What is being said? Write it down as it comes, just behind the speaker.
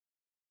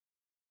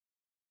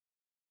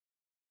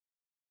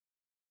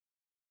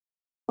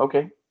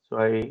Okay, so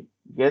I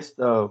guess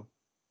the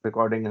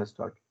recording has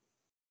started.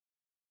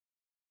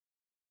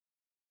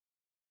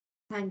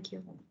 Thank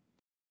you.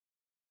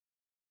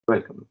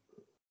 Welcome.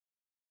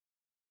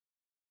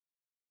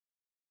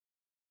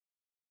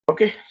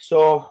 Okay,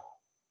 so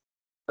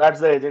that's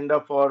the agenda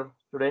for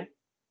today.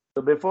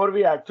 So before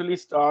we actually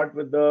start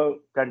with the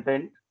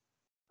content,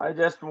 I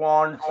just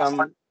want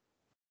some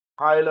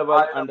high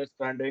level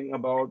understanding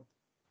about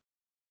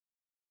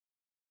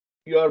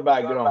your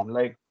background,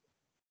 like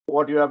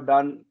what you have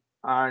done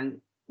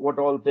and what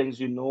all things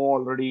you know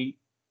already,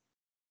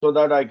 so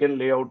that I can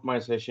lay out my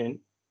session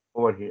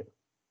over here.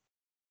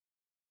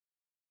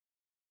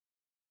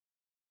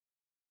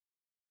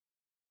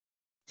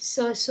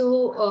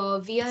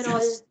 So we are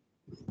all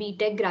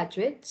BTech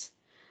graduates,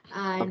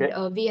 and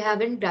Okay. we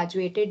haven't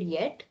graduated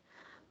yet.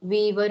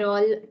 We were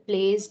all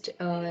placed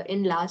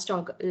in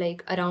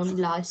like around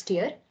last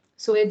year.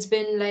 So it's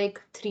been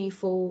like 3,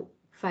 4,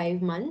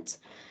 5 months,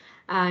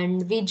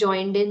 and we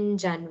joined in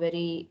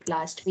January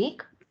last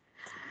week.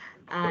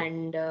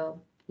 And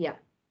yeah,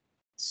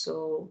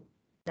 so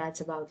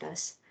that's about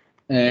us.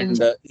 In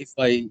And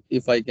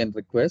if I can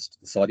request,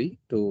 sorry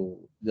to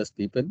just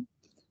deepen,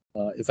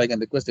 if I can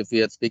request, if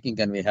we are speaking,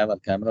 can we have our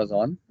cameras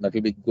on? That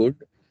will be good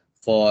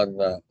for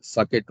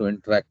Saket to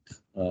interact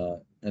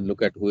and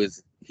look at who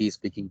is he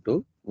speaking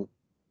to.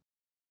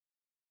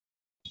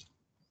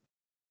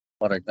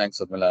 All right, thanks,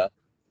 Urmila.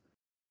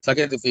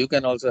 Saket, if you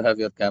can also have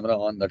your camera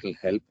on, that will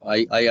help.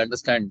 I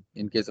understand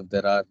in case if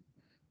there are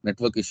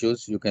network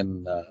issues, you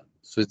can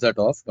switch that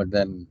off, but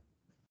then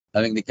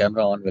having the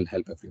camera on will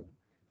help everyone.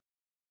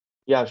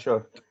 Yeah,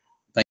 sure.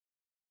 Thank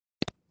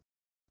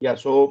Yeah,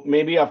 so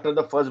maybe after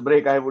the first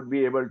break, I would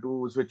be able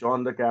to switch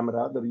on the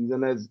camera. The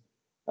reason is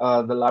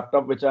the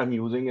laptop which I'm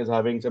using is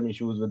having some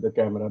issues with the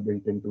camera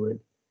built into it.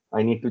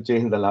 I need to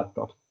change the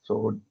laptop.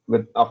 So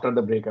with after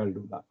the break, I'll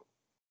do that.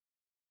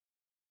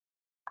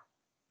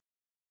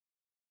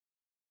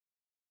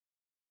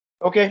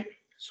 Okay,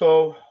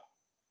 so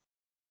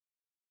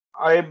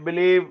I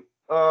believe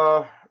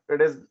it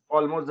is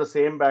almost the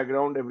same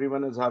background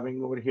everyone is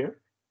having over here,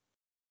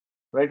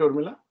 right,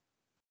 Urmila?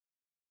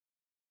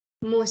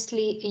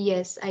 Mostly,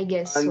 yes, I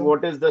guess And so.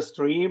 what is the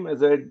stream?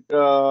 Is it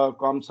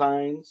com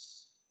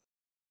science?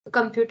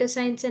 Computer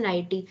science and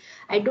IT.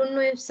 I don't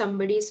know if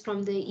somebody is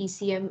from the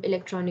ECM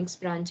electronics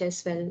branch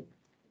as well,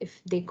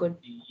 if they could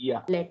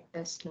Yeah. let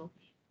us know.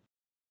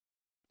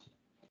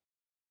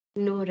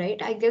 No,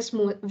 right? I guess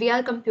we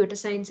are computer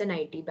science and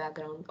IT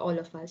background, all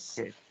of us.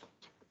 Okay.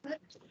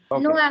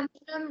 No, Okay. I'm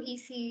from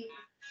EC.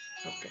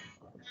 Okay.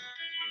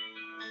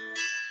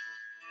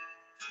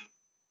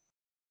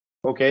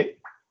 Okay.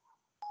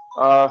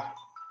 Uh,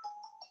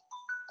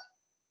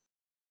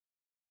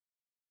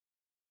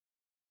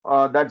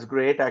 that's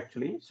great,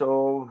 actually.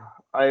 So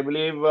I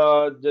believe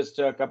just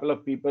a couple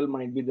of people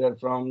might be there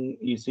from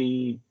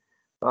EC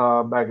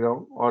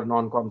background or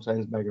non-com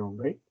science background,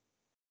 right?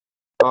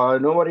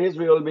 No worries.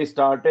 We will be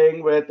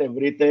starting with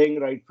everything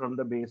right from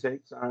the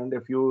basics. And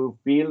if you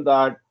feel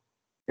that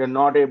you're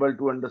not able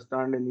to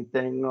understand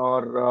anything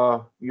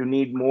or you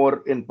need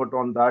more input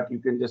on that, you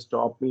can just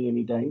stop me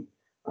anytime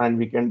and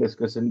we can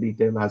discuss in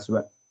detail as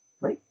well,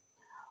 right?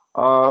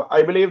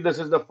 I believe this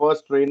is the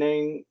first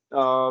training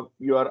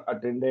you are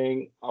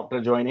attending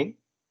after joining.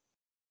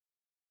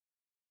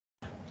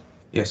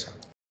 Yes, sir.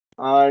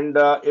 And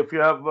if you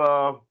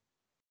have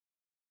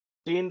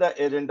seen the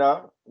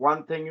agenda,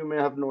 one thing you may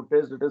have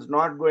noticed, it is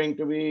not going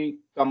to be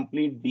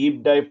complete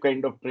deep dive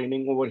kind of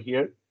training over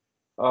here.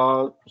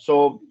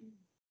 So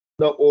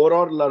the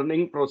overall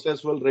learning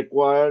process will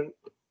require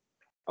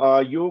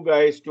you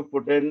guys to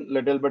put in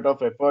little bit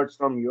of efforts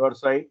from your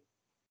side,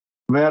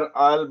 where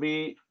I'll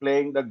be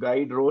playing the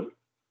guide role,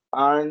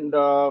 and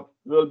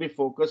we'll be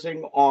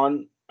focusing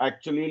on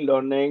actually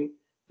learning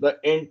the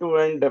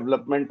end-to-end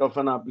development of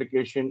an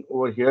application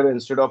over here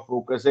instead of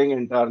focusing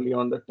entirely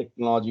on the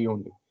technology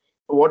only.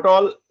 What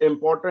all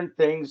important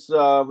things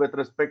with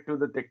respect to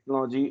the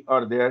technology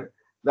are there?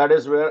 That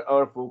is where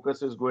our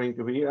focus is going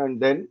to be, and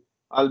then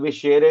I'll be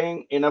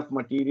sharing enough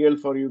material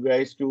for you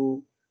guys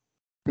to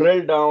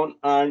drill down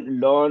and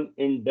learn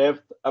in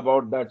depth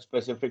about that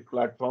specific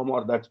platform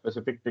or that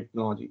specific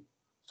technology.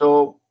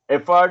 So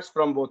efforts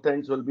from both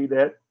ends will be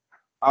there.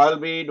 I'll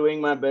be doing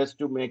my best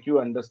to make you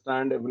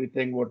understand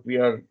everything what we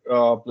are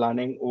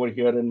planning over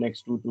here in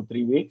next 2 to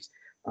 3 weeks.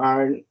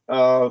 And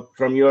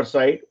from your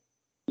side,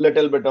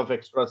 little bit of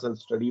extra self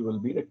study will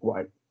be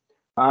required.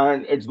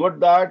 And it's good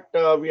that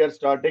we are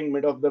starting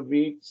mid of the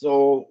week,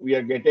 so we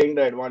are getting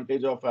the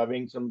advantage of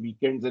having some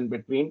weekends in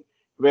between,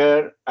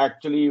 where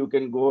actually you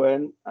can go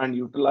in and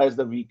utilize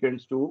the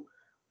weekends to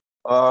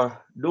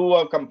do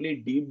a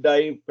complete deep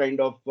dive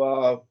kind of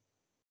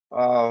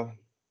uh,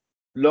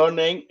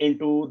 learning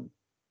into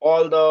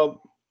all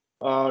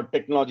the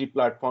technology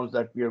platforms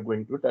that we are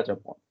going to touch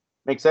upon.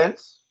 Make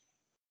sense?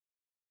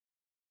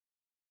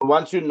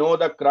 Once you know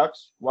the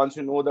crux, once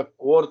you know the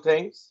core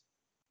things,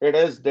 it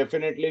is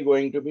definitely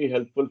going to be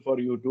helpful for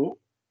you to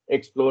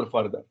explore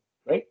further,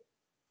 right?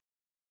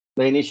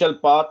 The initial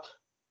path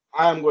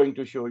I am going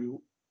to show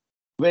you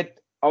with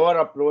our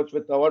approach,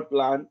 with our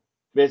plan,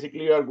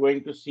 basically you are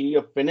going to see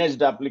a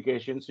finished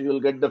application. So you'll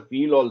get the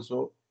feel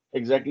also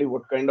exactly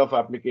what kind of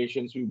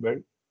applications we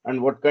build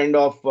and what kind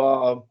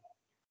of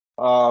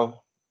uh,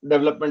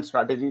 development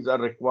strategies are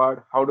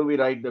required. How do we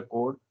write the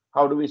code?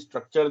 How do we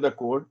structure the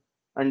code?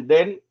 And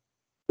then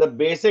the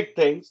basic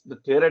things, the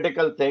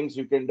theoretical things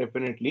you can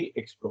definitely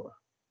explore.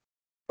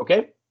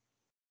 Okay.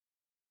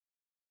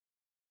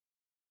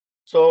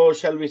 So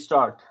shall we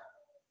start?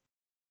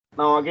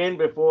 Now, again,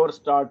 before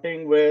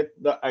starting with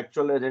the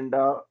actual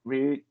agenda,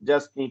 we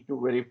just need to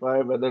verify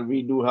whether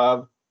we do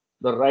have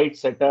the right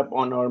setup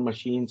on our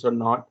machines or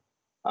not.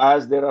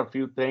 As there are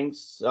few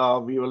things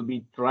we will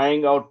be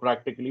trying out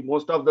practically.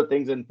 Most of the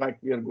things, in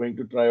fact, we are going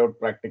to try out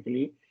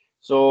practically.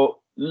 So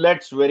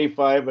let's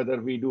verify whether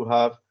we do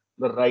have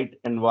the right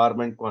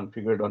environment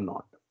configured or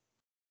not.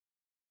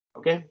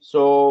 Okay,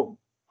 so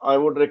I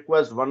would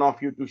request one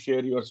of you to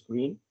share your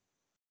screen.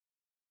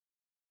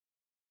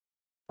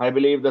 I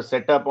believe the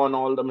setup on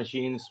all the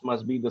machines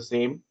must be the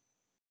same.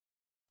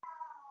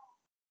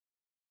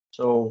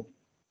 So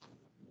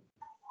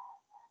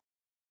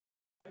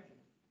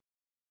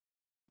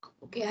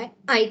Okay,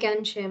 I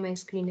can share my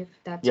screen if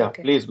that's yeah,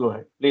 okay. please go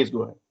ahead. Please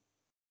go ahead.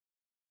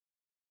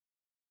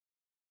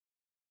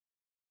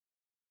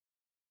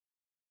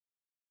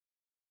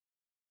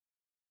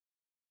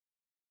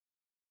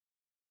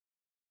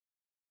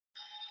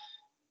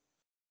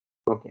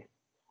 Okay.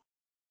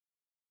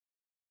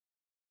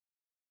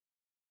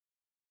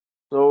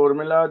 So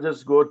Urmila,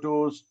 just go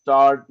to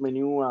Start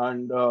menu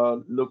and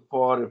look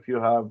for if you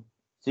have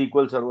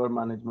SQL Server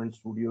Management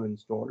Studio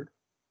installed.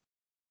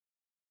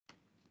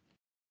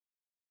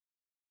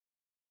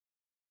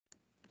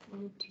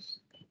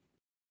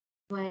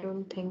 I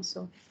don't think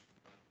so.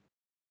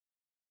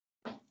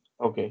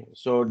 Okay.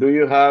 So do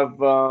you have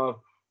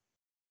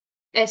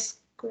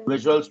SQL.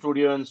 Visual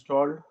Studio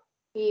installed?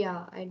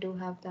 Yeah, I do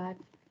have that.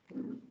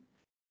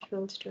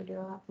 Visual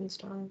Studio app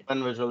installed.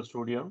 And Visual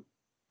Studio.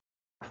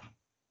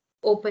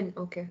 Open.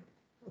 Okay.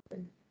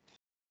 Open.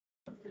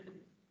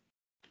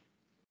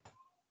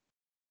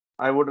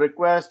 I would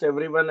request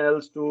everyone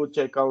else to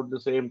check out the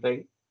same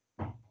thing.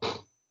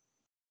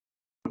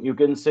 You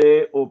can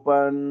say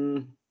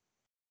open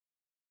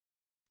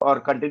or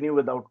continue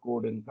without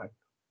code, in fact.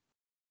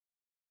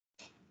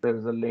 There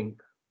is a link.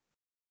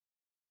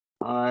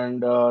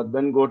 And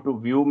then go to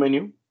View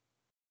menu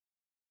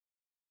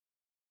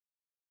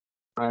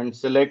and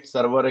select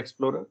Server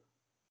Explorer.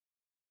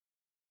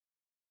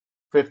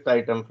 Fifth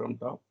item from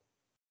top.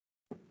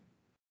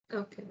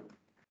 Okay.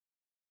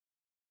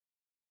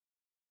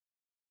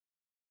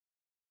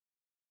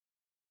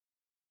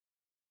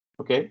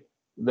 Okay.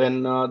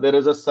 Then there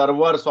is a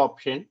servers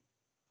option.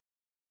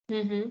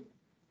 Mm-hmm.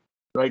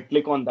 Right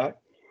click on that.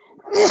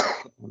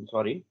 I'm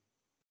sorry.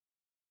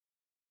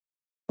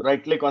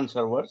 Right click on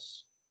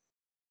servers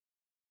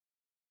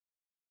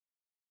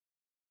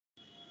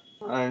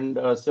and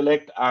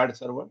select add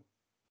server.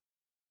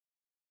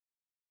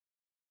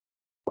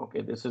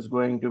 Okay, this is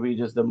going to be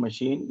just the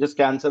machine. Just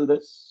cancel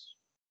this.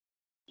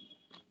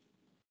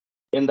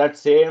 In that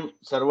same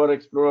Server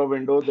Explorer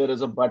window, there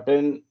is a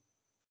button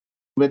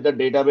with the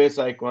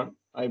database icon.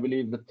 I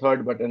believe the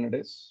third button it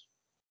is.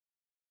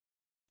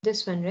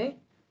 This one, right?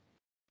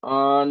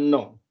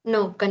 No.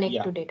 No, connect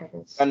Yeah. to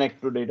database.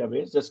 Connect to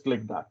database. Just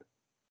click that.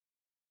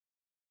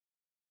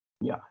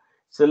 Yeah.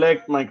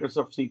 Select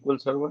Microsoft SQL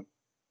Server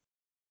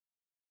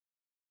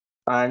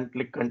and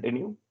click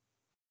continue.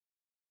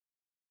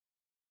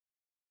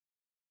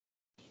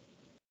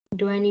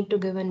 Do I need to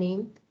give a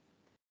name?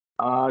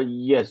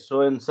 Yes.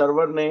 So in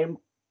server name,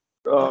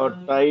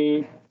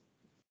 type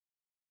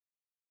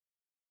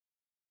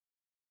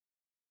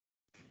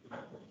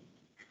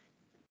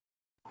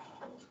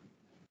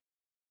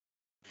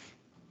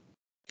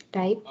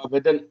Type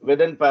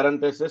within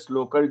parenthesis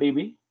local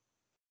DB.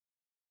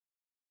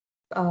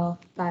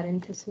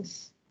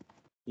 parenthesis.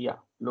 Yeah,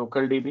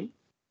 local DB.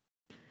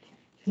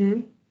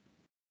 Hmm.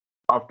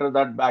 After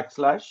that,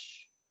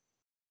 backslash,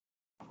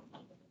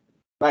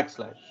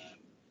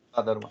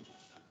 other one.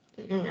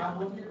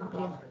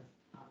 Yeah.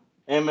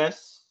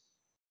 MS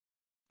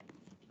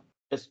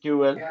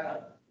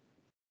SQL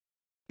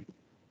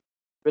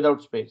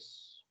without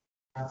space.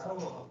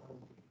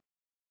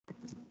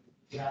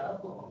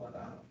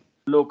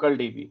 Local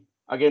DB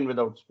again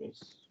without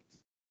space.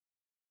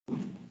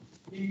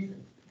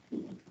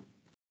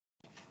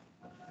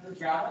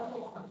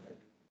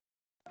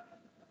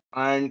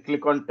 And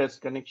click on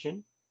test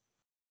connection.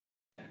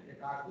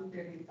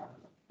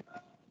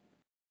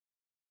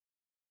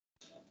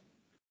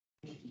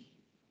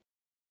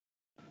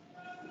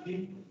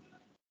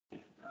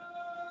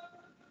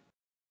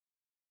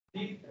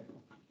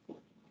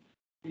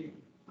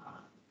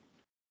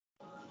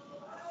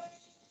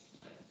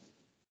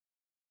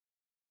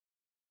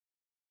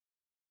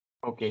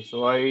 Okay,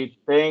 so I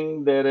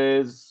think there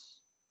is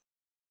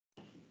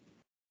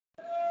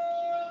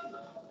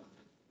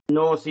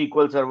no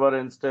SQL Server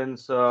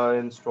instance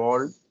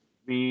installed.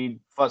 We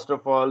first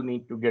of all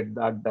need to get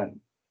that done.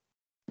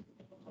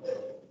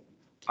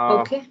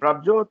 Okay.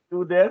 Prabjot,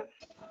 you there?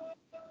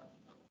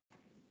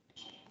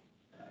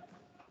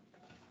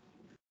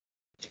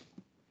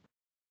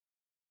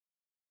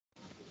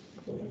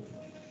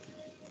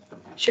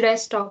 Should I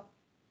stop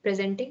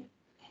presenting?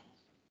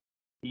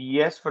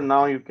 Yes, for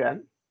now you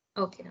can.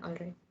 Okay, all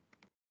right.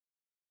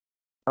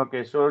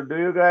 Okay, so do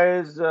you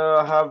guys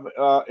have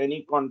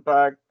any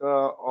contact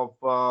of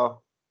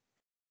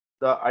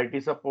the IT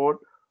support?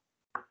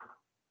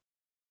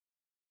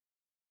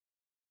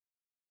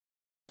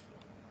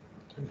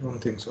 I don't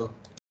think so.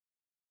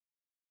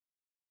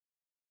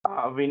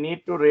 We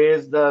need to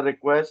raise the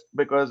request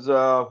because,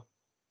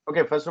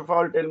 okay, first of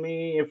all, tell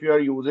me if you are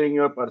using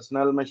your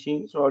personal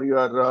machines or you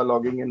are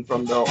logging in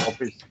from the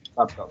office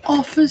laptop.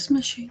 Office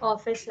machine.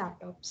 Office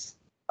laptops.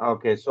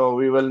 Okay, so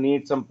we will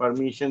need some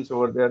permissions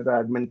over there. The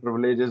admin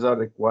privileges are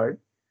required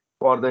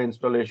for the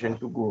installation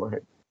to go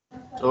ahead.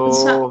 Sa-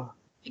 So,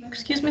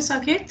 Excuse me,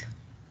 Saket.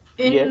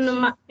 yes,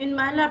 In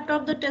my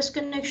laptop, the test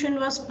connection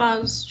was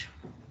paused.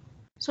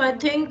 So I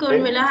think okay.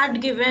 Urmila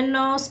had given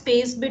a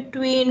space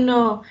between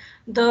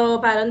the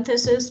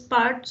parenthesis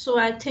part. So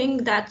I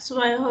think that's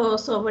why her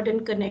server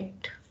didn't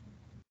connect.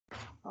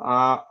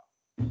 Uh,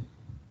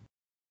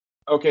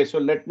 okay, so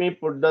let me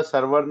put the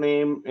server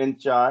name in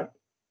chat,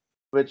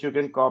 which you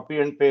can copy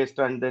and paste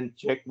and then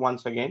check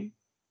once again.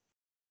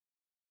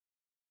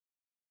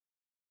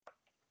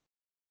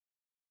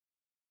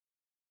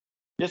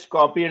 Just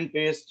copy and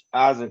paste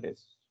as it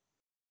is.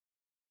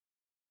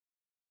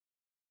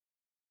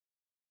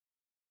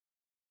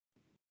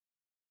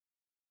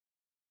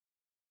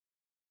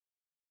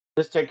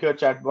 Just check your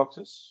chat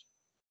boxes.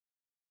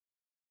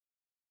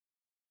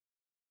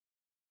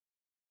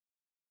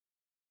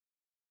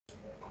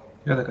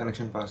 Yeah, the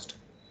connection passed.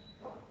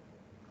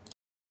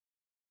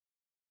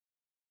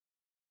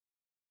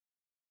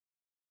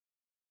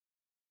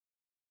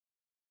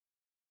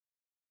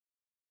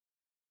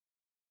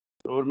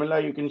 So,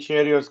 Urmila, you can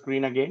share your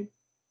screen again.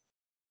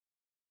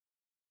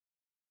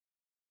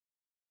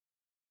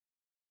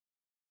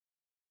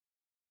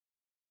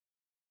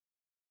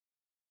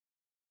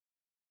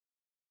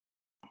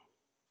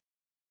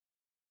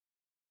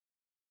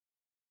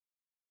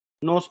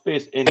 No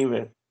space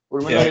anywhere.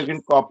 Urmila, Yeah, you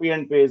can copy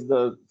and paste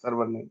the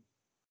server name.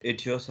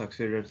 it was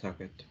succeeded,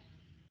 Saket.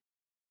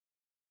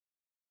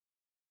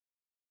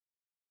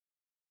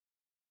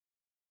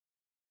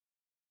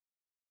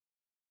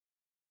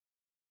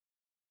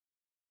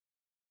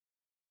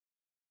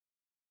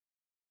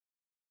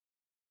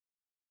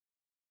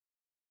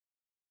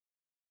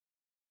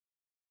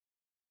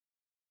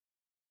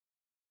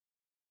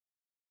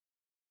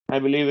 I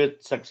believe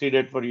it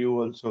succeeded for you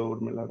also,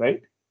 Urmila,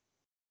 right?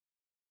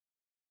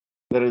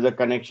 There is a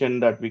connection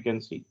that we can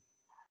see.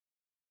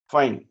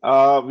 Fine.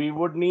 We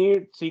would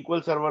need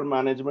SQL Server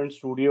Management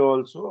Studio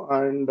also,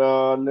 and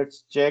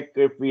let's check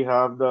if we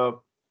have the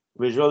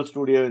Visual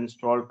Studio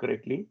installed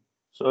correctly.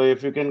 So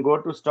if you can go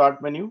to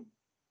Start menu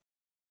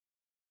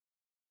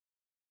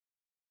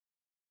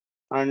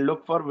and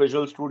look for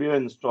Visual Studio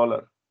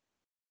installer.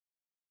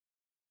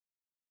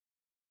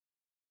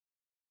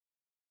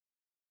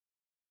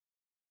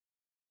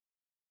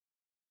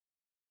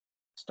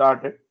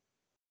 Start it.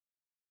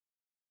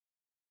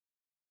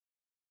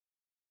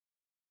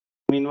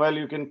 Meanwhile,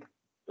 you can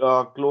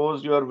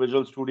close your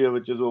Visual Studio,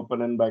 which is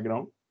open in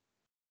background.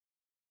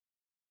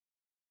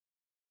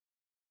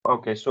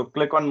 Okay, so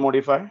click on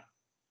Modify.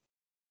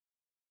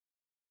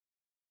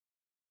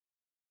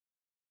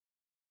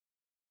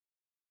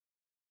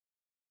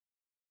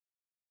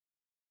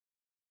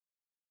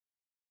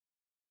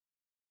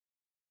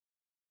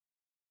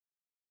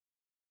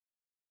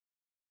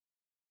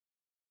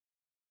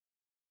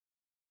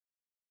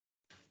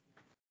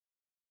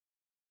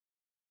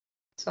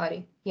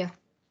 Sorry. Yeah.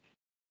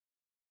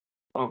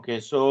 Okay,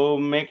 so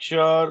make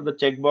sure the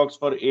checkbox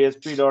for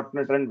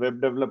ASP.NET and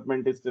web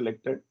development is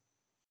selected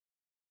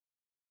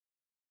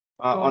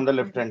on the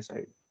left hand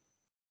side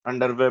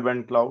under web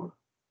and cloud.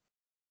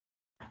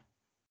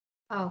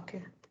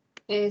 Okay.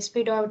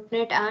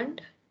 ASP.NET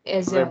and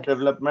Azure. Web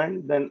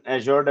development, then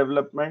Azure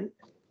development,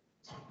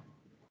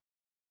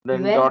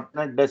 then Web.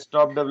 .NET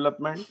desktop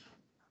development.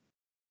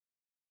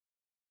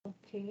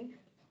 Okay.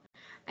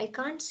 I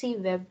can't see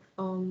web.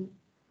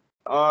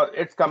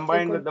 It's If you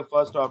combined with could. the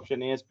first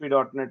option,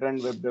 ASP.NET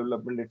and web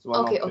development. It's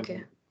one Okay. option.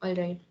 Okay. All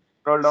right.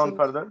 Scroll down So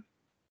further.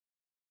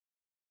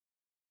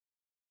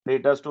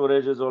 Data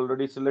storage is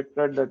already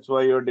selected. That's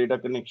why your data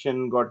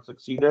connection got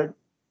succeeded.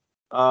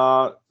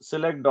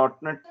 Select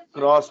 .NET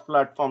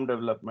cross-platform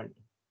development.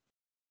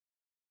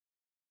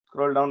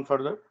 Scroll down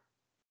further.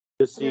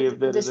 Just see if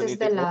there is this is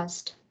the anything else.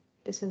 last.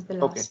 This is the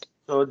Okay, last.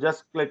 so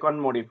just click on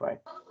modify.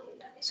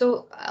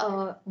 So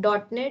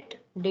 .NET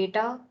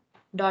data,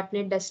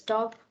 .NET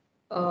desktop,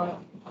 uh,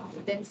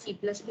 then C++,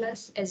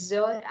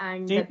 Azure,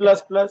 and C++, web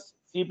development.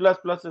 C++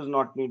 is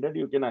not needed.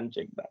 You can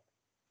uncheck that.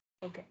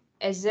 Okay.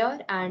 Azure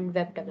and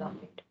web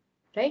development.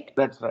 Right?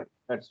 That's right.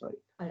 That's right.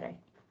 All right.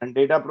 And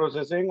data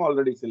processing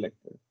already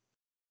selected.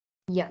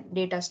 Yeah,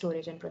 data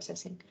storage and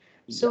processing.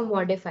 So Yeah,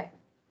 modify.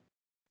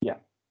 yeah.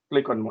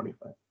 Click on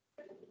modify.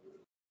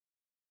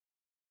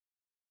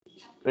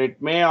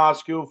 It may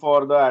ask you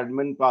for the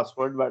admin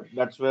password, but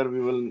that's where we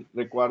will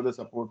require the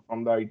support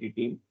from the IT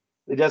team.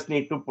 They just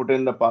need to put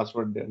in the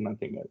password there,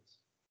 nothing else.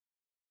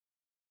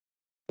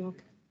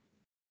 Okay.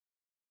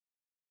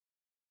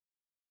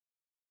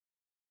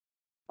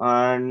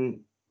 And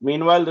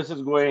meanwhile this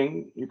is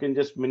going, you can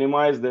just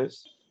minimize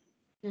this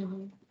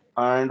Mm-hmm.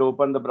 and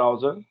open the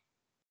browser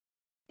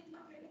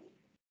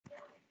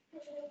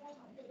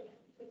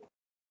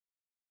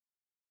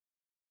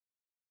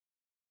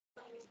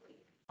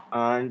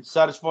and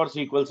search for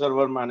SQL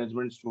Server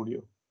Management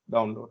Studio.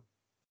 Download.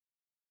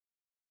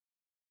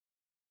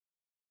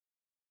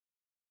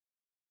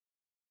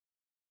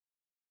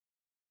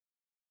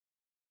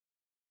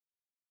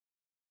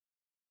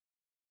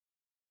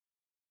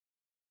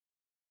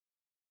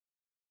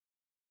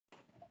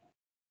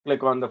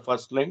 Click on the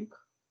first link.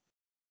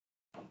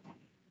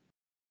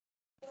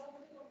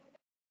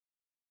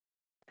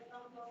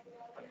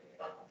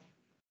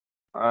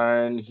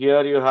 And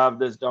here you have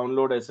this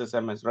download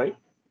SSMS, right?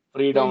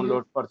 Free Mm-hmm.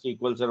 download for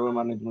SQL Server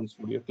Management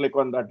Studio. Click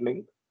on that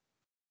link.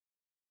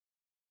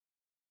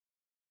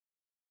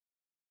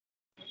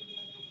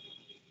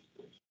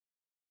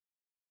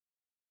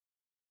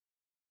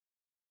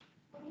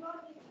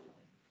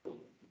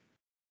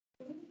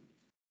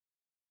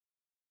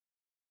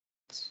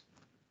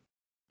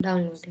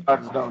 Downloading.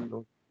 Starts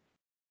download.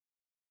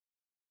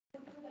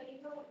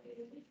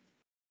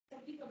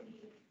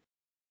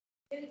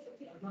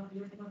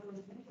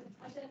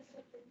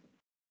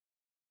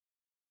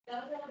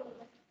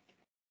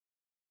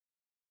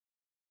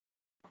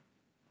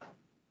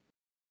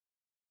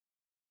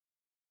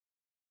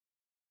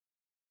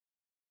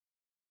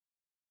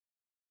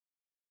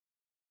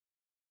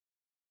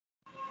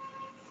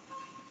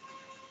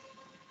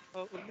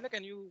 Urmila,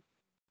 can you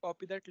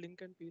copy that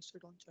link and paste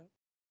it on chat?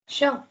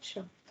 Sure,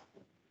 sure.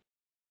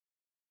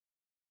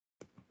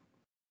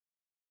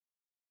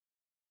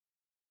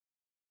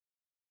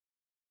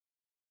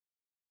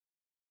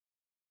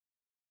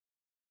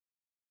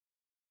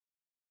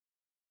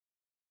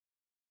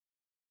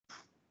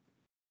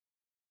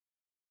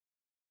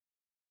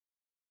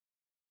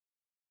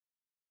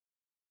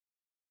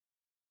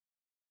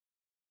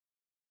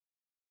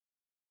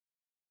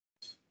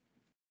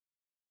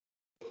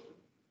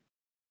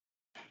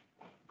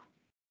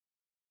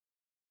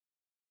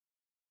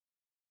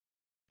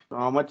 So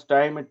how much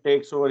time it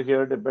takes over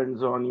here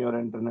depends on your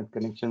internet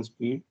connection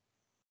speed.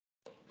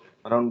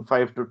 Around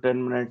 5 to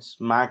 10 minutes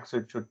max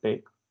it should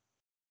take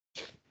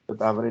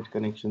with average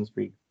connection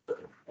speed.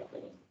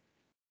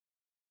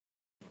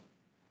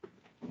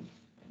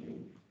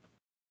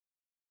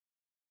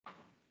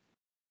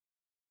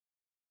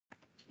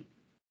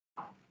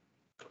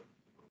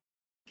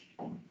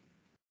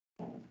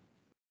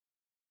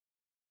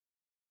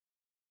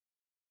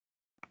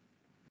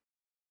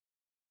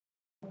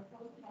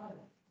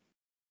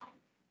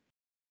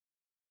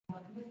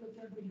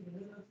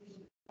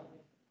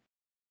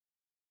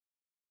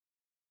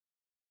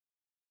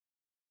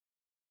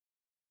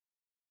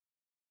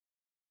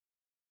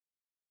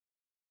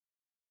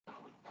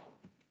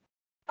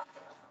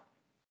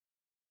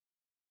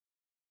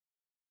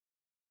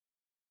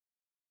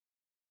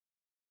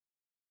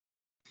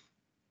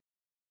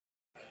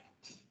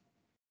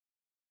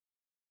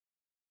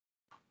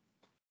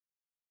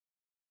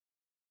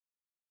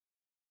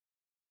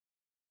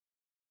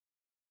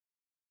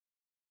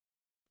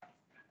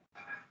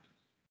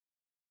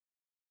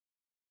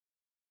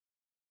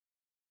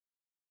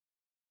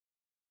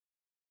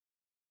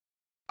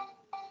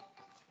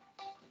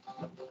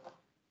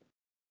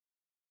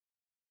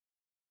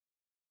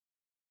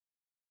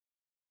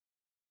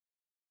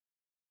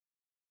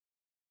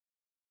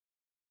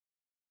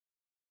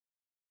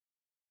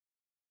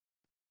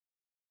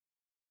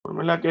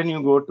 Formula, can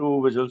you go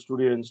to Visual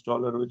Studio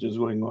installer, which is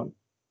going on?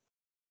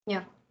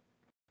 Yeah.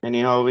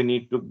 Anyhow, we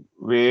need to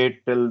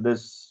wait till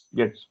this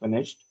gets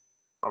finished.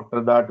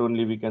 After that,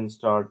 only we can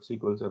start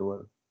SQL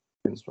Server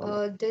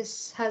installer.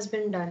 This has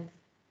been done,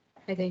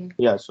 I think.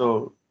 Yeah,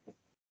 so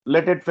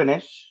let it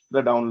finish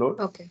the download.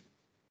 Okay.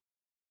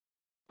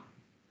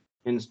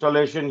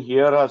 Installation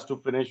here has to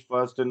finish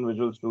first in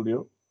Visual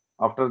Studio.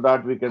 After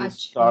that, we can Achha.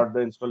 start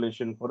the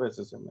installation for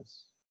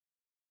SSMS.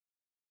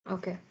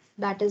 Okay.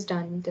 That is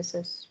done. This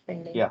is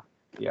pending. Yeah,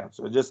 yeah.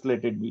 So just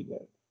let it be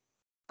there.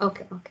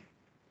 Okay, okay.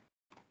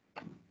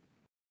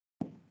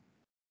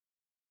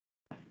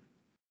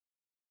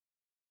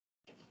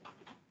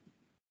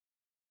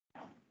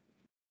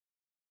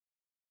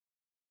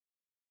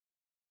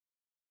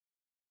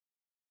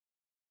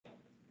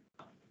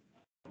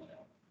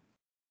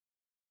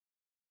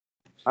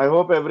 I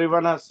hope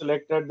everyone has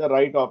selected the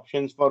right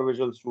options for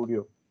Visual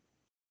Studio.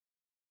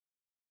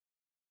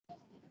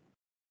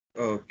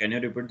 Oh, can you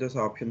repeat this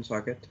option,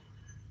 Saket?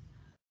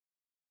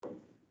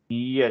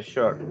 Yes,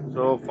 sure.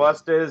 So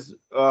first is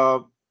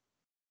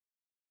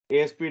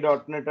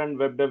ASP.NET and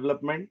web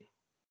development.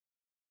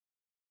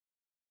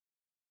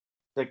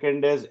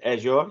 Second is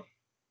Azure.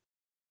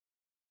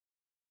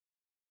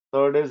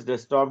 Third is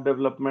desktop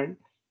development.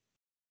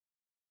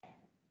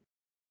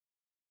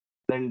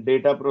 Then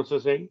data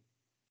processing.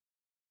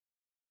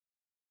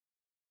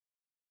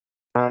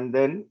 And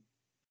then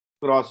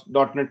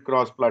 .NET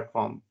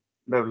cross-platform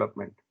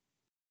development.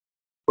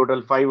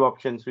 Total 5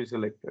 options we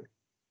selected.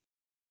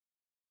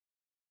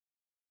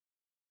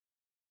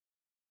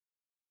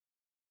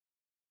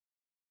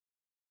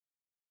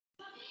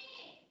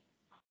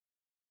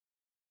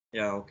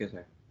 Yeah, okay,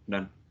 sir.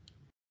 Done.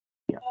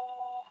 Yeah.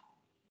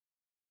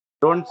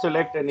 Don't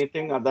select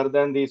anything other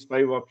than these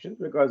five options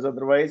because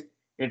otherwise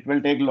it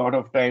will take a lot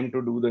of time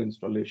to do the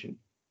installation.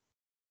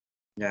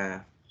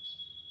 Yeah.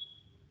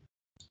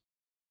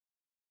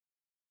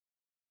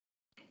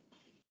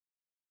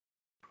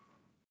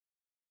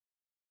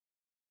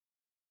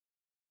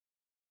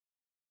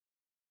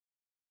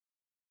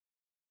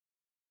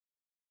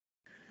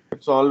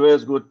 It's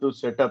always good to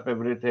set up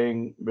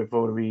everything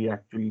before we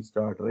actually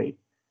start, right?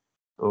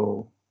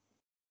 So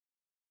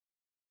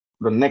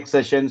the next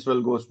sessions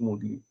will go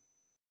smoothly.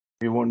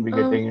 We won't be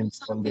getting into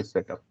all Saket? this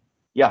setup.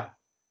 Yeah.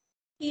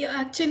 Yeah,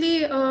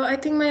 actually, I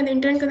think my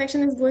internet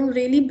connection is going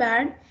really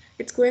bad.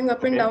 It's going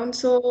up and Okay. down.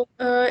 So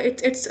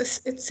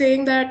it's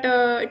saying that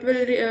it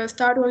will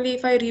start only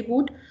if I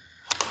reboot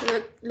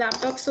the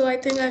laptop. So I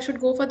think I should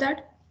go for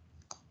that.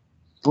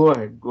 Go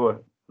ahead. Go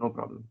ahead. No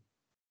problem.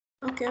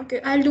 Okay,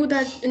 okay. I'll do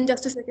that in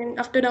just a second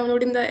after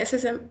downloading the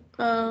SSM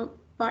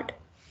part.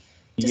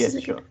 Just a Yes,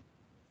 second. sure.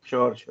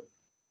 Sure, sure.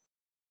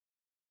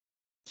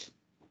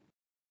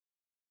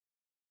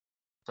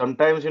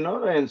 Sometimes,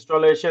 the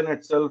installation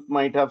itself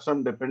might have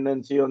some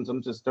dependency on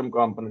some system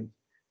components.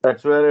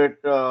 That's where it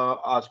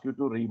asks you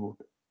to reboot.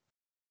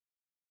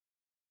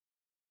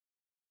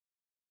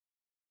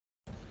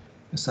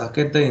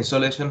 Saket, the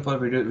installation for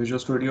Visual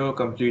Studio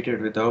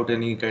completed without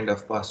any kind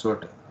of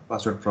password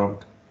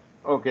prompt.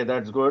 Okay,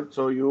 that's good.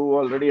 So you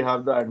already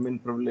have the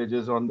admin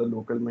privileges on the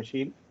local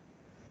machine.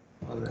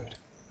 All right.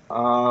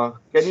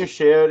 Can you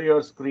share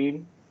your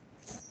screen?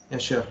 Yeah,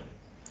 sure.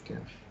 Okay.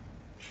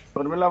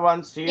 Formula,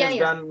 once she Yeah, is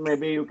yeah. done,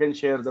 maybe you can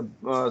share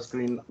the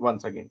screen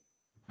once again.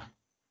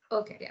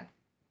 Okay, yeah.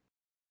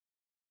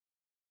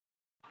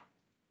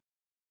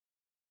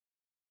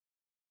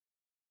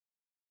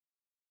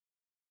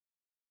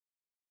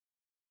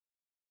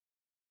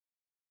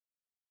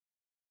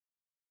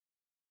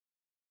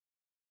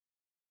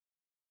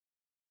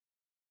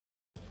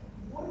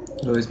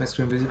 So is my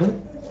screen visible?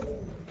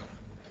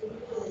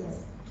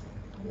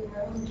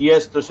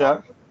 Yes,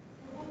 Tushar.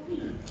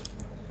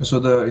 So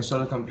the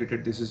installer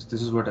completed. This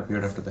is what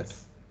appeared after that.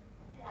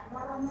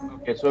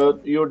 Okay, so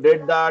you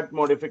did that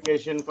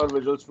modification for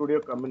Visual Studio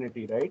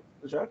Community, right,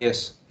 Tushar?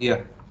 Yes.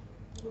 Yeah.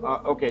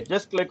 Okay,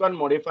 just click on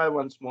modify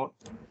once more.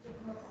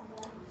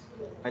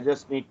 I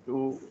just need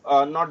to,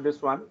 not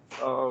this one,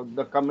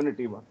 the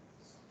community one,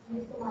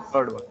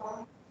 third one.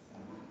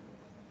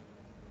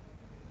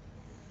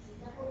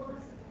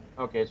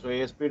 Okay, so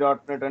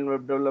ASP.NET and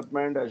web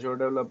development, Azure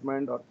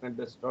development, .NET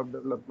desktop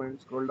development,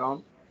 scroll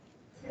down.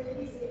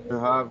 You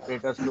have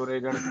data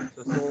storage and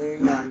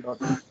processing and .NET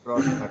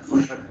cross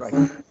platform. That's right.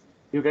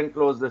 You can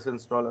close this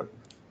installer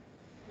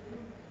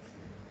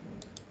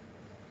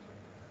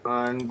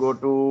and go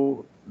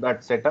to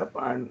that setup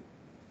and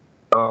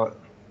uh,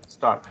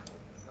 start.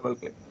 Double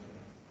click.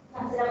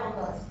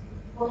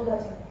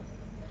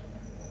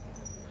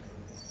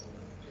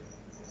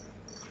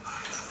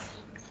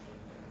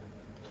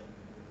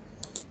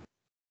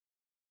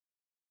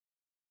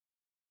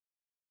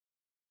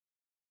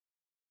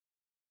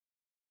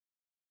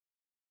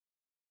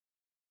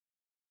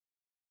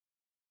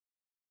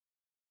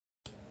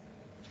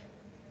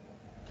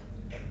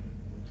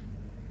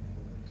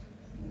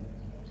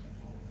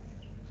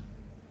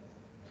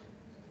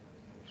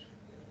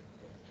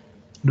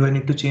 Do I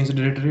need to change the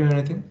directory or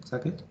anything,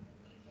 Saket?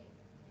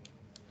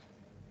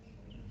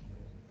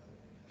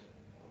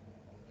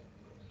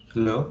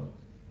 Hello.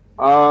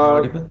 Am I Uh,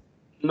 audible?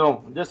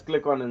 no, just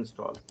click on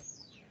install.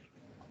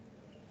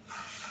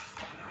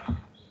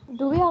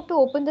 Do we have to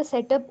open the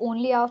setup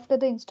only after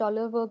the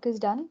installer work is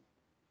done?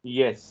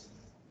 Yes,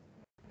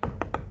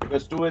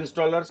 because two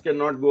installers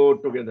cannot go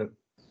together.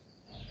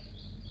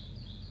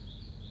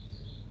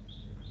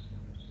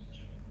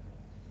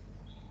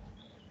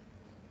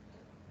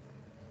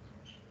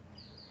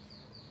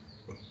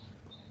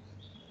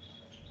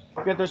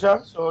 Okay,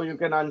 Tushar, so you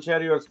can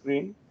unshare your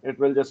screen. It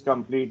will just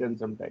complete in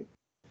some time.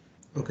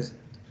 Okay, sir.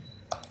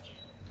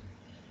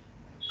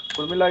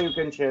 Urmila, you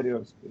can share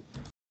your screen.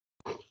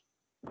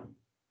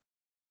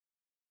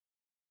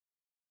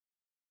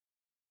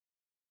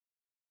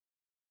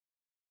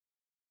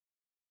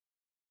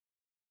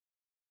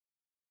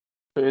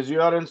 So is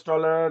your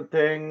installer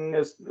thing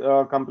is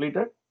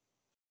completed?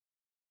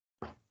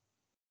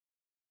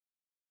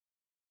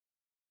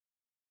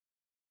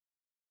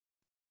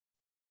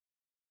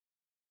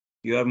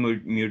 You are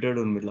muted,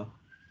 Urmila.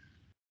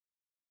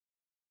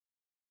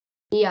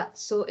 Yeah,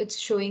 so it's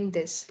showing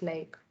this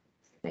like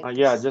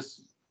Yeah,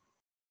 this.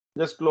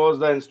 just close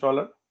the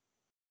installer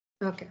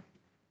Okay.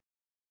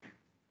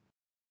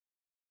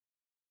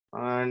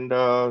 and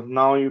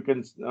now you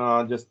can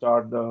just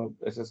start the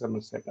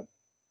SSMS setup.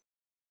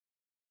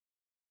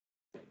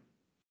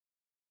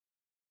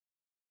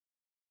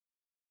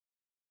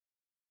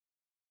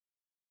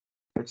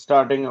 It's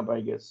starting up,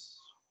 I guess.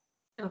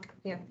 Okay,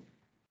 yeah.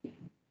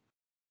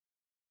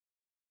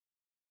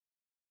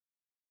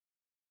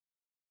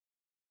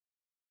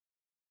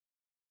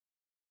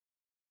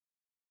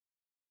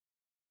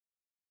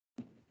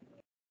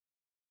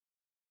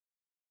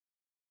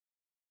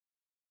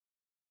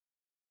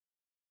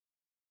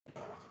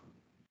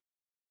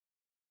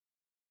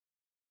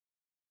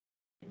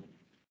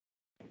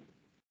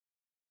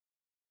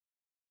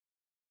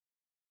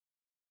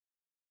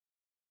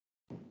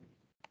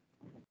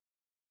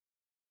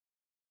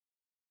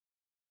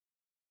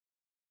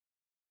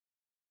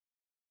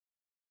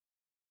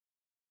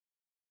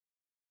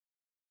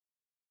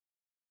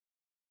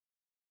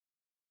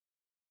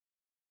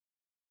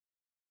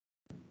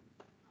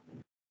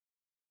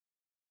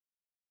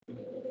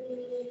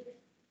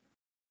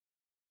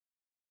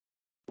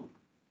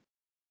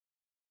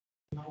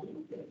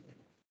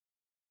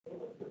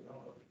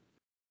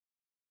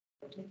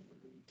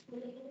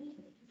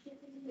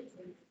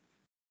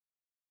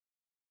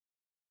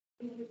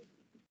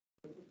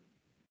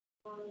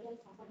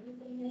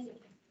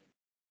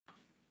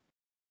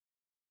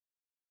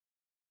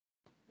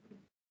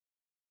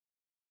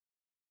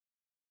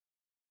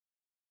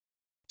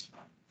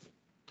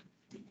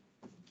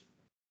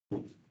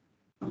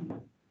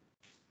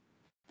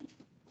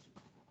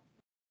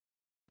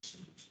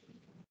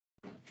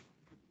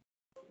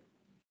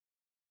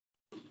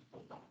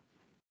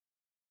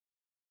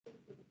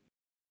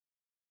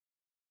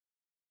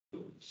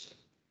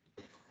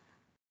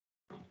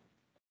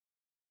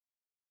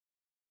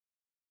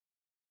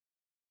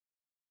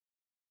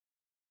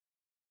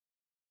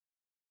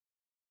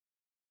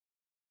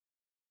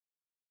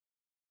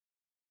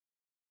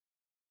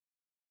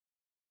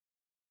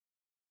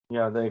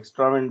 Yeah, the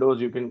extra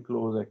windows you can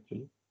close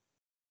actually.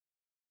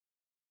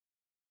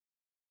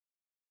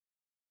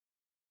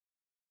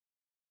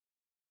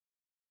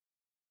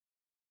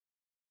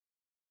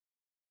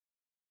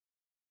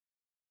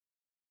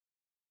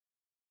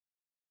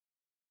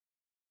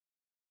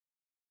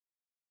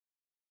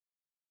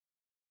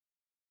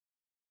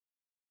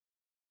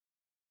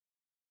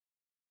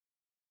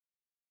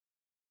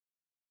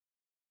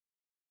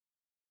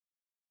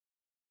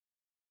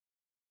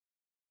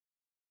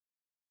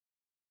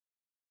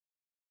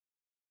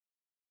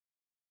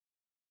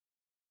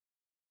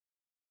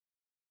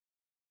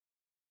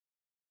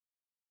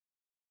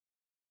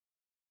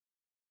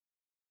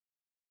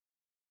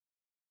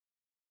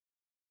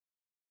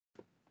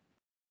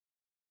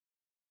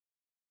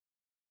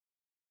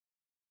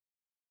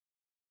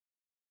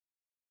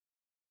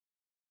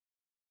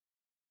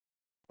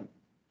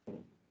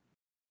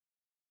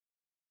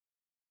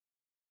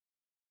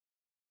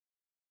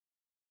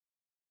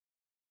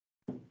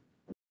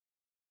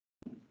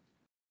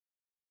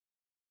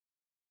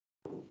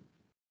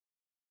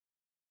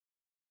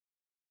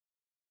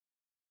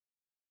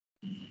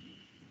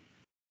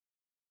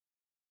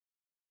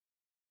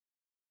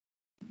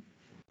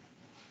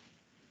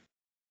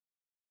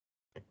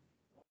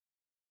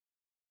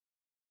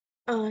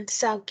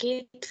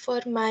 Saket,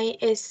 for my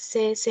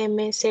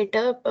SSMA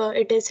setup,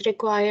 it is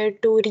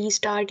required to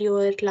restart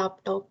your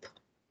laptop.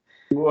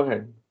 Go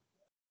ahead.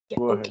 Yeah,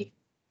 Go ahead. okay.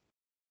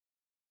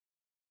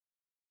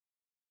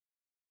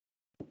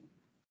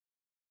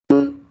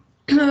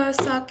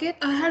 Saket,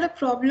 I had a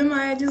problem.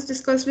 I just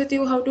discussed with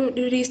you how to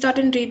restart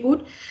and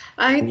reboot.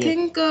 I Yes.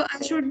 think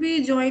I should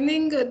be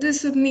joining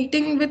this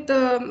meeting with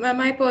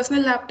my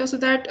personal laptop so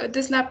that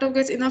this laptop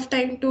gets enough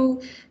time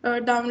to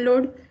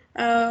download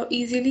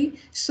easily.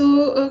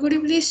 So, could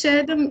you please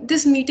share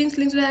this meeting's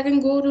link so that I can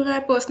go to my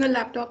personal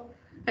laptop?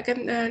 I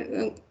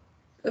can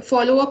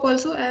follow up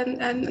also,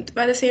 and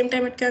by the same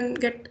time, it can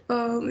get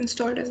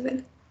installed as well.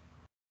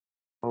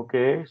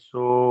 Okay,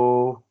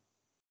 so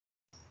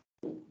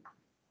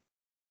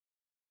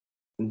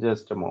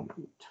just a moment.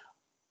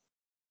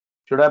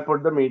 Should I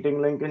put the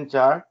meeting link in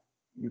chat?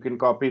 You can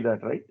copy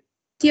that, right?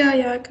 Yeah,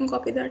 yeah, I can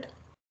copy that.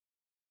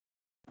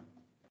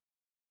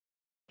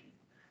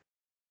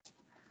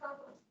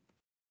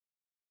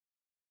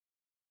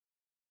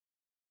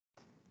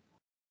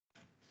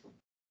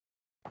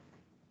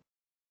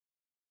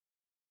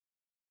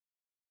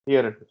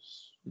 Here it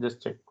is.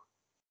 Just check.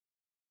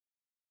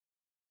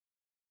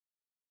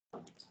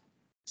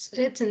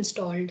 So it's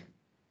installed.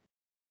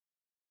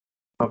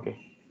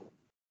 Okay.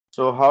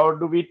 So how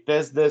do we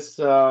test this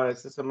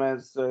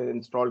SSMS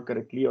installed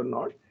correctly or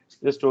not?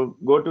 Just to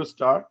go to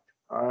start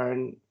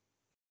and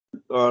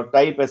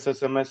type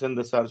SSMS in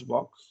the search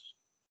box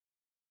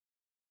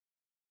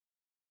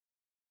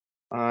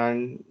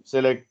and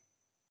select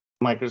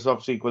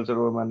Microsoft SQL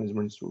Server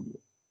Management Studio.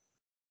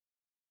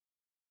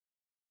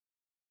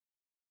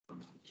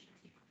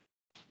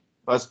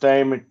 First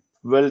time it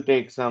will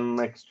take some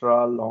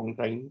extra long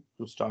time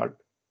to start.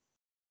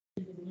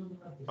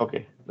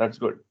 Okay, that's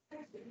good.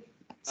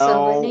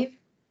 Server Now, name?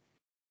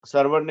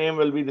 server name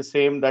will be the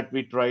same that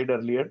we tried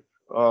earlier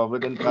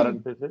within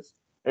parentheses.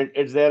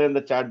 It's there in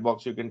the chat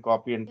box. You can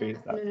copy and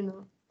paste that.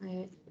 No.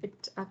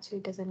 It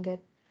actually doesn't get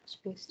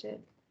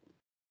pasted.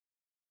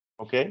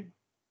 Okay.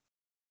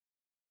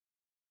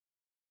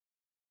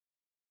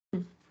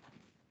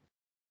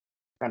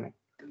 Connect.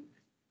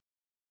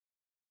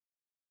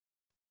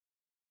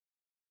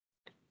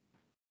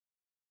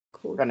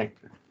 Cool.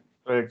 Connected.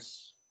 So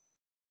it's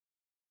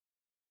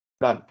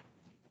done.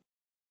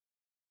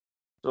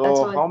 That's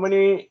So all.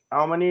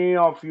 how many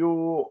of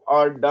you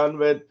are done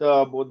with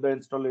both the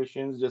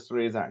installations? Just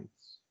raise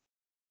hands.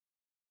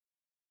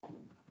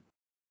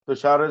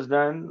 Tushar is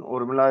done.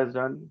 Urmila is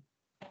done.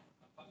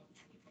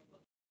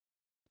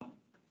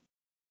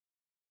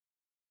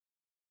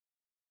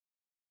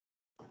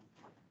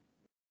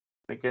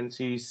 I can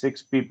see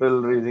 6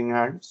 people raising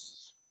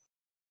hands.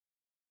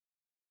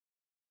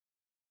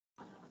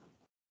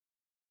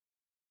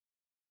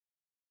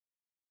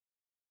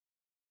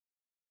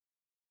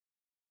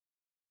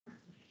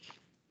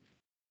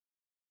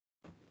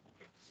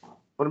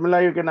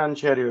 Urmila, you can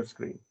unshare your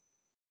screen.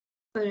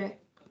 Alright.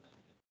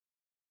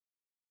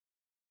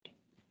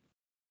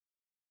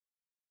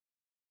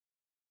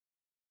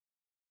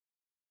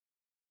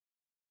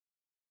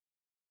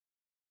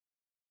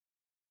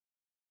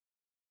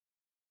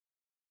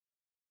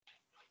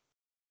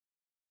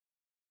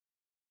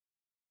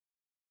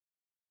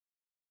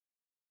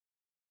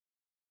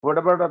 What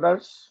about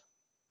others?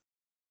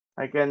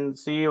 I can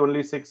see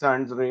only 6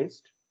 hands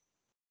raised.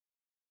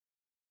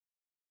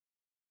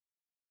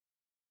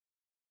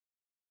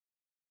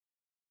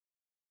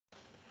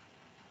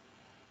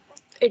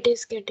 It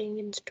is getting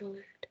installed.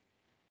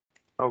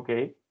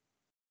 Okay.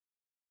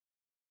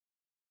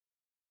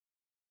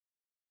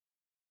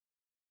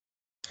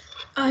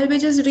 I'll be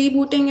just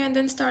rebooting and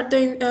then start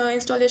the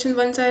installation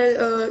once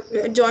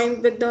I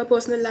join with the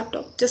personal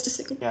laptop. Just a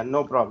second. Yeah,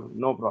 no problem.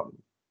 No problem.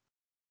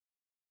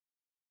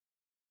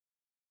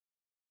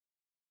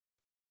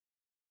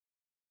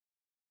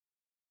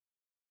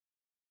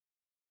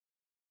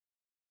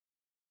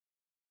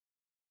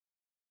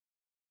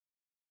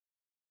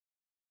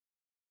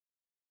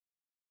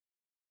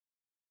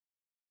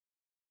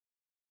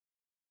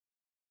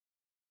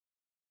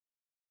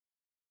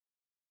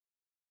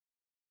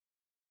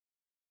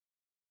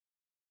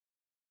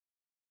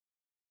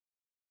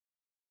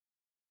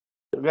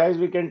 So guys,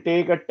 we can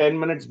take a 10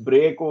 minutes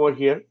break over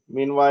here.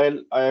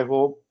 Meanwhile, I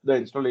hope the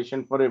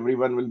installation for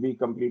everyone will be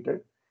completed.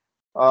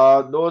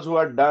 Those who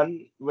are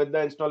done with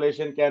the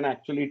installation can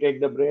actually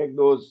take the break.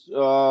 Those who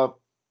are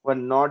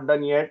not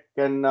done yet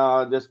can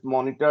just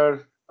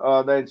monitor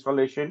the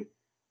installation.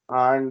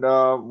 And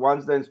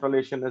once the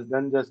installation is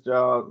done, just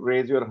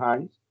raise your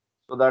hands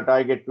so that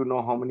I get to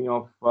know how many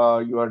of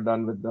you are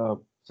done with the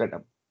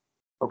setup.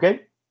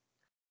 Okay.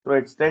 So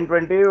it's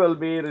 10:20. We'll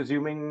be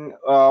resuming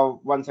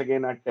once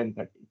again at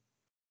 10:30.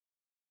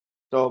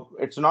 So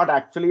it's not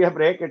actually a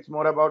break. It's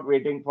more about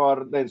waiting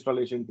for the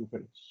installation to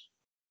finish.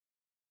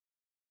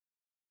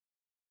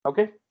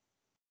 Okay.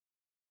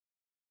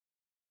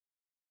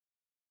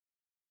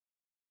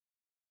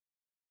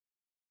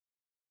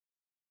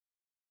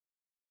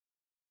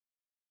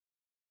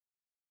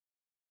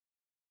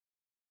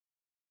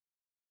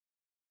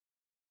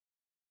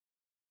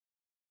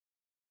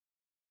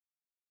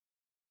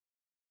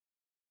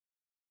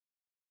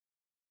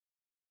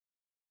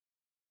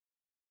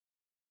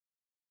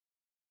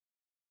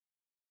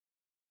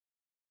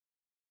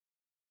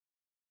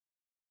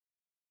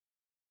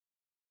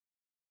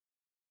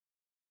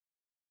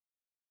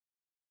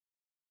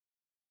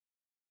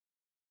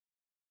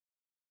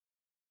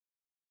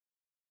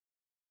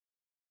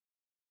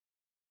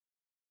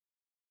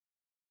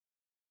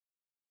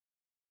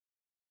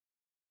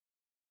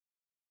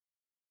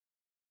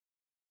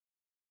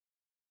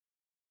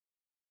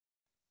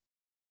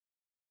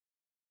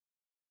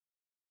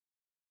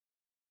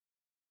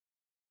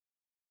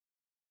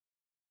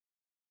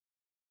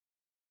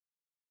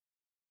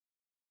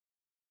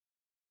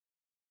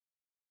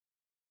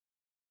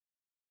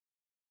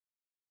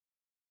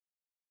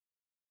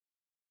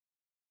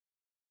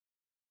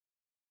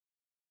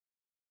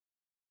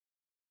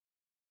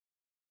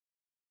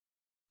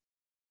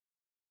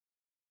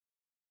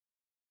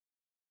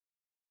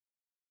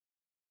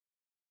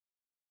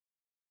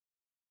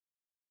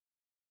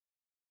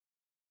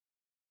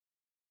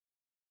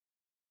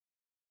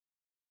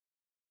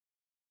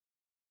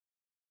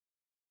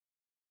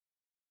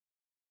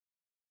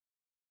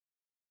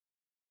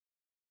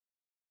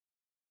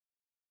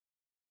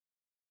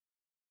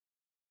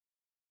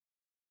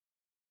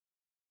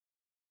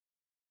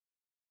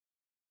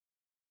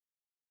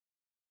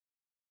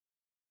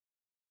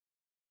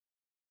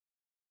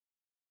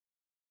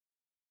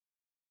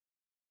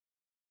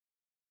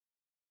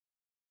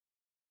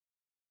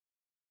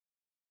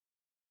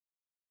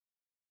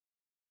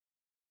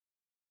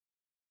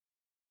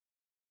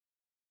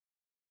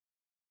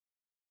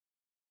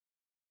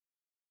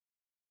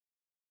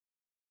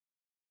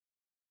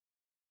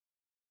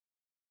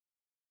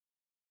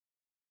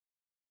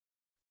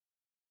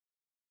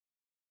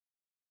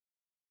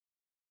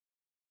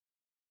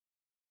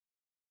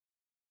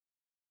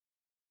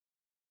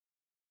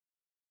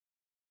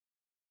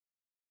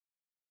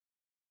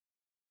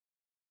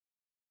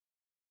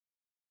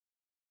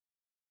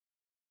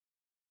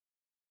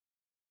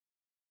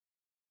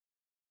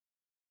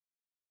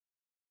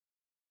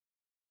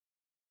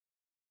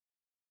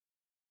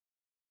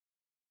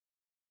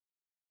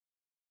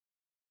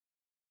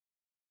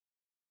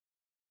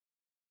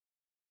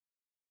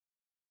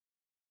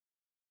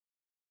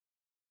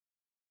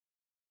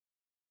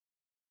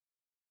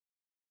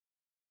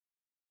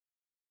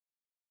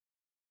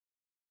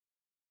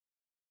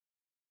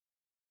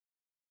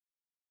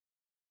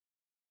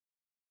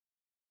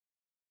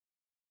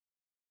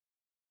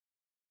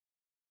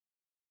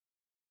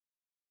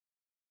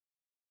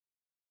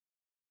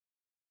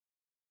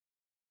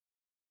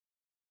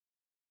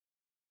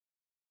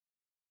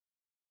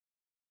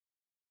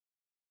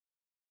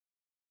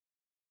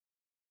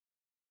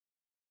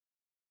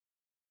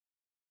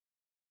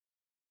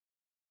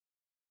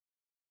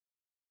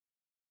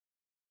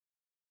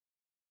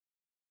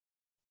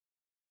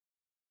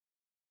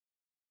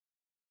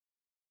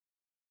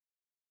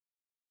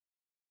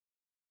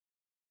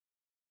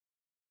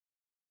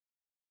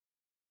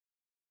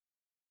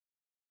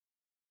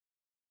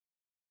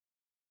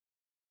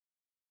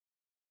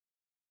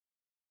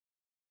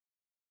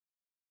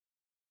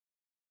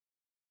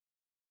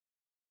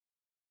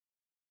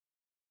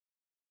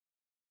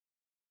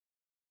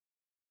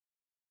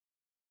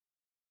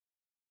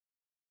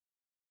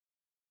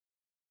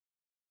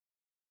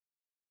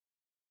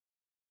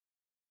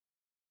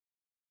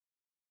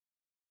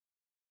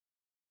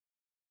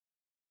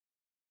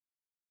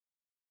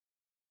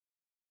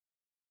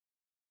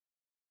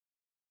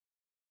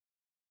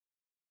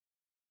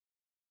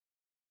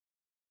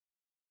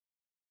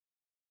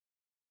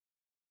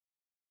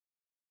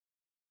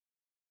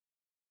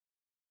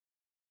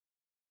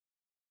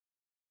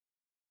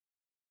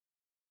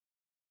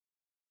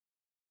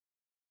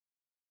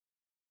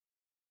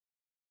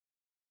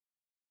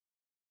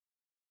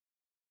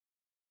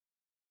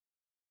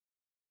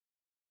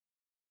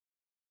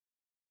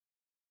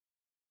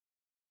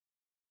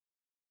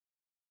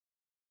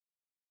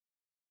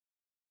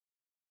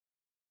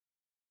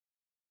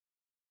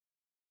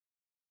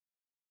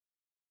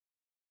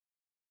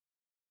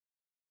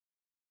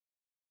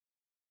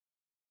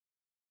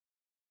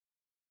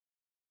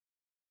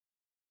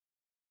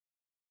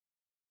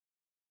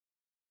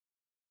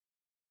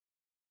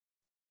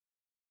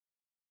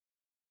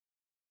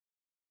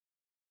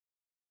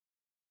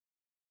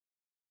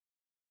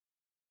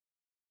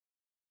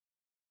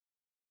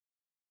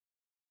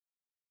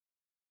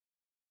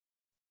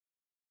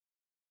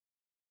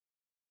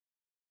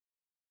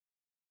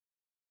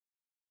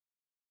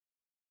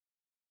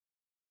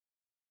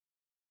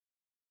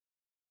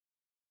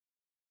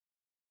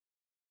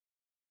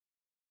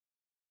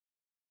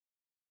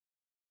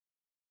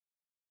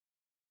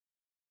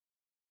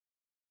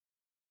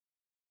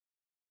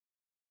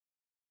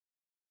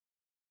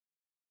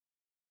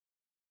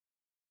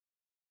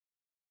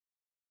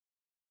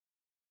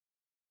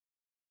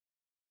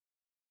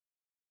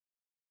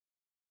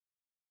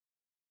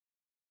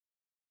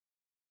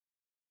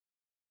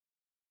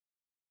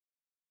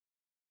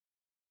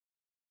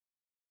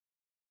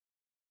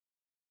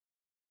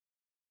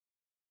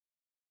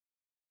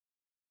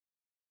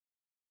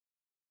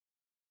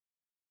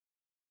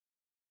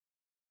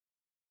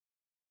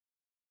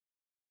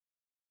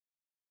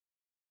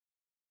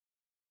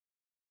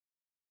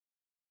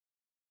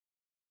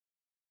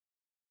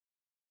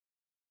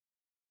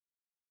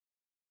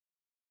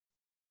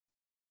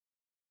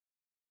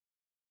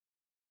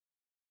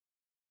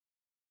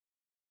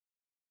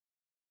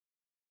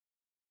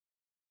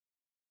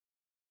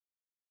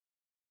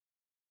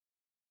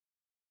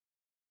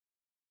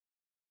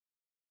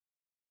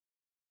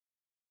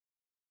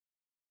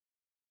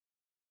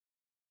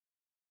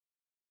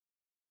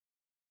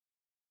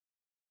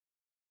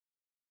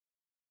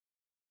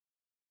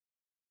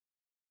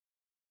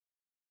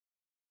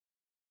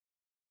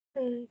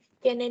 Can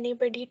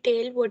anybody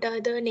tell what are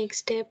the next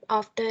step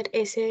after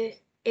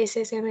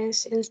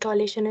SSMS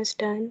installation is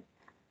done?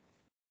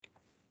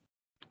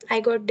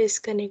 I got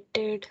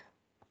disconnected.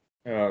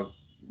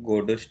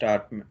 Go to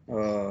start.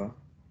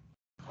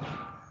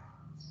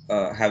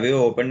 Have you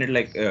opened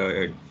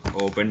it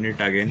opened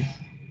it again?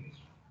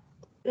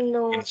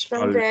 No, from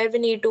Install. where we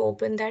need to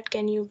open that?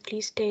 Can you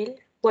please tell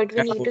what we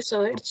Yeah, need to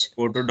search?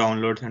 go to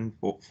downloads and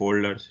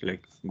folders.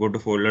 Like go to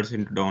folders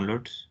into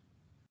downloads.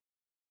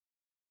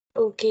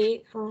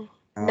 Okay, Open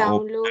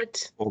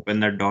downloads.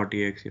 that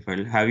 .exe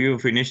file. Have you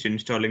finished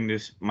installing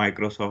this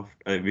Microsoft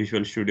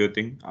Visual Studio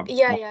thing?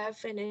 Yeah, I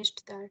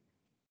finished that.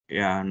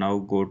 Yeah, now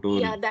go to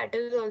Yeah, that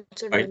is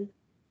also file. done.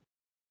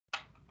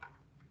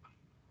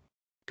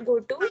 Go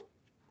to?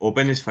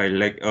 Open this file.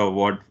 Like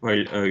what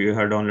file you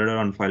have downloaded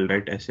on file,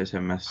 right?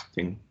 SSMS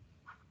thing.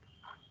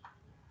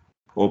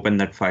 Open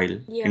that file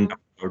in Yeah.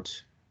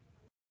 downloads.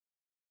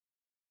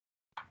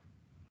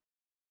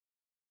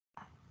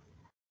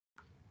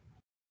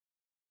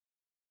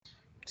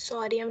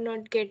 Sorry, I'm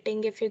not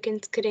getting. If you can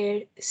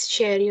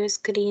share your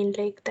screen,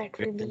 like that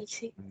will be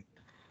easy.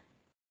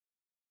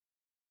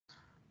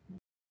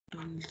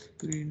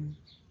 Screen.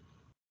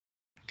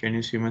 Can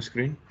you see my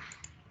screen?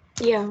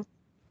 Yeah.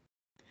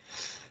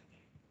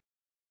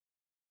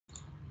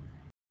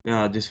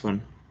 Yeah, this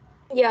one.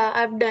 Yeah,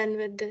 I've done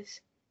with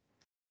this.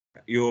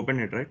 You open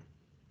it, right?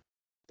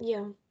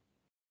 Yeah.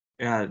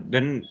 Yeah,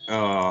 then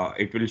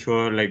it will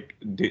show like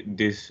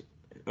this.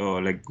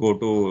 Like go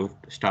to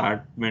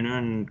start menu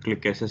and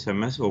click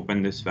SSMS.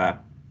 Open this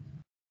app.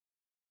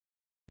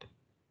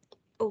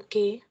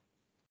 Okay.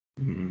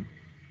 Mhm.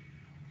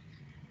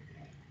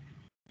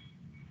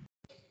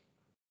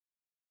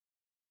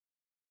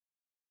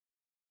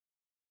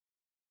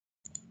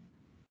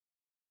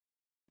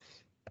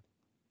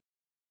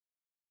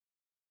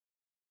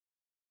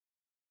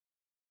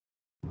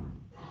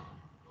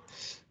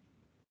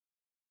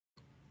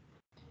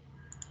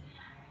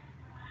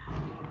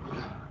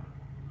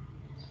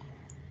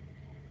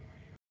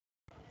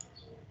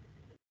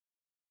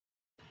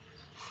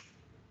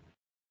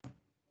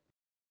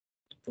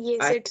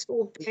 Yes, I, it's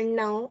open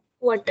now.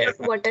 What yeah,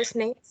 what is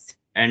next?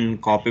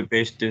 and copy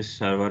paste this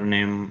server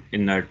name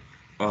in that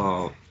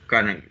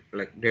current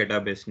like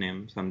database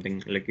name,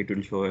 something like it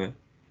will show a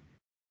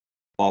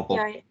pop up.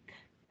 Yeah.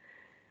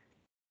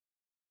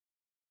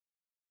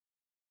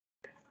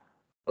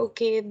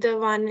 Okay, the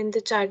one in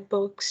the chat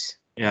box.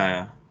 Yeah,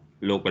 yeah,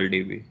 local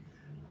DB.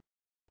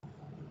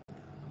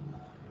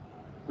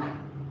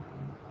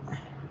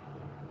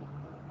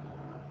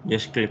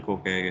 Just click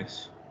OK, I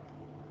guess.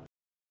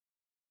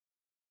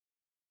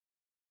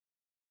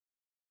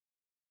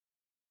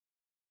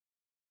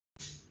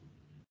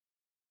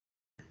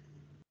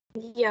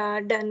 Yeah,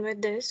 done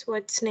with this.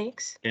 What's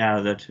next? Yeah,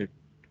 that's it.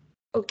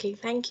 Okay,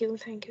 thank you.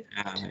 Thank you.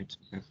 Yeah, it's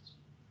okay.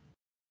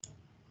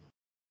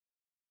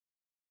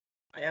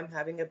 I am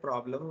having a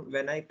problem.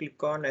 When I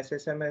click on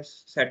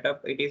SSMS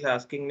setup, it is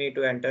asking me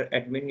to enter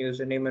admin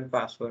username and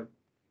password.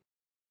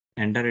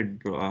 Enter it,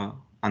 bro.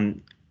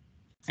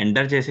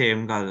 Enter చేసే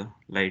ఏం కాదు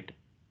light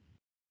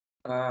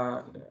Uh,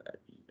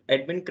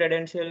 admin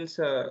credentials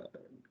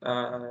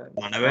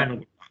మనవే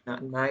అనుకుంటా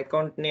నా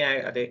account ని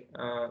అదే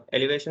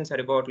elevation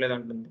సరిపోవట్లేదు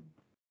అంటుంది.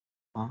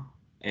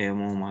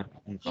 ఏమో మరి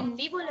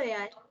हिंदी बोलो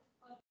यार,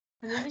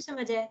 हमें भी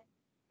समझ आए.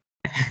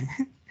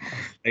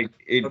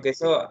 Okay,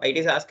 so it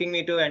is asking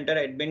me to enter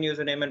admin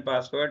username and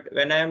password.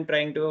 When I am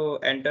trying to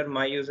enter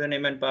my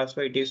username and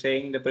password, it is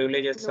saying the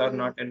privileges are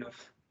not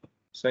enough.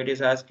 So it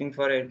is asking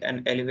for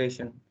an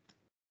elevation.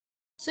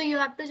 So you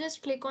have to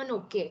just click on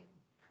OK.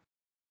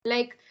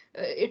 Like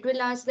it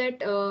will ask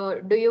that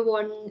do you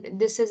want,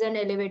 this is an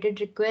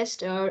elevated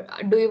request, or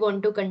do you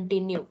want to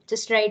continue?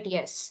 Just write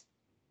yes.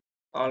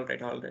 All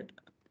right, all right.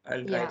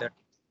 I'll try that.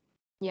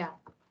 Yeah.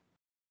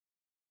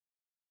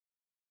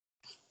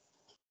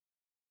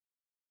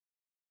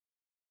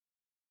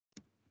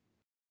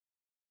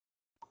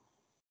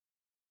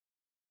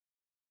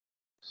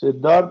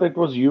 Siddharth, it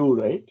was you,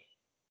 right?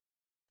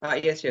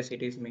 Yes, yes,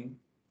 it is me.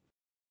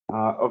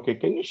 Okay,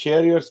 can you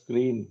share your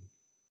screen?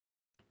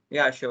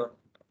 Yeah, sure.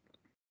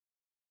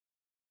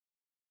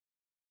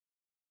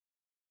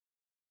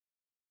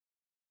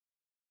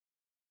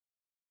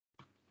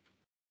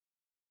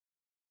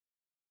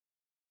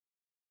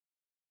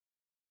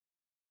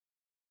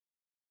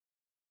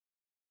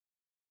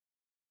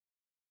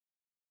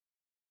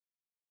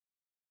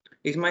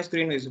 Is my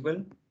screen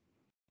visible?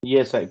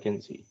 Yes, I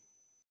can see.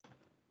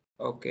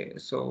 Okay,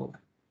 so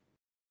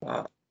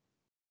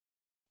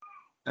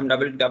I'm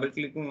double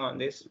clicking on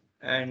this,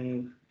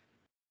 and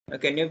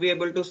can you be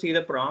able to see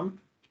the prompt?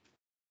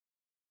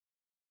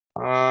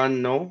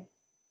 No.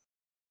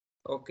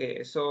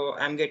 Okay, so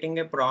I'm getting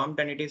a prompt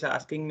and it is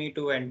asking me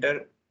to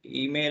enter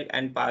email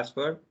and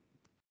password.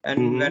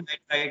 And when I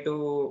try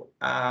to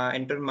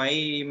enter my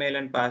email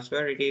and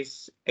password, it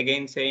is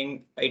again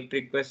saying it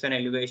requests an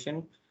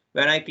elevation.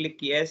 When I click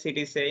yes, it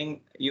is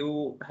saying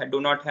you do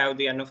not have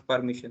the enough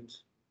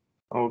permissions.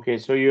 Okay,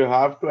 so you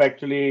have to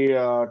actually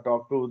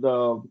talk to the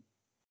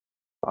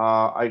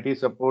IT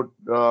support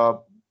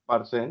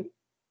person,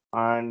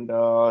 and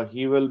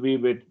he will be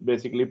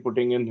basically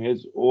putting in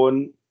his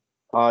own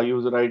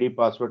user ID,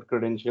 password,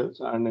 credentials,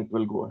 and it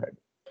will go ahead.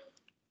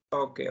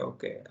 Okay,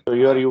 okay. So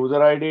your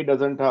user ID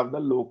doesn't have the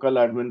local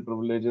admin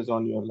privileges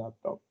on your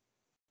laptop.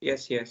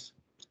 Yes, yes.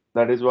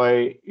 That is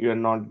why you're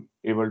not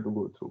able to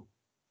go through.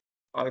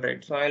 All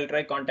right. So I'll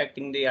try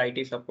contacting the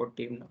IT support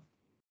team now.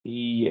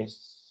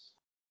 Yes.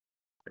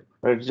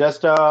 It's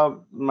just a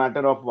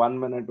matter of 1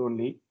 minute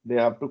only. They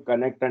have to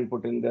connect and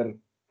put in their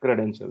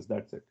credentials.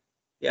 That's it.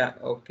 Yeah,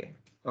 okay.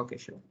 Okay,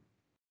 sure.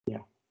 Yeah.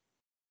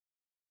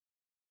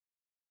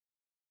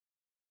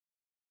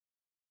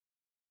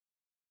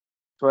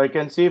 So I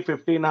can see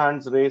 15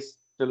 hands raised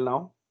till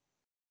now.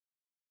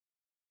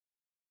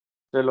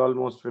 Still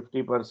almost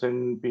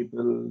 50%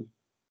 people.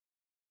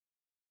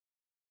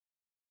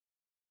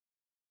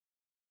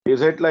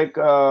 Is it like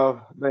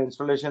the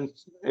installation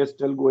is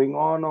still going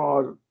on,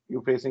 or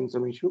you facing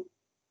some issue?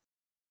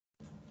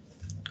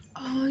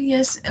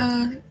 Yes,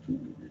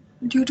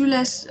 due to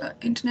less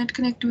internet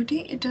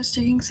connectivity, it is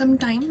taking some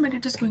time, but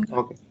it is going on.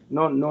 Okay.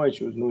 No, no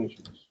issues, no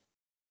issues.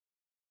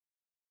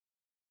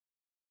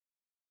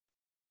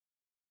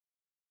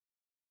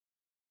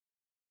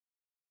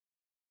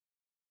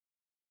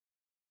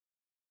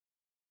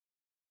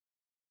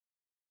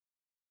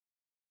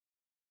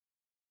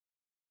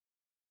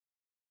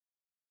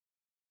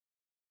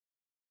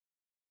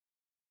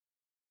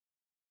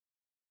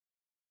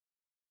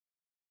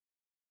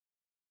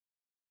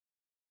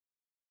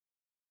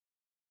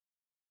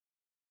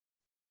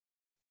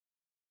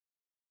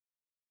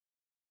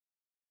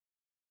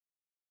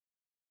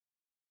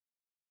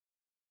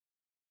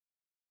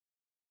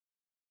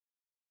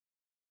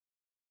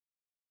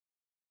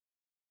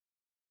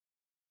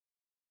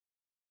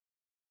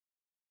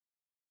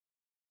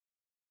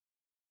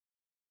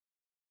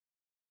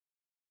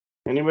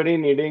 Anybody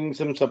needing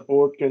some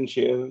support can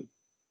share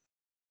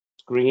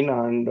screen,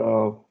 and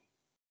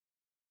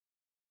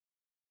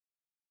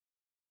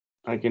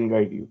I can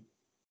guide you.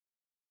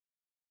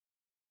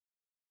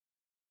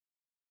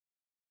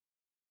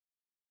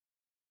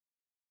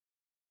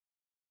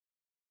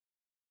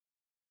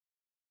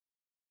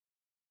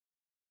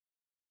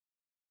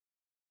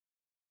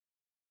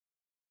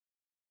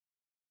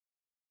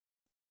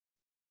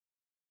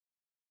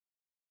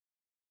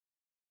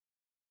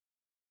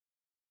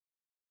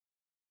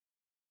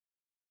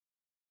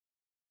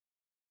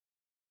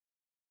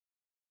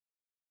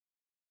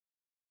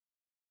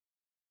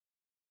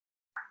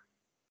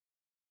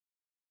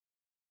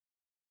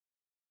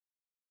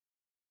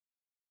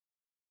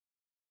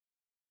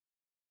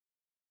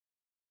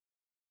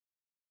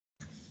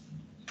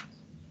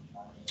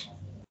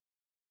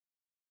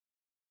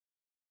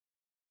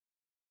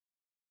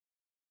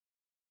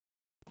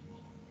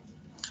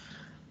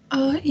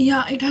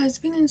 Yeah, it has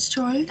been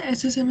installed,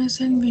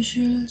 SSMS and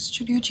Visual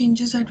Studio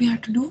changes that we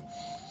had to do.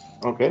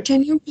 Okay.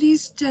 Can you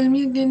please tell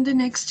me again the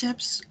next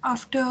steps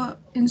after Okay.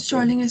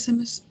 installing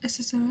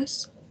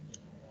SSMS?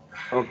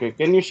 Okay.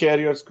 Can you share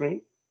your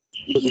screen,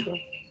 Yeah. Sudhika?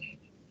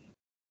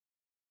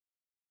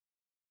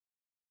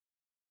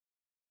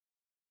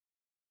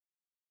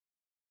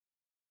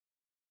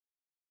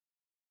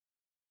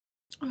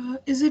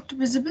 Is it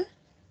visible?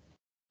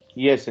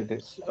 Yes, it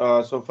is.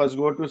 So first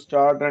go to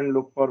start and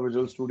look for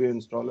Visual Studio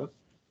installer.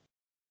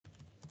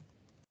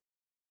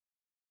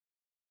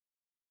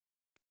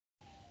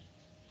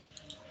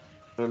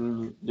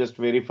 We'll just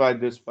verify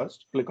this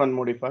first. Click on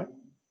modify.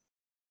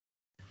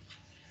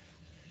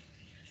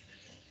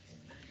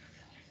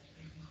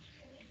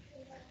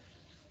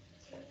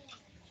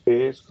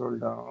 Okay, scroll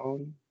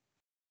down.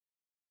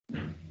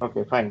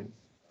 Okay, fine.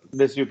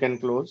 This you can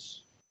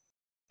close.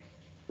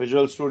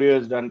 Visual Studio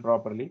is done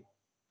properly.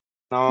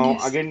 Now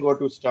Yes. again go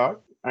to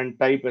start and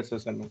type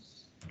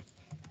SSMS.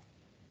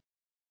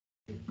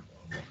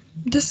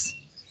 This.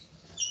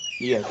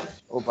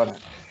 Yes, open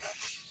it.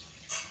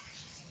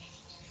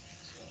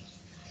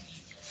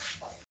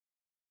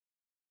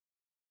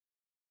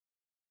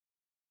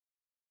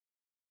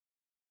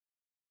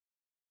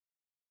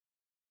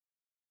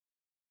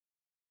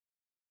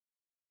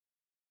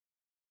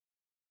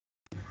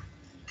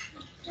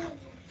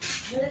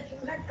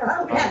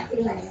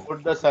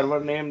 Put the server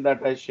name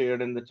that I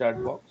shared in the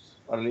chat box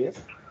earlier.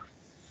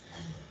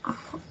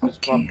 Just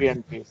Okay. copy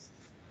and paste.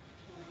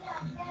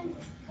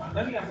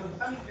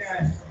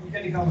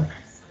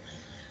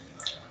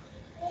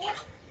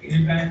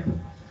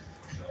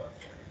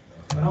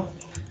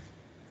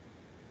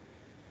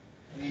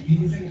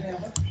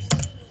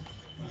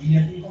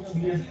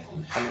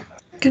 Connect.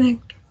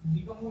 Connect.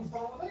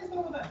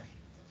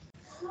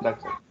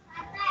 That's it.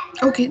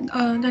 Okay,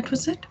 that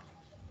was it.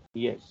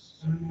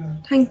 Yes.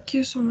 Thank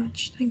you so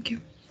much. Thank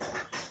you.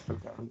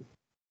 Okay.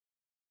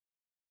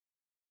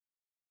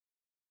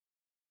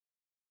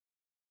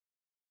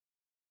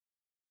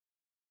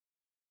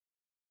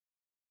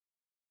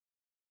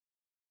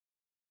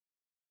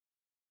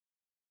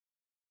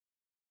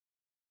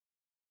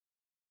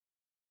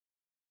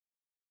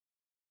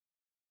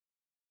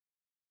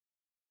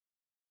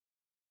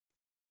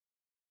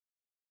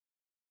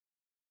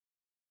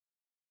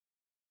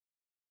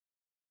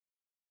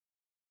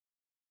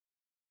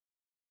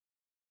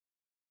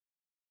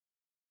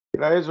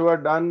 guys who are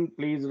done,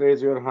 please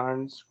raise your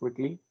hands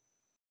quickly.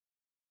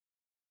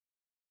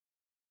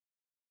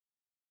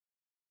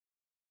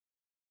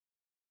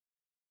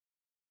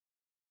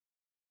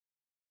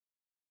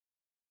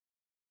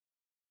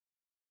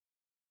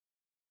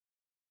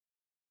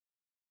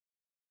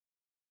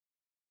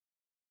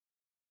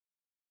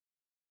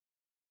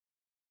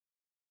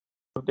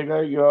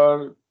 Kritika,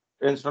 your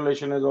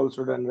installation is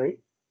also done, right?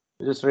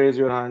 Just raise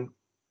your hand.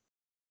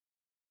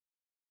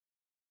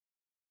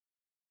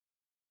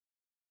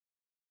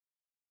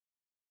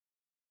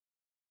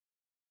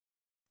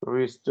 So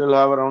we still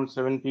have around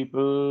 7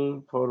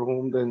 people for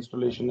whom the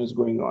installation is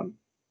going on.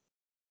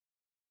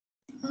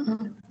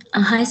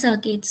 Hi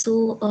Saket. So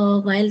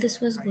while this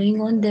was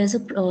going on, there's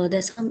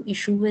some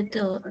issue with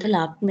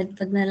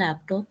with my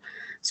laptop.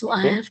 So I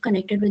Okay. have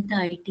connected with the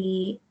IT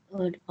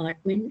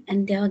department, and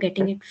they are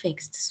getting Okay. it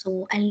fixed. So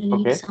I'll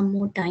need Okay. some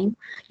more time.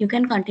 You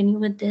can continue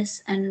with this,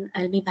 and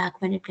I'll be back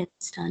when it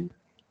gets done.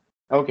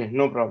 Okay.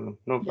 No problem.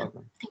 No Yeah.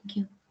 problem. Thank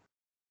you.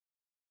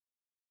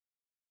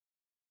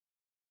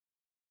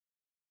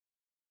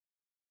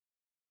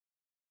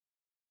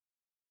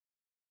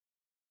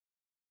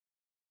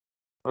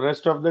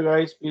 Rest of the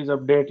guys, please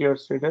update your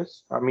status.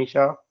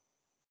 Amisha.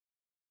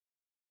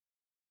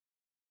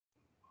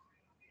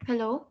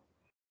 Hello,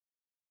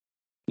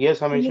 Yes,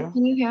 can you, Amisha.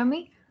 can you hear me?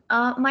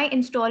 My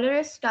installer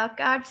is stuck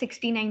at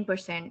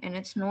 69% and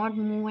it's not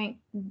moving.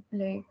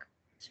 Like,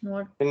 it's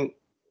not.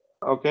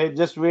 Okay,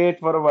 just wait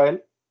for a while.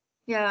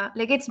 Yeah,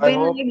 like it's I been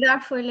hope like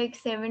that for like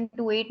 7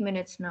 to 8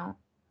 minutes now.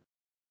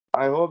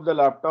 the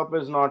laptop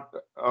is not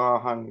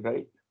hung,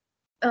 right?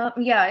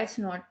 Yeah, it's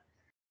not.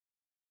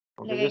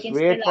 Okay, Like, I just can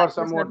still wait for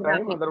some access more other time.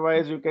 applications.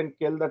 Otherwise, you can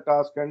kill the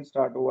task and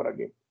start over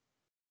again.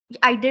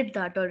 I did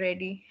that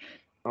already.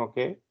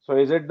 Okay. So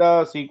is it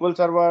the SQL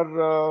Server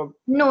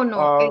No,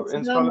 it's the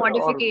installer or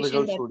modification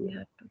Visual that we Studio?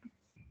 had to do.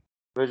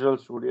 Visual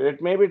Studio.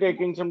 It may be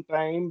taking some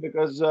time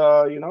because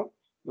the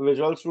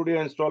Visual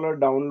Studio installer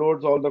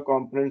downloads all the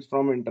components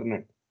from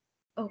internet.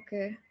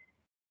 Okay.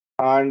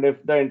 And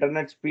if the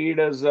internet speed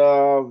is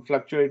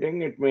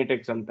fluctuating, it may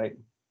take some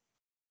time.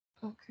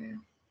 Okay.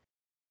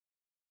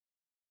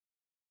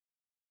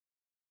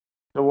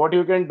 So what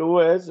you can do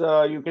is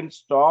you can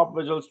stop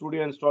Visual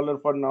Studio installer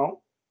for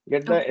now.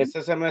 Get the Okay.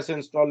 SSMS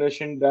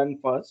installation done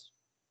first,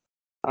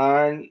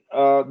 and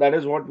that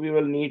is what we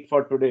will need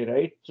for today,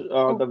 right?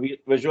 The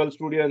Visual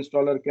Studio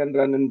installer can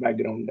run in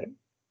background then.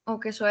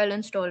 Okay, so I'll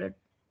install it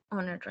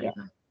on it Yeah, right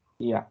now.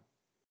 yeah.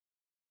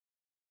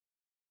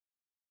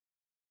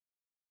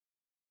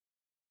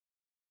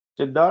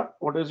 Siddharth,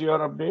 what is your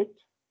update?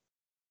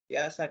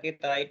 Yeah,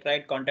 Saket, I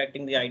tried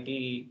contacting the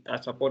IT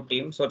support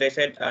team. So they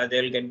said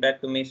they'll get back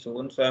to me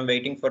soon. So I'm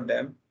waiting for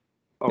them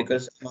Okay.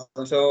 because I'm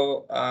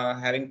also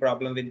having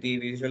problem with the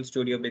Visual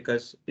Studio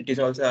because it is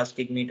also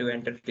asking me to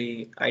enter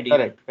the ID.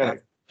 Correct,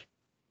 correct.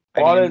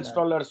 ID All and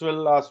installers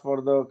will ask for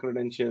the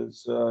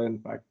credentials, in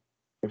fact,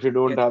 if you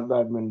don't yes, have the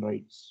admin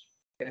rights.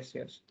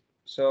 yes.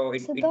 So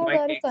it Siddharth, might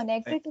are you take some time.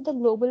 connected to the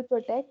Global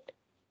Protect?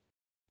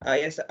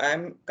 Yes,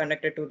 I'm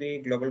connected to the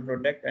global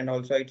project and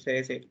also it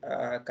says it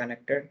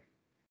connected,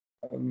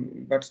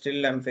 but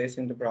still I'm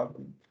facing the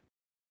problem.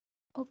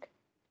 Okay.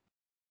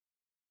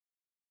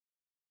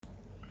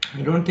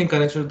 I don't think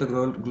connection to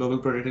the global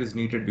project is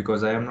needed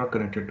because I am not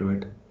connected to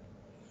it.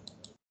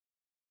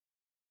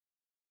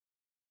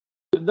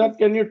 Siddharth,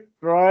 can you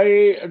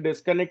try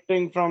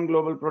disconnecting from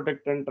Global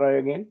Protect and try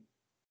again?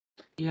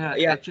 Yeah,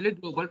 Yeah. actually,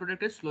 Global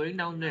Protect is slowing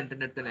down the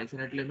internet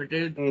connection. It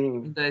limited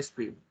the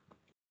speed.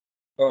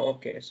 Oh,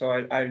 okay. So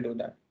I'll do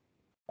that.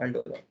 I'll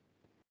do that.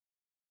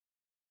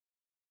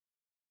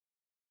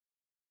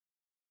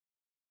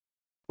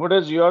 What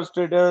is your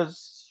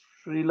status,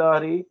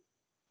 Srilahari?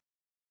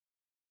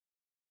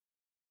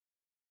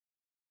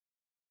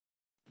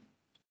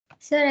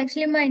 Sir,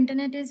 actually my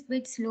internet is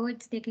bit slow.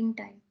 It's taking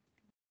time.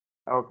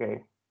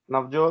 Okay.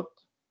 Navjot?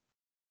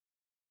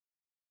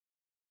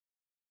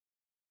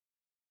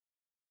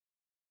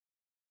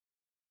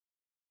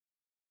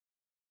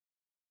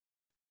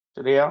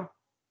 Shreya?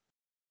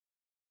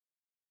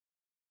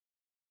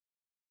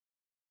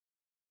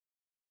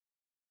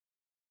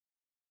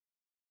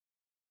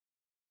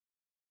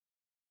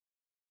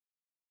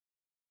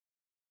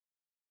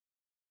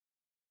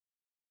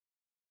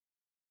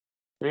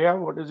 Shreya,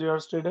 what is your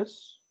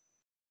status?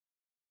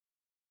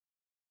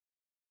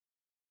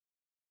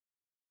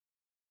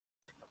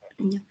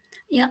 Yeah.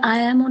 Yeah, I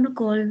am on a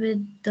call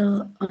with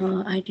the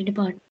IT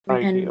department,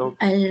 IT, and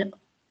okay.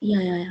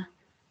 yeah.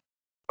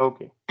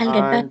 Okay. I'll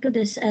get back And to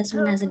this as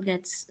soon as it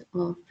gets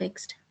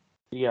fixed.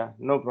 yeah,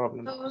 no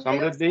problem. Hello.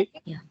 Samriddhi?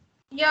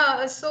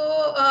 Yeah,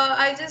 so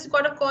I just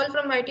got a call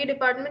from IT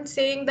department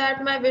saying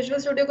that my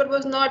Visual Studio Code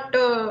was not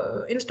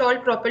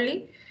installed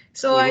properly.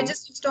 So I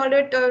just installed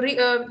it,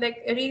 uninstalled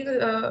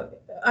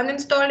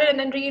it and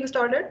then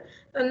reinstalled it.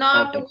 And now I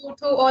have to Okay. go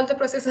through all the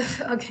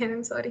processes again.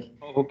 I'm sorry.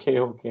 Okay,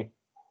 okay.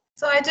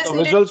 So I just So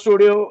needed. Visual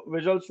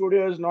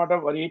Studio is not a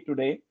worry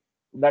today.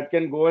 That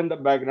can go in the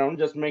background.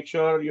 Just make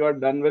sure you are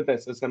done with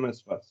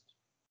SSMS first.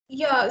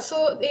 Yeah,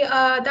 so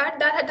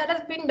that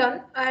has been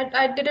done.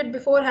 I did it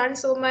beforehand,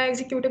 so my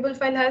executable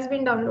file has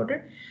been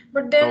downloaded.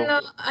 But then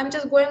Okay. I'm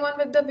just going on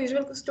with the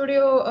Visual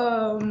Studio,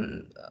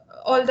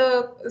 all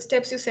the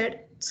steps you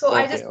said. So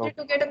I Okay. just need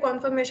Okay. to get a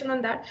confirmation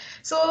on that.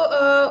 So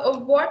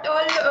what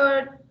all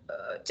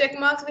check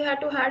marks we had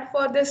to had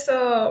for this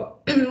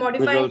Visual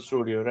modifying?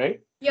 Studio,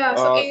 right? Yeah,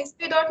 so Uh,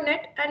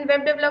 ASP.NET and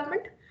web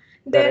development,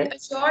 then Correct.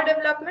 Azure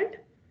development,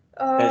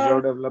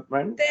 Azure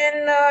development.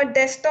 then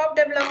desktop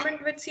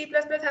development with C++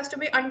 has to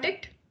be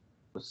unticked.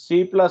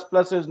 C++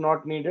 is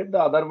not needed. The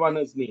other one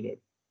is needed.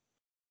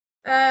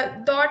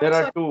 There are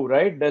Sorry. two,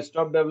 right?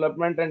 Desktop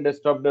development and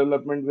desktop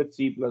development with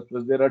C++.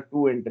 There are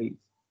two entries.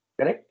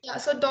 Correct? Yeah,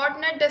 so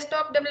 .NET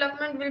desktop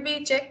development will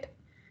be checked.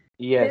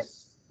 Then,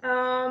 Yes.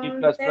 C++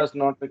 then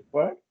not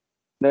required.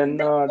 Then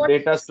what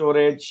data else?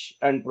 storage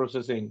and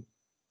processing.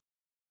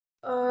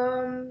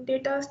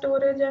 Data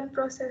storage and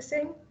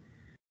processing.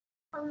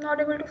 I'm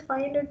not able to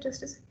find it.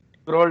 Just a second.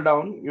 Scroll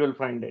down, you will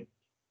find it.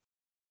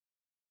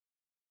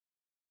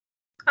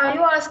 Are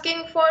you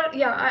asking for?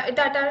 Yeah,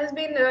 that has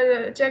been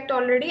checked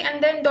already.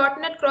 And then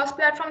 .NET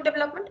cross-platform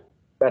development.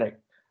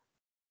 Correct.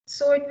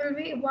 So it will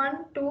be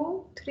 1,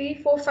 2, 3,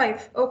 4,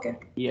 5. Okay.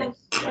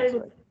 Yes, I'll that's do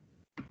right.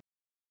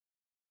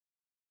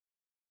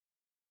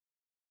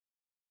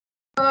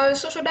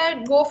 So should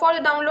I go for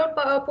the download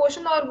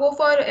portion or go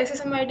for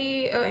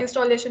SSMID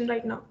installation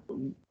right now?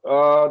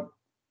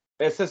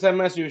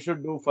 SSMS you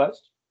should do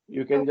first.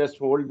 You can just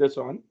hold this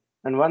on.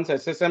 And once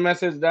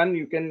SSMS is done,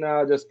 you can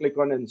just click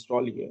on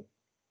install here.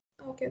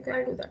 Okay, okay,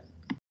 I'll do that.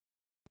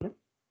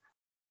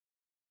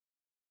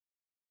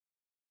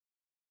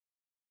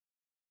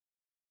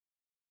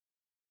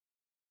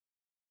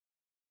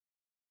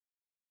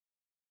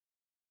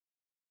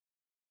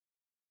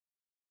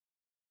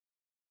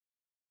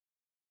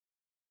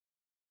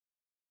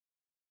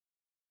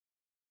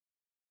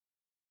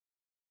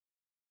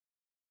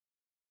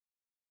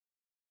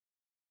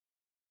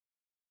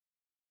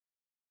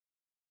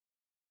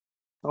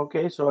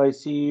 Okay, so I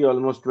see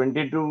almost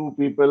 22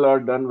 people are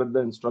done with the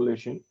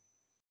installation.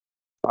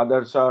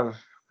 Others are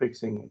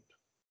fixing it.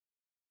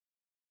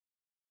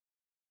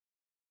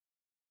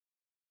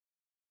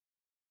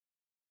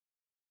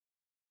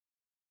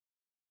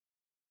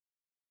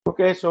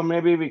 Okay, so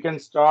maybe we can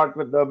start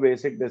with the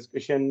basic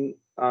discussion,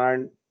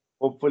 and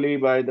hopefully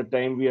by the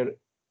time we are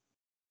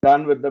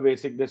done with the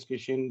basic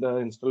discussion, the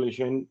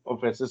installation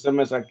of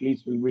SSMS at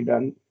least will be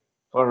done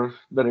for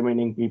the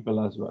remaining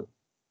people as well.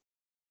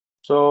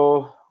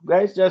 So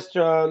guys, just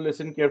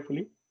listen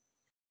carefully.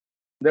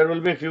 There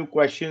will be a few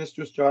questions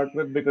to start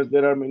with because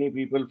there are many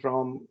people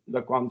from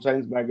the com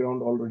science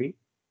background already.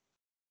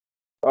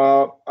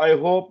 I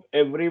hope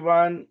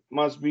everyone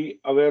must be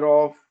aware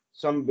of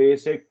some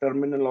basic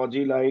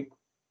terminology like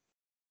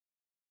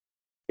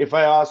if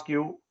I ask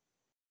you,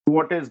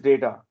 what is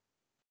data?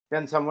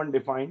 Can someone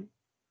define?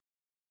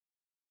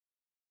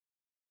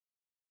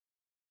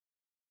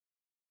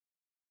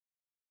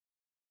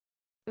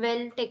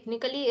 Well,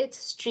 technically, it's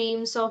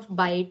streams of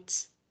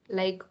bytes,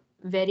 like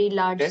very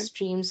large Okay.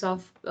 streams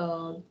of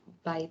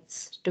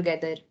bytes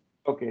together.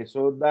 Okay,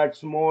 so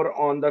that's more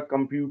on the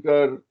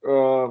computer.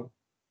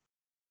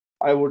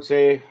 I would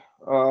say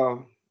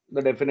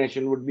the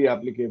definition would be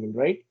applicable,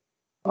 right?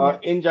 Yeah.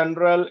 In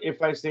general,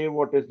 if I say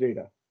what is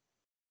data,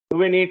 do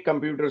we need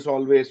computers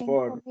always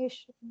for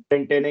Information.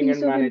 maintaining and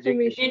Piece of managing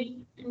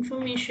data?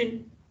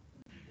 information.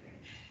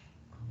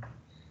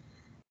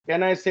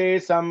 Can I say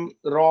some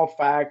raw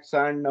facts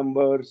and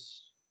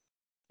numbers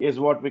is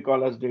what we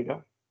call as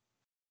data?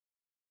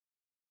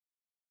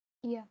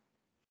 Yeah.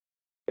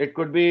 It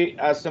could be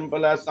as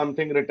simple as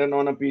something written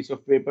on a piece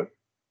of paper.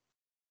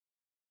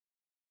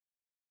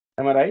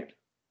 Am I right?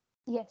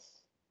 Yes.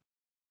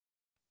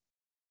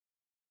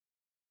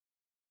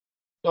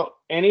 So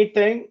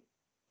anything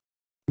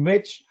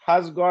which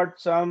has got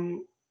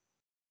some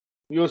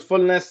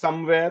usefulness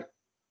somewhere,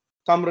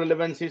 some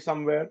relevancy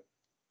somewhere,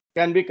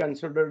 can be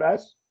considered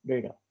as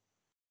data.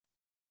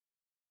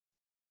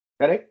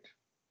 Correct?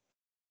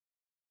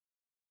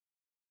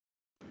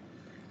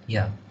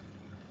 Yeah.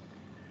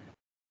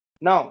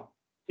 Now,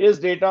 is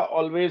data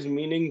always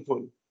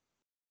meaningful?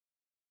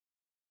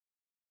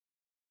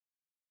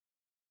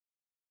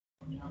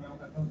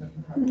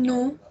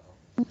 No.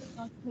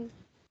 Not me.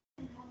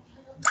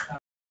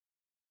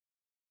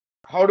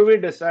 How do we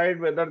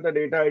decide whether the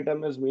data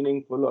item is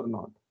meaningful or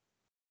not?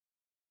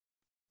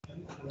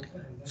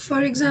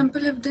 For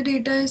example, if the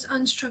data is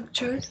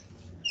unstructured,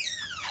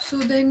 so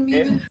then we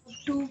Okay. will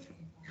have to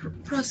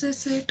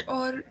process it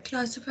or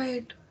classify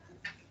it.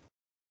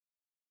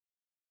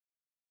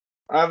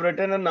 I've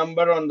written a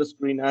number on the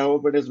screen. I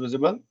hope it is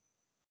visible.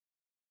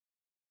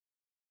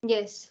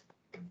 Yes.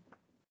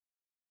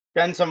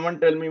 Can someone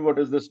tell me what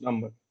is this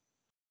number?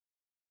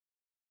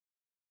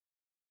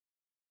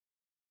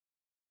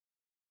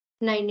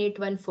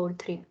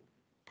 98143.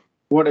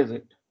 What is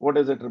it? What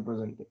is it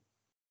representing?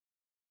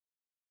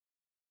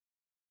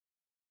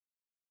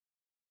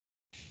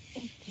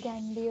 It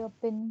can be a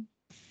pin.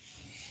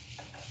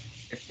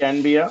 It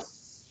can be a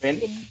pin.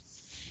 Pin.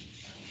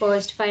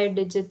 first 5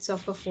 digits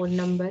of a phone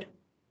number.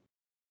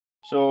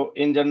 So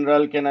in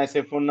general, can I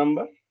say phone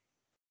number?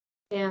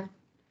 Yeah.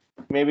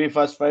 Maybe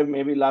first 5,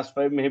 maybe last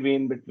 5, maybe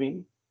in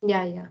between.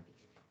 Yeah.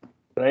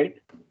 Right?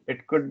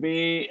 It could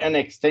be an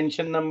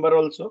extension number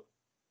also.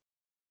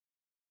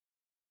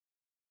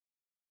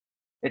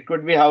 It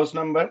could be house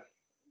number,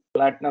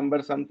 flat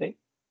number, something.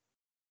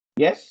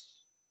 Yes.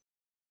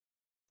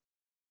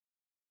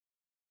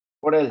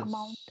 What else?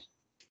 Amount.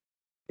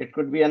 It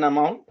could be an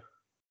amount.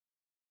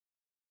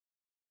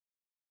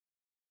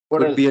 What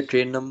Could else? be a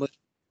train number.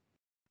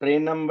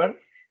 Train number.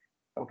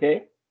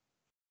 Okay.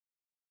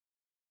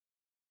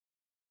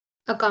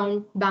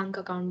 Bank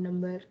account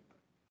number.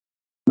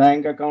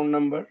 Bank account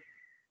number.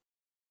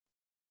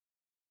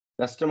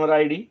 Customer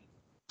ID.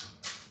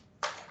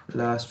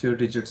 Last few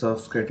digits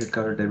of credit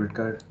card, debit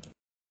card.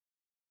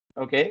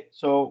 Okay.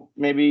 So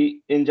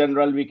maybe in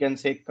general, we can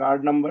say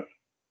card number.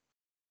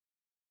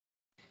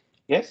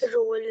 Yes.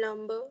 Roll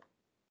number.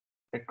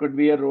 It could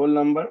be a roll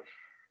number.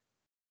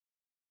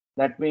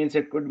 That means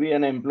it could be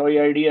an employee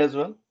ID as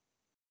well.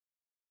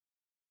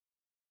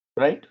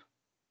 Right?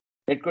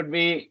 It could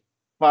be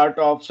part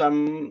of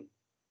some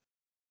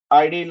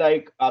ID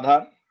like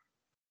Aadhaar.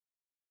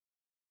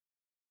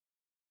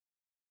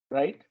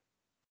 Right?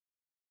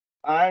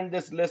 And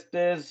this list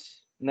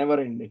is never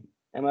ending.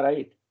 Am I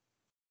right?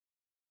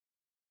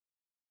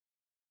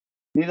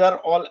 These are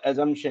all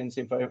assumptions,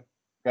 if I'm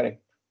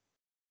correct.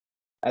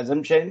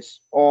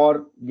 Assumptions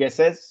or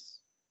guesses,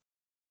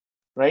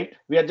 right?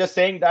 We are just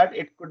saying that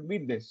it could be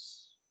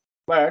this,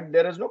 but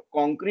there is no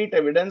concrete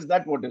evidence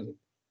that what is it.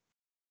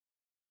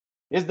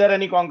 Is there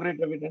any concrete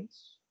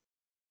evidence?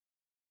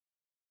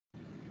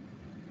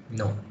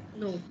 No.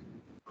 No.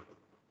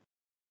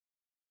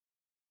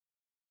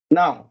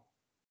 Now,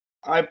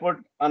 I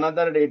put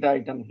another data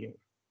item here.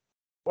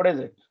 What is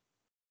it?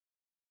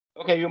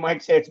 Okay, you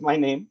might say it's my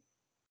name,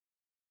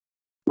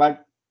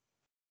 but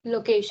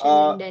Location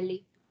in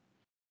Delhi.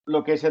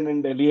 Location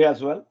in Delhi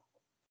as well,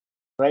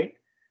 right?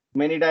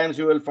 Many times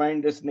you will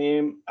find this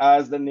name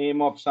as the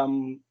name of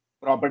some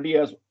property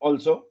as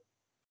also,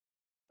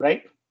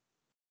 right?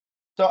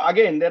 So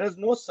again, there is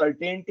no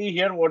certainty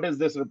here. What is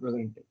this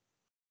representing?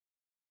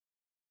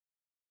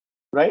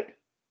 Right?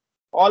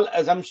 All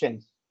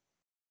assumptions.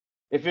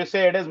 If you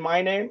say it is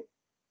my name,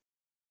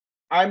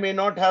 I may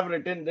not have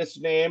written this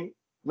name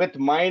with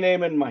my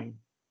name in mind.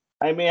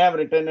 I may have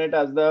written it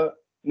as the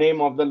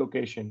name of the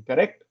location,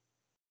 correct?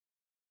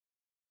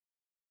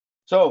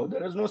 So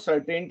there is no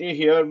certainty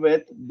here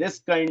with this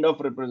kind of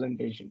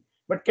representation.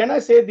 But can I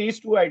say these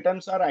two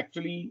items are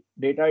actually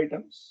data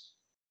items?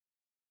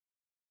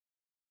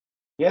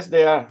 Yes,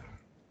 they are.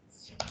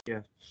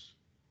 Yeah.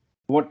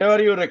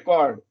 Whatever you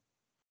record,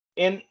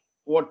 in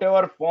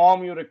whatever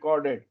form you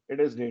record it, it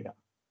is data,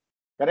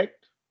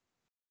 correct?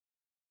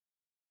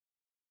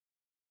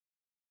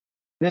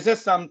 This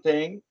is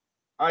something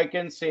I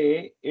can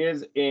say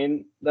is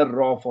in the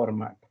raw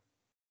format.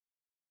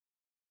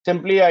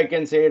 Simply, I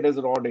can say it is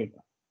raw data.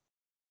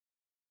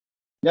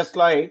 Just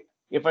like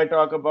if I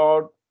talk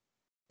about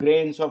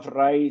grains of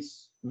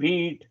rice,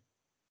 wheat,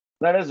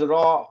 that is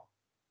raw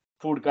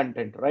food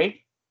content, right?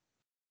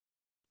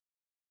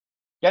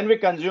 Can we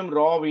consume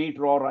raw wheat,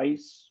 raw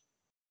rice?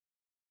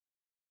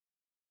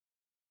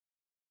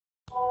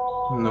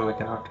 No, we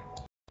cannot.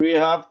 We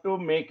have to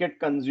make it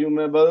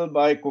consumable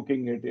by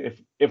cooking it,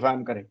 if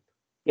I'm correct.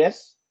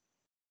 Yes?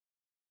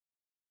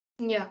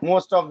 Yeah.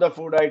 Most of the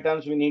food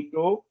items we need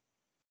to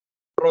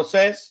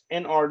process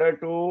in order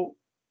to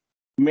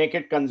make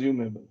it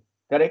consumable,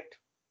 correct?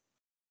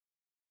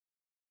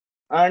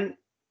 And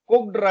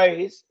cooked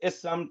rice is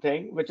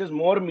something which is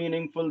more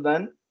meaningful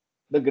than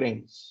the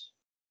grains.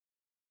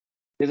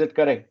 Is it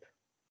correct?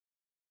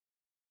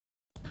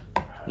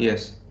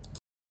 Yes.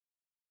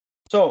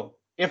 So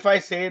if I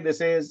say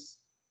this is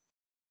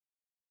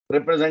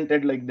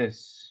represented like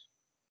this,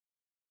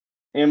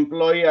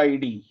 employee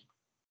ID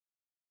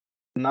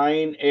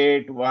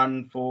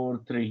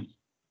 98143.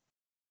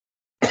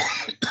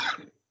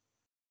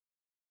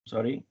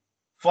 Sorry,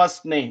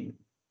 first name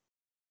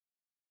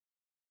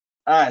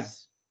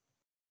as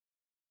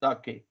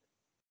Saket.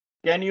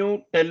 Can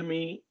you tell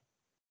me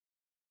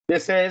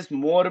this is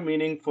more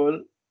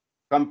meaningful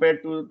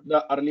compared to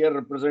the earlier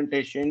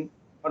representation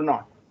or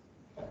not?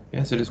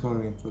 Yes, it is more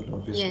meaningful,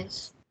 obviously.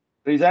 Yes.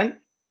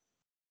 Reason?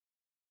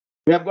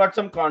 We have got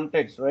some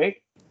context,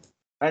 right?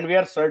 And we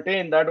are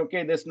certain that,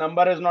 okay, this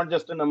number is not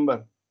just a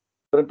number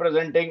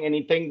representing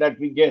anything that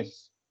we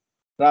guess.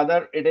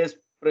 Rather, it is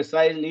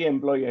precisely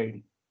employee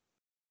ID.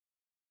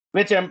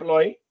 Which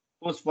employee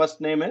whose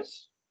first name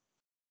is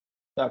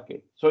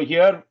Saket? So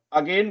here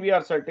again, we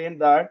are certain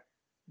that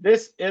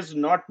this is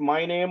not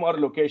my name or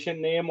location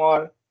name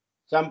or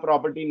some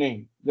property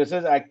name. This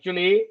is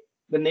actually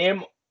the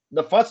name,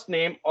 the first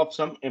name of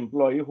some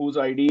employee whose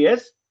ID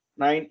is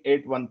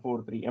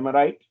 98143. Am I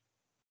right?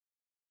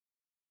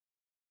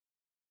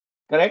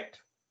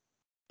 Correct?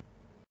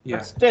 Yeah.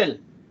 But still,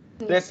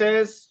 this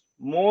is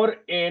more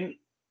in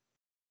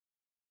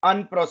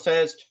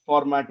unprocessed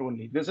format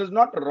only. This is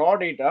not raw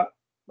data,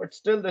 but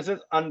still this is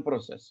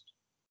unprocessed.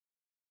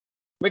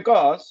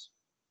 because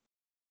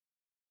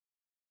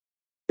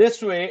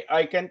this way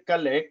I can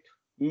collect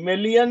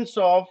millions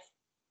of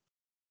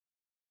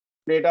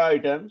data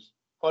items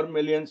for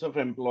millions of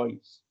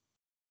employees.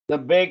 The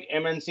big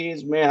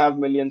MNCs may have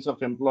millions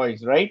of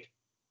employees, right?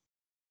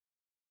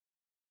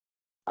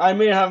 I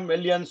may have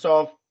millions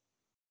of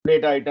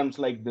data items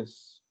like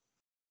this.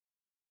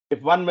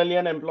 If 1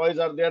 million employees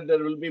are there,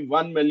 there will be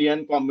 1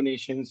 million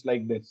combinations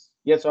like this.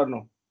 Yes or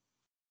no?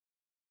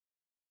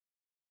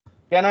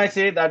 Can I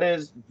say that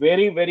is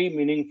very, very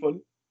meaningful?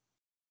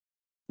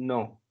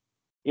 No.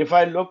 If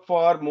I look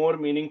for more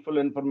meaningful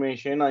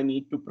information, I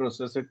need to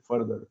process it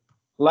further.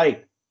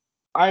 Like,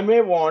 I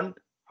may want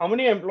how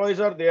many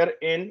employees are there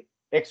in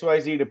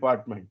XYZ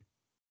department,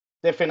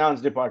 say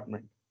finance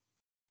department.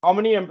 How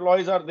many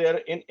employees are there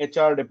in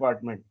HR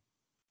department?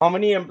 How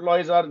many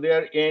employees are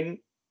there in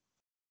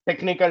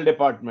technical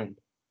department?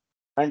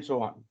 And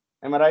so on.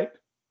 Am I right?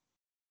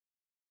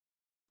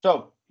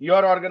 So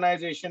your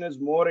organization is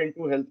more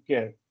into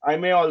healthcare. I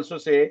may also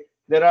say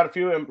there are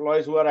few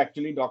employees who are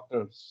actually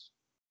doctors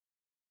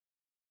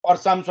or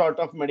some sort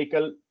of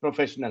medical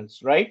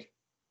professionals, right?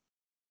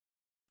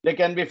 They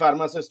can be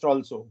pharmacists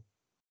also,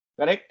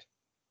 correct?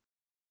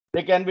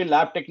 They can be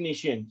lab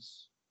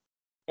technicians,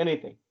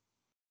 anything.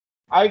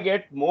 I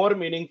get more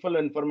meaningful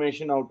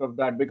information out of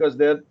that because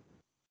they're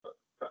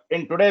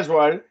in today's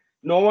world,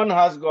 no one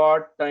has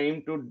got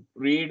time to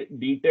read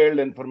detailed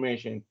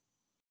information.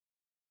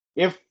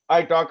 If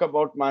I talk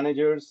about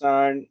managers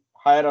and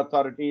higher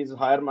authorities,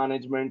 higher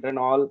management and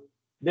all,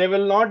 they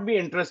will not be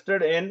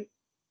interested in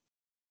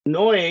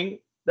knowing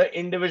the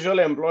individual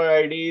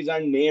employee IDs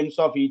and names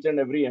of each and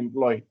every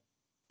employee.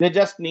 They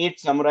just need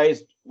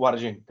summarized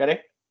version,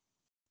 correct?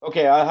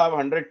 Okay, I have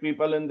 100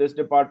 people in this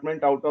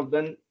department. Out of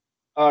them,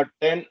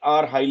 10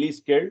 are highly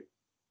skilled,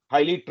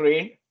 highly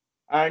trained,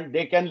 and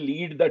they can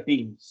lead the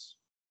teams.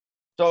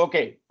 So,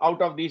 okay,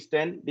 out of these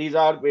 10, these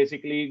are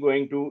basically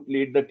going to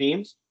lead the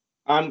teams.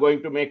 I'm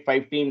going to make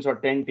 5 teams or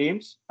 10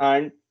 teams,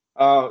 and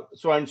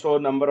so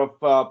number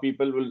of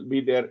people will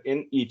be there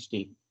in each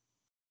team.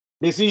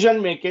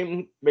 Decision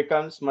making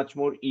becomes much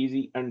more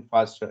easy and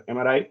faster. Am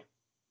I right?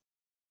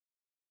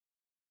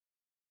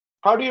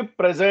 How do you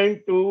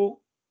present to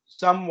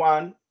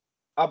someone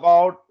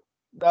about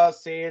the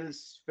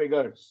sales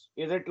figures?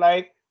 Is it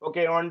like,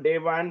 okay, on day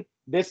one,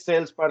 this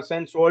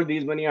salesperson sold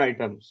these many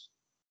items?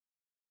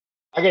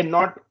 Again,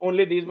 not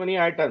only these many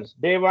items.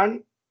 Day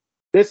one,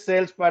 this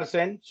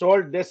salesperson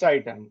sold this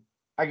item.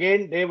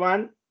 Again, day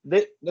one,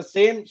 the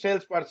same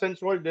salesperson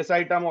sold this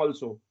item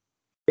also.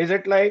 Is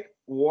it like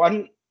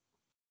one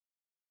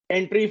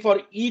entry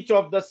for each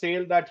of the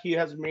sale that he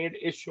has made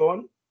is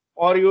shown,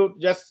 or you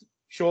just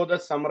show the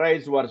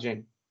summarized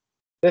version?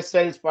 This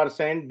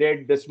salesperson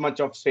did this much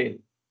of sale.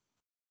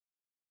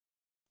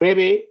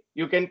 Maybe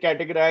you can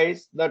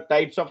categorize the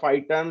types of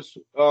items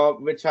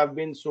which have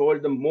been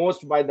sold the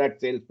most by that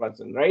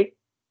salesperson, right?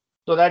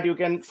 So that you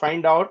can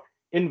find out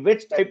in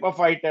which type of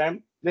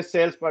item this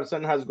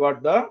salesperson has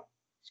got the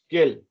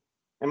skill.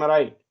 Am I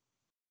right?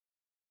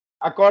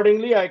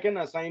 Accordingly, I can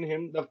assign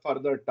him the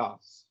further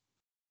tasks.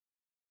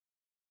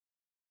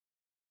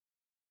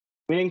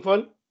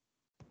 Meaningful?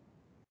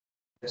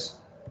 Yes.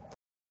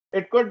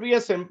 It could be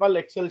a simple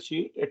Excel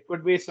sheet. It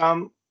could be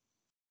some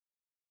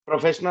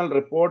professional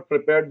report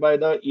prepared by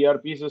the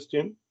ERP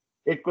system.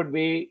 It could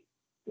be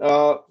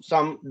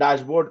some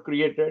dashboard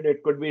created.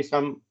 It could be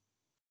some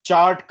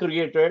chart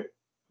created,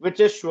 which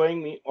is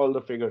showing me all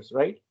the figures,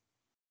 right?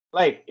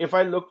 Like if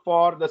I look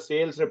for the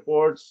sales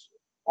reports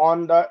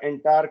on the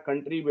entire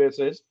country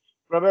basis,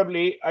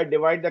 probably I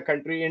divide the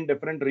country in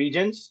different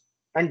regions,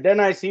 and then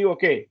I see,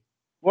 okay,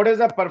 what is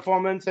the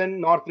performance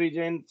in North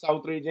region,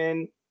 South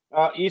region,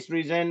 East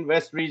region,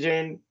 West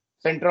region,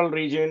 Central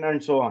region,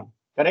 and so on,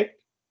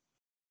 correct?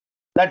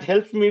 That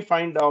helps me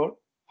find out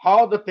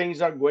how the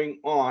things are going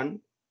on,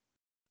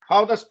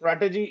 how the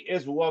strategy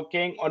is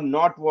working or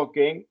not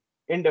working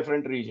in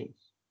different regions.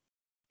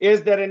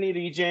 Is there any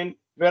region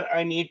where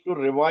I need to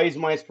revise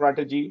my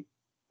strategy,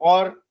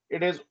 or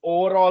it is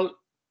overall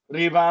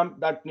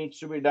revamp that needs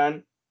to be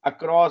done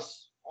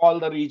across all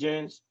the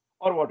regions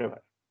or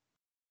whatever?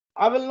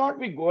 I will not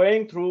be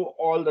going through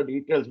all the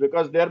details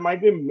because there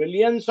might be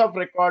millions of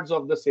records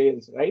of the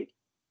sales, right?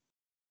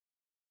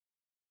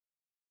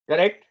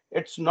 Correct?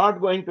 It's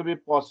not going to be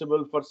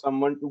possible for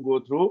someone to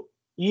go through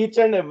each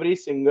and every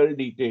single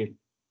detail.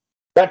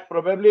 That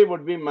probably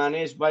would be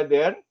managed by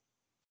their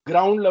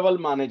ground level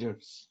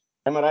managers.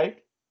 Am I right?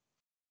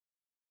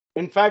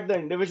 In fact, the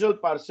individual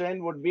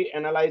person would be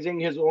analyzing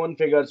his own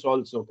figures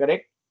also,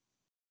 correct?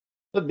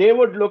 So they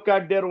would look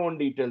at their own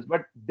details,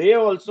 but they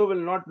also will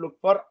not look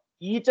for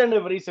each and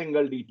every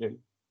single detail.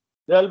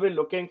 They'll be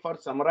looking for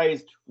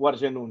summarized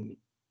version only,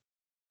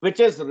 which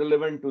is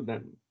relevant to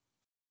them.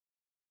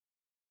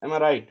 Am I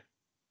right?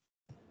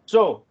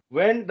 So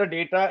when the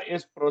data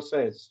is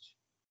processed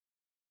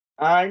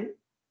and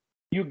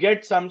you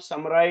get some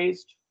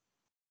summarized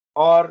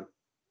or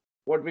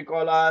what we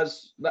call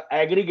as the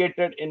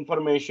aggregated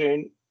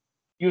information,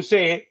 you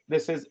say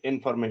this is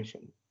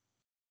information.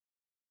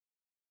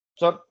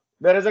 So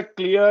there is a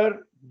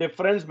clear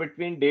difference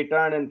between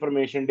data and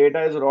information.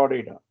 Data is raw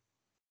data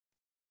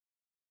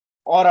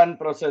or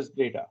unprocessed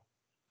data.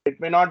 It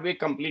may not be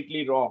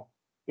completely raw.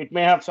 It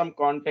may have some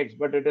context,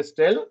 but it is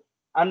still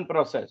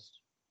unprocessed,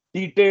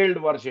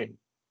 detailed version,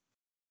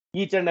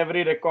 each and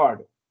every record,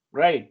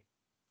 right?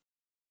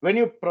 When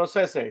you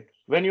process it,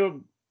 when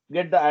you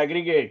get the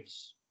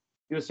aggregates,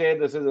 you say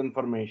this is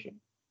information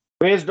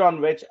based on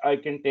which I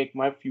can take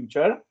my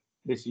future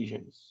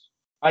decisions.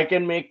 I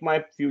can make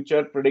my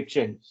future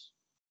predictions.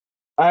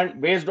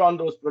 And based on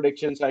those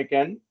predictions, I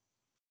can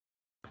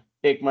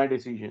take my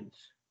decisions.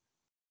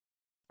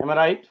 Am I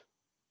right?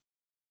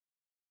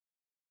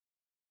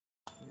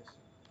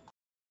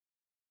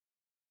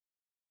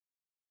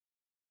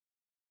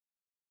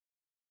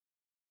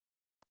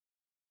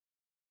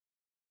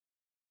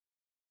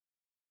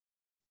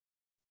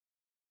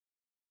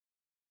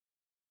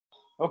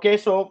 Okay,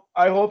 so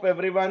I hope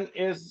everyone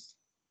is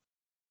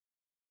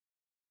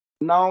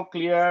now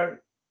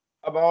clear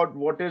about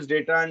what is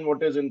data and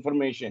what is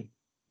information.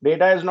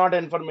 Data is not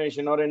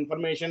information, or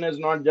information is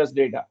not just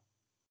data.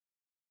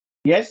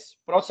 Yes,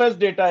 processed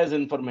data is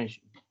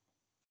information.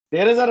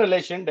 There is a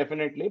relation,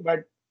 definitely,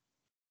 but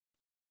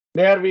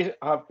there we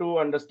have to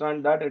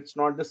understand that it's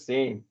not the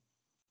same.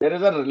 There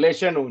is a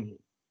relation only,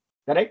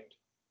 correct?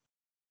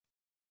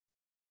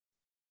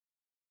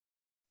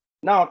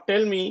 Now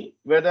tell me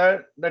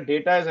whether the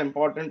data is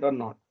important or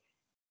not.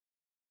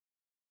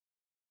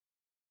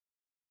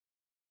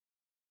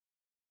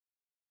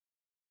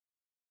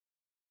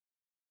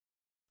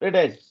 It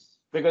is,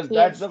 because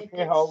that's Yes, the it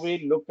way how is.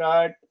 we look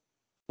at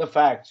the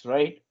facts,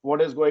 right?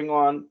 What is going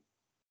on,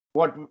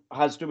 what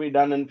has to be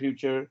done in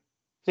future.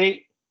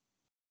 See,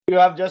 you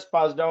have just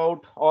passed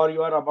out or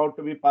you are about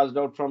to be passed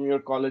out from your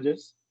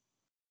colleges.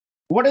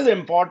 What is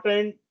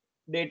important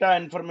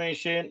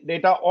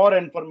data or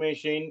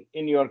information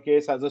in your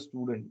case as a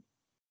student?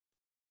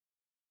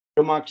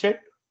 Your mark sheet.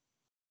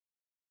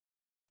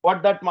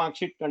 What that mark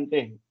sheet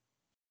contain?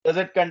 Does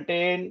it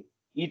contain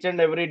each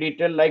and every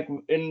detail, like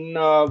in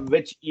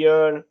which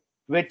year,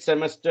 which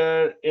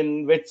semester,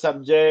 in which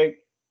subject,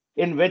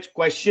 in which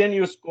question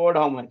you scored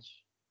how much?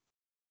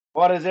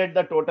 Or is it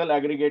the total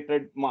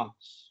aggregated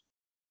marks?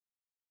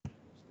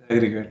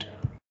 Aggregate.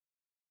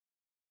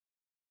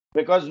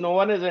 Because no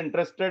one is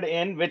interested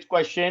in which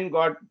question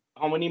got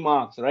how many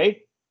marks, right?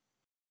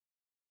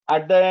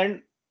 At the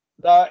end,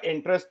 the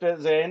interest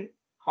is in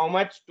how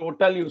much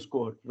total you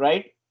scored,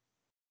 right?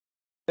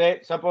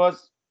 Say,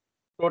 suppose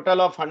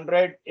total of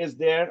 100 is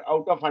there.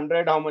 Out of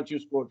 100, how much you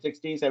scored?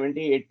 60,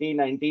 70, 80,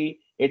 90,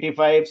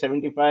 85,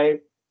 75,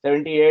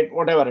 78,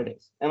 whatever it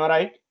is. Am I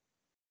right?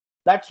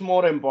 That's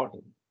more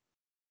important.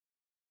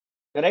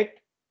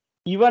 Correct?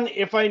 Even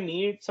if I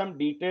need some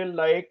detail,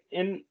 like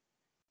in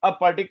a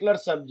particular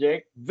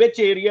subject, which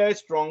area is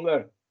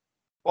stronger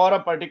for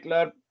a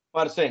particular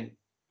person,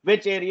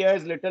 which area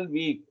is little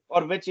weak,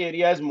 or which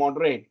area is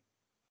moderate.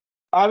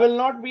 I will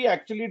not be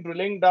actually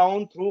drilling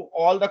down through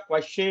all the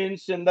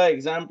questions in the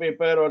exam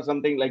paper or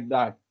something like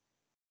that.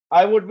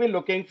 I would be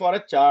looking for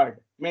a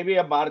chart. Maybe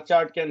a bar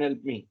chart can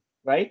help me,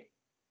 right?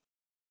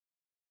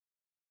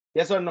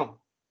 Yes or no?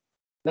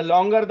 The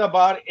longer the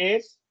bar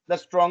is, the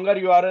stronger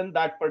you are in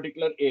that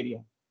particular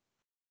area.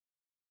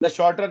 The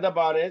shorter the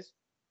bar is,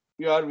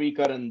 you are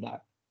weaker in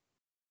that.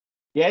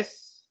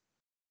 Yes,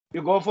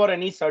 you go for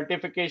any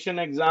certification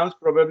exams,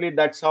 probably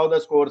that's how the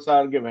scores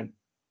are given.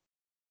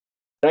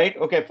 Right?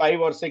 Okay,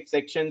 5 or 6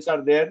 sections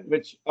are there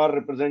which are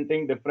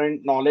representing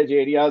different knowledge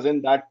areas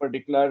in that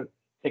particular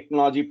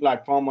technology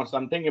platform or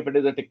something, if it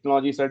is a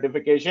technology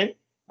certification,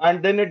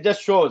 and then it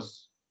just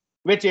shows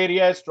which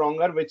area is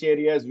stronger, which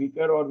area is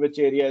weaker, or which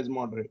area is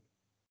moderate.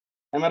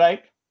 Am I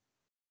right?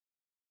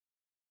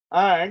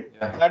 And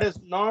that is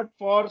not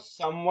for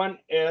someone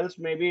else.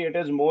 Maybe it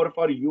is more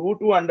for you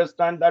to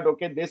understand that,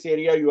 okay, this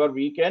area you are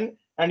weak in,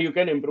 and you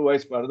can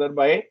improvise further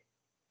by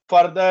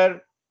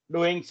further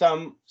doing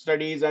some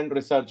studies and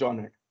research on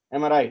it.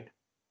 Am I right?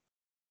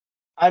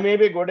 I may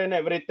be good in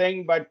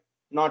everything, but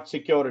not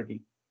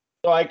security.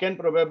 So I can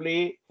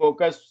probably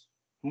focus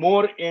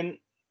more in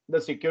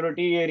the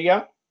security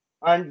area,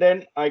 and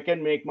then I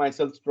can make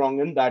myself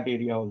strong in that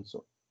area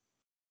also.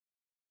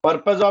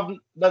 Purpose of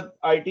the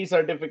IT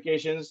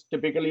certifications,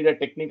 typically the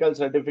technical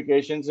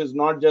certifications, is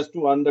not just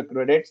to earn the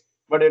credits,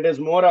 but it is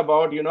more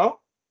about,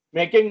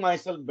 making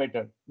myself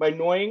better by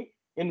knowing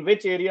in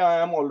which area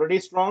I am already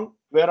strong,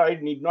 where I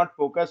need not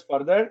focus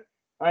further,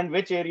 and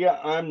which area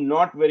I am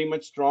not very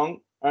much strong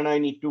and I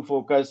need to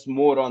focus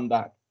more on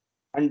that.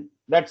 And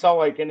that's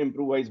how I can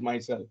improvise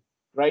myself,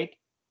 right?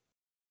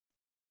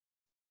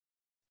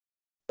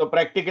 So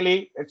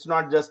practically, it's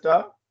not just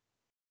a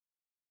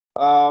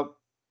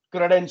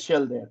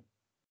credential there,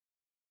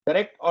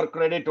 correct, or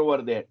credit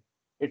over there.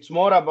 It's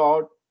more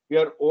about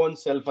your own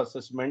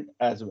self-assessment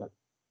as well.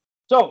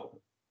 So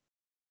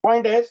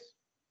point is,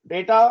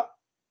 data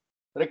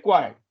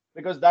required,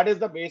 because that is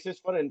the basis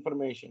for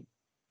information.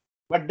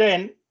 But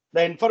then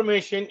the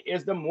information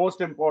is the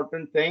most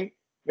important thing,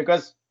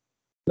 because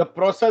the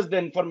processed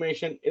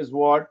information is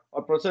what,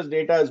 or processed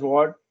data is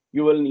what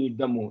you will need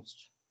the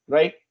most,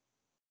 right?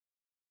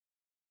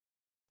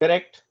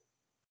 Correct?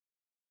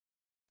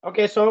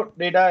 Okay, so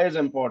data is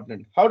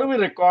important. How do we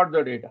record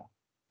the data?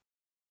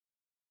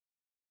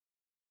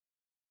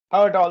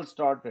 How it all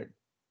started?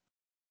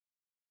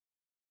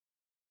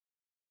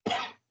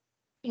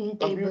 In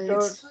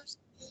Computers,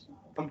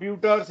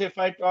 tables. if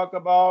I talk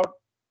about,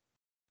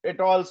 it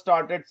all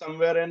started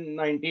somewhere in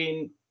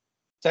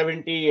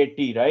 1970,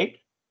 80, right?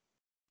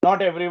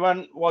 Not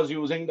everyone was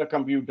using the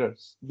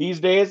computers.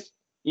 These days,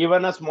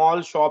 even a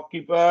small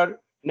shopkeeper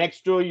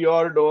next to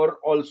your door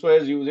also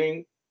is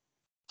using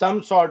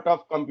some sort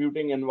of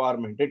computing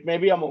environment. It may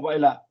be a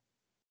mobile app.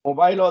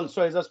 Mobile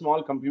also is a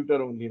small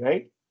computer only,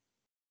 right?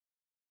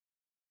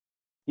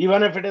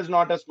 Even if it is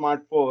not a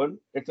smartphone,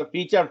 it's a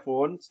feature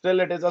phone, still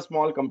it is a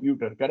small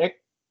computer,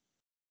 correct?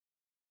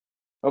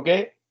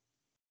 Okay.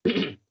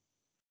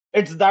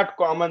 It's that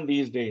common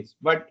these days.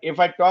 But if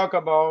I talk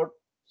about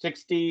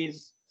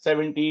 60s,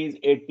 70s,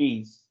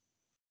 80s,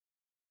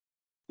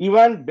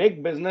 even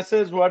big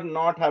businesses were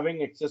not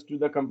having access to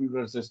the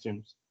computer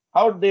systems.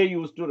 How they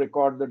used to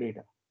record the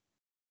data?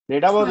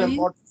 Data was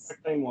important Files.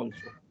 at that time also.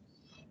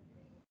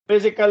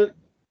 Physical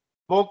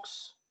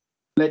books,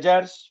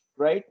 ledgers,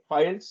 right?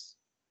 Files,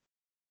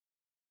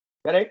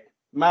 correct?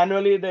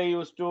 Manually, they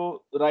used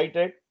to write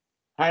it.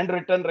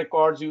 Handwritten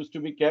records used to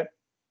be kept.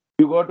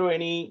 You go to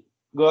any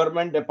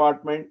government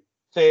department,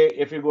 say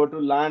if you go to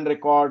land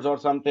records or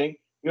something,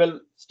 you will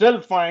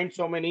still find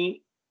so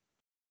many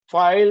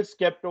files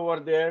kept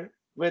over there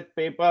with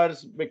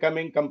papers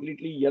becoming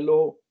completely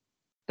yellow,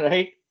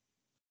 right?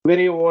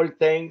 Very old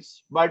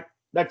things, but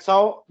that's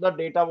how the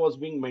data was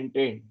being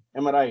maintained.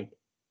 Am I right?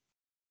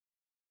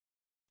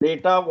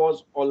 Data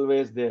was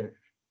always there.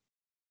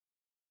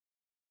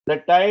 The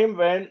time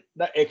when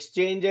the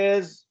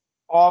exchanges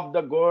of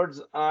the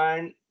goods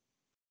and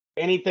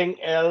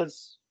anything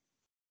else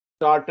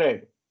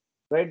started,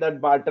 right? That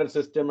barter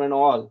system and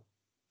all.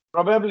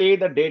 Probably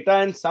the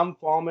data in some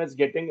form is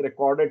getting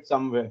recorded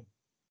somewhere.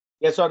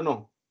 Yes or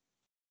no?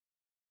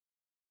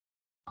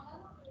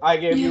 I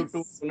gave you 2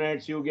 Yes.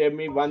 units, you gave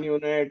me 1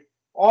 unit.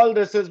 All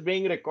this is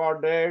being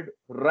recorded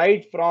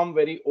right from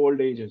very old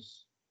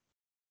ages.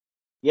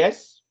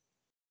 Yes,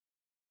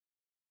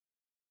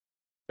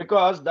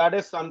 because that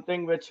is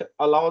something which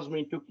allows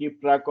me to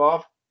keep track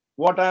of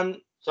what I'm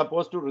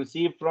supposed to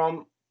receive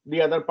from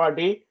the other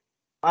party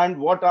and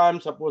what I'm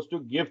supposed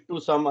to give to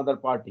some other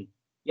party.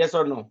 Yes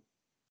or no?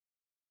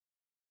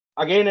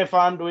 Again, if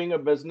I'm doing a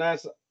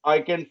business, I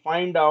can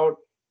find out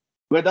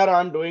whether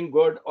I'm doing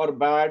good or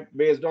bad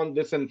based on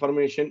this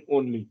information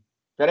only.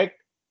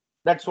 Correct?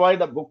 That's why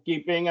the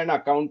bookkeeping and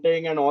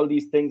accounting and all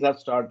these things have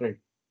started.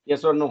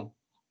 Yes or no?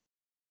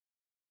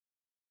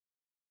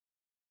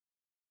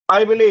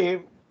 I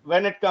believe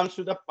when it comes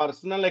to the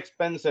personal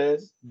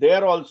expenses,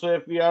 there also,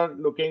 if we are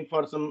looking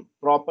for some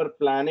proper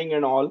planning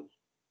and all,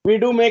 we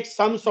do make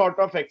some sort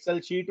of Excel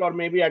sheet or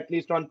maybe at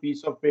least on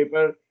piece of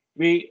paper,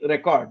 we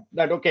record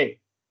that, okay,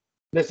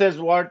 this is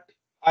what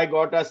I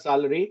got as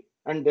salary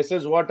and this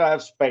is what I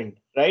have spent,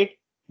 right?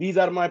 These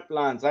are my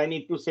plans. I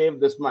need to save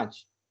this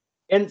much.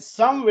 In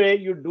some way,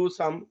 you do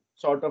some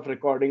sort of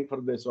recording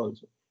for this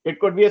also. It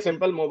could be a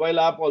simple mobile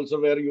app also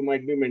where you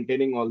might be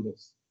maintaining all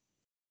this.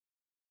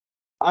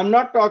 I'm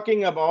not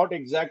talking about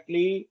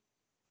exactly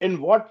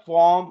in what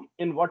form,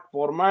 in what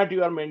format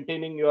you are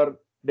maintaining your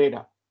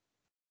data.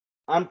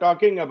 I'm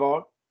talking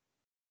about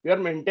you are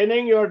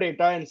maintaining your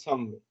data in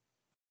some way.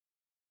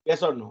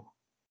 Yes or no?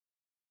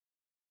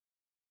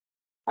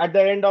 At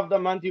the end of the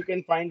month, you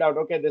can find out,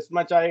 okay, this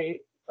much I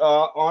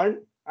earned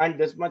and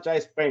this much I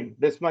spent.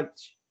 This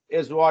much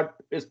is what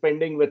is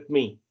pending with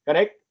me.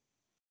 Correct?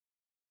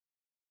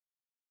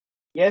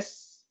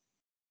 Yes.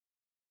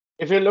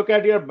 If you look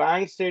at your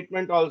bank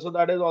statement also,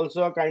 that is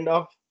also a kind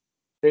of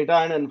data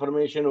and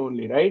information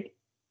only, right?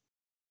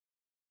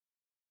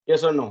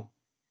 Yes or no?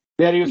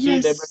 There you see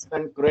debits Yes.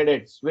 and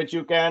credits, which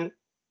you can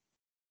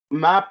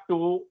map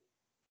to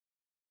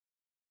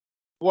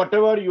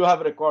whatever you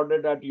have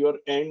recorded at your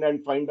end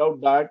and find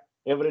out that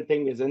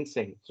everything is in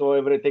sync. So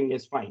everything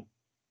is fine.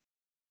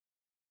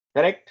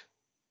 Correct?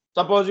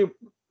 Suppose you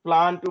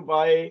plan to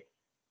buy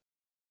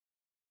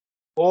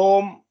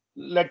home,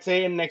 let's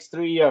say in next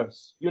 3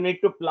 years. You need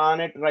to plan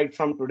it right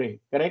from today.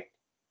 Correct?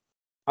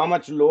 How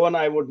much loan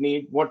I would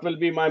need, what will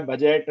be my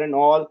budget and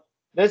all.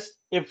 This,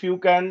 if you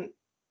can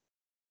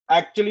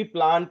actually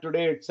plan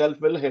today itself,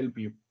 will help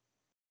you.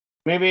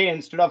 Maybe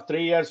instead of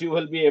 3 years, you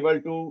will be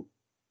able to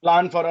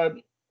plan for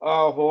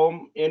a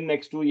home in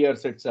next 2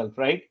 years itself,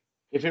 right?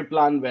 If you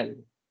plan well.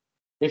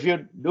 If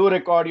you do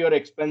record your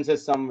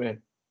expenses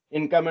somewhere,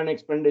 income and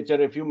expenditure,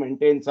 if you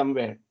maintain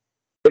somewhere,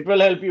 it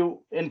will help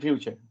you in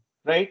future,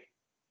 right?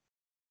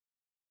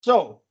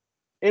 So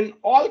in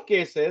all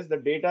cases, the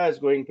data is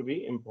going to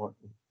be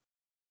important.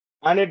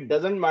 And it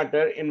doesn't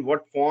matter in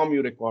what form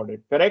you record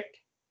it, correct?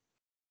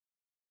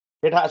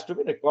 It has to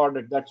be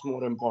recorded. That's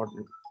more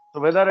important. So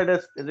whether it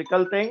is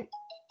physical thing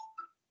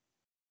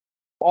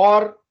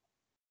or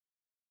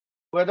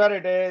whether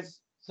it is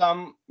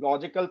some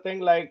logical thing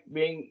like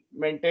being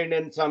maintained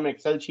in some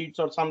Excel sheets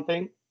or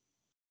something,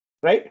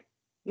 right?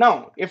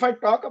 Now, if I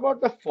talk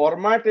about the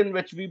format in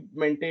which we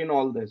maintain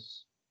all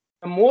this,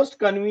 the most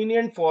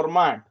convenient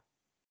format,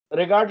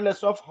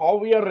 regardless of how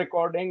we are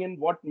recording, in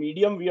what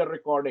medium we are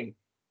recording,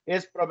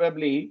 is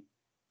probably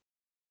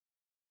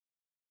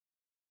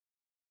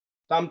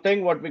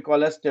something what we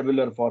call as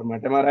tabular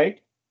format. Am I right?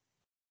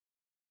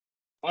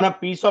 On a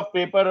piece of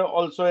paper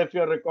also, if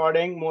you're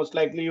recording, most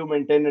likely you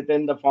maintain it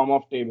in the form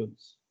of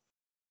tables.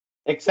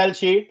 Excel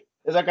sheet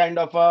is a kind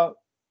of a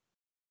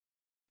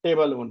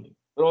table only.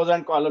 Rows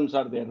and columns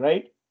are there,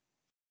 right?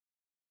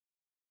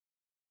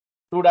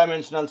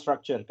 Two-dimensional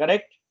structure,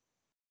 correct?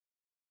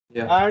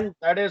 Yeah. And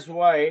that is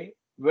why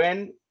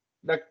when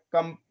the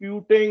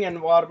computing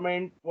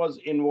environment was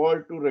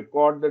involved to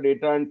record the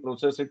data and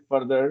process it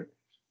further,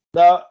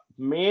 the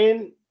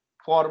main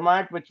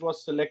format which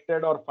was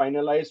selected or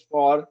finalized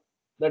for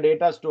the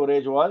data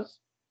storage was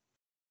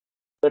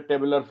the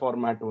tabular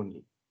format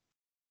only.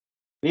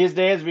 These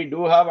days we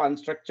do have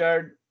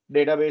unstructured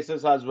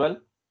databases as well,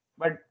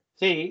 but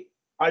see,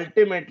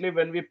 ultimately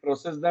when we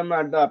process them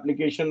at the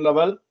application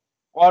level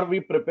or we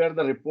prepare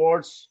the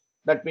reports,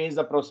 that means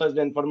the processed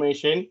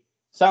information,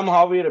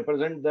 somehow we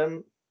represent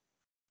them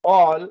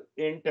all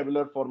in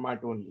tabular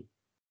format only,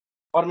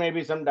 or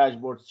maybe some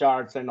dashboards,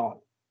 charts and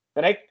all,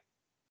 correct?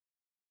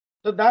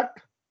 So that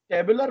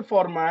tabular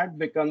format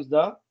becomes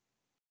one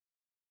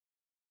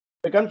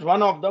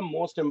of the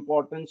most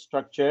important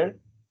structure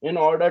in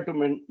order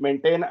to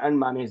maintain and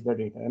manage the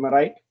data. Am I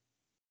right?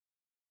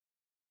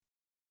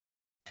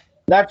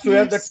 That's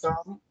where the Yes.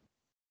 term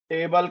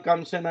table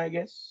comes in, I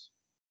guess.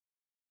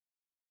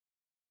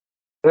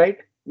 Right?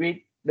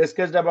 We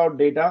discussed about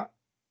data.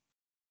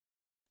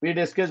 We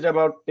discussed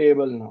about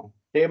table now.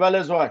 Table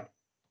is what?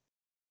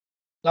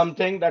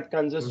 Something that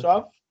consists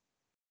of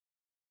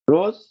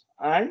rows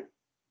and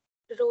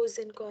Rows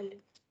and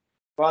columns.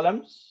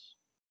 columns,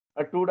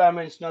 a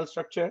two-dimensional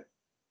structure.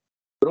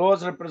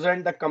 Rows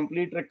represent the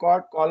complete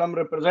record, column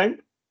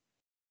represent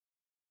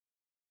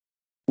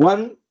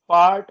one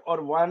part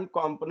or one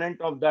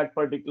component of that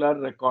particular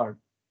record.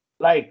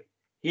 Like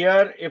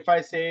here, if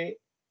I say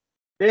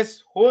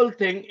this whole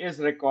thing is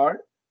record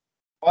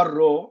or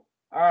row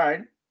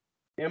and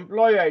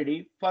employee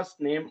ID, first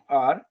name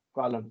are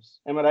columns.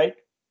 Am I right?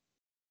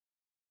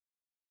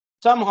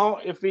 Somehow,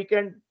 if we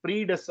can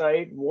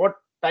pre-decide what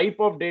type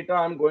of data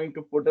I'm going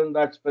to put in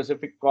that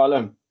specific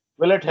column,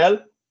 will it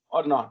help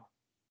or not?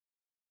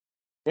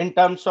 In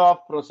terms of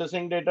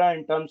processing data,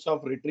 in terms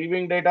of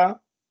retrieving data,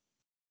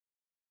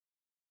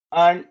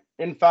 and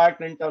in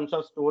fact, in terms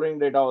of storing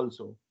data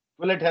also.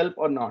 Will it help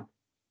or not?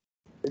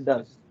 It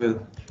does.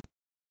 Will.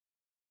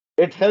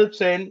 It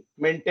helps in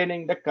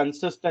maintaining the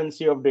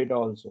consistency of data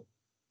also.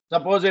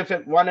 Suppose if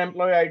one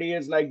employee ID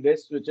is like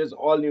this, which is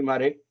all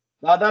numeric,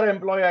 the other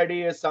employee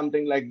ID is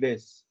something like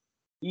this,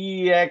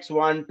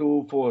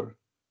 EX124.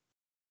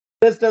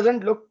 This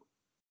doesn't look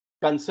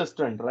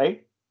consistent,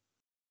 right?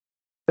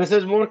 This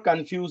is more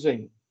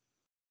confusing.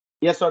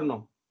 Yes or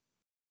no?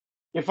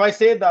 If I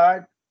say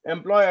that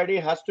employee ID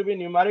has to be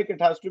numeric,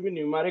 it has to be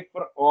numeric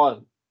for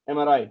all. Am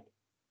I right?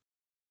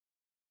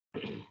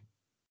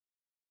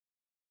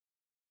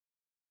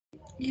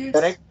 Yes.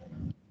 Correct?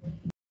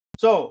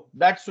 So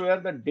that's where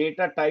the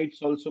data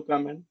types also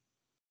come in.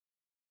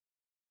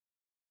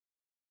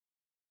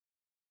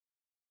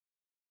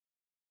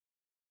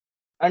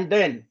 And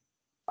then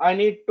I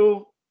need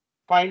to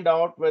find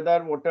out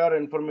whether whatever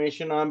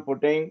information I'm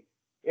putting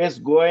is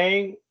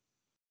going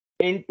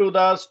into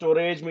the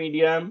storage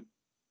medium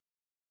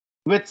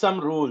with some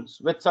rules,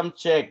 with some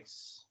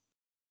checks.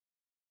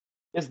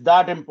 Is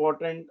that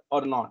important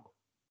or not?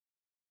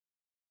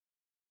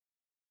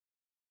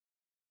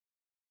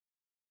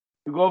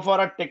 You go for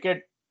a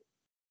ticket,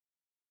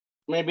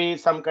 maybe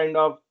some kind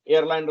of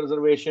airline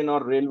reservation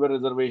or railway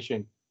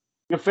reservation.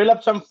 You fill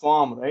up some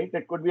form, right?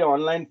 It could be an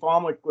online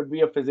form, it could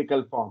be a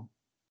physical form.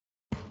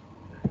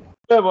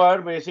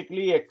 Whoever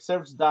basically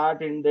accepts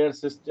that in their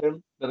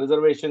system, the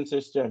reservation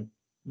system,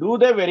 do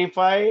they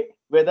verify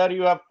whether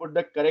you have put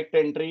the correct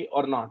entry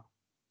or not?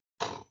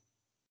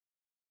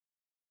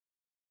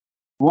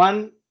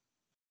 One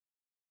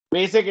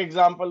basic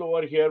example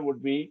over here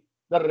would be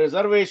the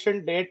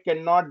reservation date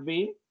cannot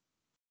be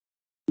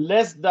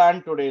less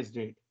than today's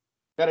date,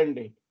 current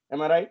date.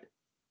 Am I right?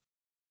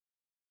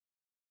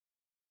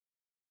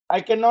 I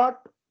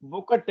cannot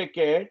book a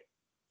ticket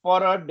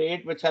for a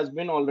date which has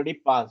been already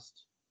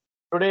passed.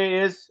 Today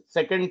is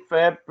 2nd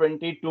Feb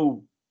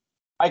 22.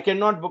 I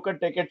cannot book a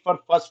ticket for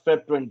 1st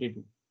Feb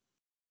 22.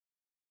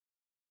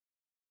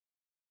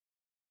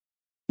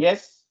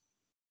 Yes.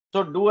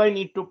 So do I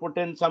need to put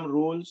in some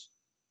rules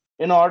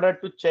in order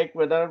to check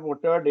whether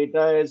whatever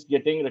data is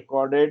getting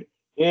recorded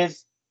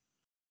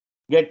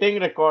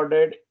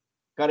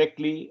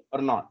correctly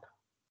or not?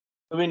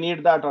 Do we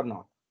need that or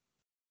not?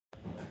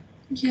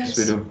 Yes,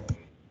 we Yes. do.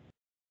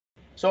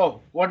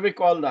 So what we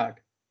call that?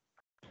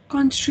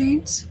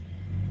 Constraints.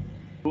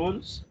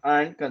 Rules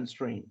and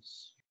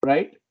constraints,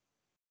 right?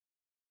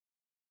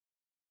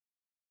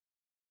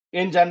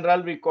 In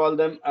general, we call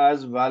them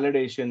as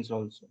validations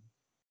also.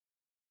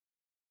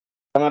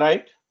 Am I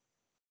right?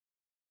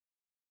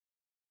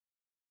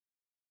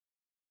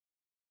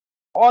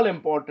 All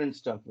important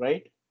stuff,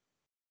 right?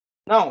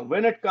 Now,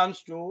 when it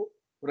comes to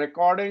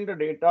recording the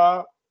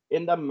data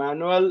in the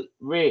manual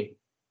way,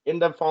 in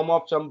the form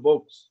of some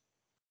books,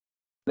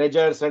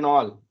 ledgers and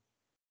all,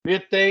 we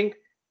think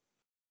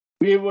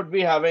we would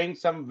be having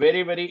some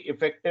very, very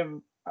effective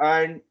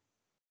and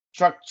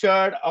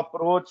structured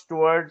approach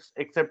towards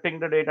accepting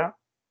the data,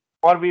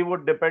 or we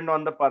would depend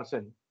on the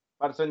person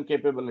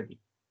capability.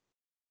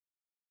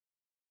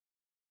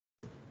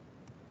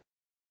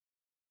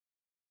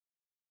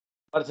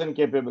 Person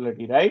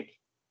capability, right?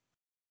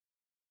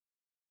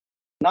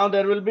 Now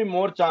there will be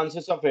more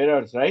chances of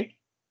errors, right?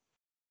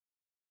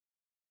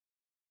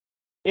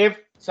 If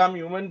some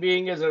human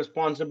being is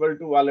responsible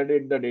to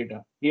validate the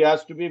data, he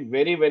has to be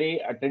very, very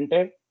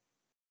attentive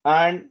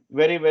and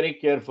very, very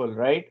careful,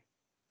 right?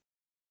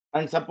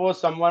 And suppose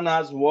someone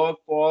has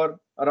worked for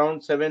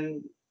around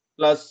 7+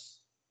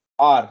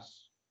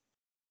 hours.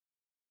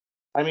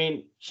 I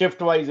mean,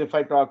 shift wise, if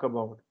I talk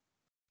about,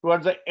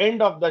 towards the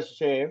end of the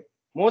shift,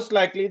 most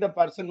likely the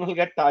person will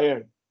get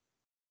tired.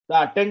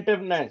 The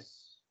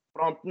attentiveness,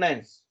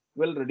 promptness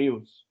will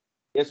reduce.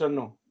 Yes or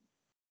no?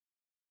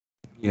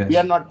 We are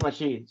Yes. not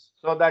machines.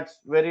 So that's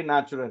very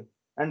natural.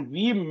 And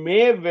we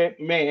may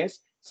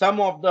miss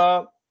some of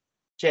the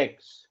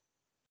checks.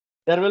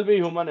 There will be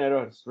human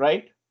errors,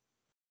 right?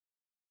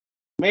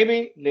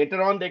 Maybe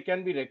later on they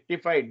can be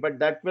rectified, but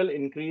that will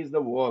increase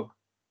the work.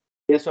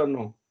 Yes or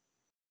no?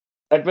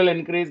 That will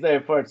increase the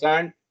efforts.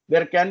 And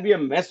there can be a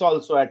mess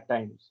also at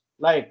times.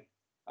 Like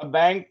a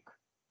bank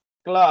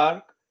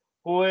clerk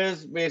who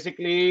is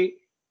basically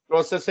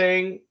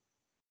processing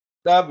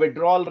the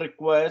withdrawal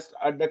request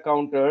at the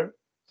counter.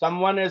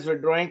 Someone is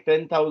withdrawing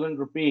 10,000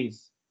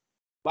 rupees.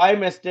 By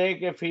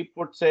mistake, if he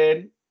puts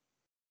in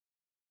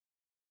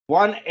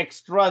one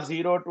extra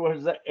zero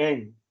towards the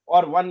end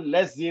or one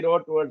less zero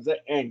towards the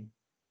end,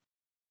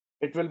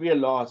 it will be a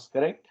loss,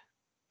 correct?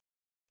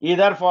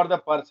 Either for the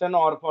person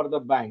or for the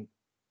bank,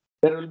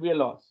 there will be a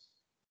loss.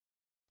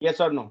 Yes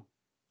or no?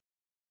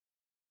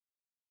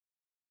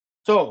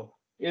 So,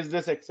 is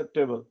this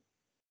acceptable?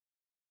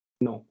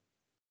 No.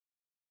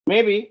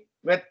 Maybe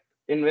with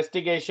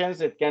investigations,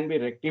 it can be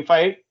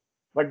rectified,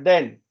 but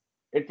then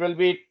it will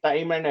be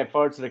time and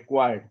efforts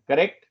required,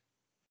 correct?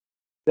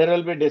 There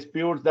will be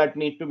disputes that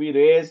need to be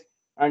raised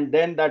and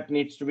then that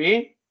needs to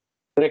be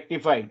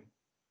rectified.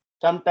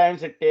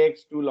 Sometimes it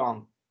takes too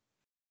long.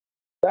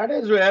 That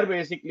is where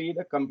basically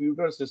the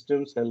computer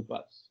systems help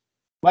us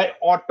by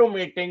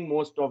automating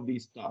most of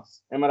these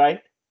tasks. Am I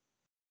right?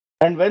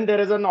 And when there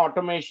is an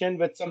automation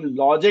with some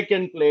logic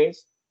in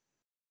place,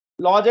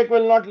 logic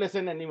will not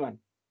listen anyone.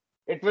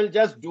 It will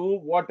just do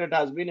what it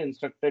has been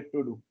instructed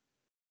to do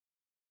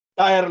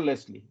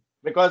tirelessly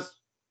because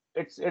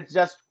it's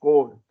just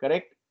code,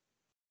 correct?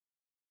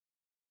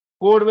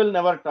 Code will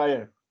never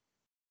tire,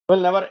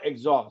 will never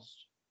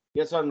exhaust.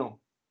 Yes or no?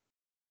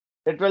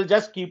 It will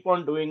just keep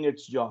on doing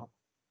its job.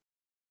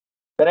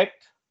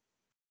 Correct?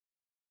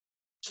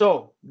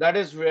 So that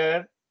is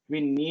where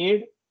we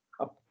need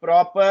a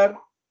proper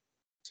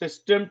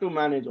system to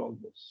manage all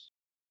this.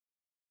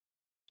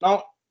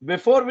 Now,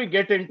 before we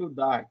get into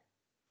that,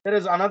 there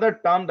is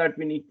another term that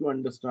we need to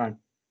understand.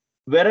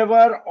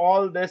 Wherever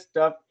all this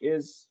stuff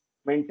is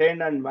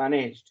maintained and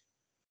managed,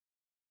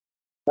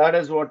 that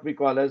is what we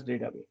call as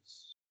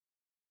database.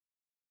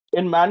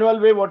 In manual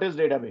way, what is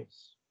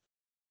database?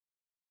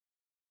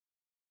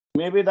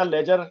 Maybe the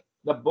ledger,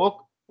 the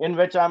book in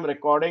which I'm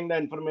recording the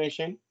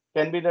information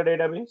can be the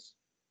database.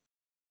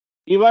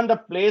 Even the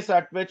place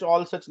at which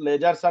all such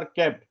ledgers are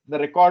kept, the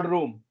record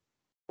room,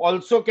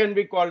 also can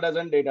be called as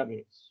a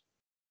database.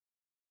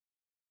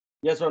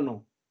 Yes or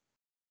no?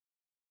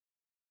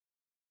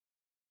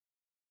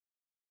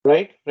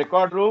 Right?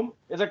 Record room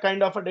is a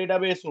kind of a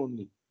database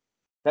only.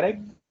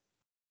 Correct?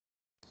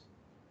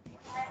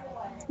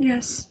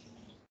 Yes.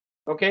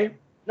 Okay.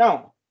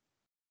 Now,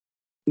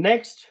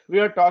 next we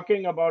are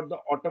talking about the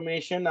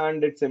automation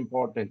and its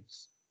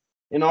importance.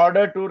 In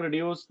order to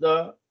reduce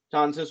the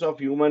chances of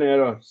human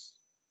errors,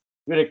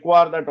 we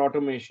require that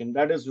automation.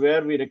 That is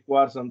where we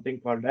require something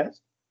called as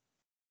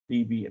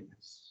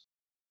DBMS.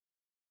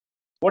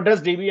 What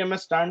does DBMS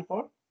stand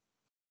for?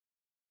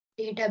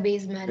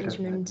 Database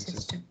management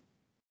system.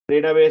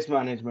 Database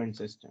management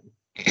system.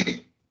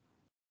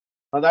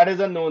 Now that is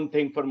a known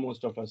thing for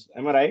most of us.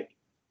 Am I right?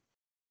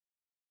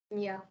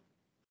 Yeah.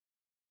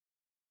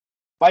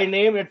 By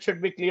name, it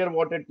should be clear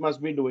what it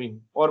must be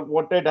doing or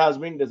what it has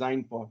been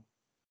designed for.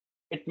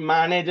 It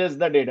manages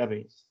the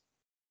database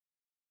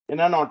in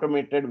an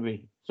automated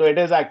way. So it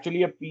is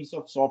actually a piece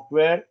of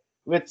software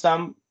with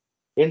some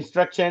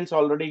instructions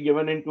already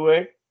given into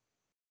it,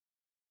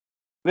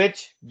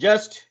 which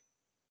just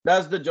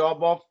does the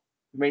job of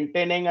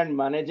maintaining and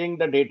managing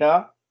the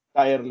data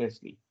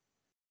tirelessly.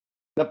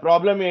 The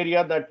problem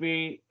area that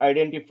we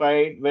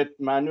identified with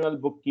manual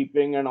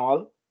bookkeeping and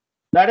all,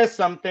 that is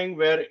something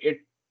where it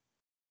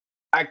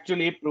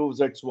actually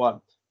proves its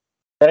worth.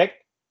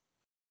 Correct?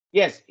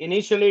 Yes,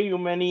 initially you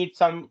may need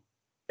some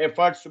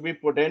efforts to be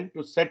put in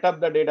to set up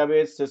the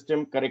database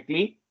system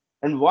correctly.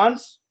 And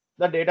once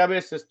the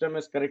database system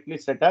is correctly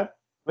set up,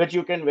 which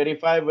you can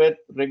verify with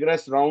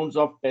rigorous rounds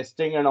of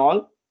testing and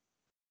all,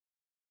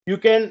 you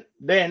can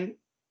then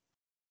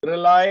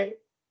rely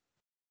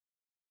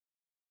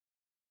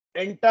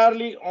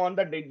entirely on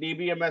the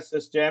DBMS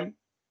system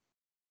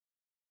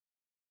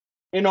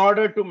in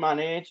order to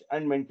manage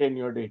and maintain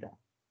your data,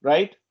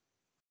 right?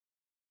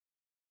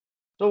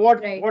 So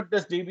what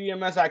this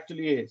DBMS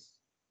actually is?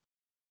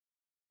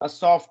 A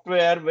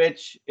software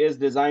which is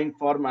designed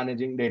for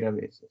managing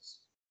databases.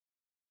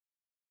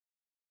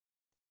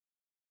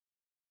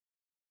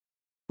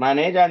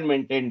 Manage and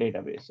maintain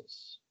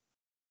databases.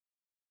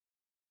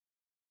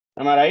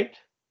 Am I right?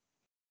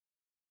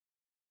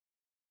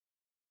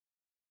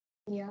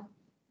 Yeah.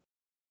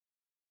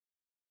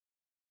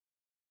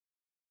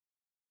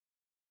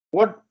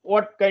 What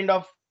kind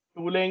of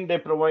tooling they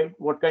provide?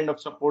 What kind of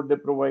support they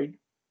provide?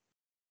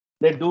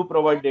 They do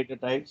provide data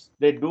types.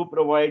 They do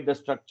provide the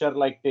structure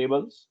like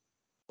tables,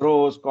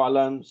 rows,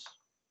 columns.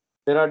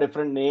 There are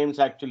different names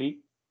actually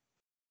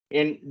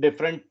in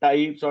different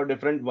types or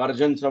different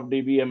versions of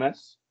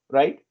DBMS,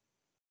 right?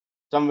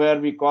 Somewhere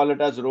we call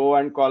it as row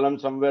and column.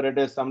 Somewhere it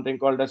is something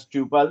called as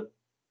tuple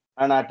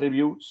and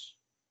attributes.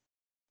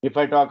 If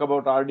I talk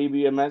about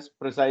RDBMS,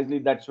 precisely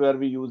that's where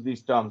we use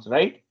these terms,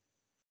 right?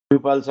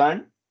 Tuples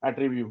and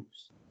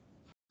attributes.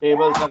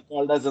 Tables are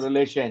called as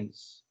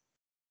relations.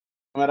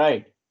 Am I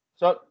right?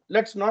 So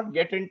let's not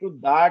get into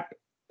that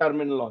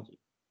terminology.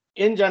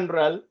 In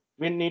general,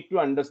 we need to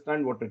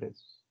understand what it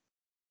is.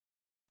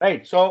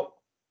 Right. So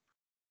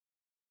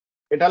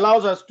it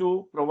allows us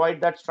to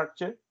provide that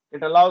structure.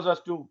 It allows us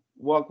to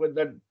work with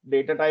the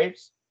data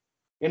types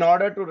in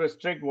order to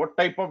restrict what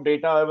type of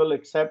data I will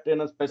accept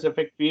in a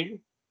specific field.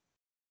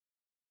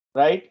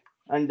 Right.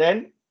 And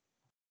then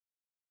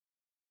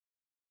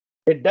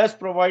it does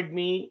provide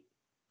me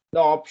the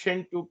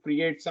option to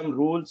create some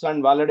rules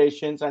and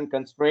validations and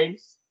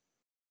constraints,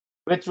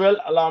 which will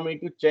allow me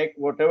to check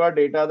whatever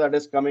data that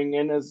is coming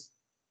in is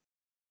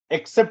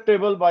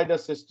acceptable by the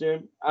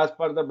system as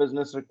per the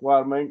business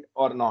requirement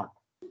or not.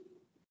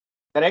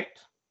 Correct?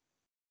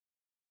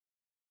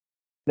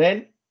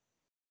 Then,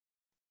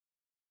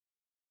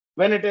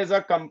 when it is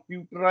a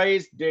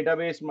computerized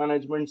database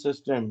management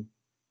system,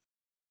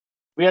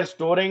 we are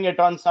storing it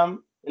on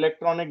some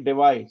electronic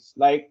device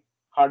like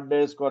hard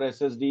disk or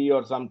SSD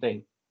or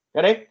something.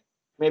 Correct?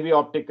 Maybe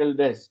optical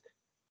disk.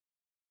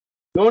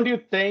 Don't you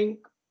think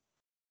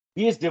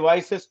these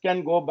devices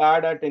can go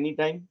bad at any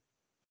time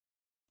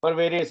for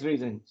various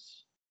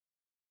reasons?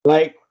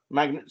 Like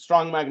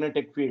strong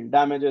magnetic field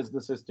damages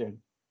the system.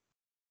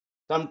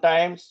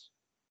 Sometimes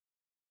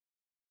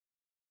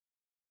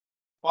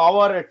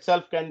power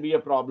itself can be a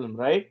problem,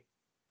 right?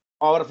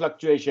 Power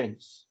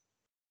fluctuations.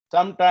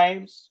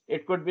 Sometimes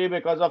it could be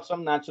because of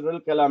some natural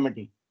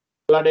calamity,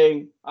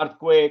 flooding,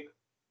 earthquake.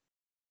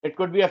 It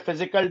could be a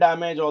physical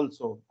damage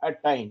also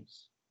at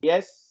times.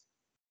 Yes.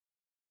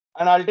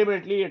 And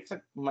ultimately, it's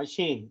a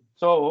machine.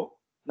 So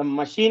the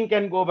machine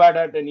can go bad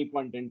at any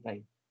point in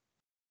time.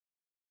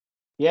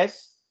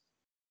 Yes.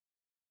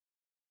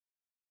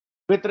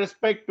 With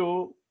respect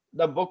to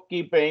the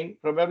bookkeeping,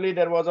 probably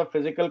there was a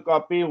physical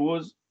copy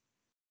whose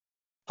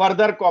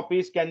further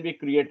copies can be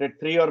created.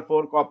 3 or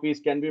 4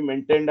 copies can be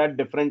maintained at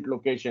different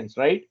locations,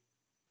 right?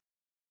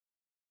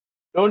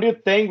 Don't you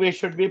think we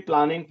should be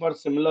planning for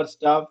similar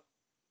stuff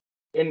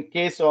in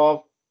case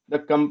of the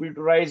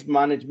computerized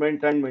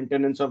management and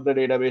maintenance of the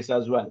database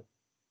as well?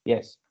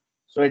 Yes.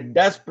 So it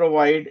does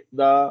provide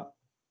the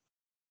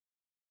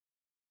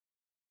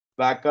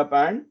backup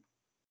and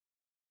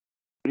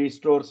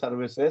restore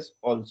services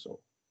also.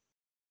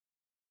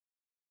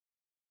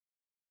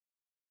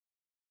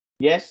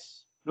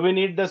 Yes. Do we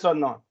need this or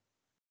not?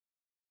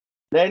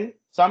 Then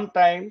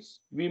sometimes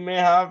we may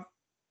have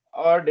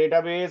a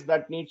database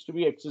that needs to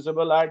be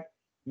accessible at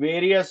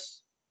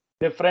various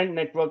different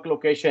network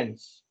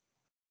locations.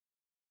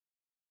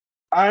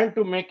 And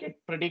to make it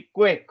pretty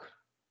quick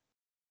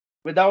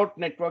without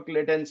network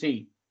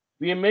latency,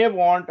 we may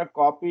want a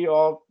copy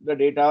of the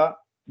data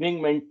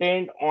being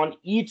maintained on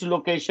each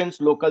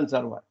location's local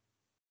server.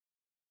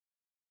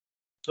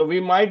 So we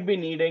might be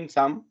needing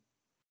some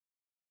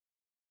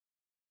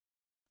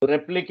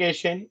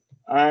replication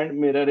and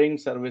mirroring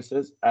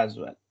services as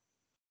well.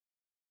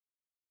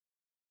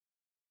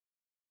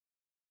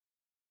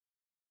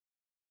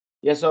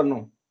 Yes or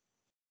no?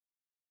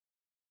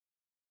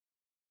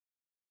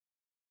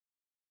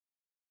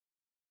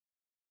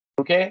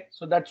 Okay,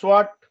 so that's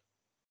what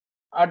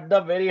at the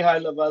very high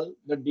level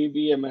the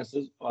DBMS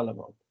is all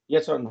about.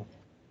 Yes or no?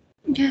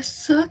 Yes,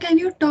 sir. Can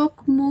you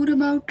talk more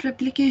about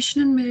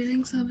replication and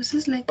mirroring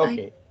services? Like, okay. I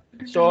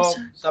didn't So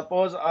understand.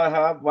 suppose I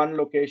have one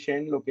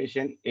location,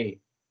 location A.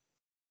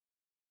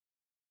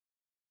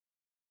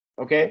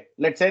 Okay,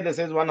 let's say this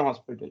is one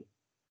hospital.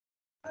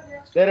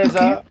 There is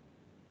a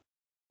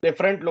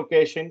different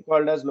location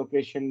called as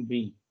location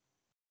B.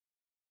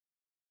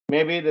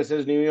 Maybe this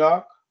is New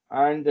York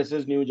and this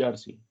is New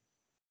Jersey.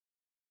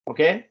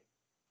 Okay.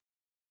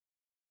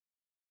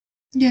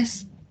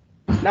 Yes.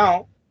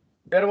 Now,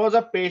 there was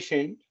a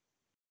patient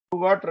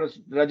who got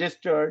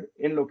registered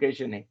in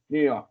location A,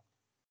 New York.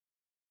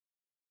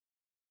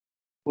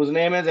 whose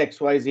name is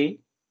XYZ,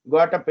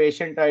 got a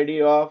patient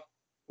ID of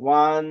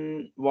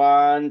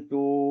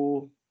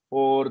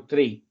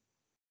 11243.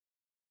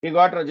 He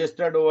got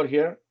registered over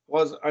here,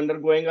 was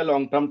undergoing a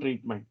long-term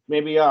treatment,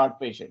 maybe a heart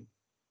patient.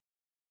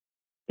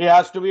 He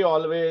has to be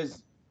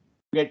always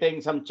getting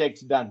some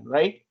checks done,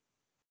 right?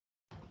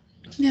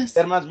 Yes.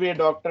 There must be a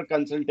doctor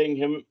consulting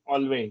him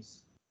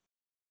always.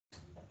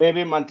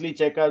 Maybe monthly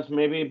checkups,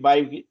 maybe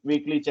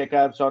bi-weekly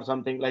checkups or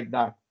something like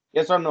that.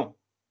 Yes or no?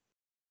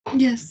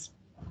 Yes.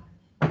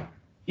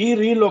 He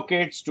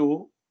relocates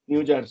to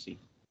New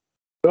Jersey.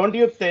 Don't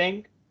you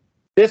think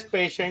this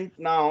patient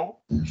now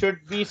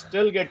should be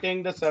still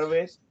getting the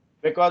service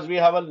because we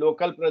have a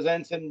local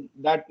presence in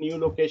that new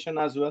location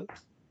as well?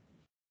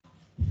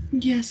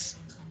 Yes.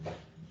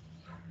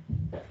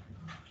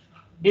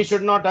 He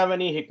should not have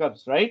any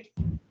hiccups, right?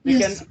 We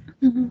Yes.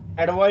 can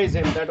advise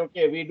him that,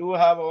 okay, we do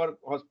have our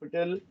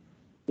hospital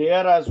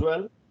there as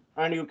well,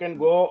 and you can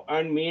go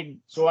and meet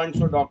so and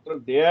so doctor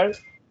there.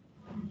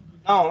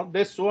 Now,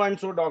 this so and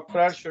so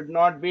doctor should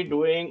not be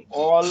doing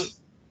all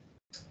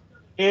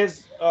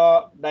his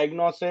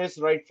diagnosis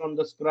right from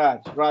the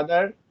scratch.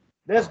 Rather,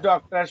 this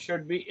doctor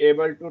should be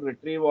able to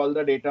retrieve all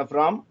the data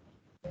from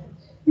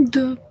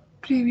the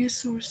previous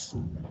source.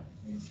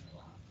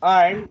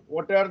 And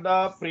what are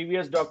the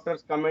previous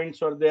doctor's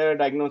comments or their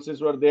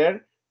diagnosis were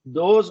there.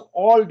 Those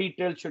all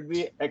details should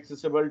be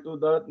accessible to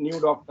the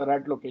new doctor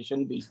at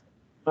location B.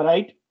 All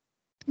right.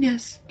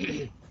 Yes.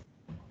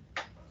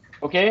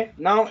 Okay.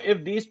 Now,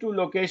 if these two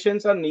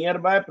locations are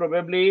nearby,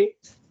 probably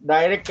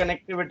direct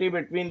connectivity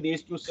between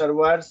these two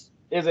servers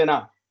is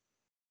enough.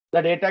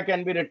 The data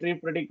can be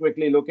retrieved pretty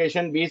quickly.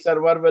 Location B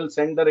server will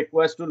send the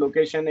request to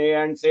location A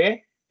and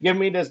say, give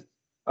me this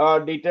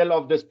detail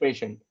of this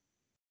patient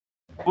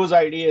whose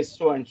ID is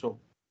so and so,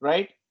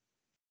 right?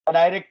 A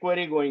direct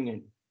query going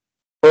in.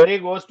 Query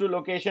goes to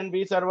location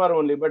B server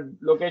only, but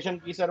location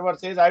B server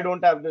says, I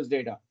don't have this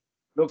data.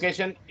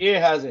 Location A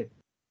has it.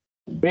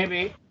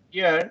 Maybe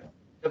here,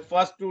 the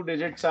first two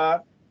digits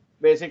are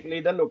basically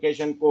the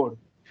location code.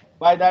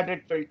 By that,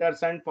 it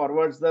filters and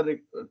forwards the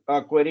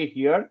query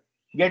here,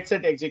 gets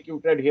it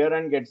executed here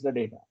and gets the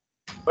data.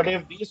 But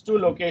if these two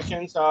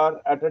locations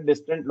are at a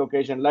distant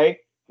location,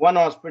 like one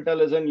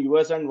hospital is in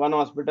US and one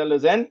hospital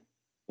is in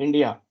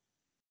India,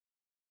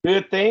 do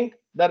you think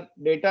the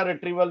data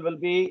retrieval will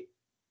be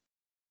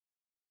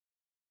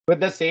with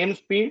the same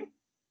speed?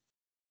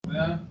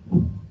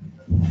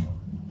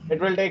 It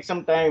will take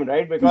some time,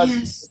 right? Because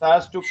Yes. it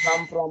has to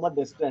come from a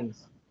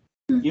distance.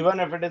 Even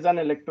if it is an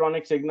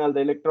electronic signal,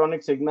 the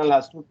electronic signal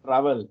has to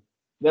travel.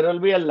 There will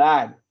be a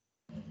lag.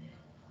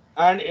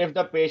 And if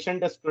the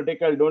patient is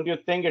critical, don't you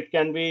think it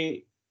can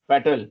be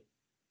fatal?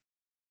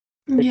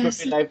 It Yes.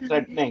 could be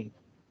life-threatening.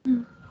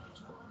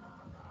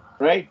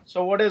 Right?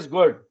 So what is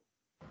good?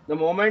 The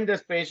moment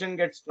this patient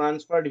gets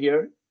transferred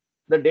here,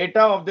 the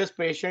data of this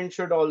patient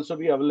should also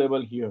be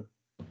available here.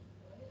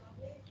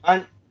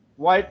 And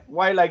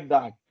why like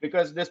that?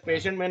 Because this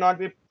patient may not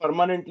be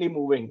permanently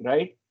moving,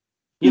 right?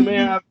 He may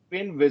have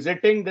been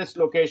visiting this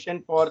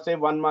location for say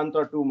 1 month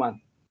or 2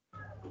 months.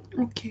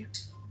 Okay.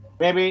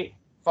 Maybe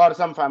for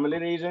some family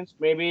reasons,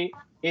 maybe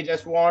he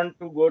just want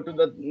to go to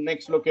the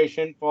next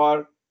location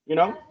for,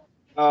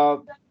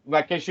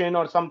 vacation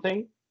or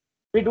something.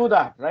 We do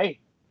that, right?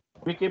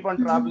 We keep on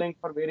traveling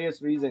for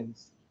various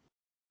reasons.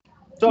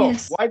 So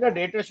Yes. why the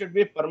data should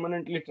be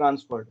permanently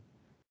transferred?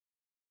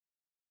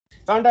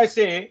 Can't I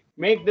say,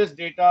 make this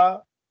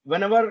data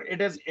whenever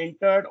it is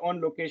entered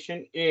on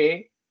location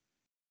A,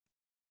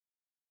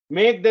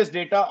 make this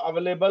data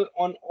available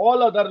on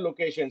all other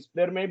locations.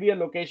 There may be a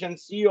location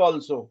C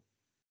also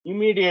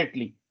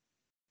immediately.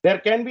 There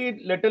can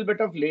be little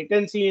bit of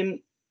latency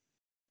in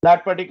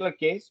that particular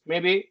case.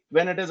 Maybe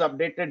when it is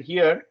updated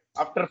here,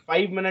 after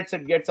 5 minutes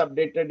it gets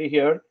updated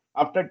here.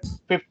 After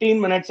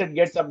 15 minutes it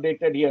gets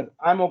updated here.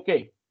 I'm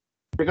okay.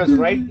 Because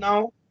right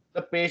now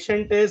the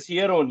patient is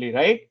here only,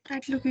 right?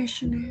 At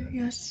location A,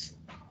 yes.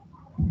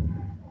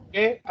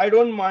 Okay, I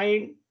don't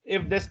mind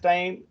if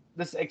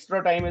this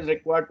extra time is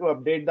required to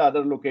update the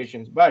other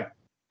locations, but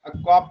a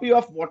copy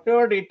of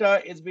whatever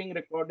data is being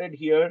recorded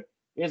here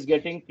is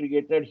getting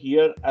created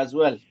here as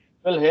well.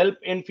 Will help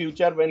in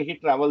future when he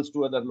travels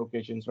to other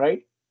locations,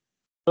 right?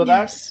 So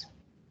that Yes.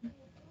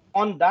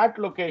 on that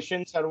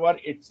location server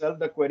itself,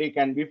 the query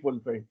can be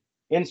fulfilled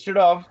instead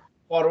of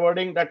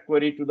forwarding that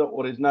query to the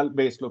original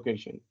base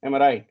location. Am I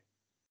right?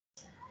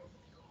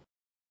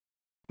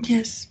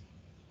 Yes.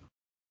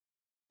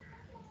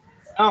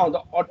 Now,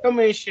 the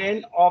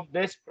automation of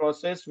this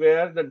process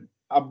where the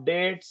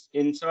updates,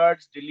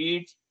 inserts,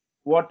 deletes,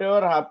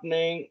 whatever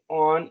happening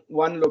on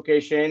one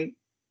location,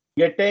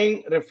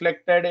 getting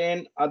reflected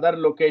in other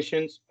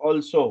locations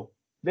also.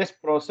 This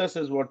process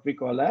is what we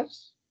call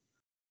as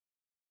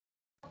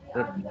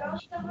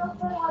replication.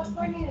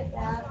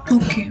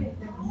 Okay.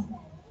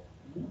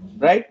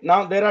 Right?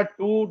 Now, there are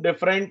two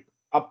different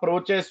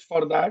approaches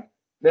for that.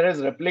 There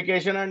is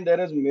replication and there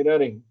is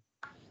mirroring.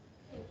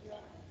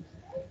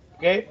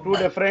 Okay, two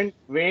different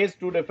ways,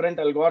 two different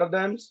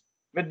algorithms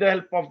with the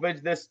help of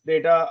which this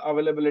data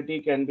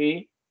availability can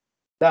be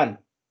done.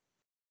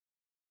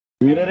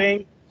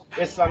 Mirroring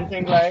is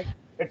something like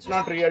it's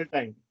not real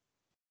time.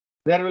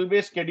 There will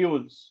be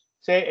schedules,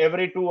 say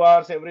every 2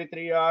 hours, every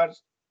 3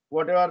 hours,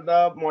 whatever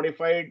the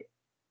modified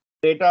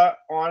data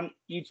on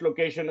each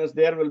location is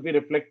there will be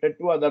reflected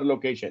to other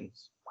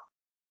locations.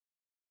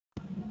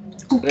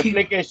 Okay.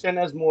 Replication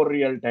is more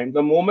real time.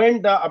 The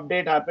moment the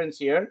update happens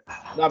here,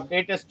 the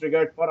update is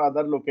triggered for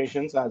other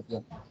locations as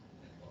well.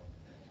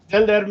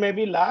 Still, there may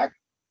be lag,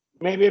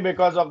 maybe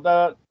because of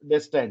the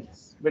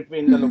distance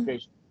between the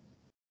locations.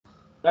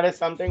 That is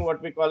something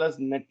what we call as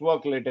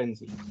network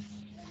latency.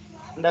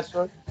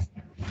 Understood?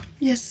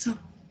 Yes, sir.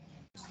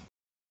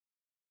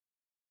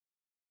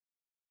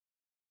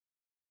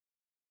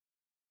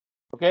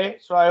 Okay,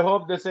 so I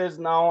hope this is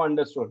now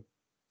understood.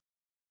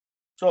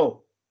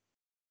 So,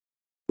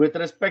 with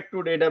respect to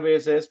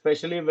databases,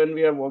 especially when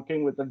we are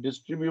working with a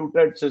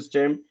distributed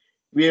system,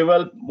 we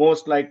will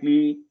most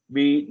likely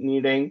be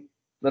needing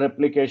the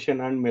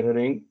replication and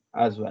mirroring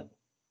as well.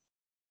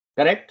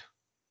 Correct?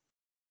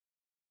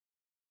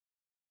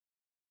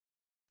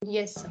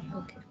 Yes, sir.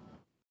 Okay.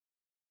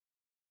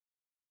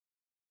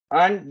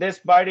 And this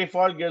by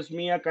default gives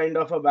me a kind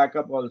of a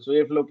backup also.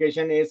 If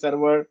location A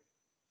server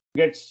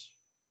gets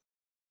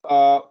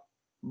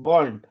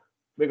burnt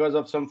because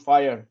of some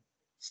fire,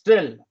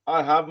 still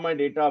I have my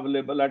data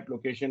available at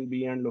location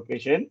B and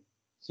location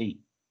C.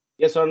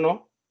 Yes or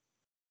no?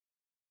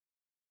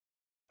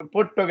 To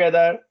put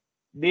together,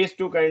 these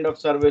two kind of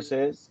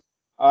services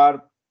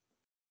are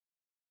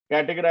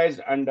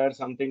categorized under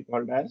something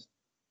called as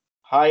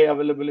high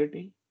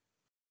availability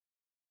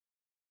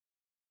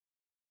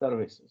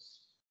services.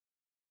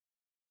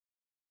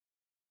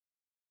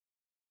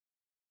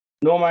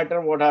 No matter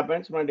what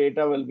happens, my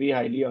data will be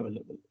highly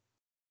available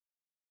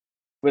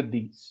with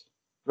these,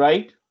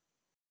 right?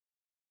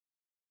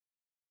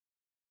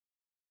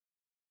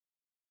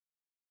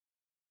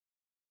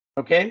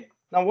 Okay.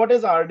 Now, what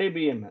is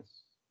RDBMS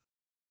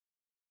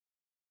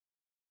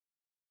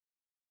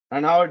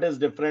and how it is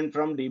different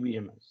from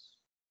DBMS?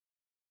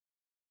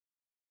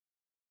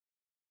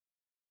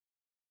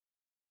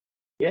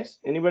 Yes,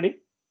 anybody?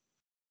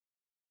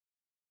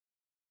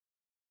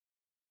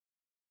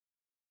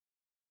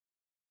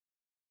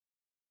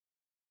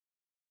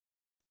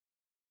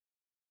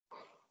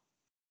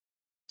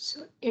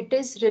 So it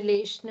is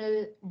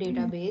relational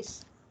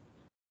database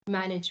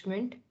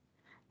management,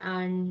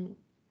 and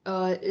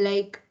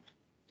like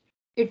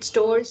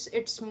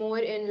it's more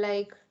in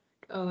like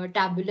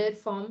tabular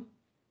form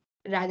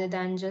rather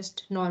than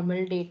just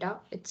normal data.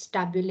 It's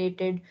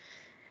tabulated,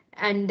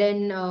 and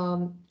then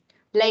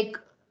like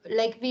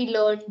we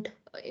learned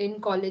in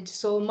college,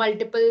 so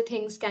multiple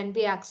things can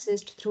be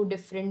accessed through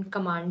different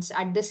commands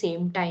at the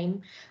same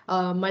time.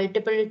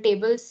 Multiple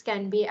tables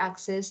can be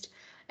accessed,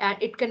 and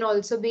it can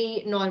also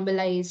be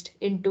normalized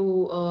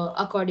into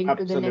according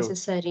to the Absolute.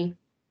 necessary.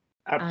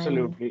 And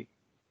Absolutely.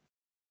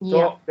 yeah.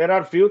 So there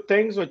are few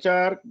things which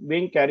are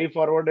being carry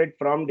forwarded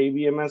from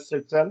DBMS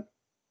itself,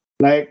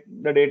 like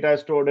the data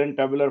is stored in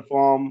tabular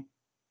form.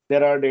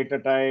 There are data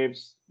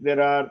types.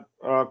 There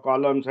are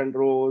columns and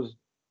rows.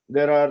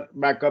 There are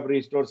backup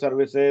restore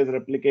services,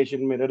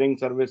 replication mirroring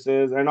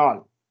services, and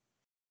all.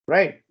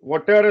 Right?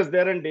 Whatever is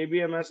there in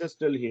DBMS is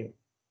still here.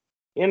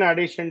 In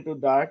addition to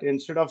that,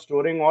 instead of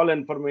storing all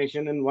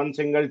information in one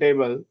single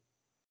table,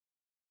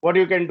 what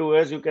you can do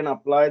is you can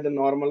apply the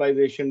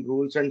normalization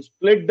rules and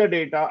split the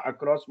data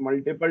across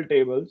multiple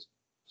tables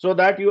so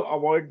that you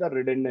avoid the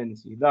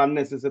redundancy, the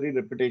unnecessary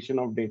repetition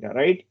of data,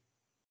 right?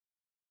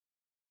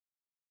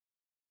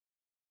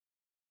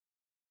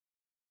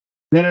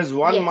 There is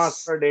one Yes.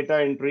 master data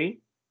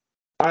entry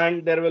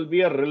and there will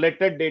be a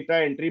related data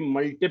entry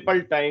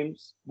multiple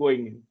times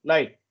going in.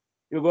 Like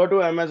you go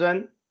to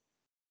Amazon,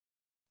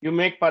 you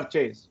make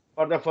purchase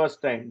for the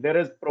first time. There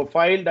is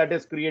profile that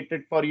is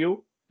created for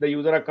you, the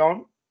user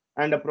account,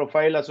 and a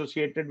profile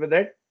associated with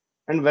it.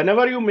 And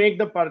whenever you make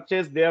the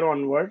purchase there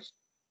onwards,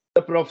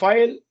 the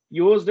profile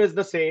used is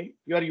the same.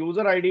 Your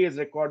user ID is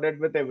recorded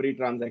with every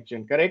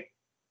transaction, correct?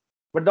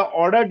 But the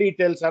order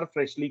details are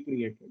freshly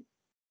created.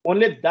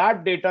 Only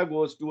that data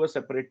goes to a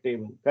separate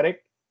table,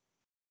 correct?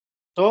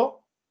 So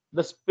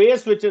the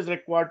space which is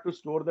required to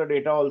store the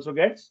data also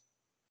gets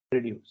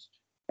reduced.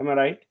 Am I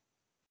right?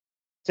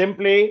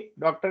 Simply,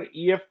 Dr.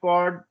 E.F.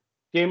 Cord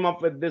came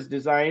up with this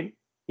design.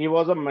 He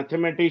was a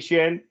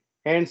mathematician,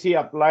 hence he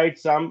applied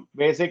some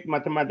basic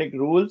mathematic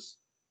rules,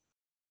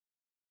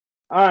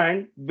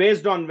 and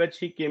based on which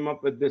he came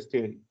up with this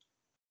theory,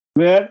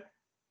 where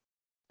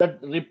the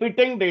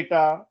repeating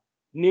data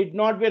need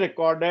not be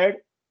recorded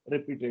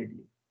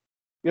repeatedly.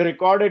 You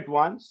record it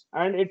once,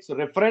 and its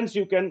reference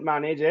you can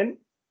manage in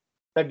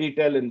the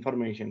detailed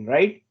information,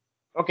 right?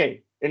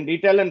 Okay, in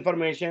detailed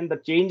information, the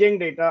changing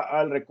data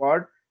I'll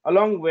record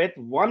along with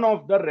one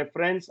of the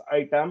reference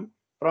item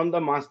from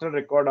the master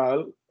record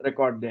I'll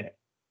record there,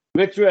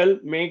 which will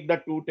make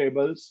the two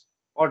tables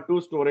or two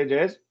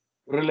storages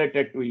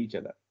related to each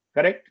other,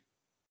 correct?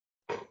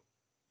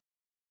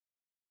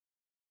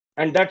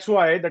 And that's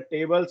why the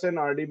tables in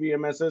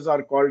RDBMSs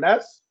are called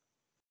as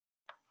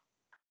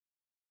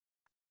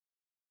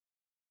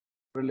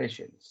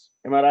relations.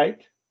 Am I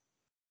right?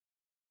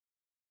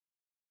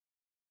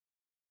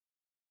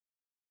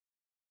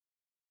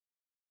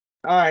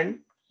 And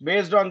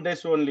based on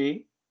this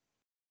only,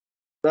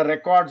 the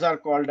records are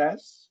called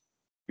as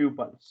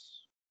tuples.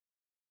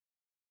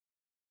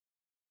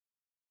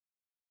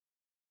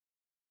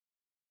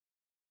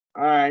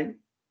 And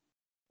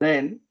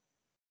then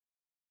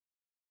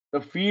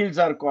the fields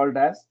are called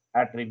as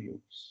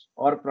attributes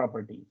or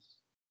properties.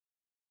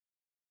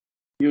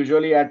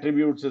 Usually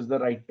attributes is the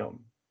right term.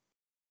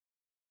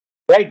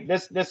 Right,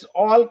 this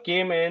all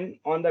came in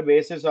on the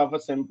basis of a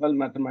simple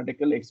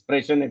mathematical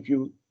expression. If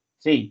you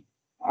see,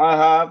 I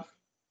have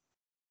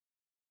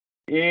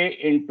A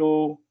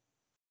into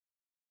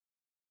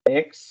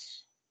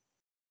X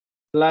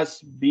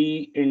plus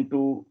B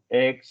into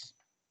X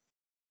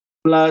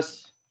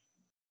plus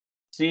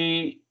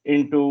C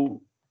into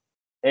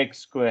X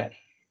square.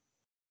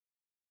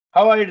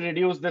 How I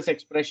reduce this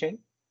expression?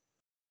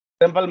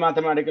 Simple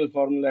mathematical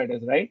formula it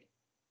is, right?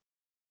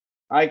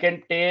 I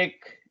can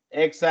take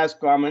X as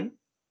common.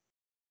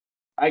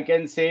 I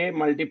can say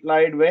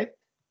multiplied with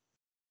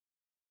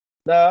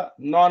the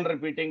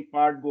non-repeating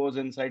part goes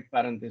inside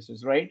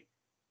parenthesis, right?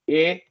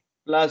 A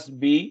plus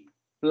B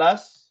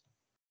plus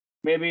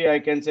maybe I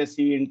can say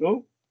C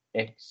into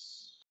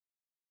X,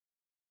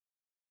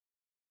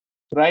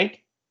 right?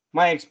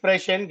 My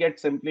expression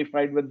gets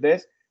simplified with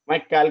this. My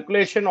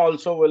calculation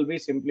also will be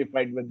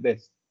simplified with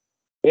this.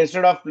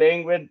 Instead of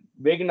playing with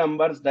big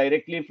numbers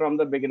directly from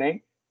the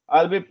beginning,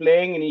 I'll be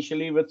playing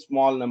initially with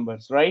small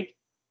numbers, right?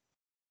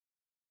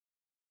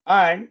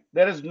 And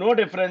there is no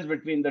difference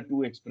between the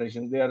two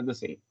expressions. They are the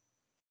same.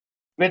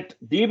 With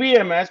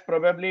DBMS,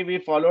 probably we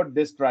followed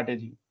this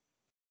strategy.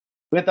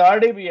 With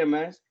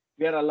RDBMS,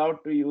 we are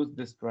allowed to use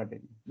this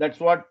strategy. That's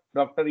what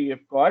Dr. E.F.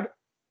 Codd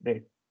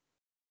did.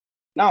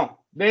 Now,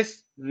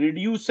 this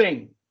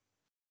reducing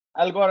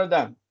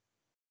algorithm,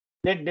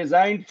 they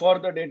designed for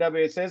the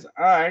databases,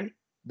 and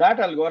that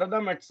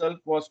algorithm itself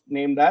was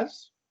named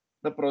as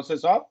the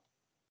process of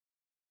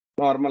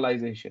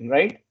normalization,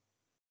 right?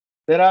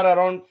 There are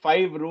around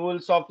 5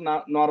 rules of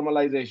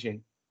normalization.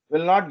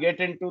 We'll not get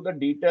into the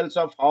details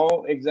of how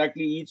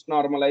exactly each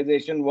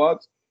normalization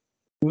works,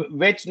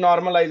 which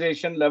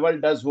normalization level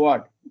does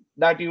what.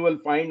 That you will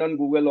find on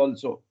Google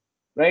also,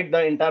 right?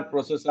 The entire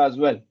process as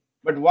well.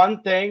 But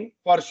one thing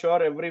for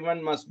sure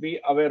everyone must be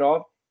aware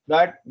of,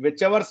 that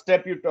whichever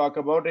step you talk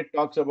about, it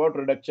talks about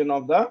reduction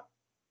of the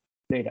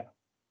data,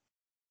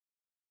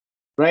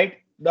 right?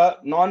 The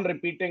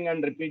non-repeating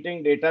and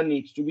repeating data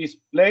needs to be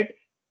split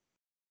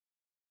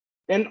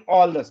in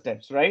all the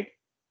steps, right?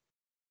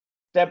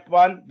 Step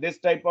 1, this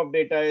type of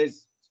data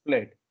is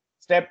split.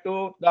 Step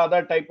 2, the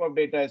other type of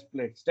data is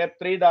split. Step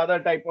 3, the other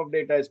type of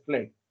data is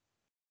split.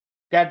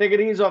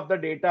 Categories of the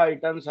data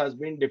items has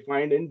been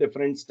defined in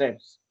different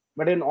steps.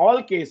 But in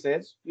all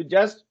cases, you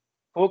just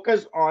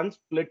focus on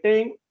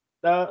splitting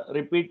the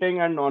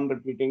repeating and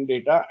non-repeating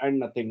data and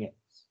nothing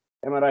else.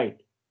 Am I right?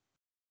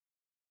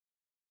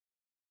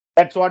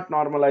 That's what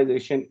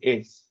normalization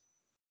is.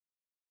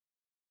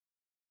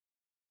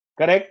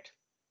 Correct?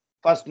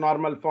 First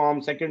normal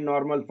form, second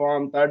normal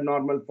form, third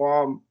normal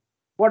form.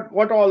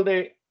 What all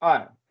they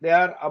are? They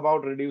are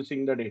about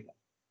reducing the data,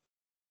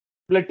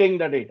 splitting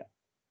the data.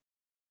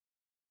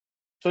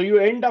 So you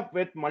end up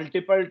with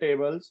multiple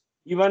tables,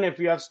 even if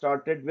you have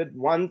started with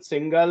one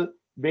single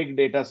big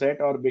data set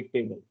or big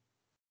table,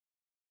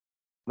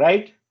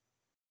 right?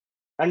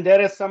 And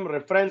there is some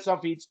reference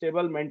of each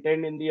table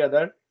maintained in the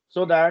other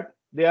so that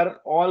they are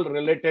all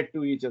related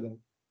to each other.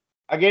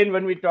 Again,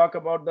 when we talk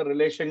about the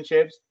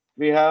relationships,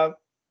 we have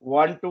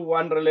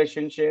one-to-one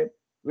relationship,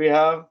 we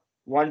have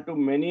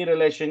one-to-many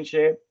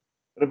relationship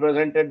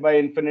represented by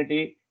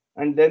infinity,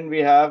 and then we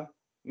have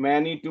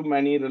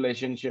many-to-many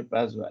relationship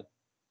as well,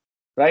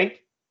 right?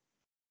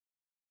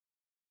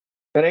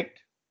 Correct?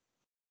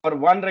 For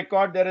one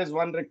record, there is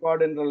one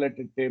record in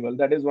related table,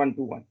 that is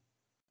one-to-one.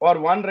 For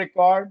one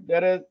record,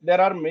 there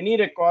are many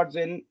records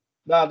in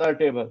the other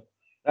table,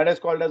 that is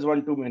called as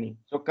one-to-many.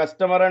 So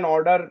customer and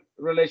order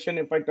relation,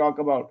 if I talk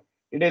about,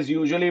 it is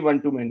usually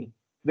one-to-many.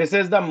 This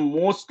is the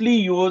mostly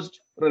used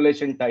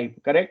relation type,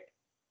 correct?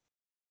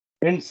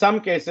 In some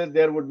cases,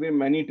 there would be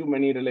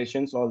many-to-many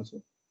relations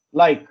also.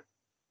 Like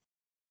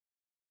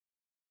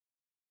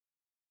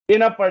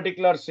in a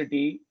particular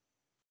city,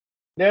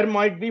 there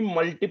might be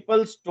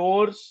multiple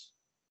stores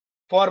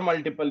for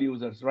multiple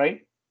users,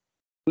 right?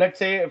 Let's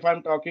say if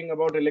I'm talking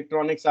about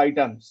electronics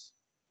items,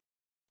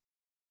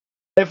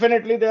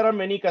 definitely there are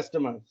many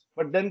customers,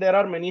 but then there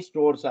are many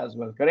stores as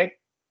well, correct?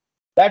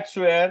 That's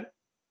where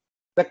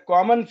the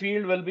common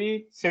field will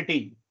be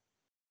city,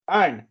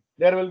 and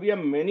there will be a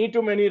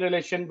many-to-many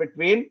relation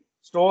between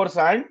stores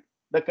and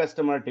the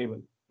customer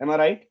table. Am I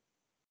right?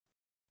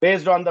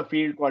 Based on the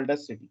field called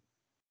as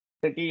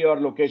city or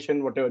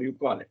location, whatever you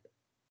call it.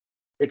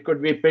 It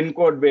could be pin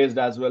code based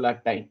as well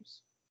at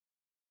times,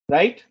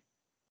 right?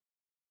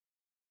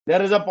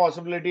 There is a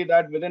possibility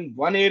that within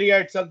one area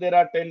itself, there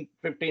are 10,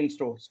 15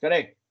 stores,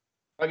 correct?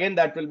 Again,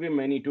 that will be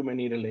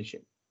many-to-many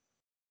relation.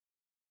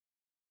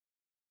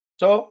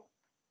 So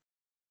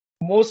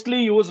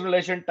Mostly used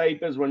relation type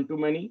is one to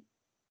many.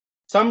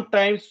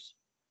 Sometimes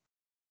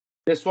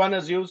this one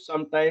is used,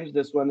 sometimes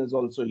this one is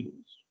also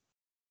used.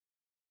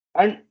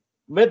 And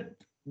with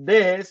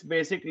this,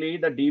 basically,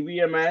 the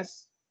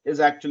DBMS is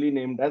actually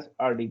named as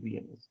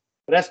RDBMS.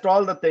 Rest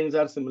all the things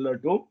are similar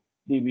to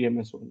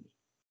DBMS only.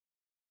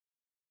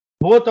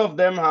 Both of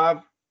them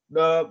have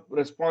the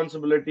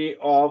responsibility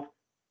of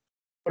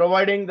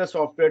providing the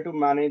software to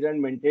manage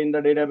and maintain the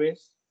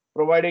database,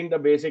 providing the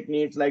basic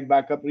needs like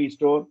backup,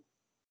 restore,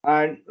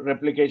 and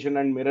replication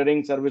and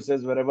mirroring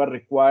services wherever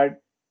required,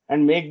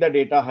 and make the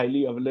data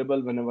highly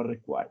available whenever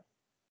required.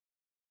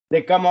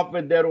 They come up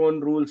with their own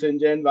rules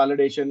engine,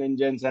 validation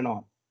engines, and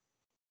all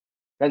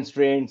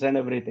constraints and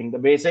everything. The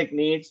basic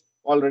needs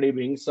already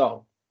being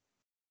solved.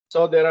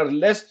 So there are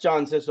less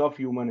chances of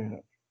human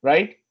error,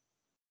 right?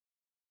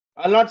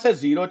 I'll not say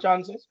zero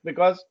chances,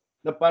 because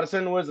the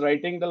person who is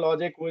writing the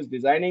logic, who is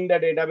designing the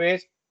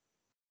database,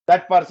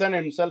 that person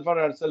himself or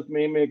herself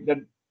may make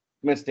the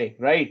mistake,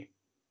 right?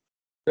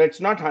 So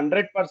it's not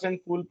 100%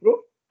 foolproof,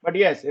 but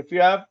yes, if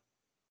you have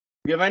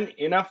given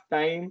enough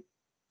time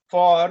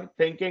for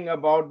thinking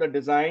about the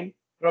design,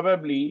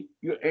 probably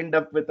you end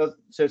up with a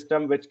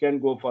system which can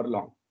go for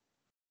long.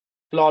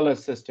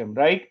 Flawless system,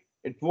 right?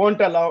 It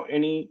won't allow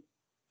any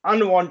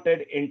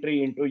unwanted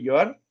entry into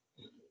your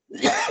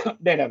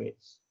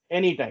database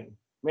anytime.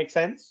 Make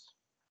sense?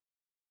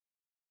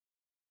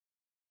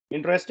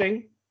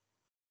 Interesting.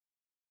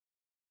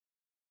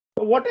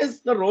 So what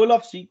is the role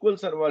of SQL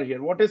Server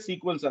here? What is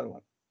SQL Server?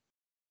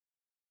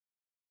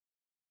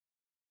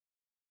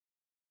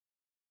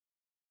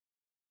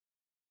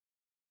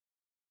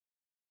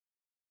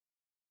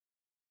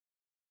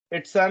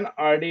 It's an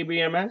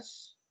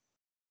RDBMS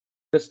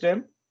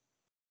system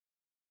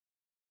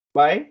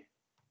by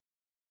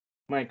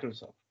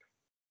Microsoft.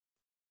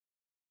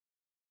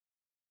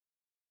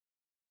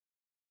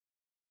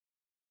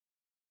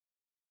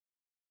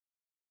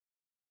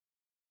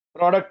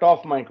 Product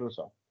of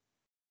Microsoft.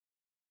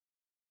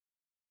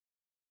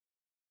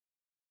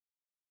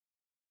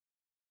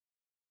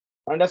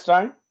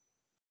 Understand?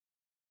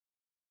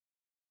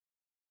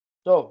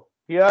 So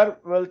here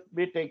we'll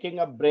be taking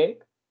a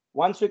break.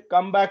 Once we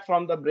come back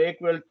from the break,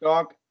 we'll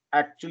talk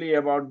actually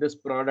about this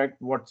product,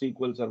 what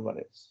SQL Server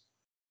is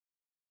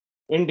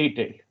in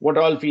detail, what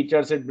all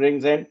features it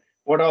brings in,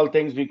 what all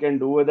things we can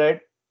do with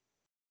it,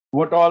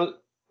 what all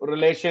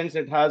relations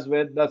it has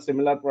with the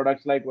similar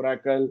products like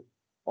Oracle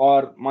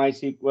or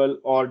MySQL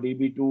or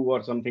DB2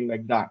 or something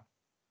like that.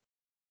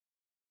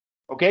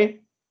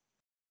 Okay.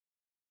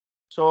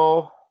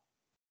 So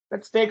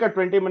let's take a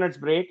 20 minutes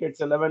break.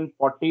 It's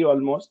 11:40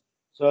 almost.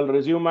 So I'll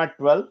resume at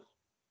 12.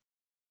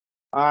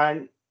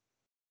 And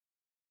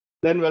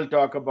then we'll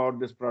talk about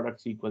this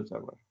product SQL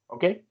Server.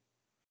 Okay.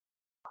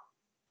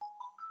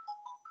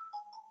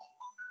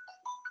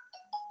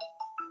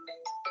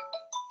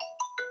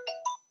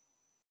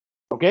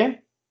 Okay.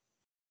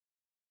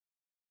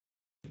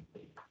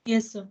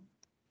 Yes, sir.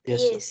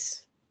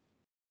 Yes.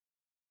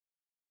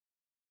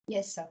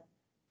 Yes, sir.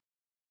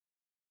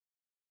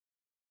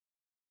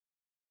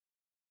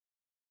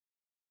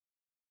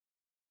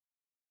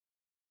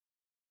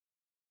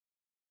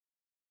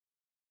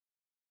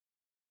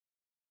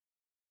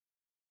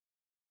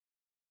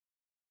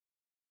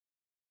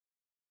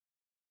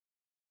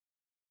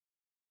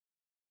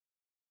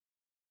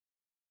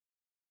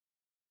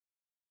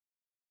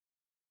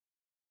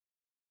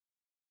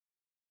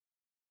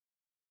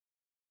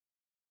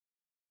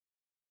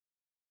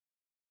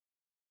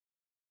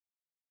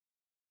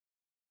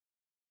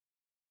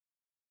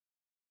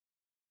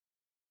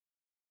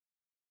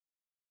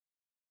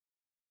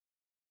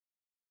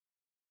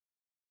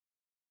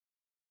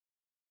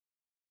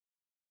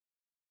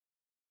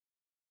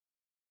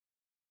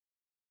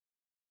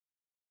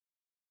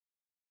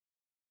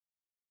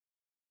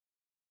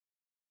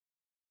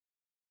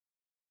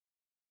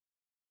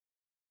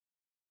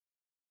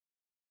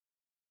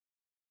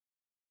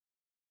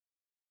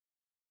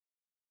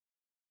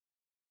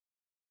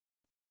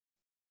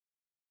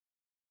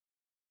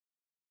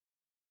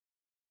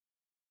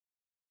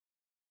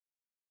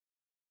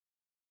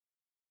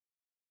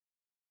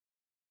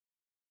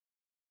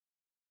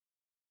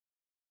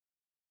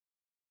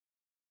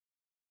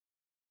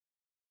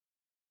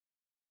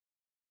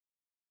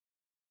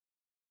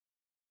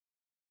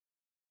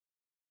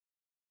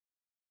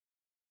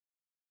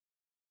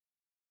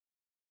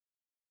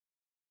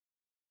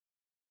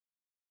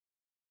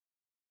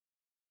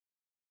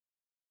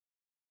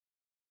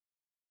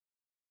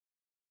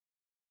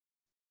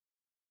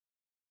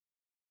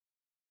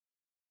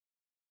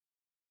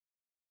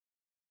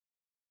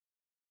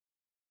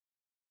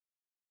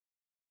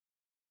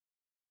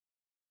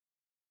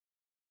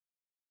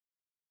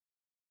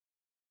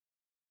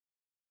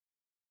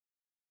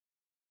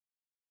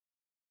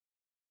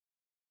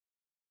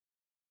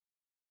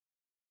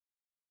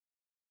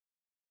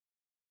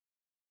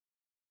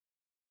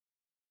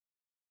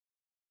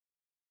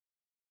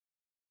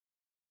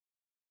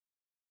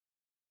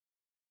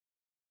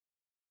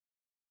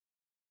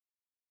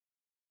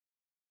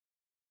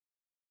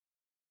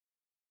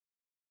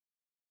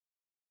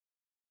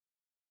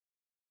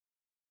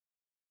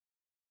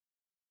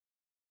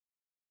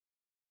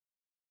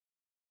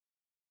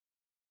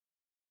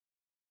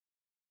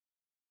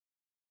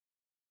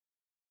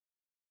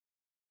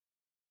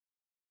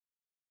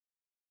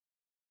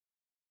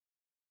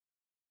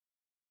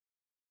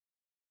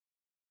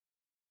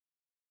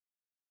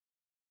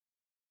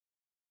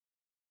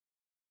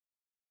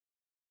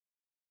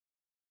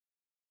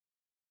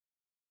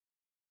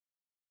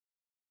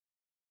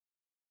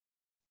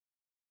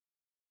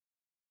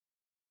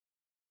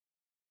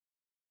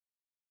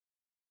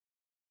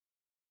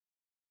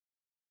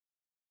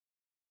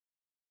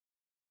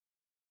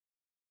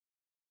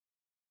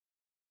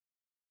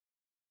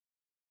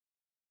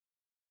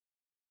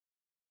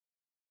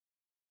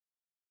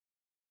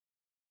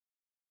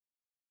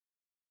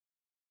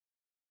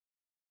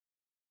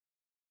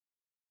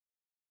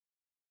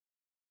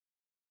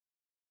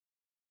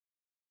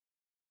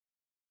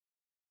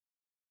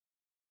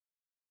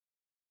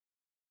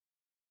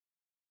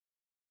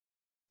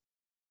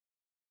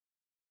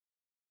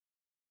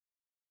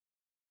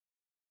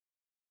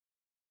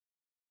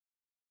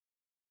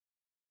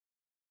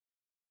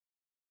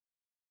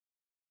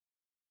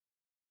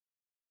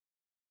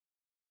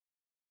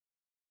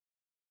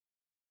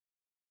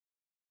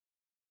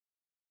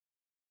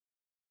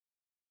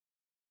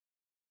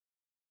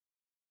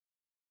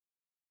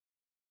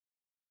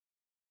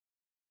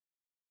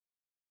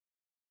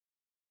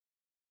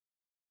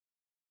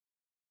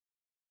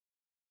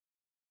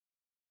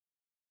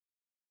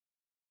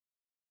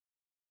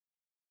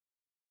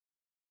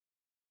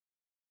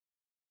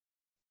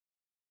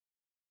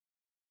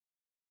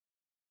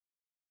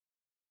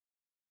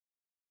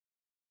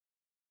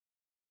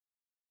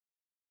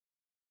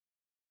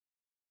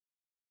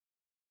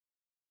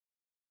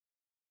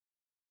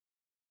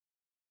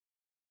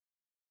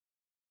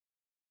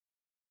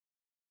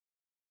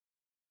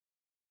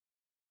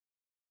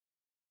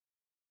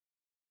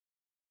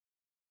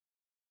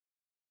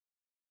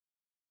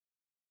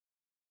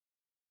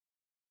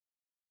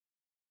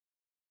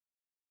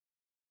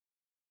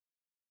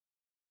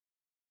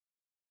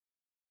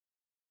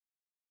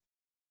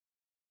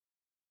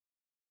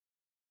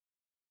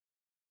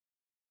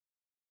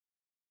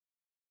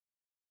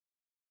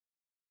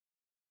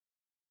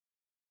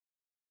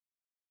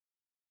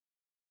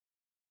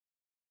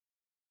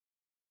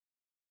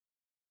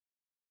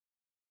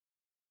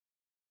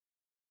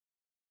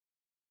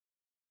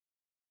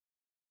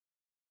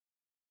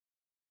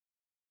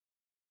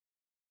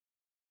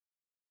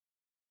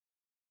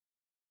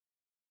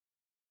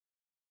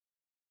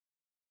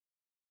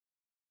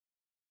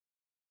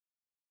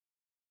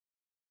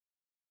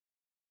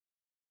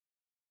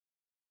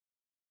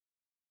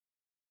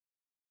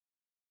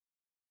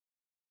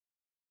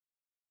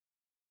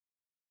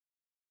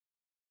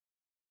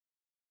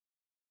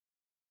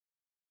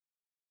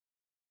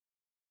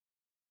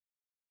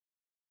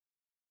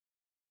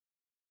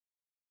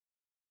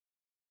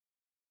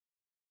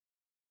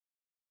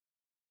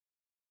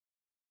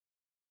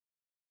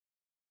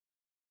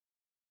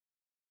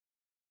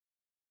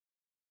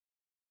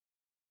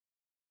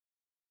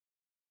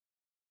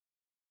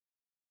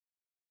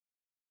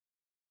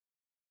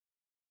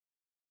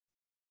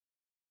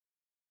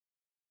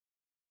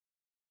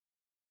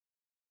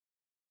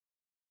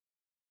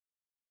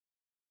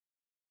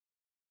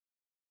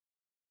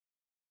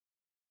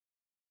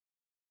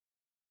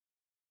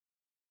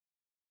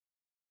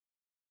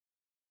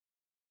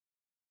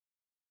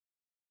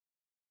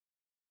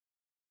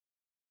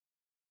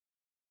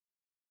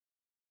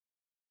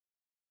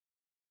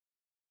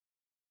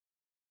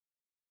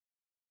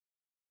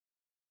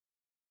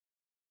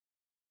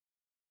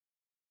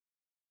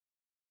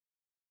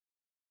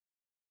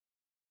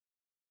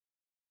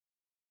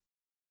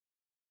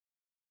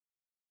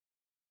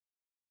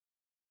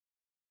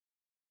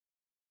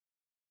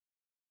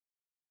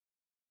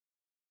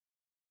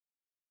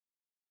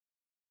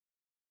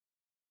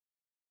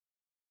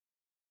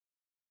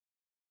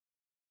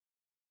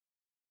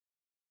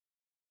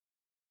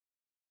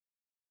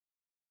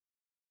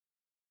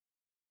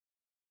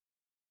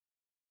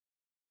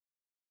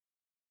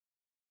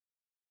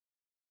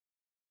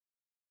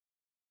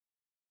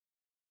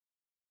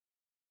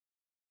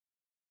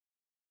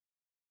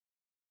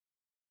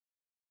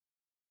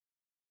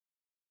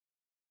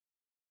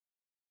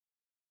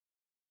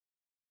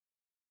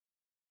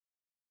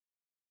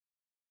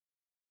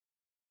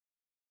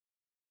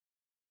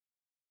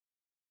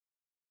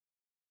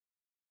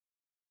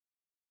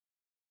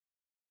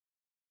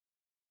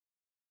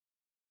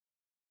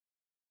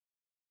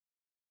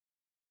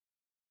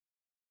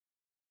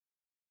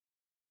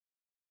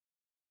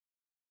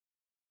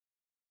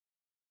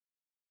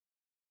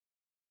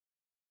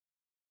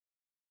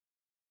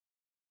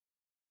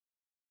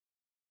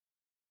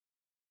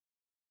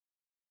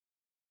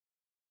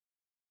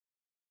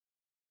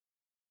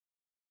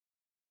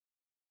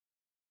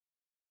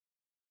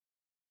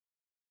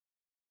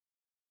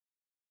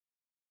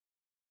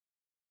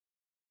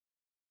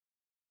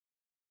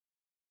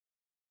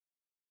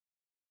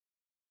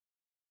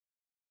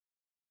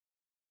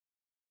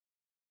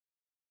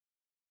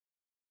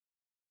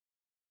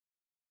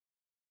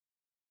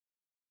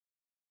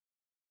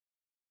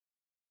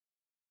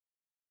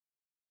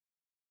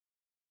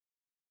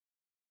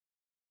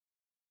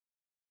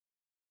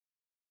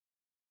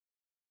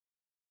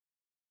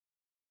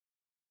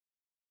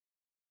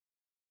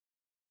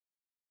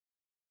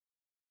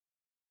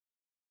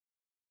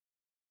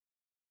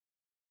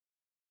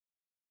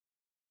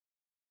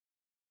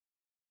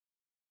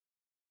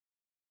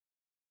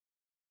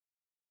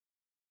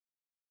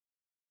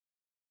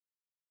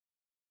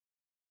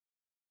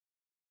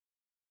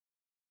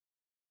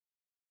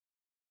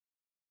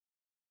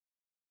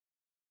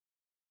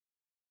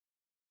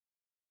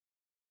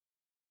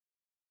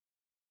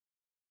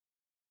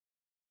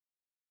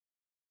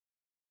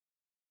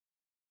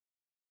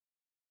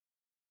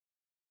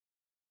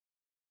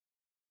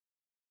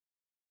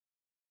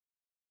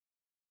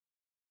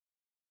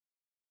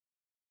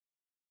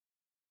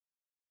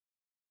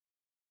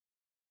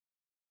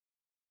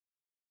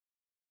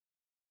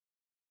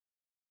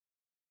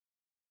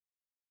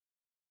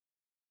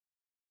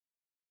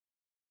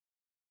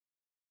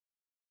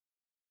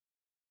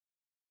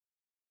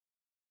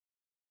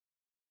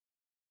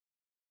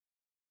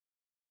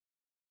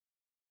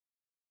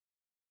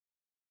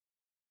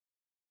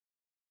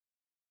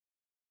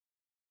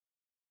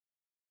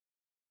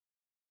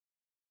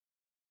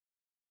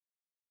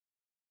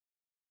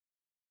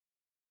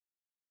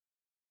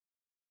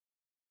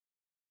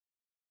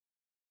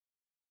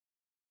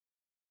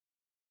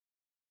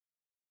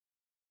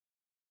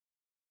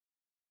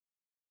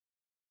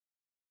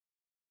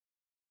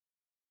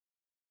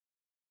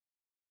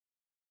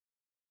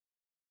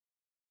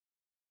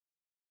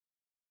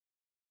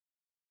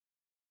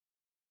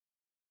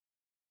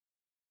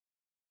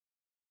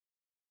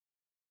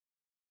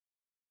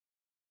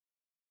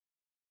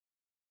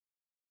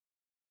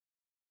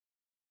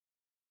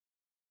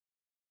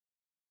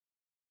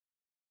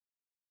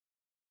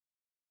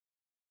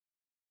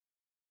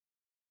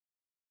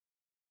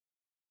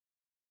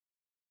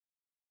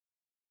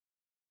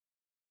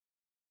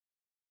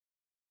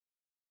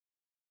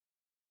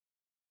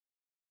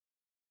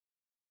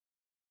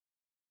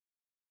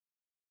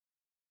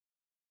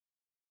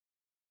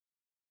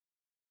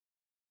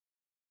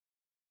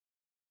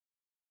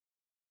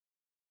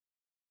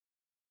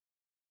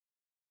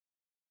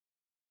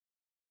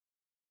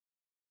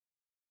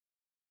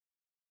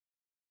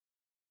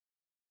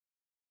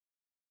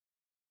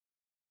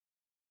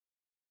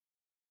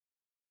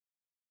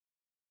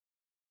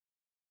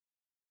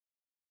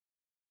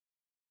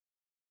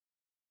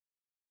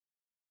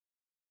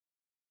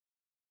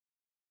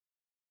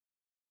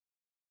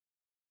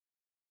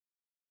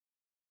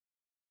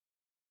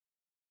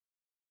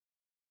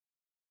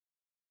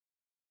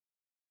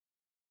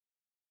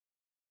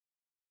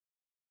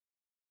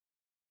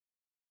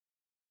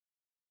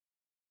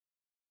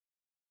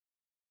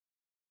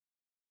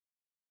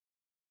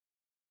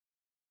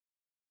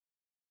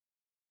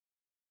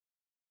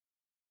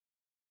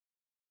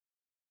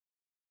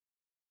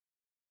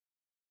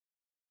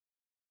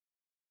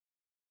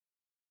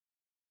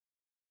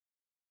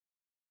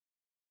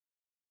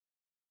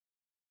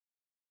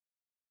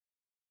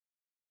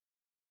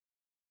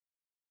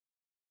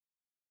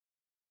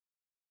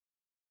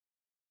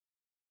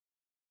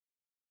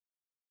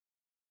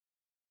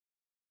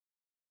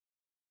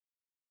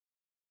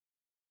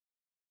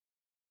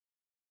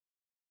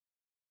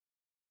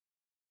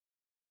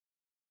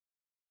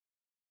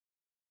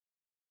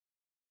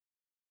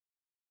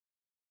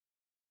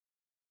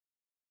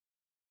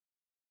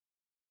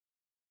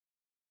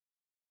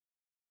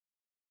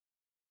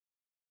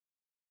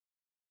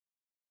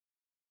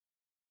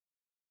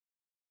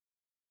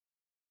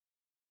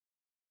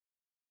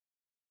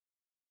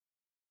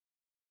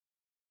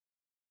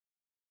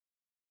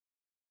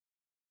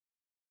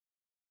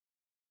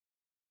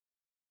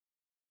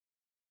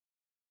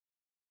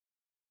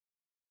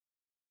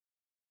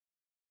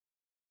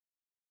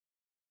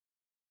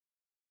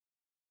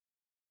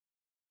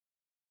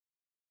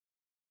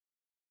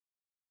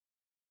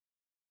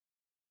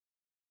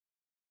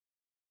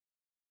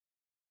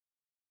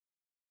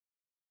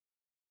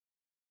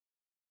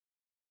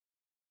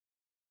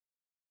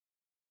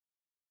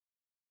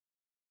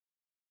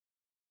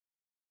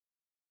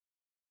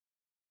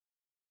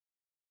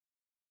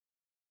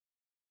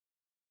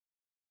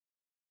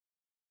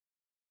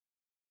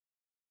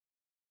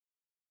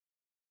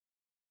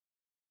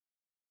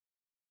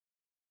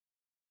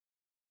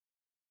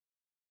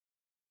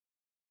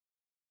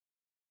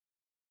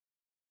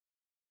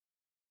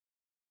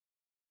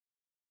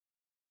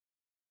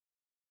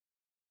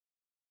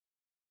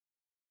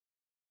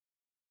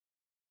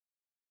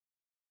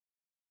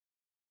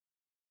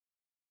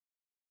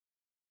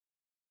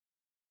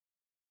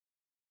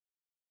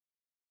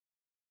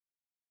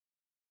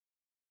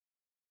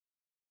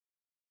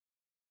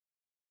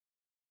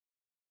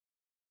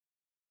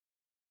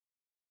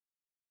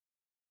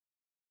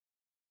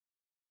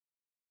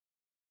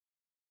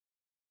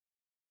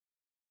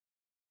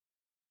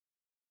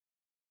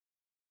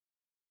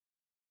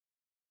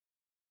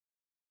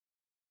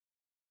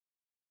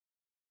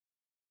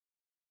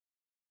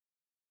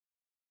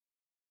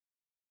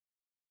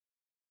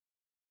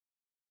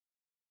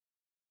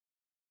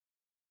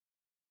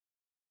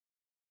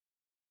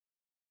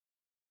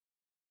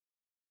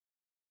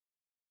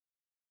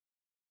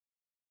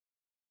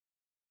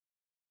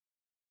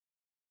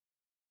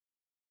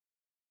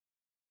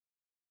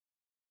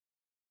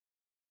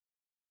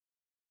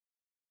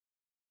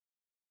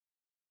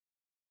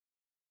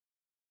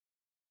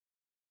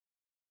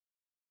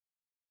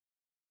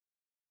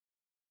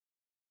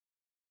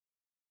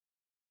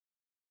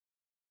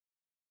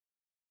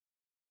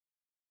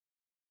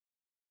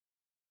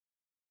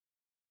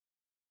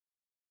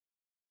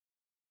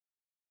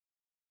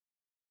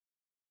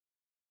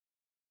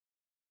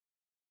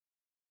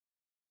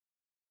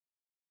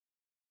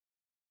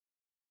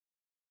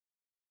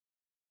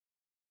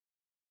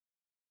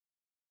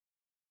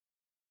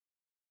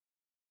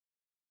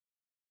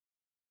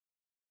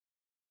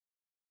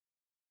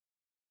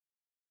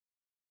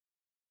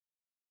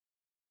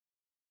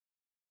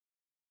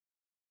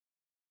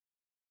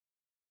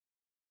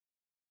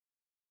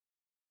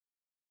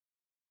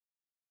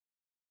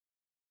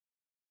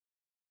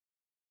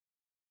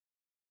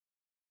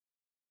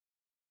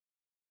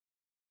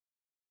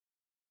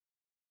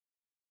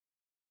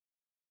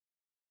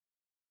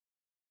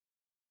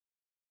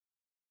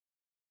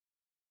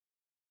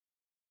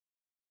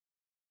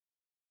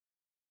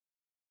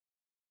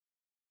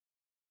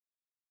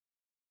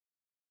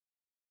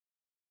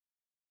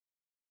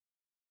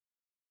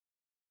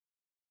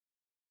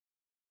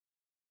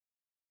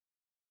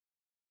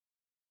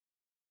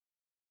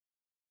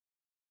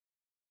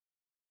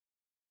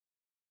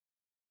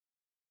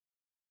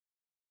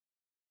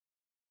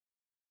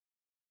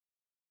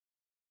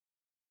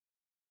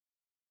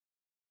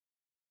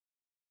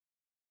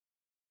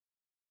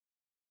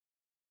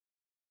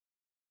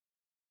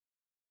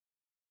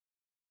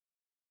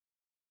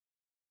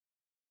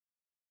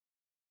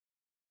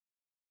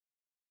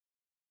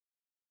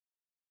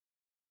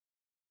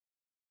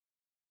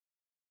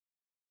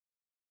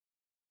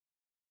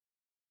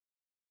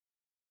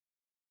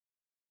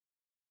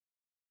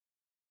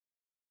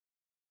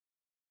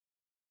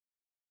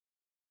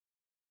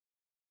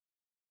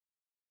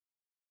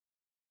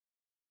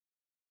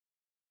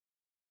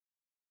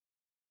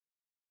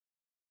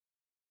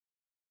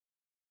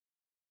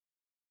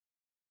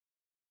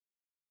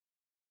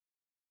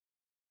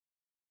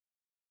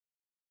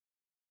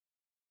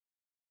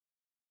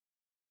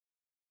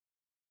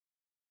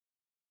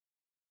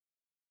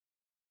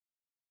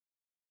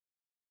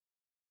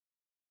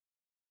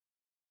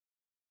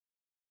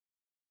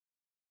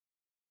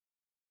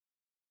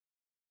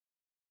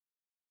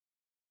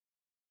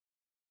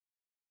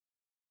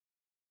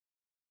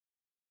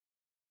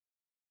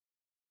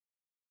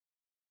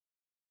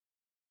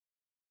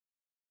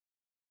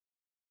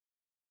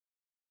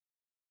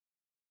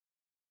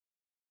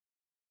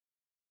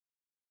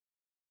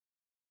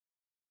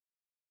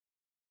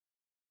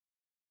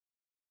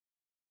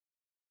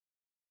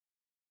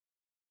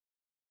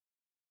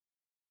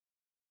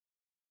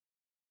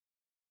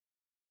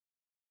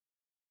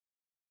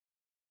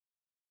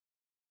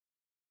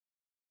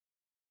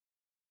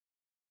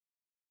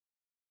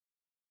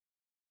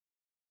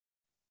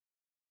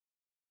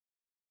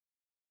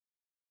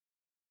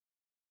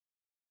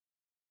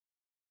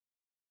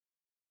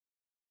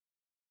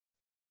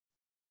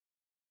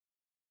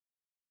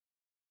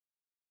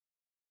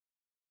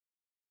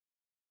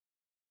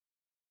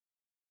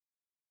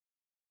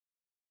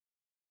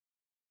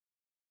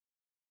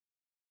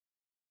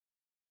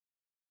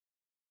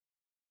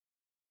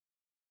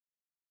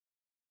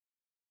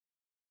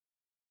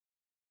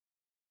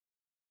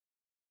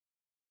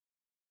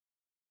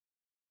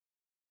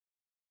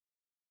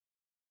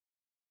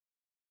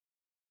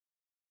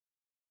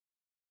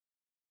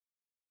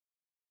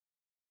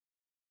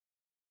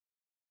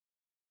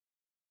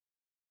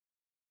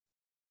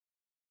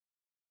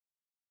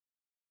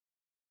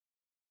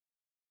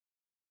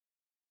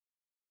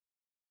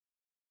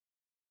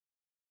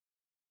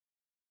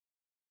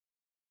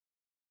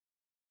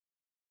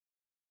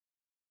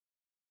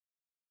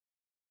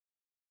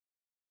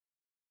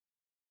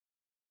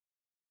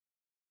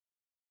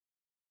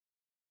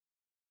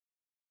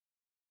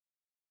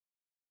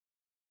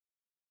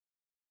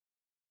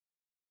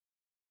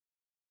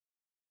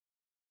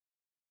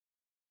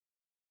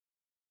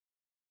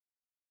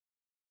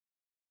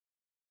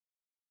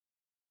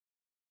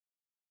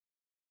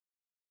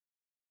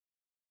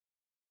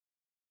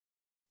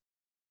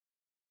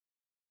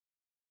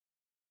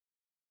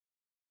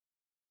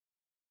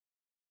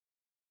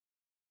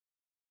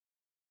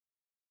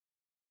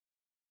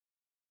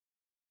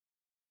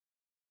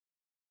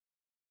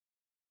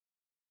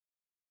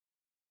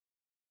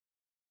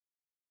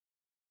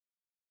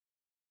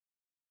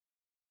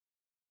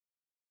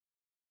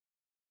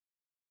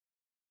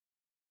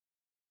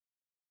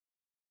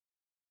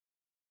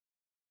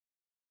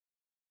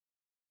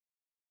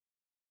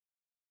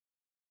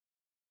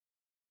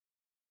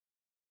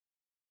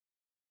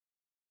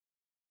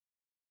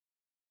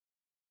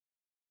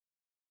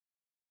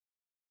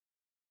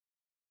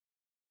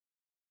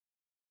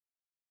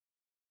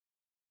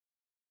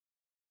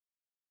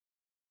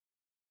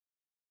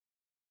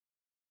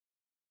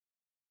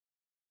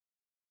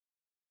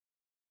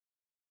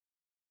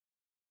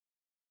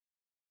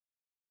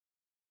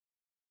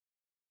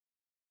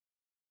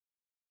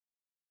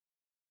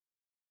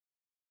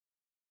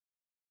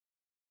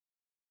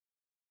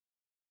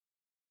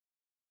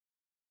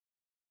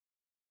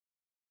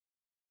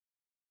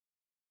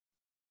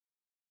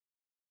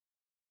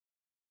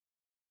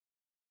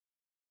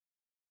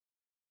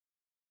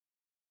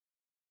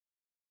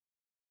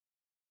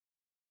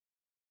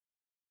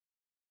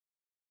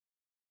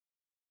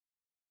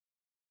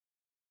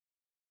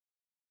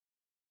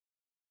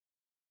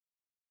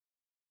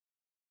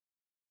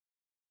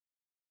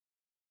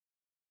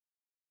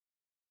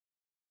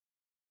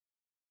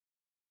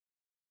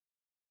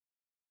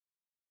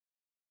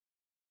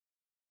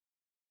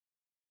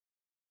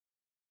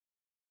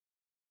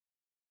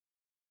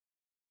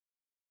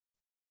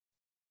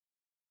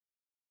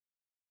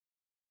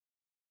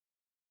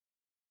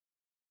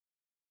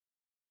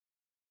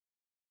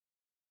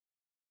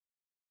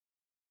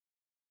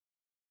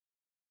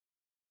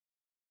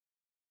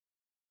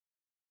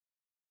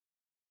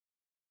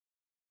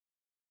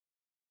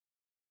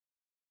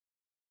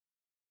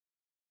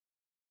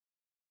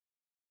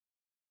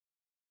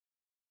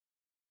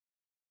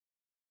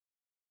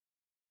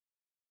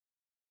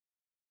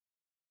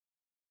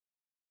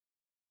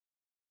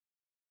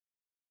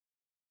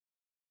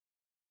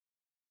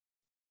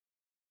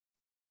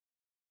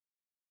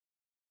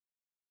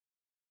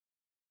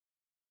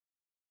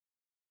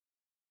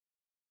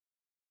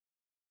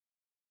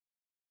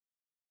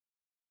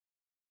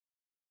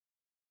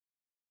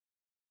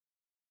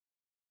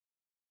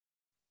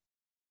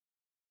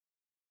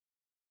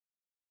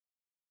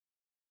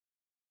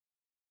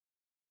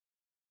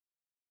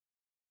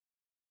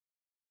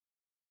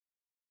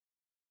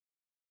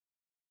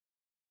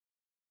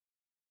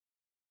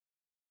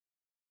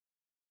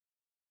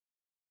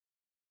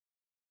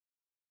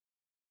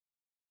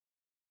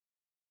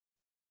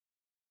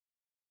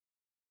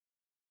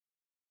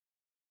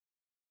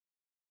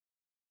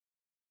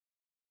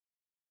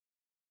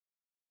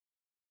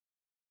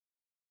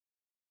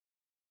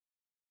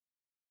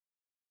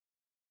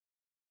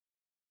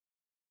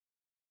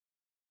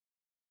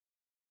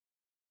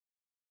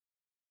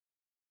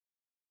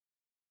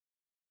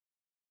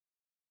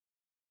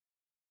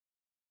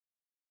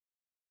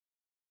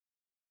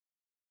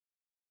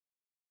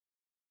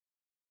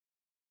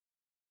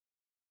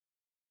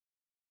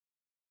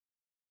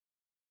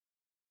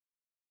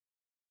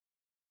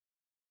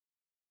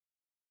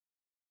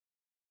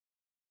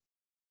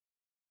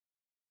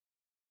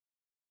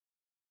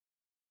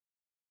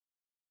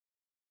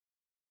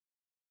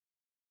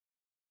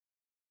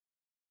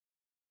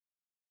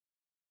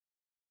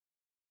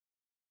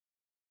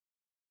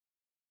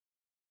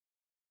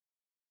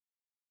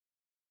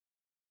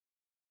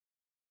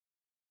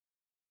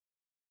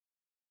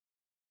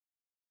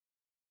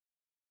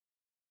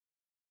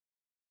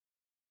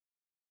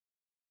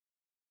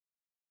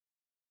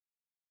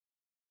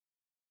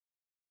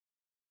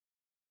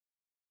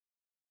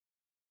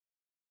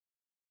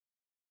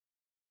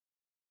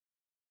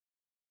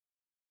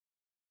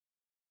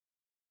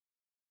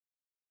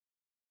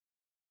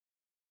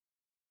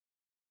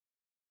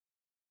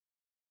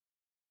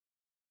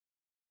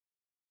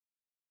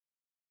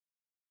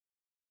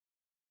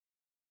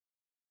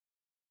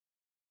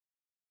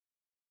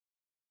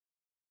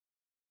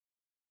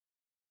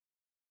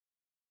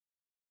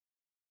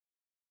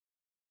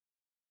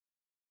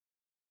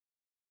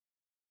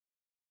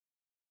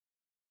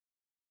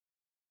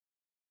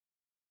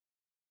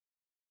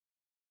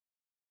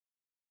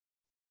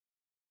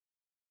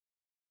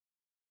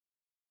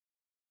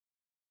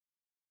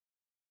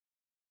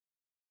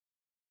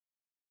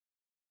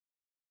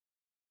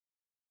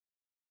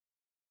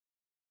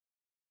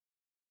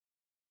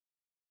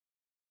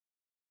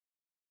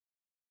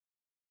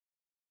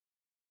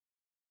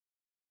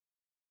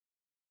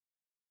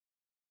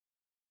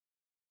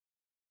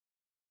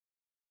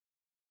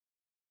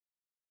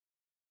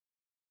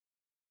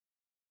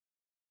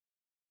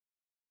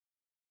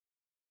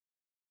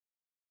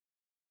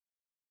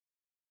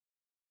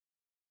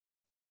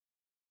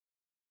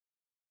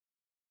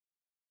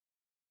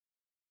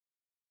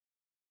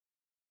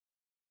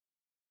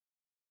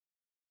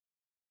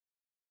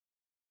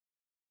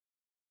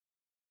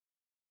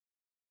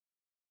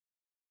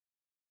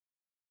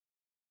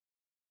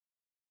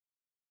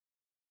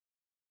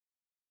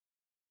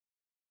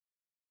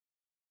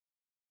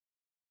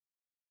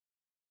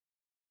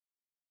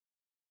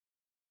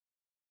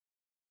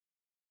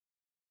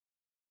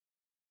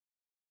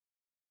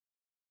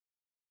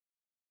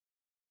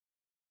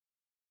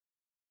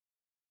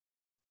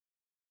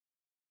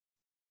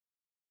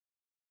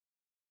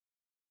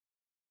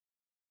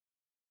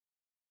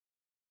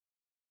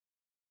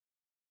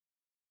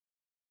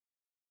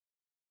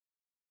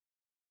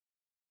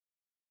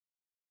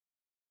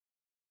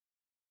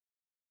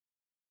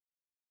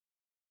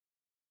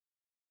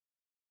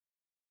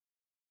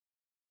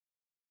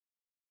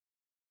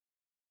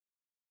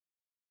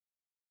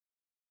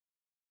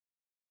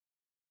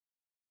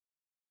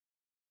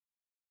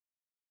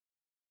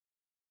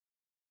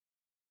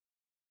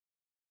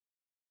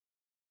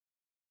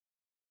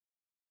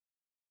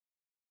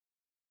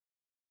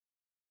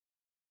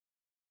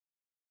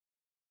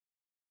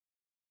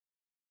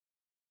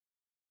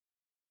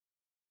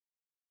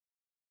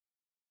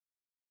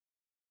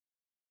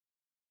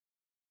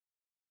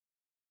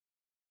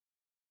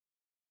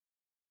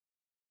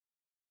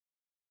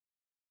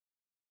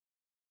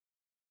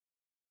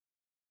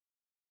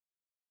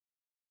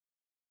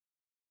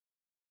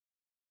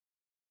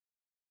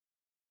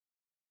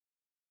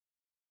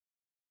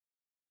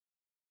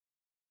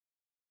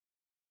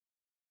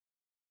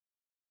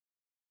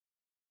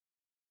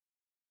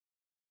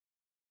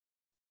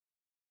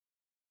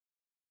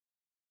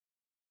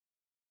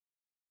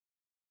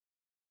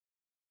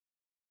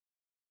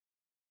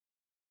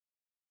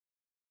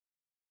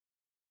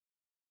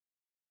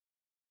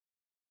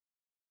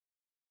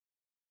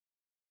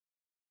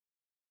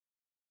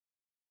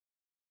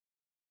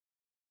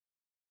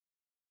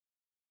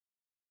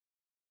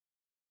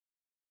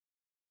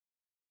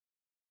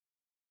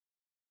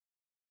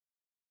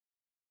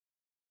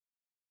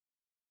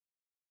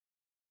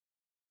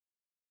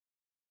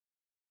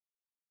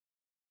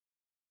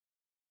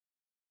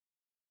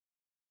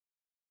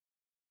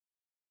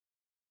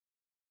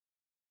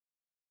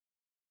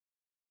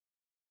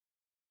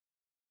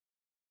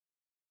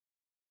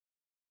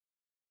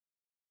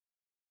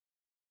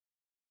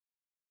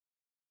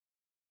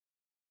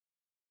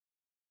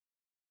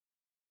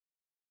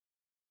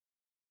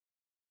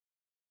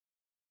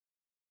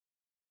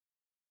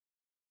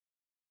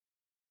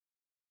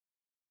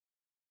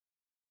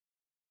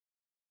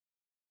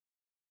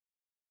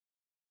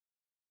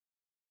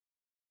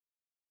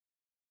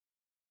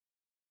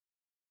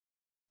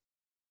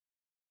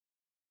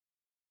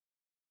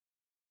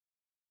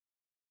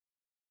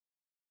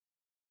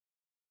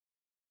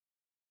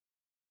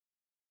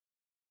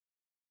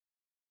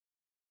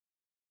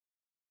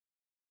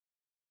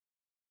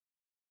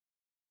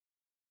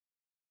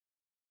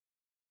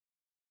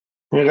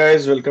 Hey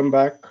guys, welcome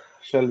back.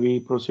 Shall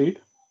we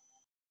proceed?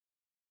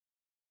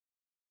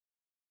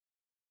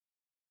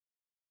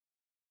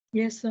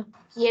 Yes, sir.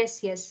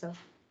 Yes, yes, sir.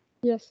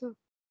 Yes, sir.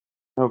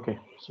 Okay,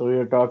 so we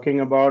are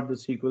talking about the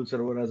SQL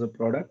Server as a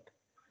product.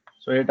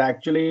 So it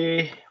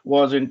actually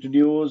was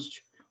introduced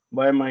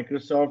by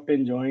Microsoft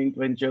in joint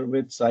venture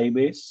with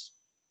Sybase.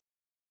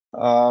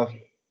 Uh,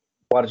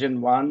 version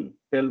 1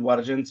 till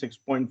version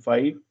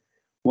 6.5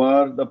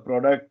 were the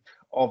product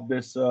of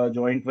this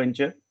joint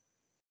venture.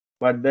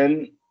 But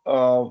then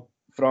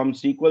from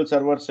SQL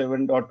Server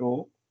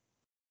 7.0,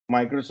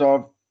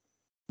 Microsoft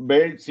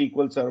built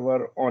SQL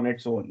Server on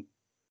its own.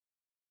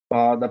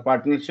 The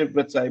partnership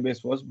with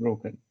Sybase was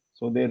broken.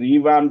 So they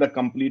revamped the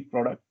complete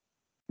product,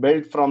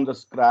 built from the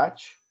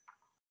scratch,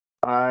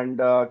 and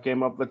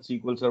came up with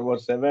SQL Server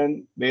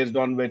 7, based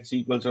on which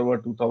SQL Server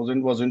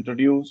 2000 was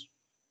introduced.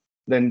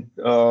 Then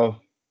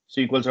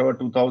SQL Server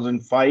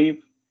 2005,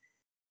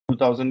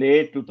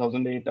 2008,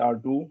 2008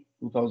 R2,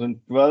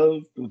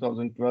 2012,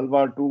 2012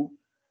 R2.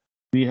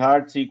 We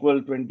had SQL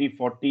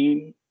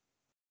 2014,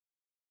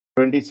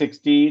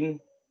 2016.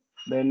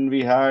 Then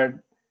we had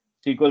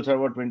SQL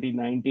Server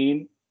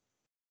 2019,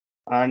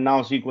 and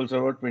now SQL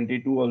Server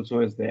 22 also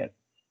is there,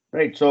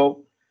 right?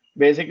 So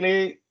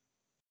basically,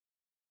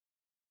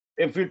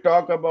 if you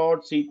talk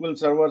about SQL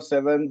Server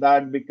 7,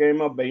 that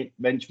became a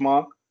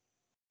benchmark,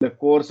 the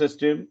core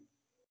system,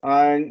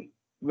 and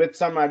with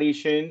some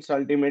additions,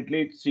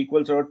 ultimately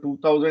SQL Server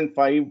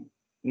 2005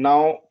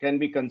 now can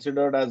be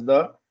considered as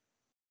the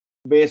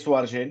base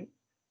version,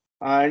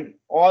 and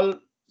all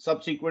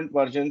subsequent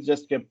versions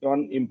just kept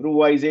on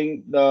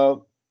improvising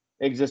the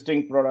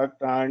existing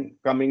product and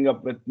coming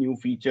up with new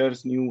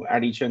features, new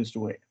additions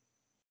to it.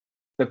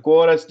 The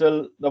core is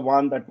still the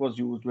one that was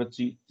used with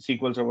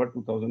SQL Server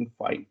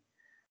 2005.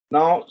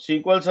 Now,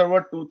 SQL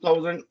Server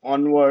 2000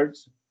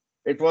 onwards,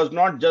 it was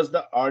not just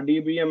the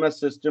RDBMS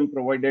system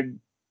provided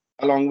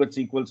along with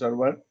SQL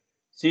Server.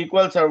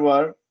 SQL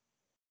Server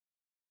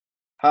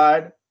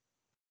had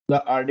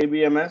the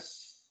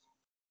RDBMS,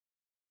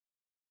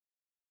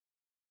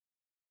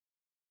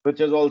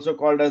 which is also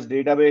called as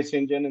database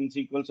engine in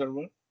SQL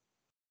Server.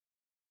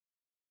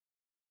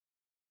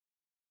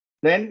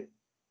 Then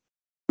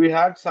we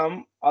had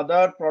some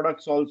other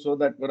products also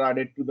that were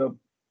added to the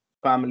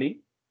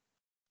family,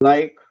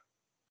 like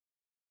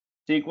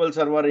SQL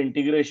Server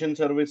Integration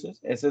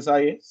Services,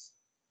 SSIS,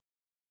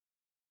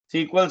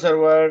 SQL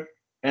Server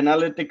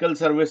Analytical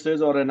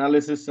Services or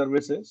Analysis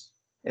Services,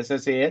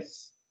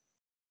 SSAS,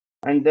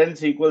 and then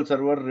SQL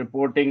Server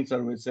Reporting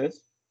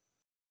Services,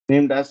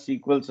 named as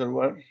SQL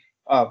Server,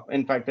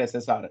 in fact,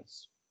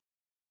 SSRS.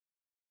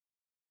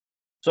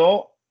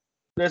 So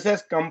this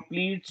is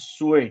complete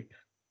suite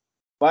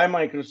by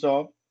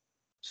Microsoft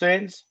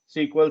since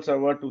SQL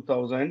Server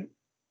 2000,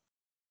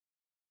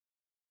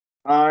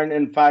 and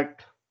in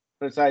fact,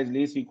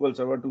 precisely SQL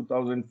Server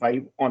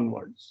 2005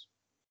 onwards.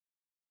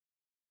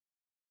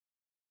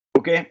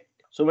 Okay,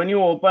 so when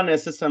you open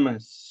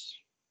SSMS,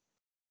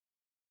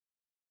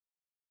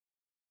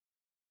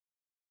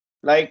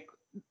 like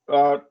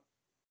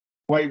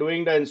while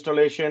doing the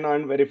installation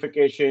and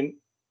verification,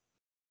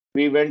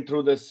 we went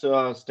through this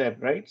step,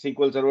 right?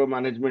 SQL Server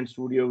Management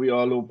Studio, we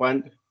all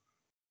opened.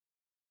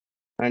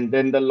 And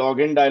then the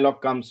login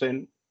dialog comes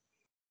in.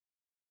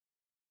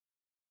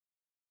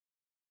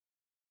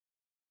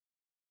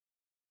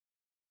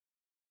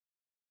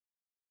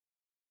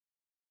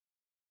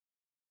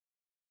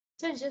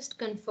 So just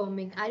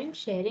confirming, are you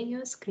sharing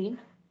your screen?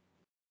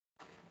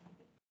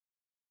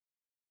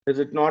 Is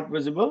it not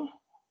visible?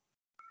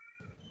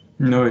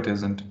 No, it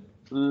isn't.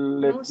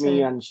 Let No, me sir.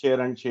 unshare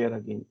and share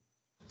again.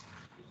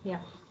 Yeah.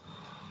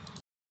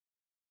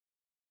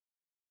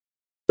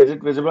 Is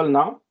it visible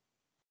now?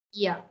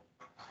 Yeah.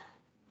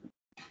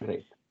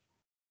 Great.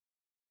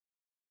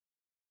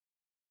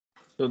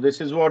 So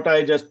this is what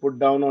I just put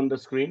down on the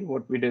screen,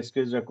 what we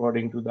discussed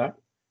according to that.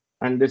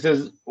 And this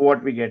is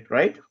what we get,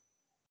 right?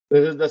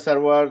 This is the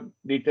server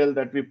detail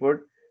that we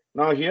put.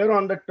 Now here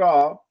on the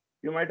top,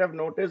 you might have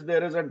noticed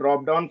there is a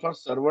drop down for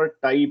server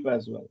type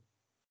as well.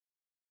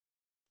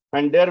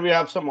 And there we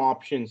have some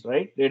options,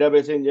 right?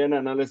 Database engine,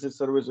 analysis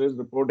services,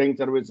 reporting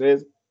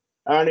services,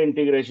 and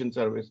integration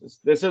services.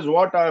 This is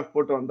what I have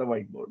put on the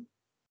whiteboard.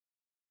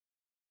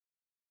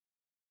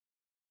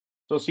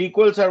 So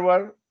SQL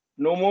Server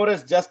no more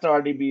is just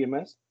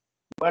RDBMS,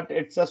 but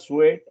it's a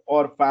suite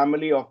or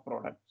family of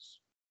products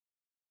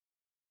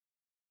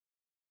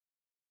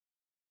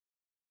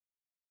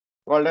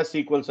called as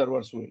SQL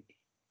Server Suite.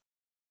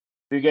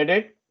 You get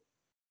it?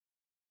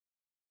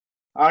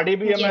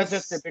 RDBMS is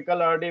Yes. typical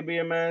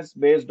RDBMS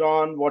based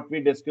on what we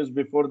discussed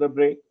before the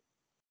break.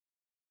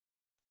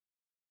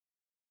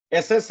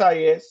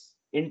 SSIS,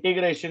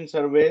 integration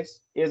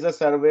service, is a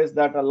service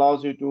that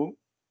allows you to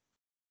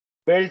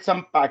build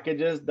some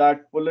packages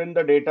that pull in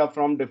the data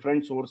from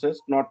different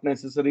sources, not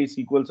necessarily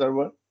SQL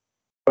Server,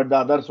 but the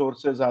other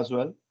sources as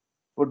well.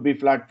 Could be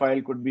flat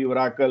file, could be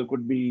Oracle,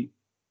 could be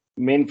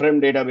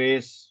mainframe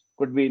database,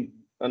 could be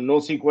a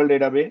NoSQL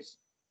database,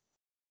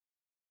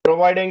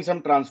 providing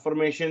some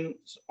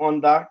transformations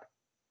on that,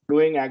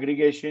 doing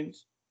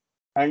aggregations,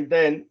 and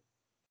then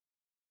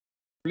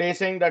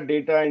placing the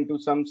data into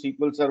some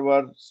SQL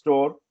Server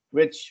store,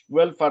 which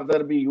will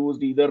further be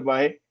used either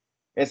by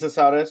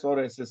SSRS or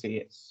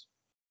SSAS.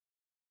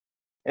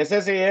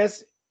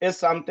 SSAS is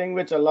something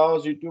which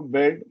allows you to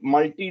build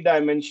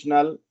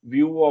multi-dimensional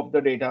view of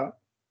the data,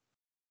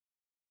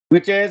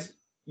 which is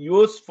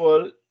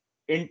useful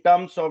in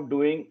terms of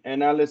doing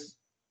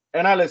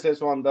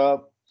analysis on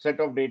the set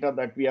of data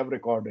that we have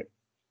recorded.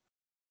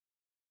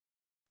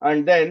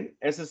 And then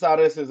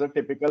SSRS is a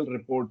typical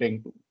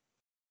reporting tool.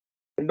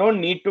 We don't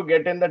need to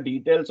get in the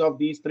details of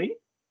these three,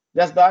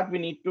 just that we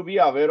need to be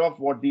aware of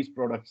what these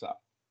products are.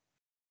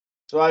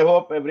 So I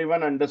hope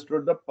everyone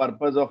understood the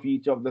purpose of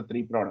each of the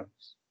three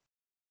products.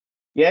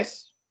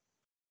 Yes?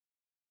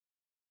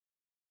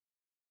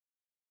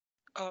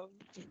 Uh,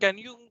 can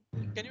you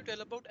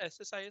tell about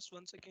SSIS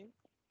once again?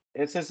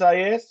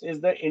 SSIS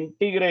is the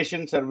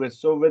integration service.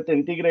 So with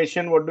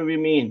integration, what do we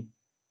mean?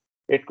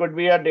 It could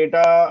be a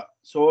data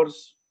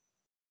source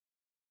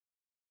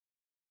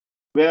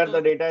where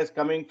the data is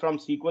coming from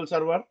SQL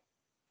Server.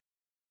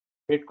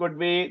 It could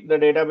be the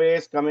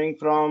database coming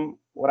from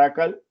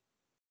Oracle.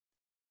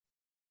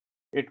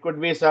 It could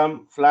be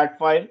some flat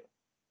file.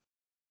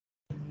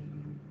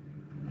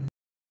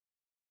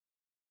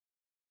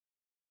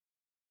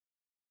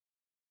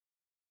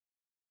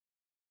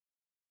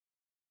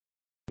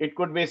 It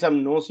could be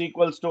some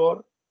NoSQL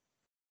store.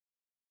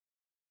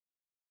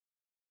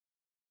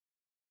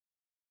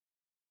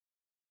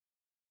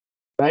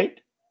 Right?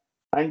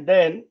 And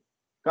then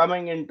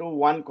coming into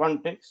one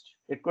context,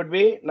 it could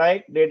be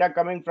like data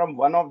coming from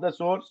one of the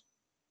source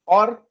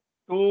or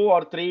two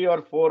or three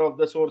or four of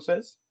the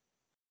sources.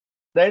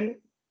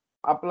 Then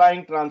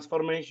applying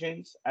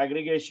transformations,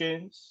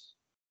 aggregations,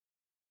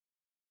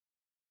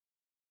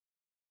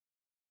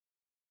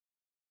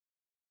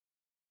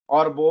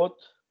 or both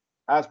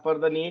as per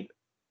the need,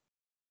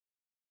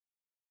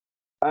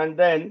 and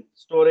then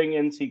storing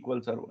in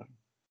SQL Server.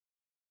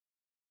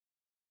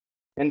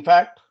 In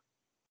fact,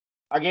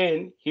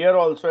 again, here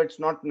also it's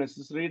not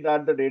necessary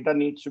that the data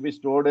needs to be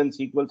stored in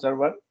SQL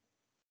Server,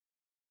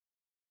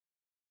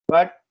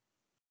 but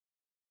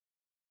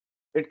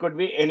it could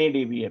be any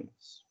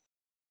DBMS.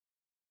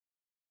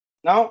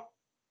 Now,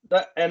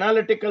 the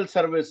analytical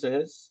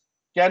services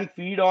can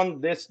feed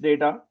on this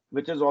data,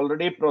 which is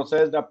already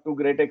processed up to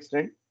great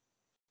extent.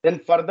 Then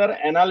further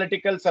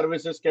analytical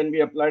services can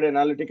be applied,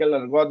 analytical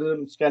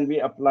algorithms can be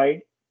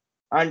applied,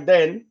 and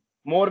then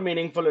more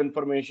meaningful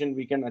information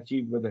we can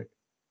achieve with it.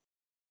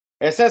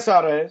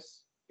 SSRS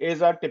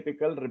is a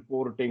typical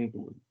reporting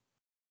tool,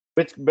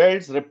 which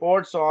builds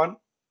reports on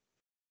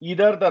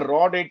either the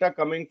raw data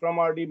coming from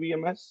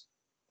RDBMS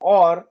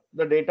or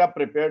the data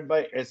prepared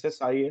by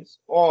SSIS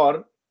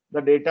or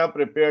the data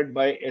prepared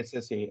by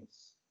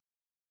SSAS.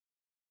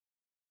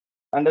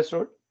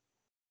 Understood?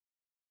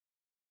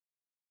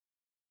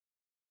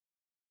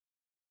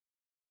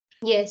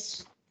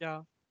 Yes.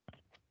 Yeah.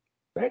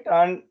 Right,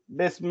 and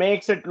this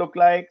makes it look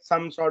like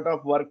some sort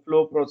of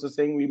workflow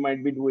processing we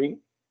might be doing.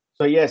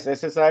 So yes,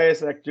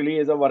 SSIS actually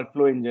is a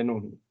workflow engine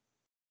only,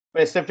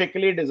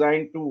 specifically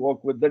designed to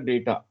work with the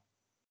data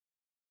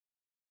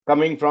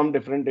coming from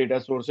different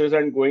data sources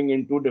and going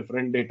into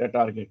different data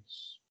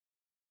targets.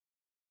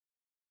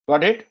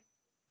 Got it?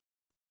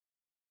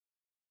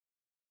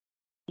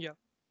 Yeah.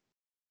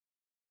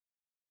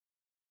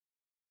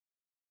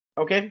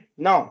 Okay,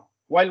 now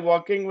while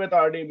working with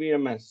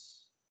RDBMS,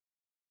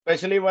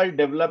 especially while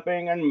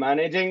developing and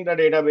managing the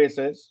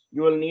databases,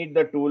 you will need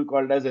the tool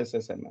called as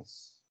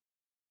SSMS.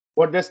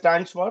 What this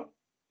stands for,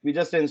 we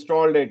just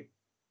installed it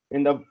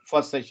in the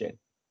first session.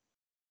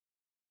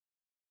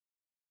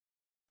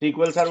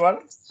 SQL Server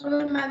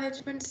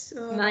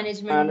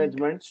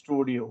Management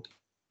Studio.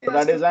 So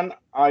that is an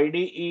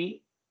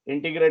IDE,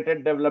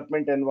 integrated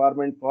development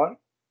environment for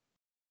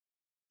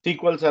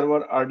SQL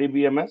Server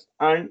RDBMS,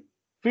 and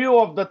few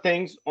of the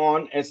things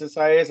on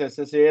SSIS,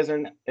 SSAS,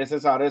 and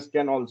SSRS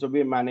can also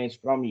be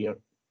managed from here.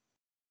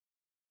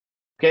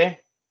 Okay.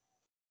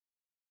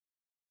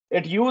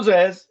 It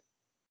uses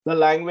the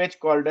language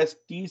called as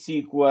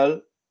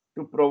T-SQL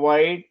to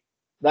provide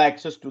the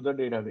access to the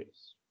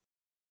database.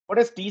 What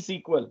is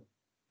T-SQL?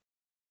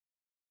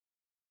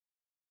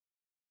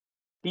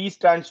 T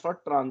stands for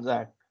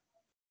transact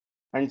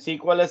and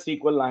SQL is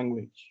SQL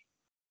language.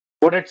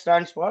 What it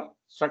stands for?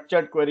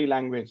 Structured query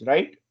language,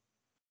 right?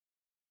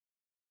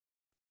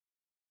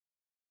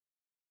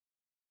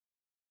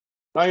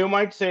 Now you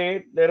might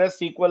say there is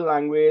SQL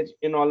language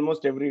in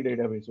almost every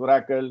database,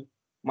 Oracle,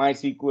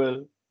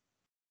 MySQL,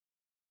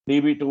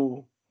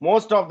 DB2.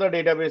 Most of the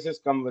databases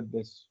come with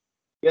this.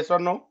 Yes or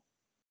no?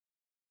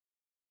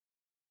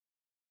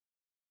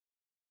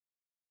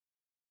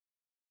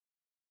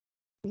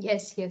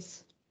 Yes,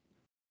 yes.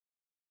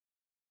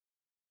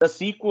 The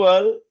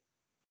SQL,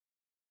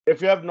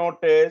 if you have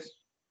noticed,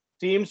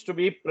 seems to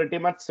be pretty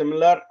much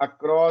similar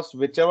across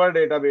whichever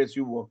database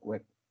you work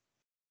with.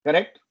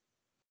 Correct?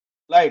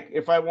 Like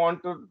if I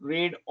want to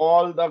read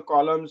all the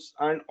columns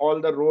and all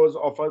the rows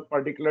of a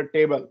particular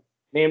table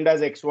named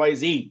as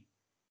XYZ,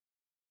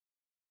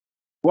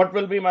 What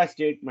will be my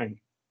statement?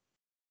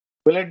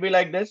 Will it be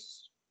like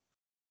this?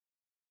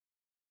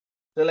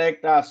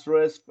 Select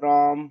asterisk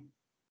from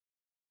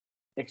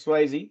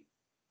XYZ.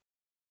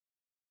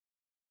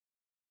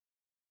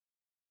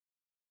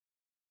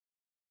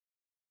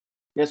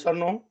 Yes or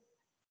no?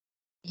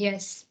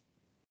 Yes.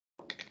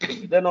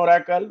 Within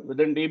Oracle,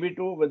 within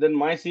DB2, within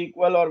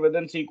MySQL, or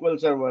within SQL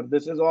Server,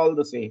 this is all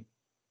the same.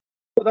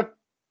 So the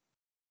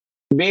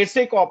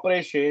basic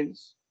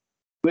operations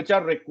which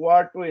are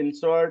required to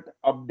insert,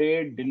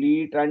 update,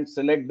 delete, and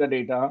select the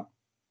data,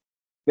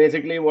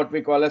 basically what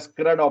we call as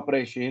CRUD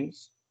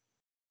operations,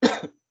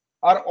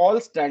 are all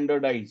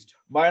standardized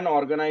by an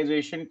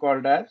organization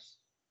called as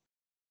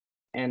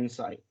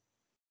NSI.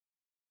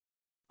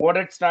 What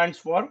it stands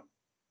for?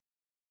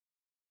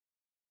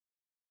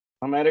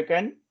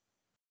 American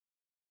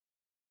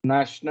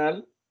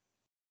National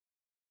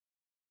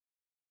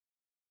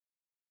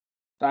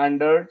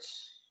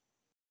Standards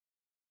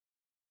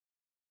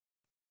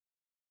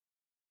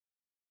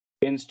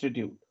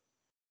Institute.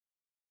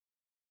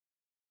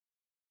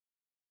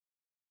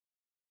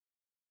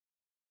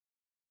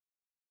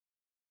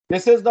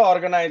 This is the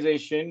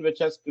organization which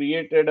has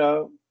created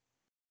a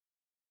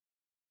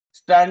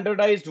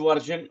standardized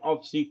version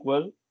of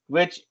SQL,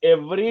 which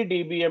every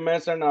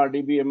DBMS and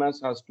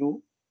RDBMS has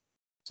to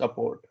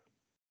support,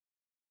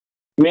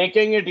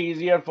 making it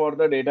easier for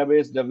the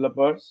database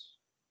developers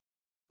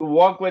to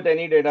work with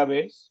any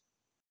database.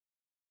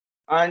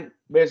 And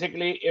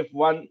basically, if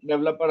one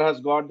developer has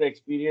got the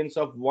experience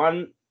of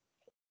one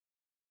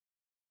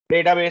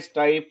database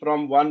type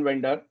from one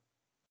vendor,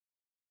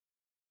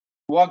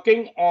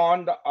 working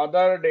on the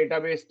other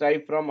database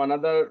type from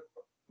another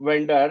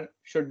vendor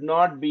should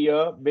not be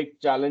a big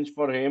challenge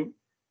for him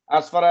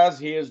as far as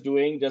he is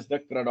doing just the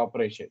CRUD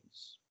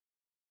operations.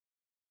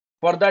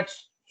 For that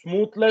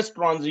smoothless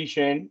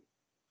transition,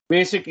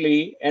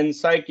 basically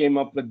NSI came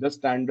up with the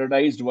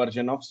standardized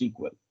version of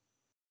SQL,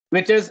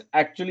 which is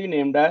actually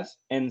named as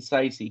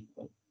NSI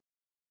SQL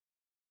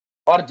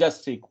or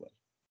just SQL.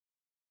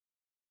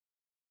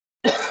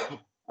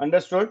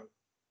 Understood?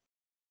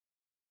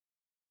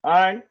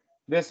 And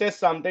this is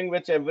something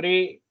which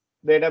every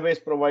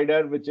database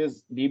provider, which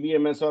is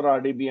DBMS or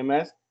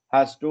RDBMS,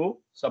 has to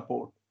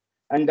support.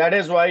 And that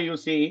is why you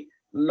see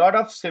a lot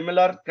of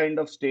similar kind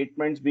of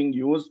statements being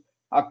used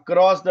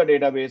across the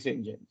database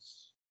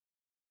engines.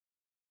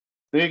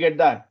 Do you get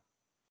that?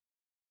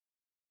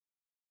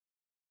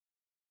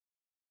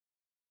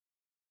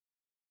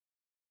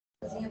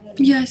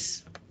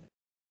 Yes.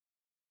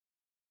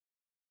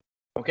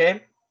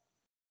 Okay.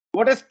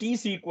 What is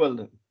T-SQL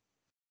then?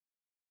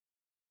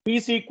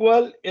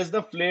 T-SQL is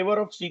the flavor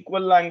of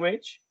SQL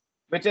language,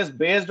 which is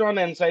based on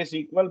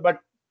NSI SQL, but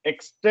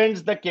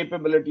extends the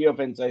capability of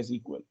NSI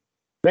SQL.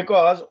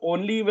 Because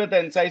only with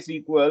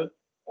NSI SQL,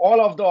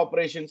 all of the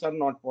operations are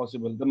not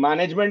possible. The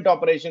management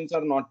operations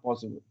are not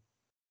possible.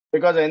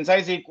 Because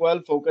NSI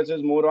SQL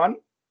focuses more on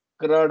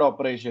CRUD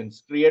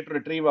operations, create,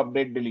 retrieve,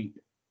 update, delete.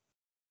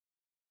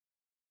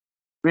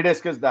 We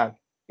discussed that.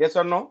 Yes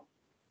or no?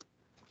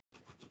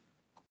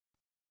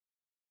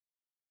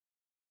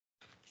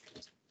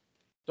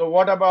 So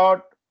what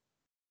about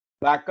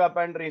backup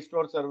and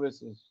restore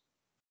services?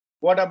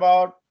 What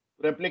about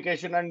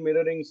replication and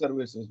mirroring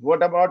services?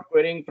 What about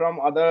querying from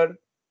other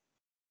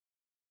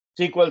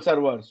SQL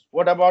servers?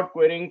 What about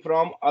querying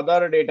from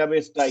other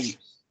database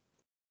types?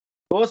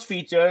 Those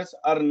features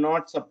are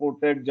not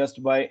supported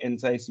just by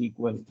NSI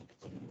SQL.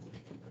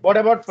 What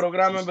about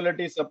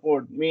programmability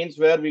support? Means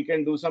where we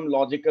can do some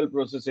logical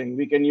processing.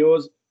 We can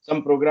use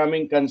some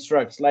programming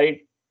constructs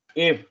like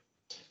if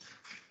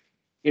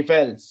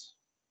else,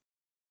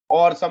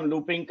 or some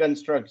looping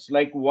constructs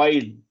like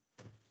while,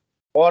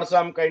 or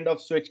some kind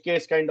of switch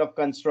case kind of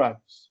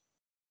constructs,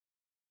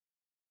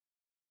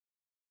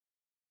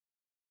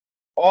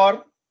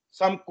 or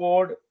some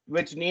code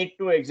which need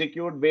to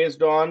execute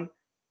based on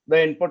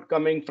the input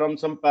coming from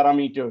some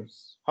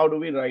parameters. How do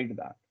we write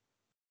that?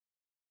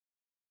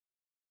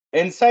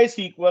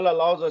 NSI SQL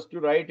allows us to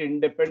write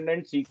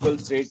independent SQL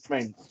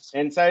statements.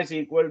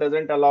 NSI SQL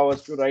doesn't allow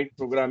us to write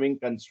programming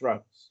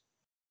constructs.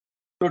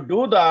 To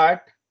do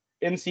that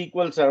in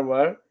SQL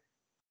Server,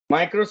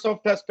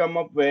 Microsoft has come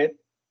up with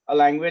a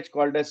language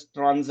called as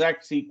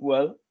Transact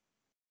SQL,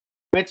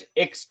 which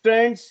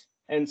extends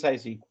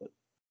NSI SQL.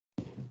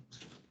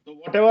 So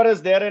whatever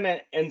is there in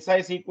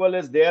NSI SQL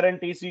is there in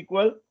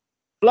T-SQL,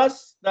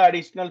 plus the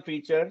additional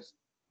features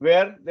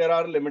where there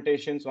are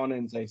limitations on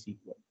NSI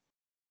SQL.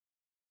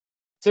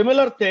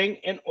 Similar thing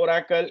in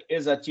Oracle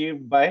is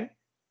achieved by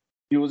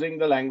using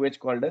the language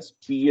called as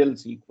PL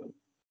SQL.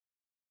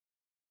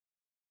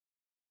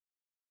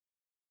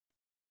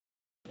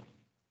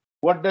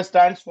 What this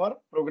stands for?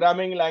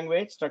 Programming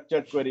language,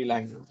 structured query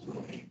language.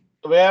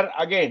 Where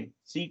again,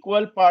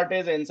 SQL part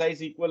is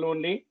NSI SQL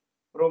only.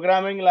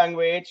 Programming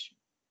language,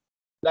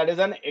 that is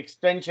an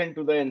extension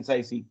to the NSI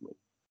SQL.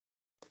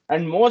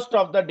 And most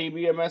of the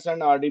DBMS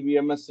and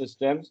RDBMS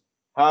systems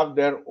have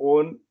their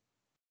own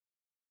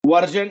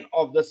version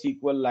of the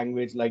SQL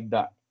language like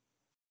that.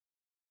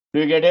 Do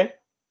you get it?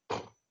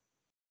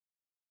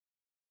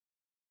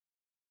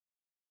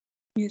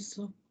 Yes,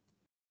 sir.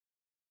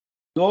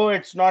 Though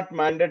it's not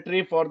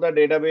mandatory for the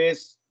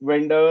database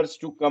vendors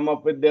to come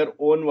up with their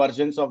own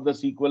versions of the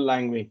SQL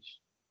language.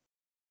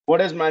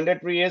 What is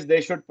mandatory is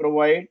they should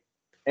provide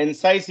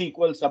NSI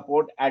SQL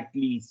support at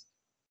least.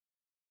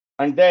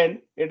 And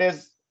then it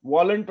is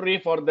voluntary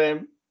for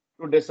them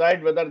to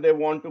decide whether they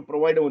want to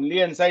provide only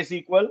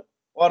NSI SQL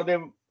or they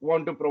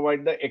want to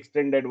provide the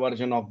extended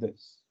version of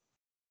this.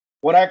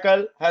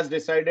 Oracle has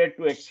decided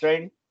to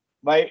extend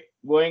by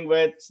going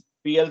with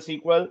PL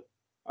SQL,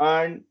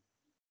 and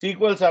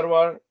SQL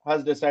Server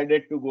has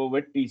decided to go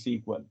with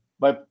T-SQL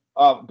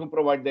to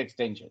provide the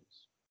extensions.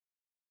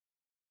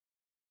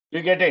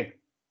 You get it?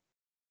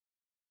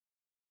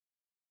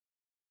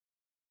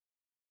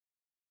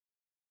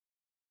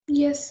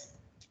 Yes.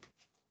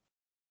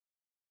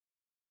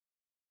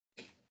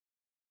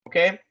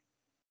 Okay.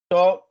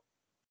 So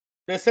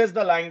this is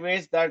the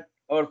language that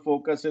our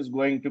focus is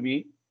going to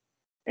be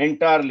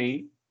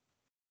entirely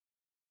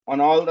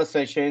on all the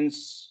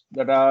sessions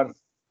that are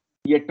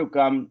yet to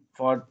come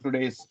for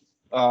today's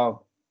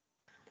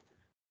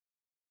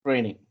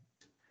training.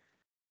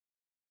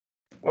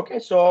 Okay,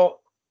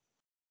 so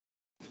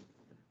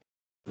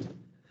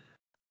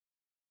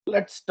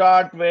let's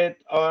start with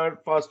our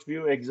first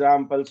few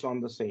examples on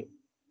the same.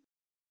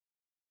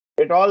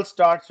 It all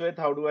starts with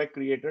how do I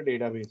create a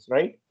database,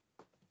 right?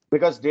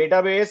 Because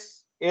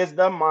database is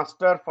the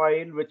master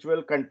file which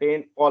will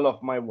contain all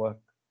of my work.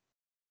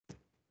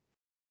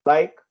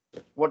 Like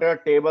what are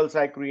tables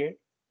I create?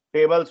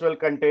 Tables will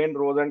contain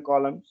rows and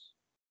columns.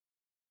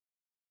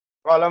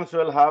 Columns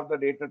will have the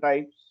data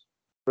types,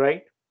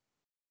 right?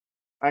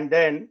 And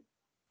then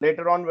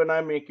later on, when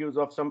I make use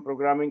of some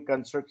programming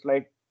constructs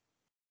like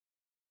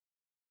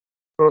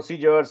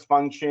procedures,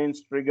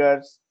 functions,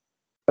 triggers,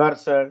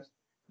 cursors,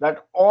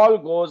 that all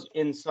goes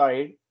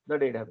inside the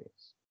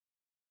database.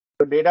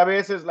 The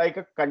database is like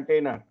a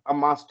container, a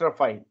master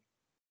file,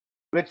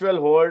 which will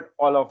hold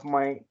all of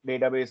my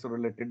database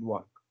related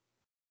work.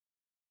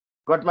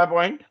 Got my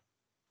point?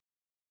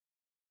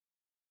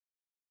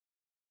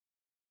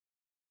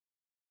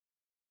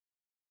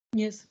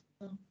 Yes.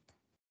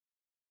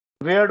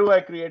 Where do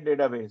I create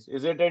database?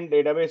 Is it in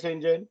database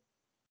engine?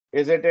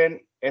 Is it in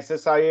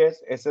SSIS,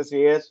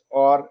 SSAS,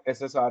 or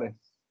SSRS?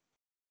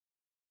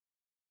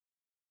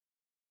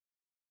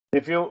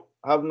 If you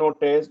have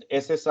noticed,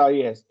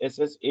 SSIS,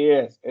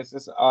 SSAS,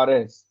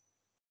 SSRS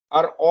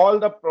are all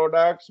the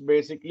products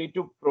basically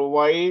to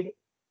provide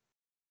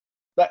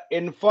the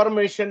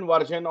information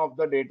version of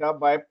the data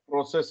by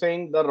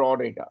processing the raw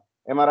data.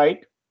 Am I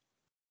right?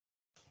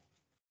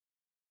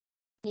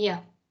 Yeah.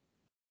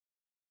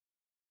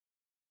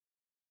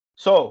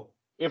 So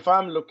if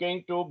I'm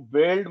looking to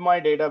build my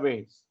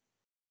database,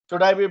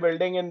 should I be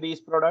building in these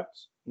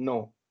products?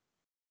 No.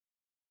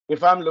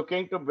 If I'm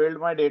looking to build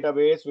my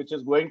database, which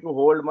is going to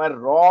hold my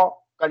raw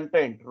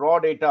content, raw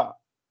data,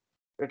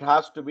 it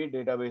has to be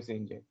database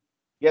engine.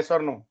 Yes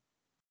or no?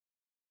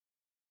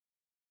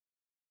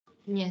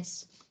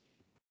 Yes.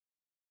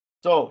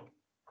 So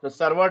the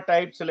server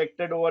type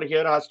selected over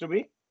here has to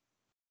be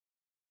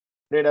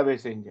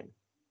database engine,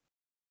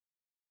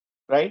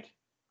 right?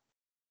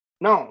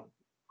 Now,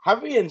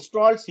 have we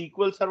installed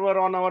SQL Server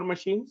on our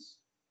machines?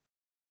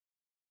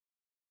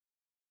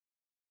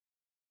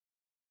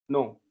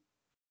 No.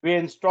 We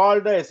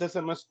installed the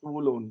SSMS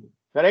tool only,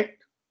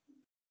 correct?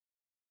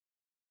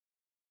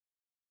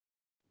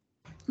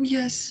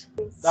 Yes.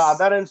 The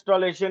other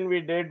installation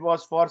we did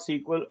was for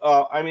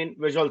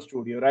Visual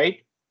Studio,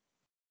 right?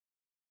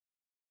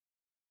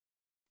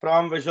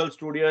 From Visual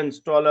Studio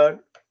installer,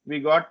 we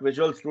got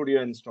Visual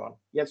Studio installed.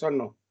 Yes or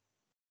no?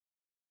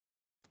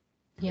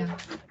 Yeah.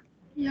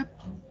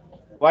 Yep.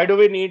 Why do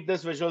we need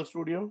this Visual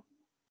Studio?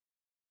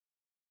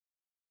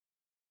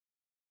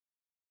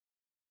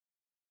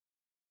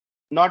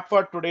 Not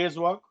for today's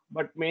work,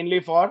 but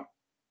mainly for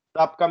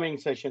the upcoming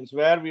sessions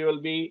where we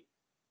will be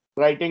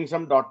writing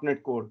some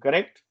 .NET code,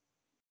 correct?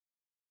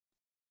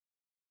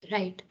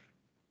 Right.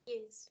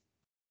 Yes.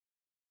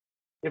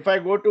 If I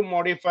go to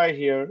modify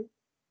here,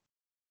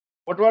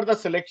 what were the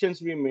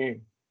selections we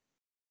made?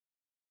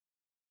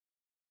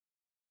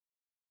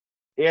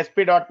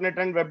 ASP.NET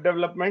and web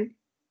development,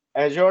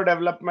 Azure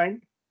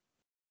development,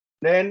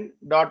 then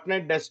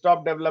 .NET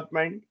desktop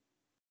development,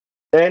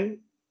 then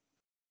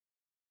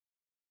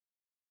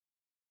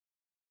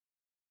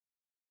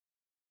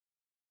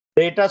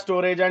data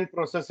storage and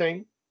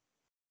processing,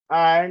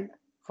 and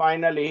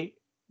finally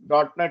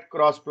 .NET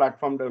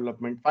cross-platform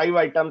development. 5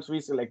 items we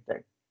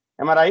selected.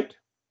 Am I right?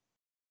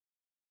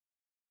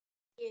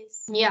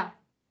 Yes. Yeah.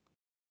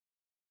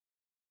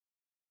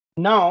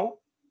 Now,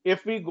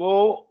 if we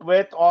go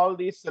with all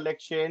these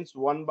selections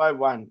one by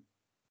one,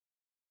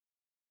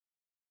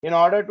 in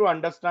order to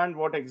understand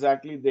what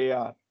exactly they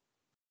are,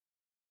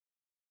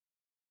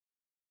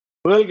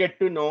 we'll get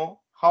to know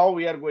how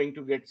we are going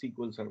to get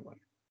SQL Server.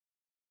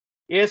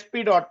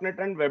 ASP.NET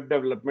and web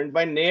development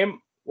by name,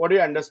 what do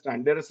you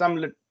understand? There is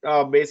some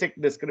basic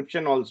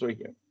description also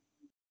here.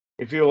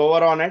 If you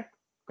hover on it,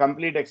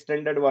 complete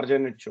extended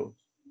version it shows.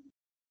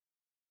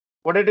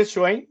 What it is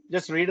showing,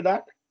 just read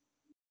that.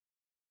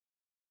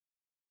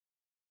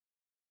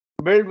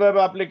 Build web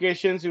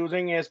applications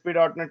using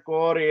ASP.NET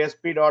Core,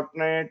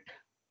 ASP.NET,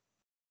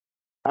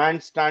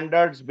 and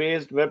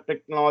standards-based web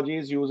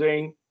technologies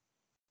using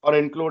or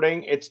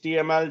including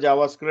HTML,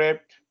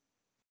 JavaScript,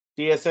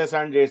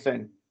 CSS, and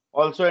JSON.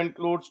 Also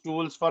includes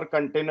tools for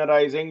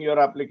containerizing your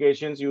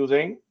applications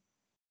using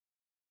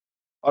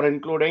or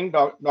including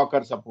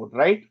Docker support,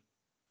 right?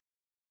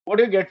 What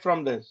do you get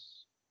from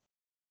this?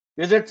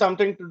 Is it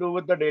something to do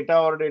with the data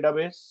or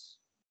database?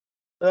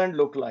 Doesn't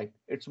look like.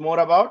 It's more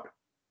about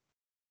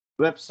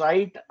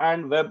website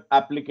and web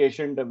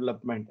application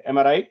development. Am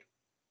I right?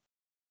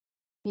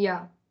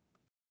 Yeah.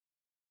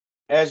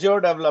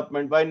 Azure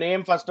development. By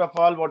name, first of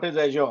all, what is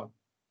Azure?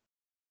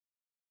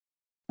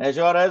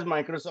 Azure is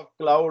Microsoft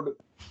Cloud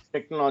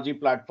Technology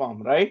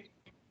Platform, right?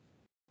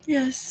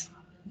 Yes.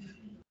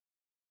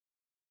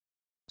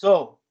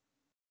 So,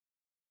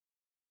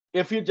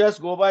 if you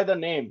just go by the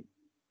name,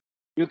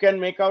 you can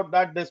make out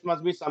that this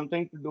must be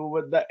something to do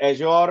with the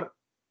Azure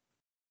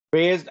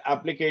based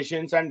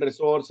applications and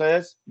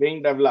resources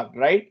being developed,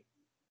 right?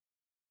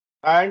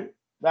 And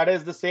that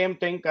is the same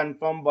thing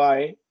confirmed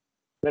by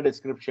the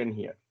description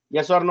here.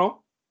 Yes or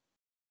no?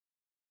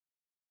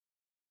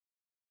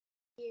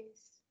 Yes.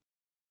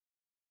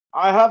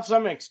 I have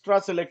some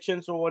extra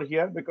selections over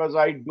here because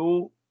I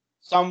do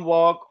some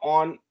work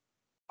on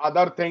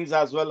other things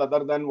as well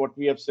other than what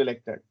we have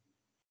selected.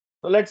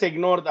 So let's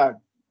ignore that.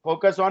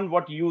 Focus on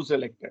what you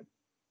selected.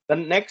 The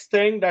next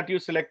thing that you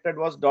selected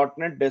was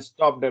 .NET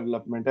Desktop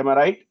Development. Am I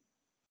right?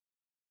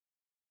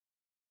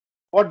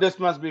 What this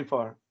must be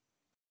for?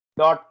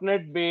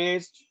 .NET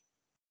based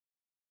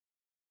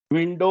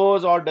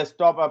Windows or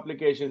desktop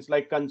applications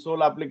like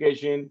console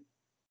application,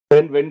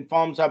 then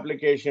WinForms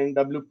application,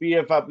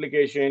 WPF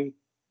application,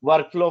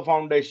 Workflow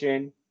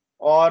Foundation,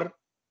 or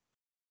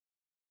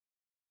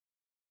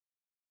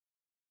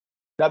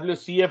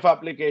WCF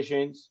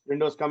applications,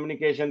 Windows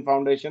Communication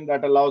Foundation,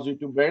 that allows you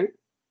to build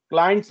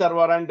client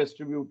server and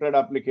distributed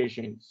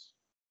applications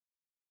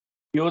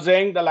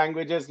using the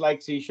languages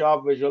like C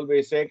Sharp, Visual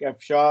Basic, F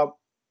Sharp,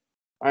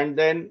 and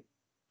then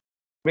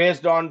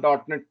based on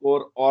 .NET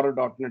Core or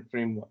 .NET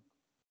Framework.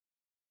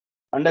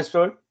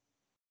 Understood?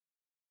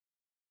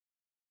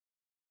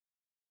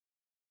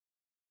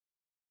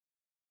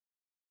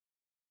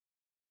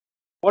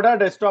 What are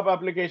desktop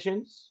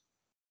applications?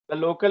 The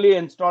locally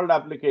installed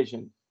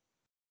applications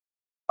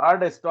are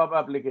desktop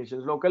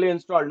applications, locally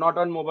installed, not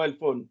on mobile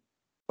phone,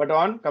 but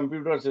on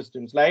computer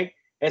systems like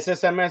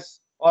SSMS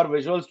or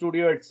Visual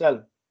Studio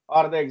itself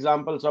are the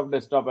examples of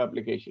desktop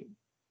application.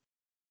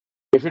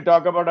 If you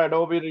talk about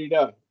Adobe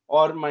Reader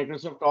or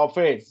Microsoft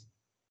Office,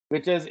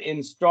 which is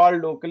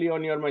installed locally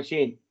on your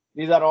machine,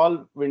 these are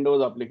all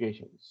Windows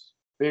applications.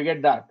 Do you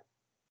get that?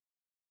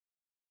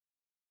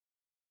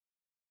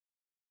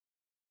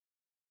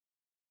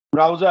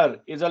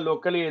 Browser is a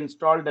locally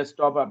installed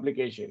desktop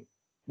application.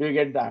 Do you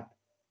get that?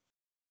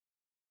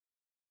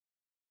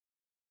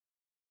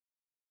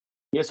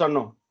 Yes or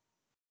no?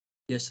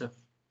 Yes, sir.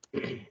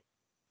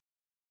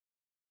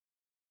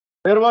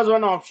 There was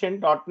one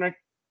option, .NET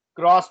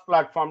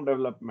cross-platform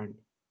development.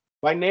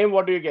 By name,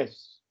 what do you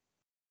guess?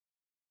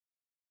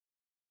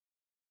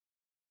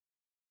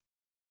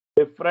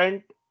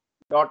 Different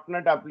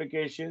 .NET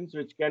applications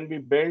which can be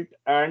built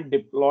and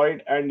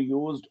deployed and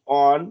used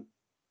on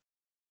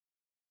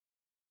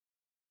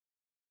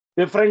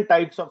different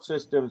types of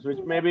systems, which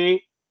may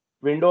be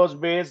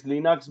Windows-based,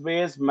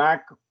 Linux-based,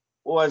 Mac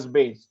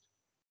OS-based.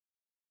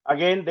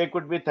 Again, they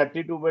could be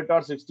 32-bit or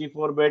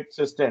 64-bit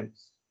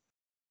systems.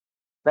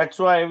 That's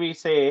why we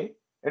say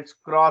it's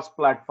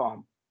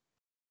cross-platform.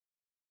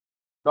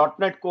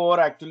 .NET Core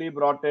actually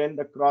brought in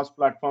the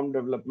cross-platform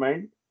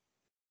development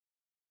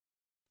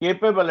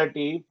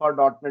capability for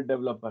 .NET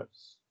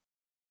developers,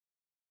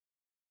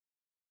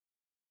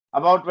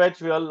 about which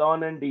we'll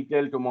learn in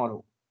detail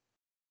tomorrow.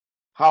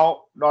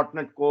 How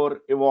 .NET Core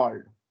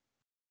evolved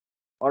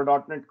or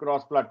 .NET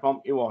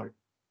cross-platform evolved.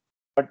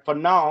 But for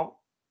now,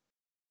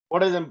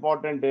 what is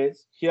important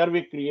is here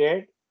we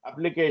create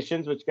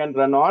applications which can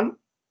run on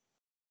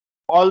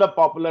all the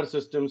popular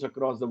systems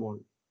across the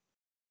world,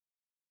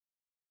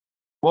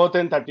 both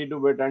in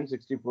 32-bit and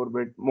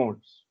 64-bit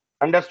modes.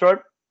 Understood?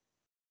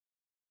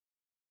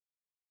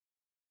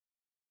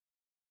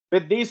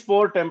 With these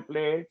 4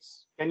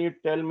 templates, can you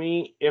tell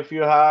me if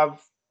you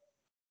have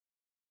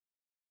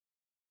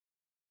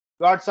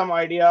got some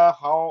idea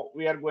how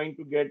we are going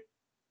to get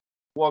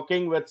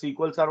working with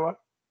SQL Server?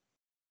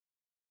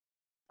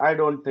 I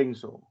don't think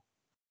so.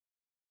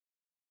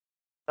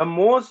 The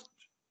most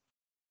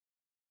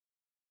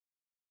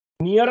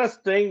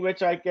nearest thing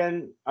which I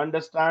can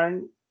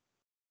understand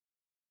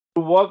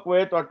to work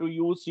with or to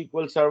use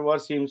SQL Server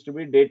seems to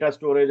be data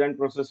storage and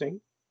processing.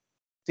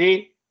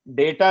 See,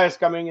 data is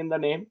coming in the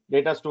name,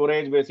 data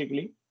storage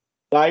basically.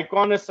 The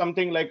icon is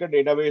something like a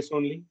database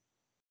only.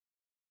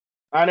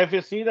 And if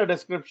you see the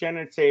description,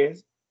 it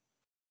says,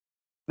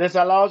 this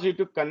allows you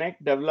to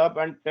connect, develop,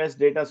 and test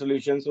data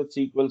solutions with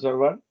SQL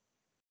Server,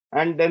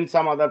 and then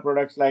some other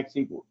products like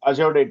SQL,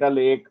 Azure Data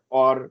Lake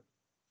or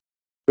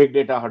Big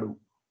Data Hadoop.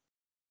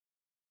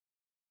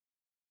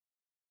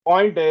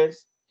 Point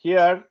is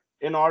here,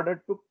 in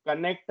order to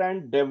connect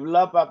and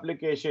develop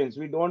applications,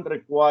 we don't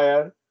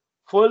require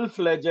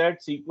full-fledged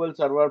SQL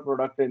Server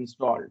product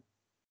installed.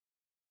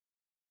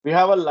 We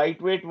have a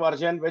lightweight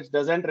version which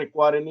doesn't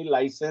require any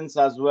license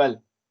as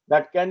well,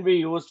 that can be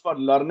used for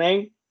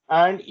learning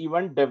and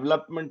even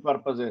development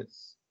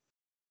purposes.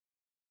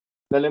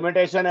 The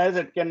limitation is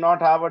it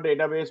cannot have a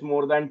database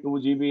more than 2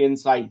 GB in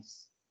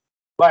size.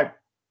 But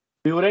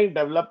during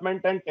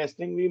development and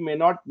testing, we may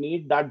not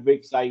need that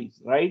big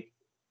size, right?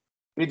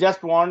 We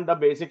just want the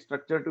basic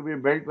structure to be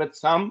built with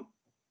some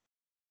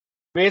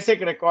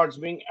basic records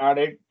being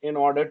added in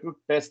order to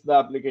test the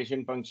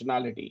application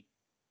functionality.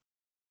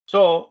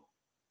 So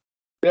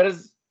there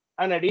is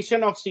an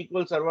edition of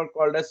SQL Server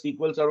called as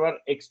SQL Server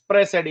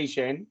Express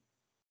Edition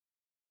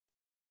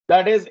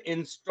that is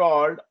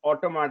installed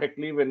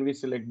automatically when we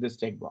select this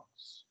checkbox.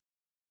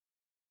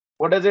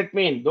 What does it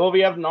mean? Though we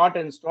have not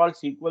installed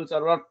SQL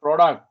Server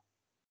product,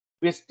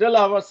 we still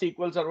have a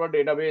SQL Server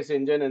database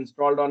engine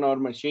installed on our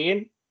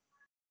machine,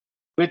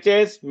 which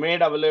is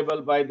made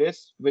available by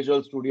this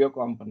Visual Studio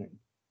component,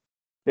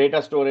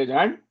 data storage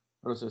and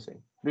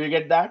processing. Do you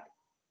get that?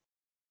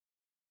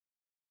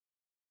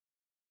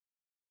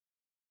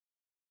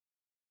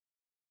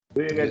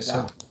 Do you get Yes,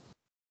 that? sir.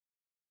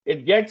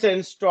 It gets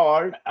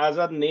installed as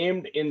a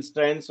named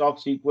instance of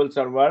SQL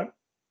Server,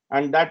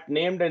 and that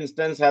named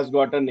instance has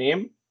got a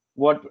name,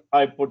 what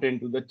I put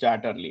into the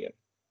chat earlier.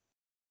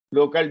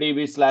 Local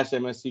DB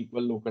 / MS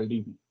SQL local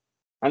DB.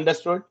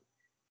 Understood?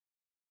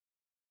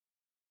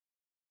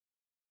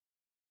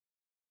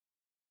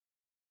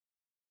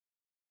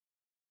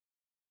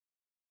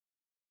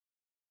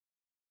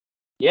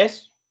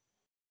 Yes?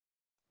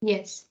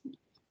 Yes.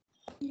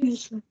 Yes,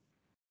 sir.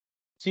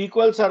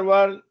 SQL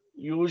Server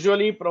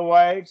usually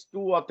provides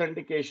 2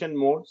 authentication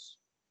modes.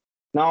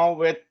 Now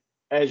with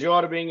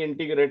Azure being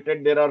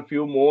integrated, there are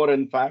few more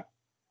in fact.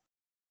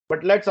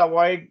 But let's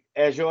avoid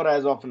Azure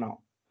as of now.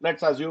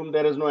 Let's assume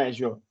there is no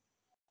Azure.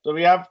 So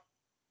we have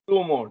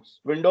 2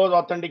 modes, Windows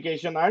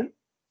authentication and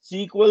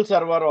SQL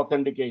Server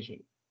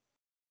authentication.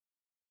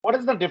 What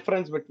is the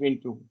difference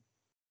between two?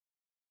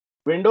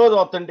 Windows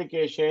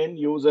authentication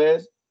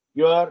uses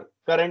your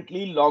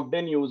currently logged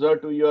in user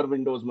to your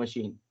Windows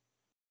machine.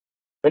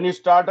 When you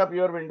start up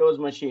your Windows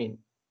machine,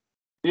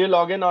 do you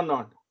log in or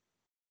not?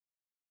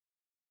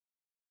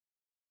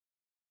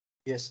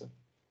 Yes, sir.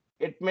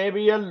 It may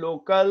be a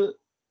local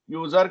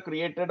user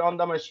created on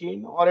the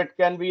machine, or it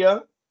can be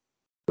a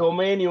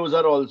domain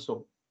user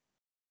also,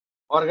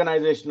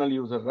 organizational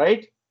user,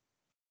 right?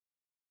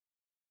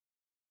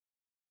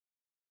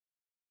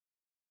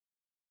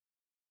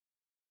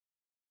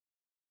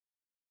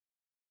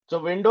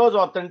 So Windows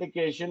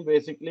authentication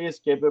basically is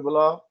capable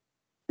of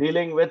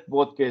dealing with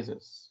both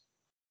cases.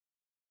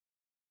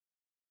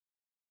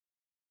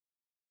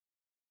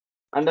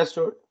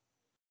 Understood?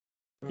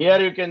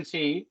 Here you can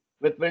see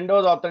with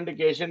Windows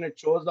authentication, it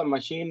shows the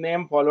machine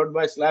name followed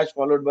by /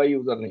 followed by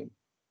username.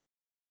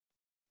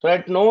 So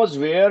it knows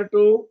where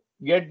to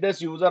get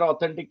this user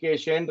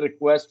authentication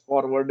request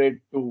forwarded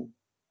to.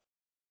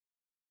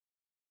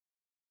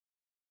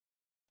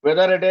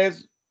 Whether it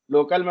is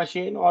local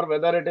machine or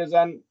whether it is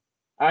an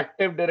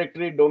Active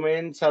Directory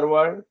domain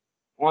server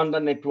on the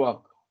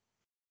network.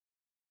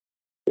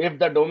 If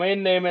the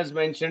domain name is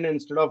mentioned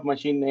instead of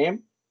machine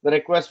name, the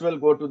request will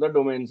go to the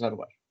domain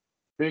server.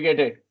 Do you get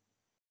it?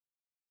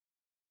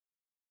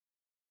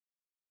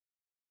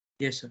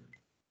 Yes, sir.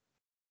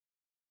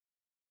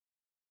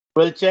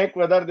 We'll check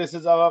whether this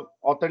is a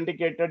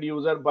authenticated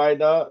user by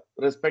the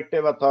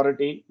respective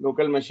authority,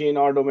 local machine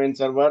or domain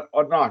server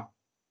or not.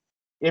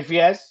 If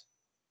yes,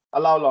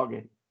 allow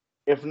login.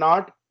 If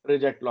not,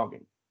 reject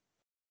login.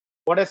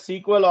 What is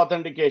SQL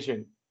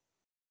authentication?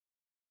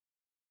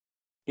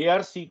 Here,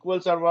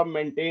 SQL Server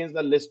maintains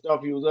the list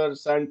of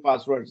users and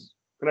passwords,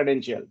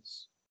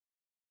 credentials.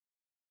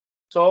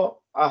 So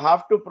I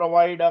have to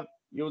provide a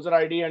user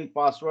ID and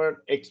password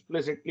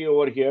explicitly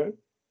over here,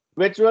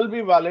 which will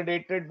be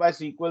validated by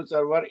SQL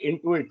Server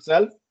into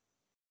itself.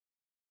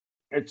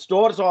 It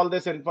stores all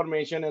this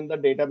information in the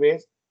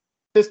database,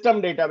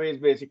 system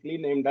database, basically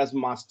named as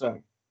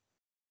master.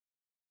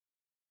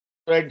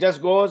 So it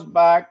just goes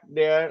back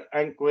there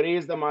and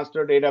queries the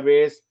master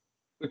database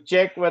to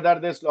check whether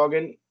this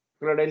login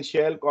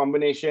credential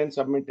combination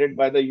submitted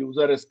by the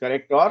user is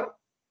correct or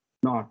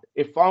not.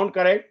 If found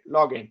correct,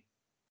 login.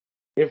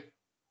 If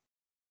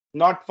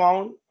not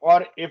found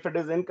or if it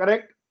is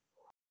incorrect,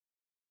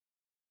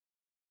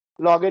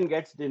 login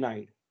gets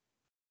denied.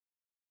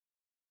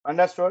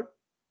 Understood?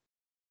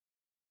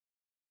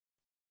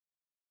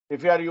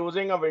 If you are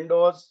using a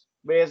Windows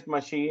based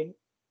machine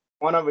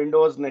on a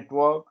Windows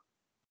network,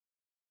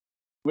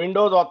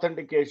 Windows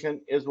authentication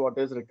is what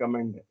is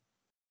recommended.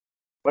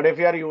 But if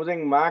you are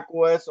using Mac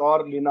OS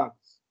or Linux,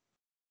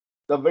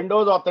 the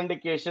Windows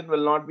authentication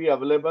will not be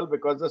available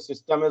because the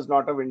system is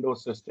not a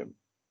Windows system.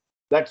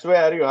 That's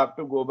where you have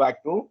to go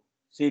back to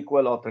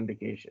SQL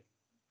authentication.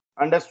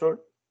 Understood?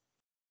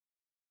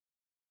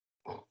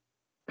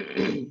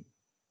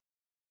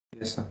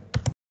 Yes, sir.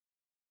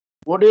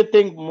 What do you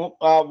think?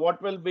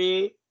 What will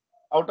be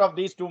Out of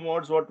these two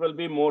modes, what will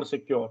be more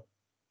secure?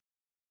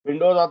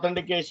 Windows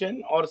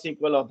authentication or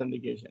SQL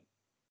authentication?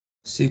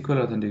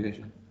 SQL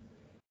authentication.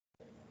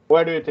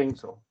 Why do you think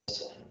so?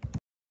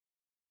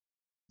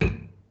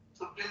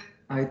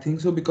 I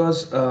think so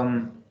because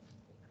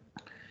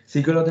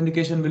SQL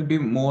authentication will be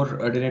more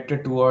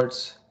directed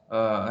towards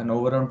an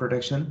overall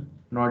protection,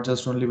 not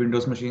just only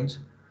Windows machines.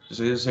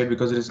 So you said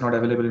because it is not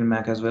available in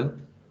Mac as well.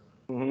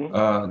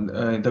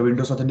 The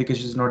Windows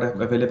authentication is not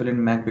available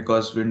in Mac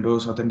because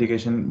Windows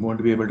authentication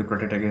won't be able to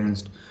protect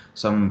against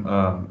some,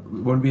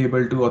 won't be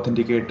able to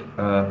authenticate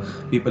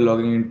people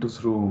logging into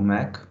through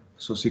Mac.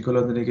 So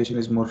SQL authentication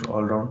is more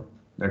all round.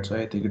 That's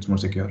why I think it's more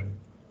secure.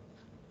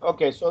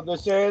 Okay, so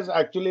this is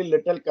actually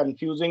little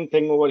confusing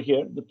thing over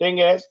here. The thing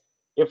is,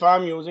 if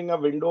I'm using a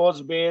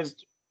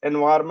Windows-based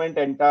environment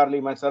entirely,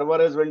 my server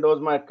is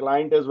Windows, my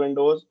client is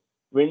Windows,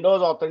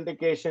 Windows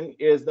authentication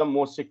is the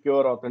most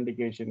secure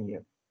authentication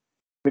here.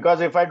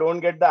 Because if I don't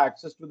get the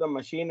access to the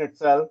machine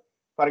itself,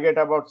 forget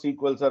about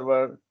SQL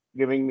Server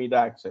giving me the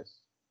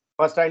access.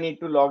 First, I need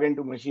to log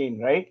into machine,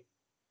 right?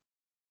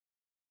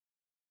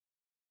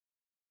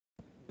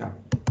 Yeah.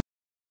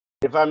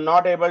 If I'm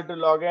not able to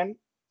log in,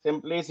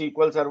 simply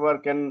SQL Server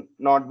can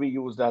not be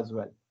used as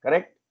well,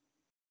 correct?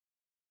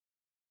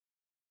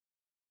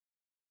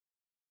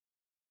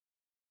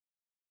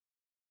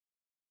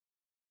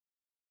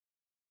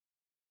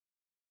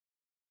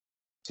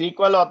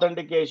 SQL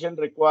authentication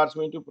requires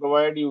me to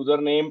provide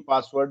username,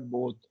 password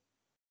both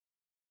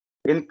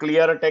in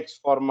clear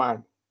text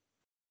format.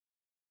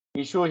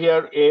 Issue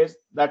here is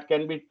that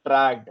can be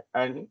tracked,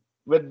 and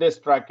with this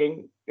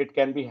tracking, it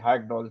can be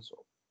hacked also.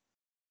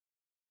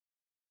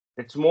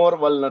 It's more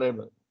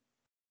vulnerable.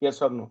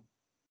 Yes or no?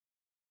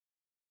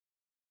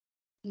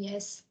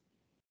 Yes.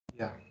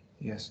 Yeah.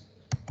 Yes.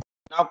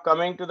 Now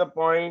coming to the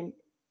point,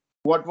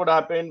 what would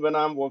happen when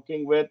I'm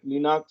working with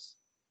Linux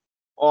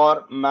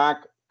or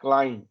Mac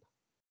client?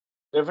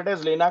 If it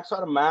is Linux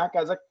or Mac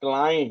as a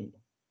client,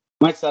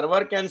 my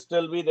server can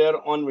still be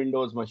there on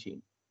Windows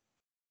machine.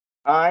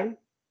 And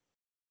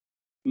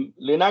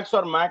Linux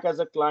or Mac as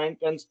a client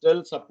can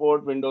still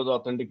support Windows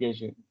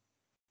authentication.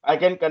 I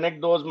can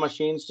connect those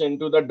machines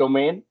into the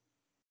domain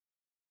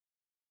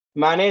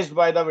managed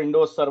by the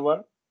Windows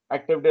server,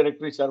 Active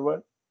Directory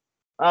server,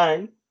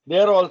 and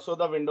there also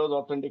the Windows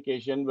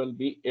authentication will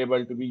be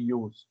able to be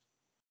used.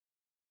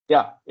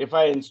 Yeah, if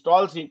I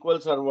install SQL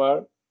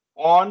Server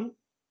on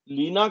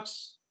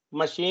Linux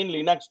machine,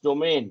 Linux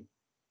domain,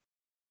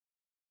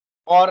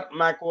 or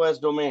Mac OS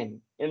domain,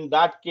 in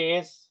that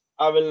case,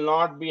 I will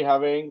not be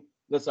having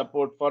the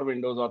support for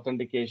Windows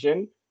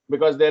authentication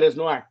because there is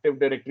no Active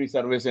Directory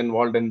service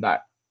involved in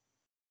that.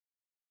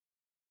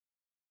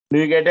 Do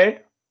you get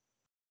it?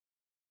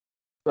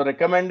 So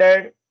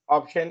recommended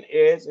option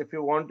is, if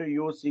you want to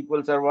use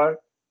SQL Server,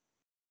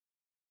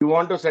 you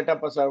want to set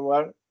up a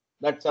server,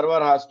 that server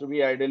has to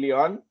be ideally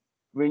on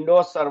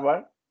Windows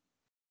Server,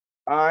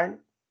 and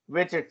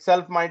which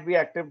itself might be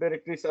Active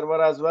Directory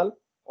server as well,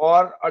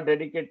 or a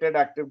dedicated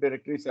Active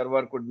Directory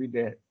server could be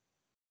there.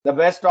 The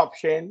best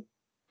option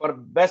for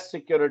best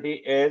security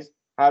is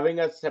having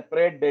a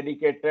separate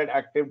dedicated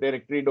Active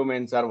Directory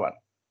domain server,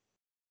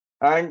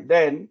 and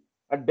then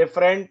a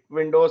different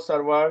Windows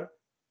server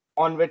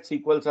on which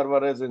SQL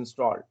Server is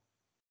installed,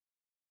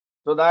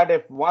 so that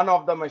if one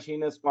of the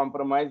machine is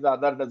compromised, the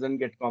other doesn't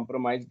get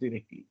compromised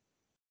directly.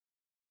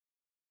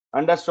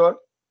 Understood?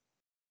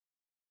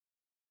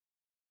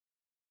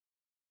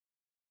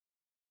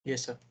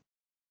 Yes, sir.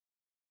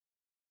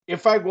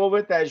 If I go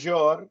with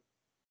Azure,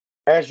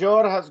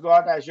 Azure has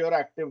got Azure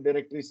Active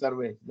Directory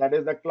Service. That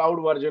is the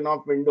cloud version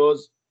of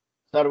Windows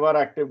Server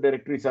Active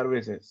Directory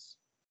Services.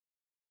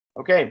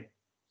 Okay,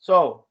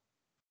 so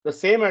the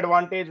same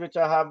advantage which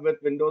I have with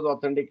Windows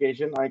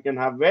authentication, I can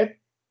have with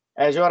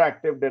Azure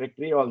Active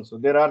Directory also.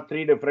 There are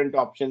 3 different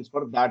options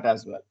for that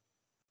as well.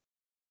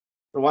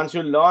 So once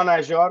you learn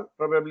Azure,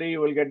 probably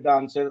you will get the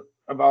answer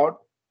about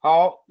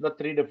how the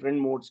 3 different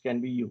modes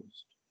can be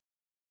used.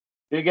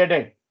 Do you get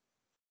it?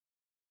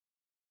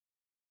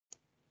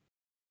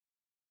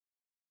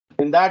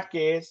 In that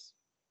case,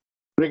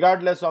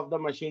 regardless of the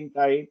machine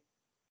type,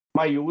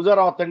 my user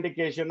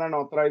authentication and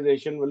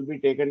authorization will be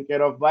taken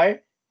care of by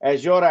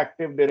Azure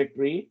Active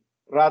Directory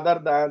rather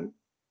than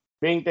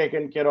being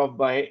taken care of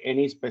by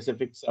any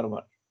specific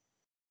server.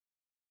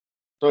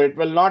 So it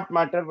will not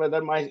matter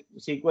whether my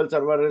SQL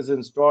Server is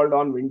installed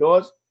on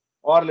Windows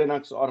or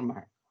Linux or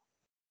Mac.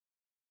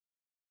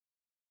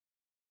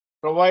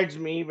 Provides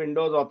me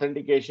Windows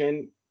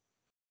authentication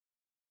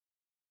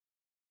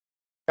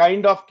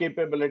kind of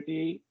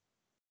capability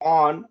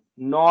on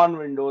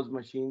non-Windows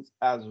machines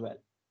as well.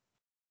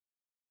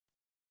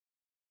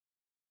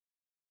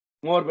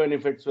 More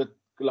benefits with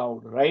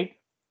cloud, right?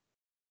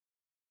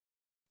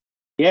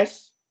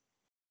 Yes?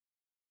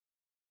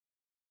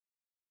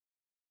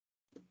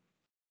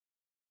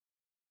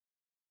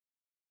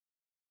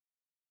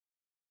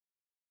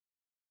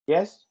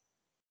 Yes?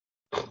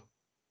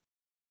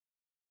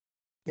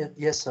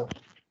 Yes, sir.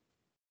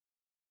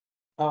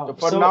 So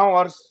for So now,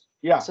 or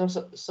Yeah.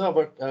 Sir,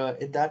 but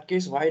in that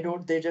case, why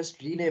don't they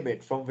just rename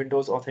it from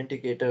Windows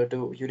Authenticator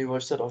to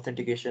Universal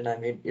Authentication? I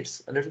mean,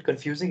 it's a little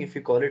confusing if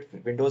you call it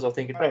Windows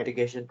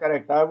Authentication.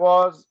 Correct. I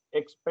was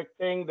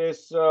expecting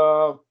this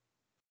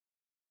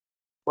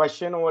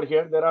question over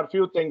here. There are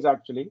few things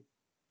actually.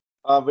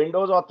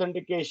 Windows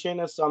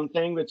authentication is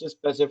something which is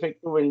specific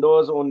to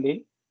Windows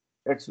only.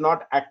 It's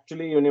not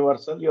actually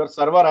universal. Your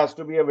server has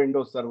to be a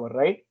Windows server,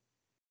 right?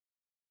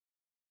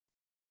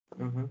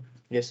 Mm-hmm.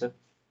 Yes, sir.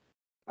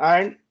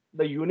 And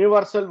the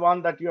universal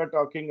one that you are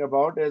talking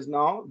about is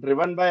now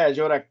driven by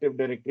Azure Active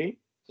Directory.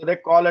 So they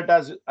call it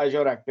as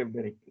Azure Active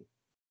Directory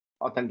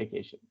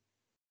authentication.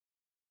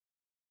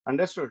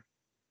 Understood?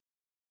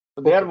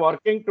 So they are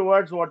working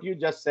towards what you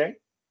just said.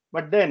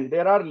 But then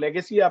there are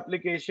legacy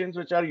applications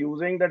which are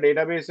using the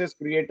databases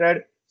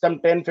created some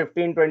 10,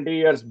 15, 20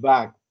 years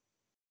back.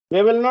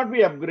 They will not be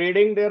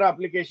upgrading their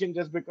application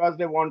just because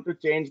they want to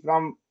change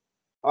from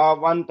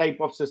one type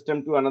of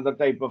system to another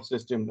type of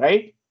system,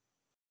 right?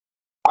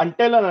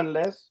 Until and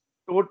unless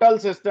total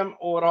system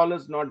overhaul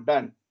is not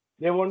done,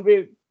 they won't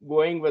be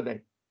going with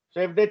it.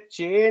 So if they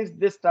change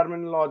this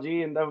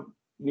terminology in the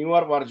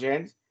newer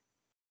versions,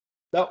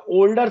 the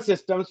older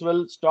systems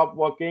will stop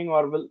working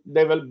or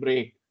they will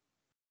break.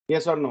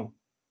 Yes or no?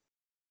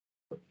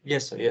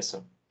 Yes, sir. Yes,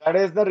 sir. That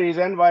is the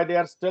reason why they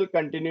are still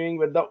continuing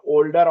with the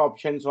older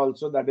options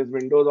also, that is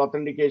Windows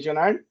authentication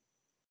and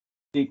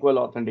SQL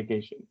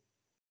authentication.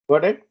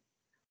 Got it?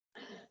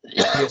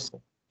 Yes, sir.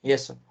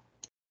 Yes, sir.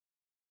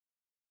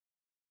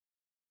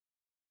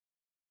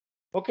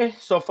 Okay,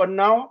 so for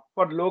now,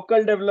 for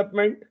local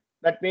development,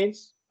 that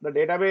means the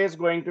database is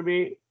going to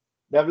be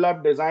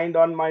developed, designed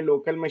on my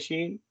local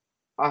machine.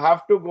 I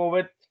have to go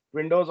with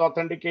Windows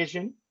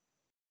authentication.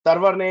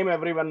 Server name,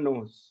 everyone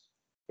knows.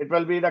 It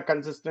will be the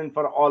consistent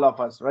for all of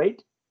us, right?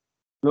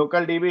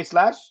 Local DB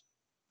slash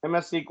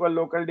MS SQL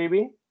local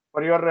DB.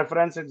 For your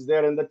reference, it's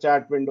there in the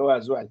chat window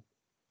as well.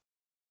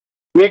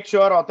 Make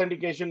sure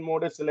authentication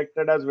mode is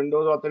selected as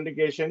Windows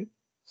authentication.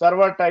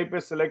 Server type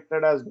is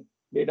selected as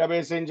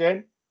database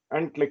engine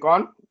and click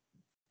on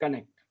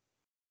connect.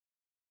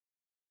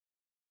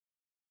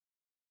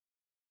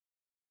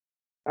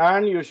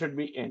 And you should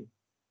be in.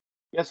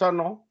 Yes or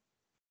no?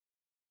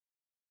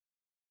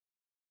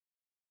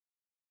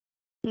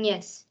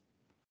 Yes.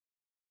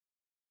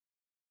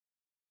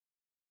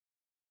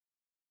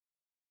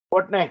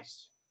 What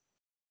next?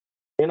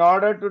 In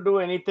order to do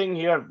anything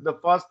here, the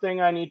first thing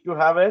I need to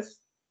have is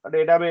a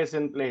database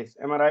in place.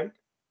 Am I right?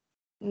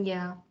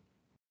 Yeah.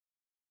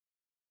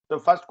 The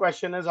first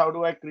question is, how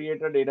do I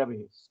create a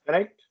database?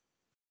 Correct?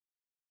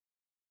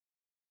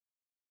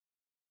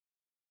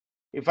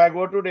 If I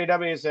go to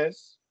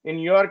databases, in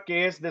your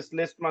case, this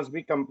list must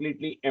be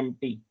completely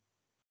empty.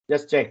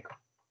 Just check.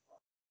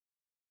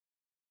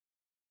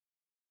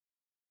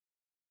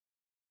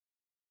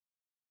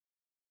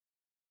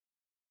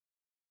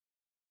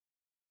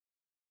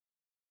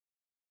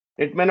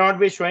 It may not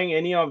be showing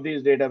any of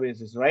these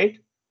databases, right?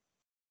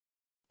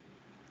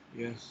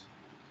 Yes.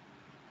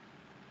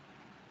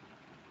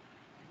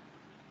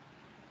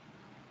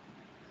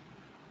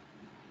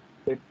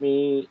 Let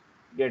me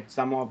get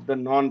some of the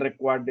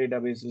non-required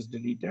databases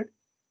deleted.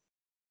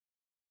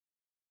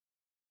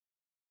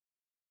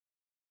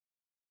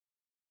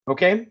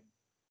 Okay.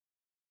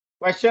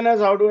 Question is,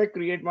 how do I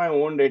create my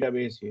own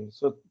database here?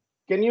 So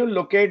can you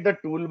locate the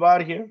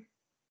toolbar here?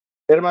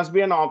 There must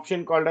be an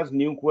option called as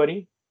new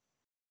query.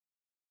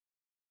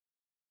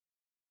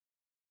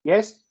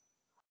 Yes.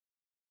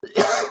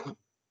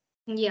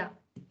 Yeah.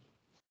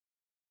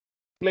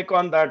 Click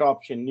on that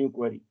option, new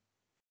query.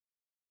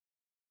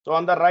 So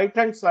on the right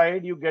hand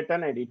side, you get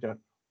an editor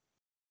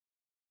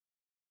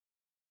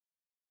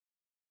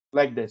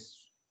like this.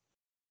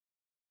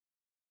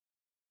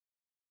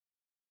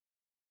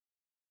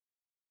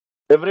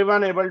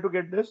 Everyone able to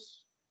get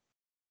this?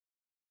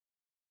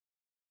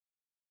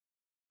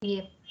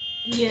 Yep.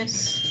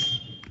 Yes.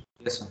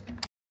 Yes, sir.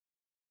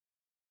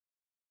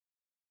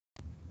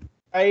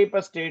 Type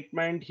a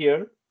statement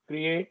here,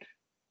 create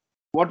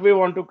what we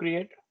want to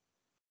create.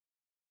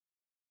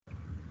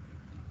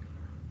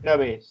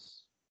 Database.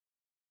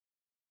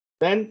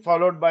 Then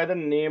followed by the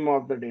name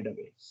of the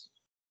database.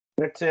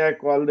 Let's say I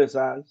call this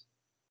as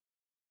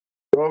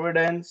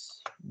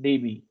Providence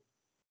DB.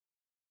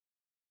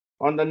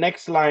 On the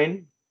next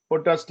line,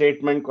 put a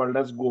statement called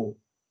as go,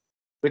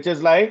 which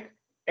is like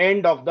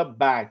end of the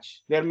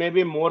batch. There may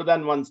be more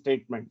than one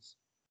statements.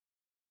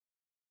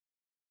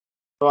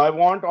 So I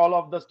want all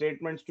of the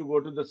statements to go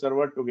to the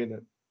server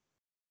together.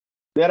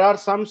 There are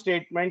some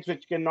statements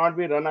which cannot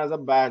be run as a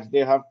batch. They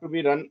have to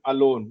be run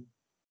alone.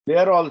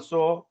 There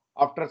also,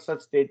 after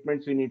such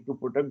statements, we need to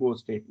put a go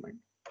statement.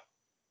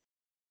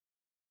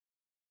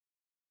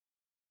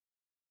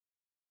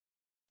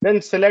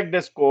 Then select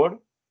this code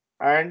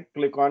and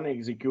click on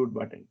execute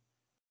button.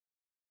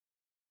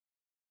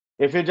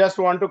 If you just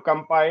want to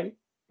compile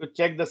to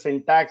check the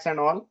syntax and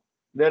all,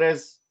 there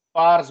is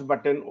parse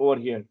button over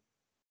here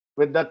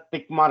with the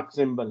tick mark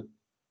symbol.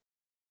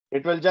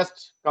 It will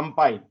just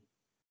compile.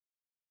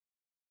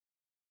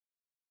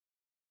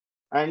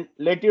 and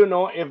let you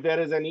know if there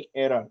is any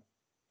error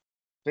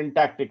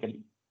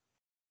syntactically.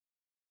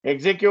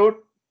 Execute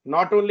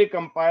not only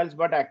compiles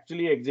but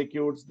actually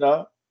executes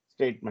the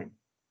statement.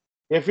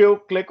 If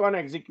you click on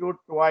execute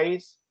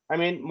twice, I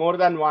mean more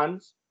than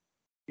once,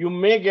 you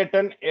may get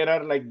an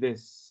error like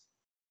this.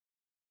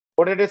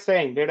 What it is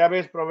saying,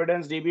 database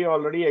Providence DB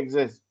already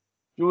exists.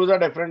 Choose a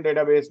different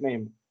database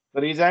name.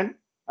 The reason,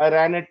 I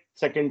ran it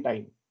second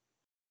time.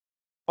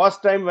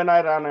 First time when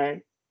I ran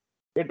it,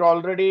 it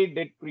already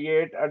did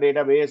create a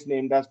database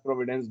named as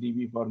Providence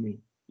DB for me.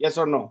 Yes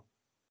or no?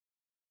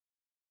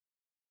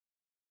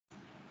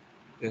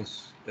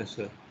 Yes, yes,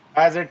 sir.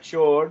 As it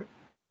showed,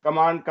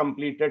 command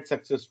completed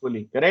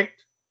successfully,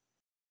 correct?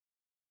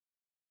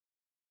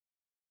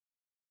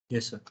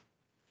 Yes, sir.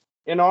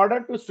 In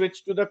order to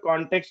switch to the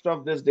context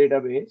of this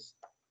database,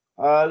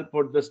 I'll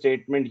put the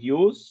statement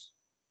use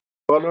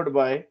followed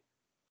by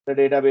the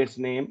database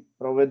name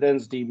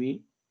Providence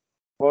DB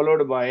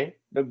followed by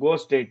the go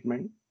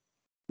statement.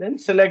 Then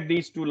select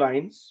these two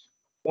lines.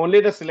 Only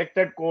the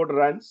selected code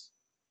runs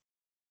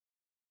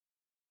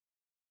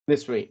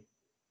this way.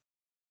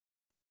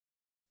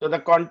 So the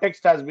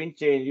context has been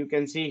changed. You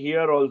can see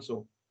here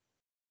also.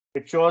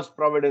 It shows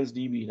Providence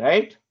DB,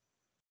 right?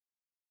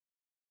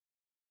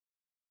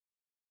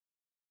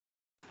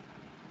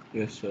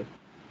 Yes, sir.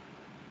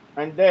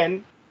 And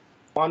then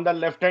on the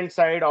left hand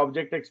side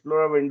Object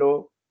Explorer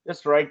window,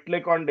 just right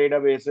click on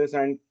databases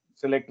and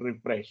select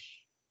refresh.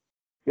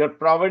 Your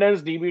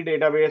Providence DB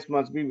database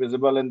must be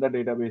visible in the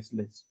database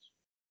list.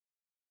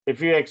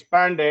 If you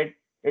expand it,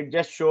 it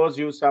just shows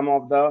you some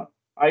of the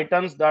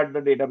items that the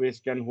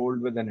database can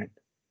hold within it.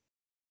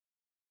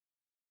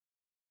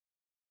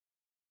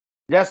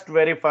 Just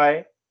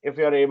verify if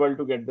you are able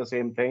to get the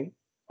same thing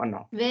or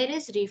not. Where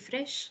is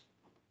refresh?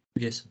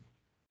 Yes.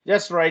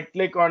 Just right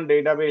click on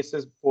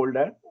databases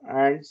folder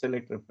and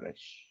select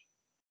refresh.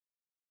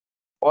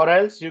 Or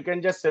else you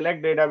can just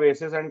select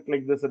databases and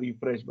click this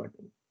refresh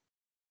button.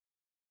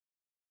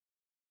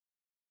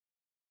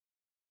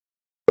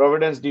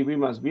 Providence DB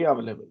must be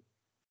available.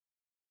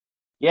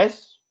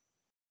 Yes?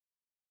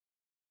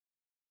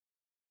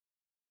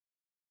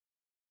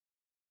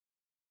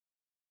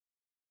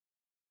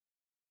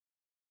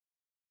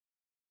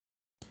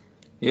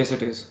 Yes,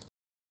 it is.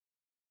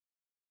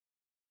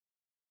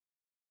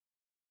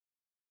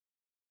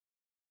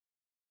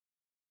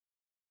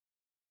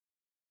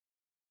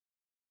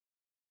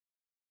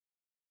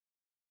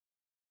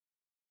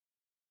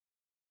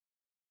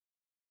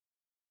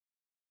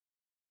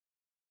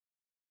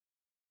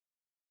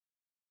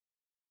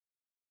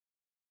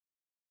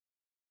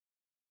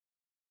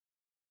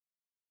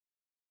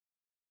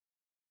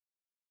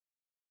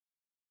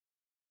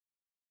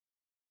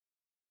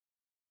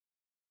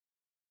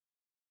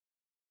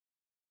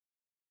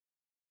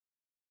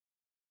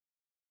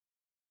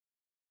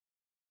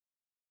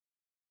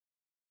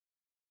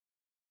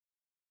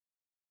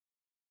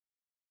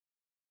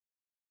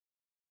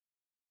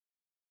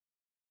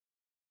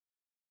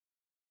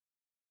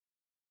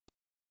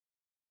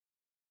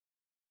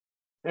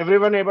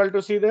 Everyone able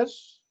to see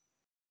this?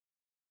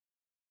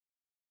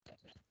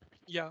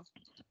 Yeah.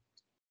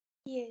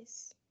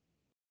 Yes.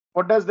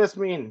 What does this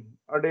mean?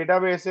 A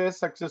database is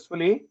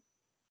successfully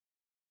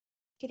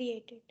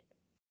Created.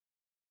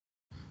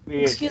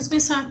 created. Excuse me,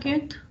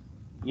 Saket.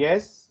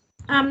 Yes.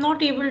 I'm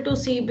not able to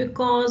see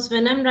because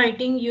when I'm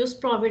writing use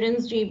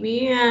Providence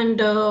DB and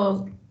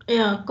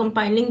yeah,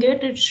 compiling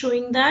it, it's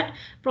showing that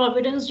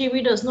Providence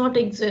DB does not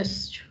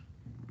exist.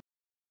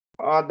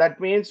 That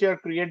means your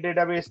create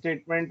database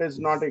statement is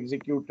not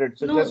executed.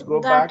 So just No,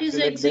 go that back, is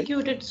select this.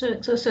 executed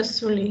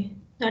successfully.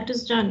 That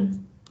is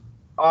done.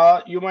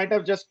 You might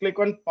have just click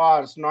on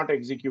parse, not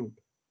execute.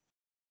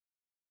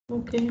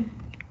 Okay.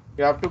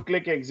 You have to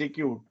click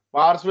execute.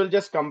 Parse will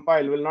just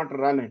compile, will not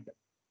run it.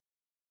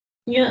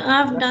 Yeah,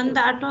 I've Just done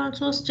that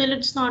also. Still,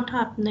 it's not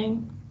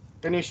happening.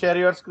 can you share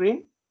your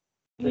screen?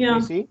 Let me Yeah.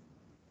 see.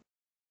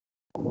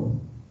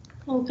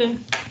 Okay.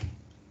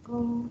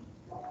 Um,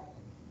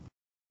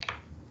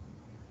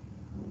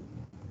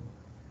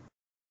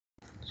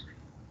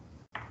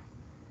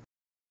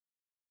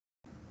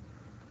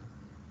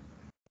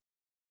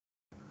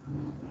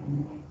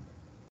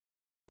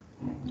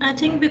 I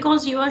think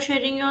because you are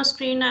sharing your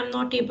screen, I'm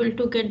not able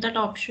to get that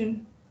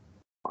option.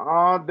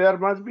 There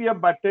must be a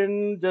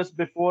button just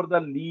before the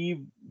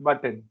leave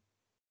button.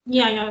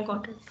 Yeah, I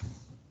got it.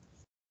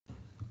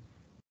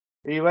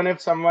 Even if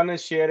someone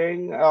is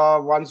sharing,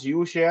 once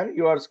you share,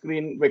 your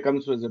screen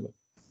becomes visible.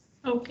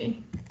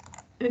 Okay.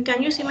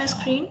 Can you see my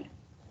screen?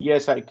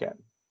 Yes, I can.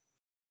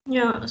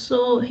 Yeah,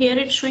 so here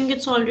it's showing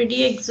it's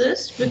already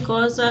exists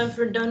because I've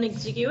done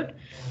execute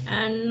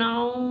and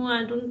now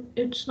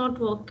it's not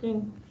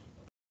working.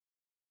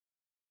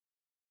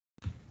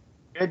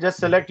 Okay, just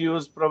select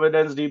use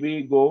Providence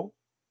DB, go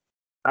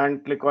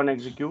and click on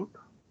execute.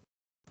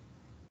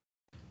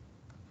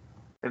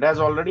 It has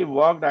already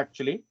worked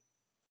actually.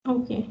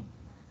 Okay.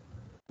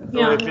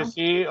 So if you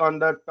see on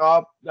the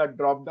top, that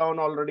drop down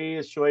already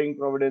is showing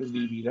Providence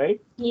DB, right?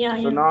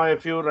 Yeah, So now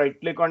if you right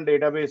click on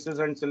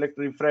databases and select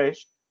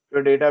refresh,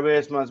 Your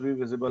database must be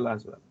visible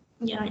as well.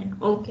 Yeah, yeah.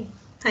 Okay.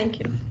 Thank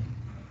you.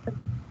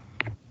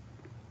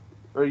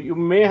 So you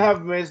may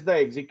have missed the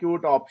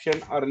execute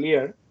option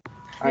earlier,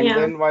 and Yeah.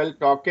 then while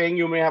talking,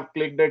 you may have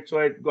clicked it, so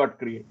it got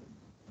created.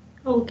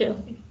 Okay,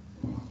 okay.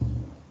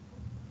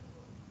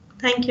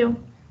 Thank you.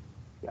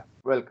 Yeah,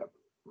 welcome.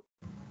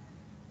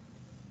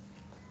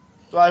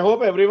 So I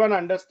hope everyone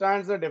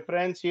understands the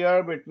difference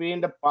here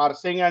between the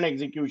parsing and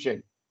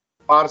execution.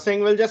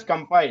 Parsing will just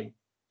compile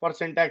for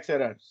syntax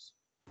errors,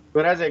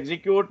 whereas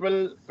execute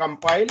will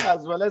compile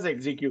as well as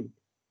execute.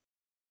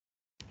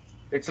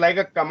 It's like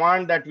a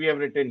command that we have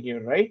written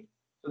here, right?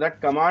 So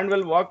that command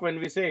will work when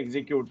we say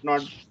execute,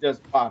 not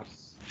just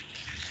parse.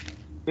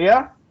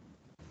 Clear?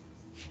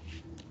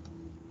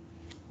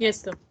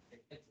 Yes, sir.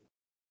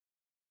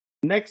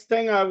 Next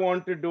thing I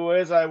want to do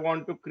is I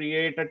want to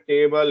create a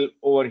table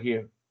over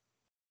here.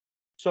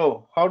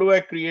 So how do I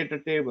create a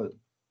table?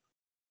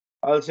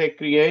 I'll say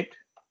create.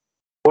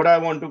 What I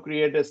want to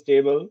create is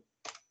table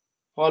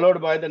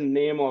followed by the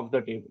name of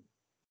the table.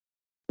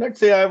 Let's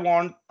say I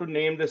want to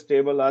name this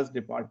table as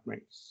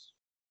departments.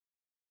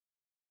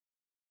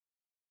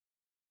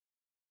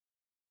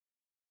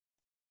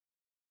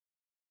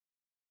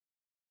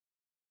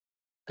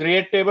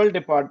 Create table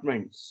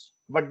departments.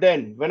 But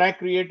then when I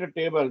create a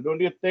table,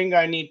 don't you think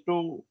I need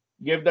to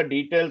give the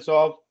details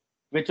of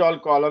which all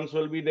columns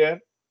will be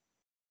there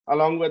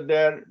along with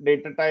their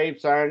data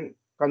types and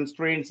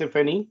constraints, if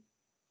any?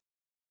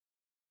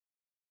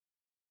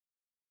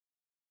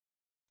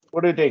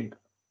 What do you think?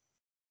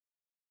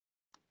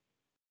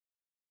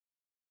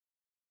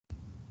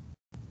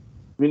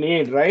 We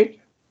need, right?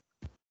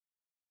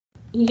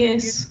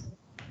 Yes.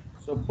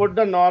 So put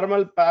the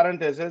normal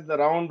parentheses, the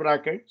round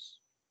brackets,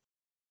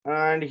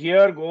 and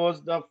here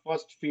goes the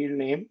first field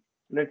name,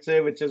 let's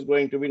say, which is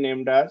going to be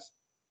named as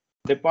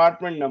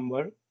department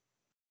number,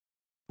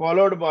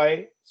 followed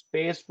by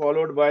space,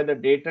 followed by the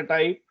data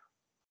type,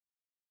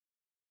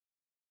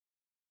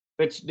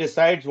 which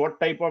decides what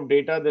type of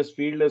data this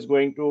field is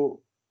going to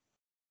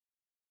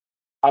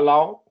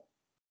allow.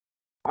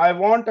 I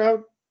want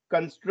a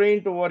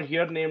constraint over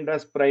here named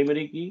as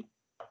primary key.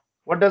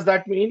 What does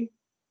that mean?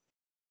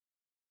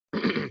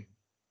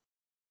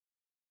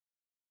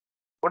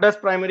 What does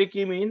primary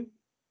key mean?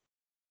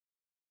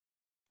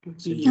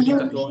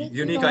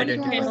 Unique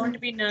identity. Cannot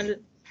be null.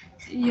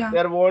 Yeah.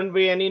 There won't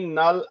be any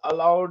null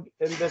allowed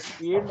in this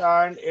field,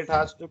 and it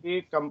has to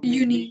be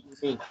completely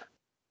unique.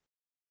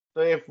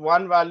 So if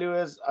one value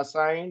is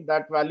assigned,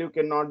 that value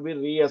cannot be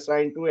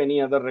reassigned to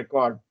any other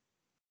record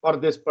for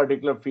this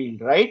particular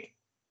field, right?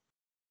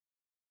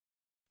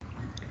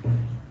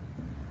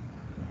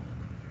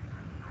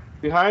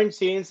 Behind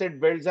scenes,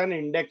 it builds an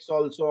index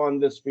also on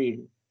this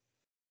field,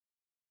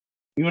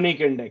 unique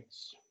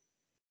index.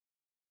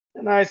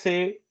 And I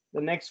say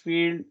the next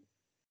field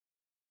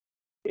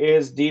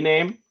is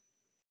dname,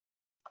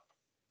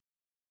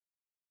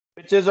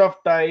 which is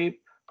of type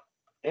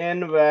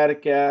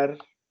n-varchar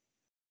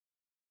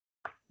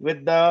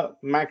with the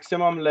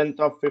maximum length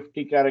of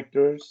 50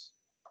 characters,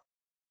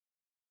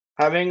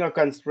 having a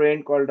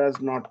constraint called as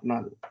not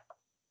null.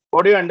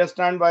 What do you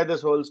understand by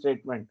this whole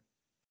statement?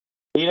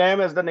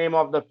 Dname is the name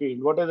of the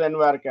field. What is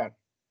n-varchar?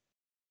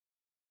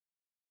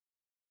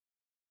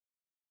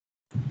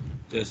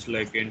 Just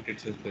like int,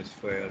 it's a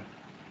specifier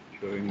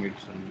showing it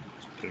some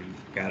string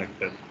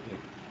character. Like,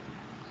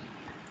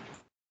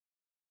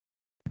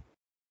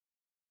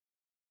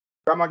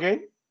 Come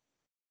again?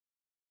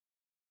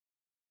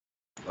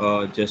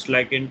 just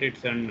like int,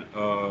 it's an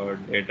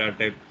data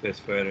type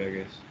specifier, I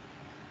guess.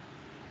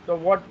 So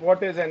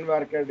what is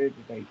n-varchar data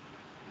type?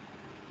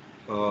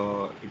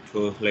 It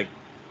shows like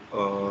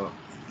uh,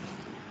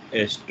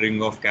 a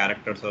string of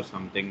characters or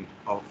something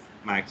of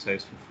max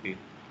size 50.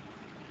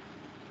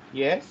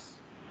 Yes.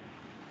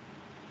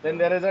 Then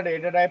there is a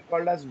data type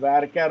called as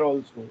varchar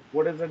also.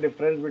 What is the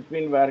difference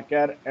between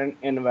varchar and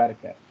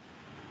n-varchar?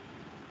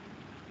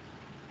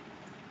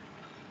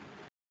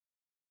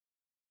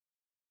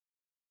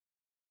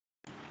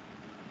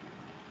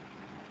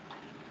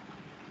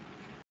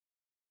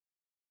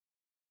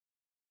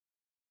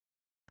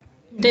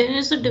 There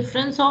is a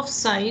difference of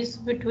size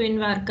between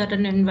varchar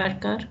and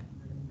nvarchar.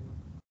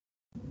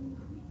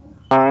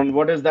 And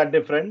what is that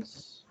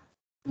difference?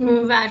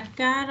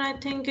 Varchar, I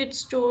think it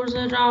stores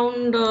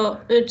around,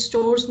 it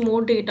stores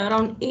more data,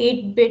 around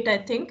 8-bit, I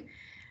think.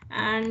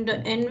 And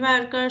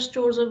nvarchar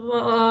stores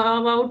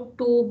about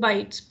 2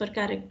 bytes per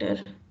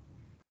character.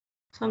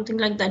 Something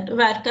like that.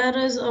 Varchar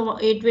is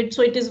 8-bit,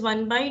 so it is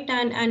 1 byte,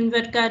 and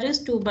nvarchar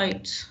is 2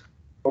 bytes.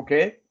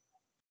 Okay.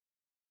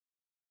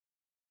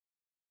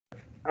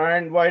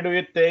 And why do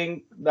you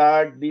think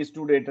that these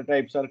two data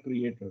types are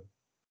created?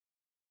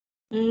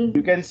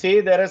 You can see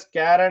there is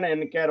char and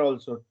nchar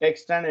also,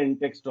 text and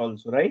n-text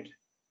also, right?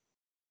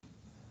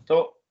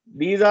 So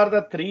these are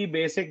the three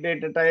basic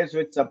data types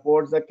which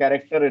supports the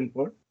character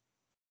input.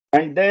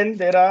 And then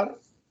there are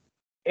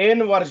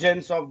n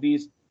versions of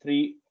these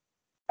three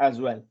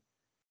as well.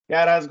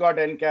 Char has got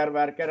nchar,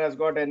 varchar has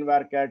got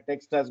nvarchar,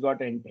 text has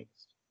got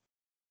n-text.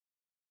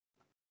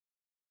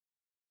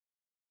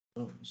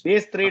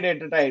 These three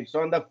data types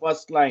on the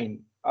first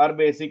line are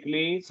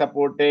basically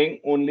supporting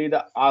only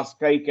the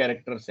ASCII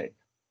character set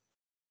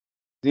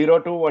 0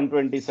 to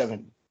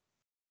 127.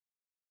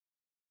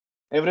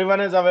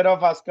 Everyone is aware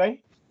of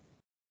ASCII?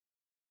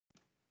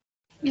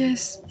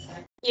 Yes.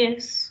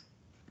 Yes.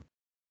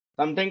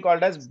 Something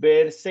called as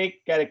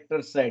basic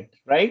character set,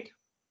 right?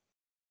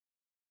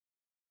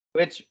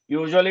 Which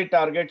usually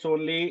targets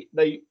only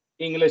the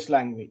English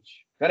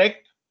language,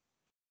 correct?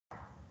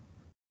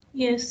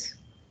 Yes.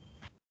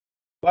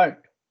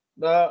 But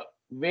the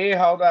way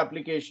how the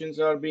applications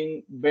are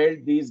being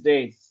built these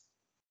days,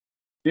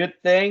 do you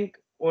think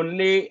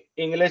only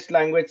English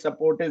language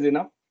support is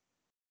enough?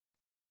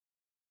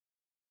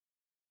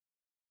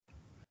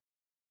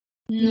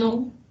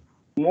 No.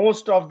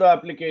 Most of the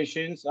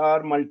applications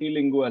are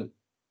multilingual,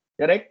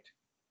 correct?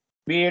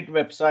 Be it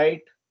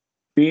website,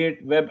 be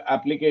it web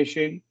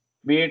application,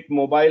 be it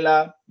mobile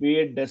app, be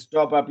it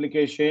desktop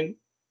application,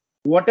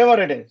 whatever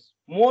it is,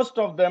 most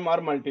of them are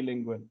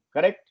multilingual,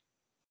 correct?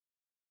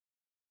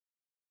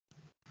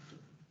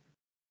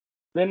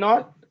 They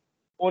not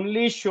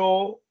only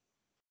show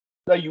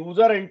the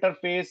user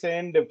interface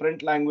in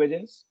different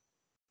languages,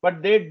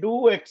 but they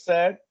do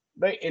accept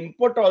the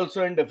input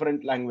also in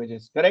different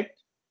languages, correct?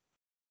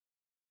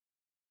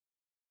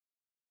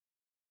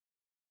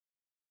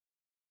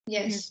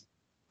 Yes.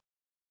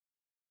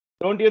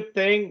 Don't you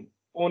think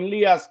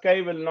only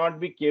ASCII will not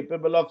be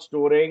capable of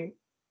storing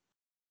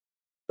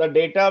the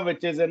data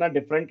which is in a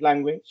different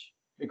language?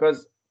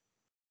 Because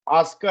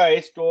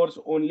ASCII stores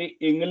only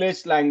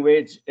English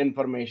language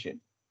information.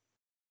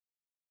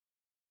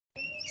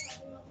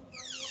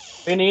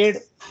 We need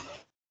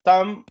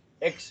some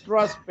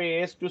extra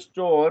space to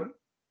store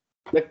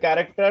the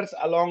characters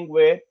along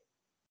with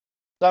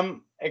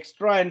some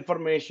extra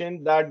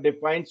information that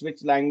defines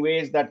which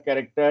language that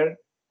character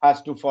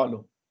has to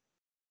follow.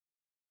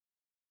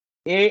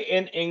 A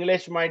in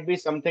English might be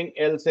something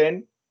else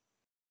in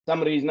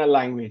some regional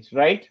language,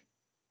 right?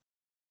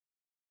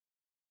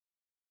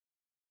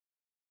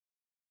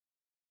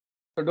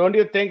 So don't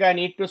you think I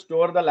need to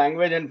store the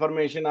language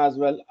information as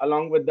well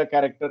along with the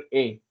character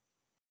A?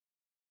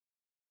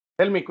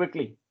 Tell me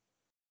quickly.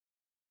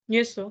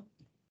 Yes, sir.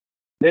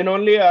 Then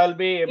only I'll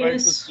be able to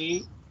Yes.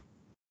 see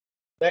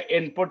the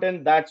input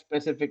in that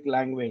specific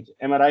language.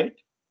 Am I right?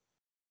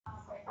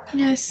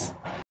 Yes.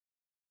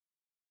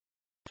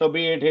 So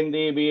be it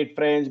Hindi, be it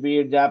French, be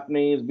it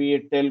Japanese, be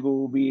it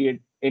Telugu, be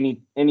it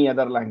any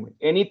other language,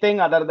 anything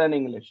other than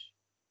English.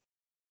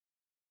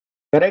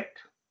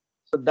 Correct?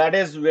 So that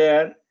is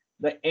where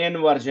the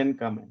N version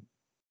come in.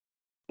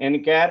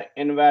 NCHAR,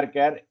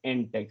 NVARCHAR,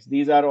 NTEX.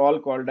 These are all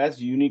called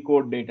as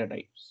Unicode data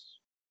types.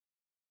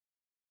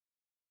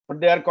 What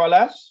they are called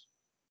as?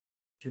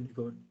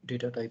 Unicode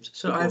data types.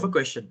 So I have a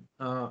question.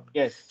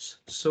 Yes.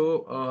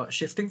 So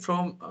shifting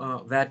from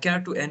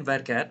varchar to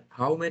nvarchar,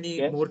 how many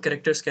Yes. more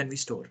characters can we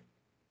store? In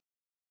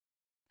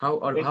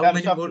How terms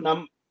many of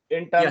more?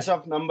 in terms Yes.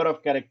 of number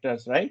of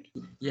characters, right?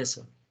 Yes,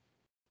 sir.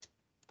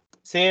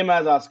 Same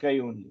as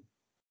ASCII only.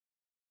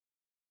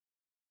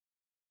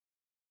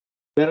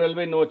 There will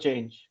be no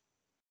change.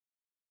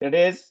 It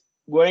is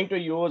going to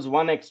use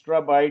one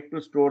extra byte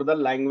to store the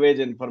language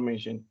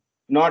information,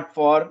 not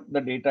for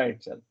the data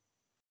itself.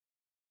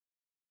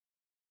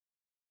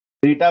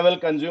 Data will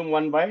consume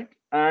 1 byte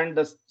and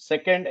the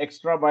second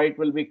extra byte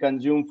will be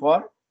consumed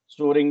for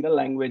storing the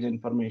language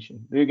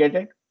information. Do you get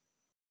it?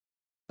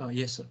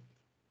 Yes, sir.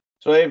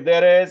 So if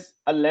there is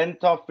a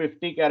length of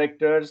 50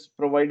 characters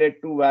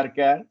provided to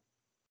varchar,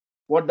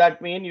 what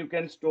that means, you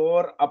can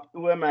store up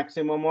to a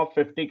maximum of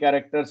 50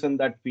 characters in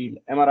that field.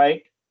 Am I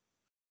right?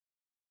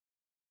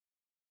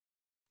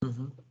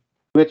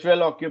 Which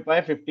will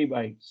occupy 50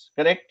 bytes,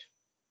 correct?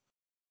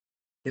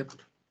 Yep.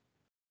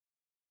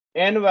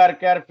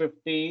 NVarchar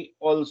 50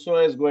 also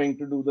is going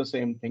to do the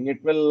same thing.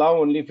 It will allow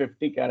only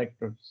 50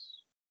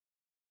 characters.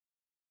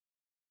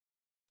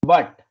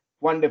 But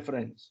one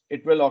difference,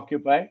 it will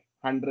occupy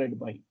 100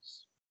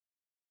 bytes.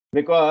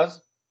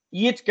 Because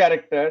each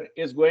character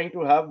is going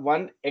to have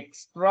one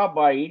extra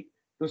byte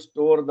to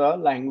store the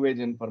language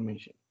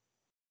information.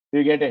 Do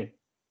you get it?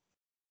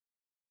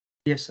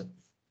 Yes, sir.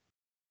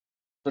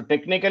 So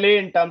technically,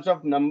 in terms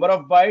of number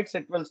of bytes,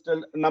 it will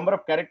still number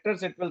of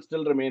characters, it will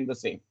still remain the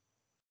same.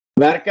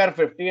 Varchar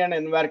 50 and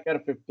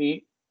nvarchar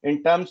 50,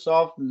 in terms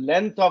of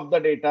length of the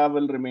data,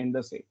 will remain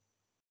the same.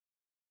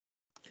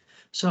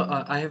 So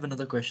I have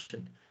another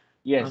question.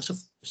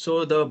 Yes.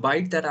 So the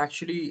byte that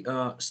actually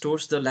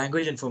stores the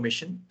language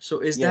information. So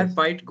is that Yes.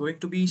 byte going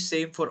to be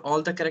same for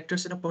all the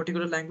characters in a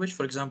particular language?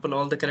 For example,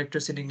 all the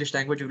characters in English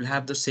language will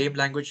have the same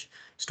language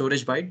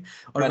storage byte,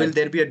 or will Correct.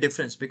 there be a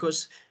difference?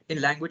 Because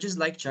in languages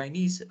like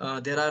Chinese,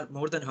 there are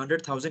more than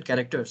 100,000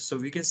 characters. So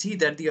we can see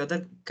that the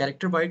other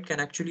character byte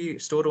can actually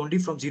store only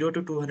from 0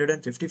 to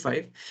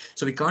 255.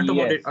 So we can't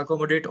Yes.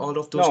 accommodate all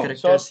of those No,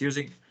 characters so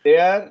using.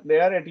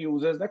 there it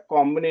uses the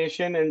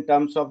combination in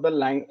terms of the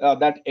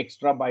that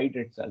extra byte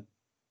itself.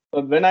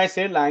 So when I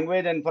say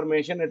language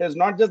information, it is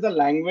not just the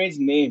language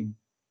name.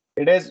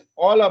 It is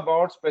all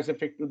about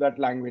specific to that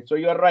language. So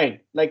you're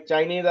right. Like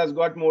Chinese has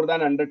got more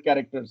than 100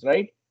 characters,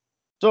 right?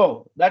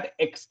 So that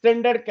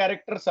extended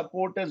character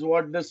support is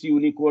what this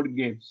Unicode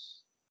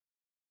gives.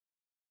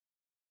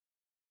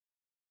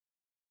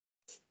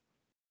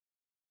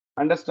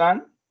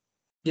 Understand?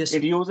 Yes.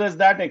 It uses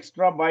that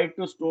extra byte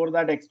to store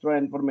that extra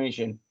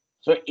information.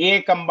 So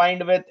A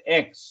combined with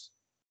X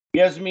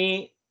gives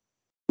me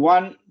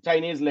one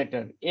Chinese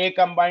letter. A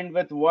combined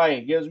with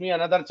Y gives me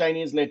another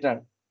Chinese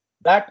letter.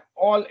 That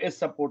all is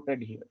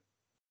supported here.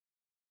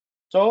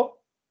 So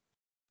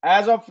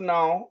as of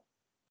now,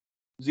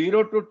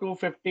 0 to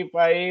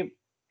 255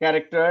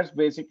 characters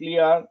basically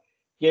are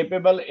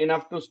capable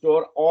enough to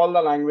store all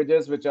the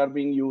languages which are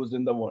being used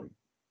in the world.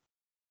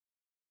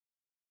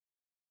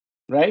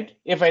 Right?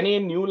 If any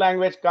new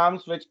language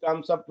comes which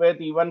comes up with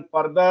even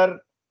further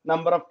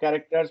number of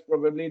characters,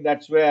 probably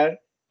that's where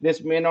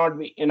this may not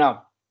be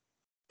enough.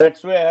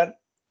 That's where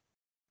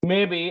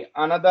maybe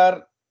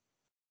another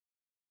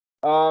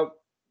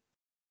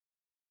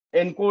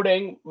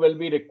encoding will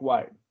be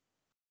required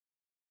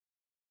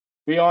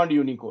beyond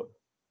Unicode.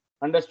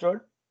 Understood?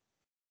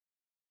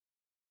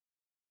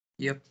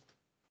 Yep.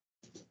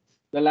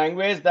 The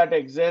language that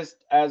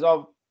exists as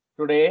of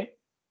today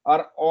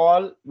are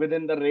all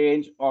within the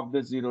range of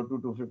the 0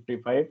 to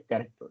 255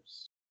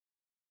 characters.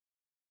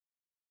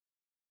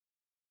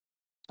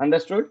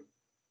 Understood?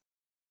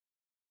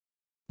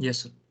 Yes,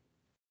 sir.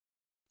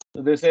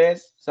 So this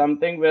is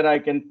something where I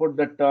can put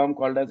the term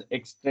called as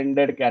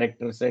extended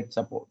character set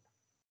support.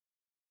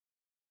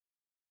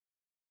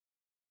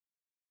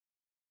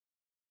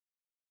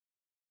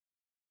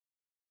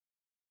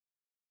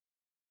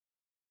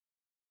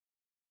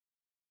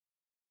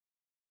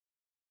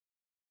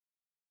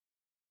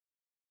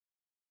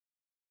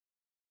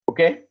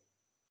 Okay.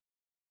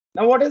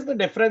 Now, what is the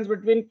difference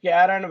between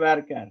char and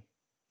varchar?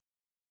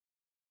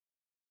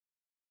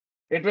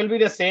 It will be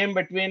the same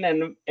between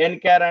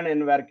nchar and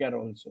nvarchar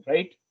also,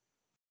 right?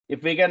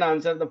 If we can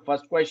answer the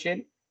first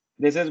question,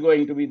 this is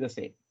going to be the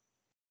same.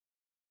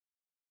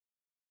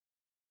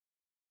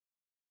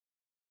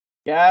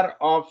 Char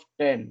of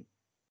 10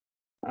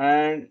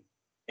 and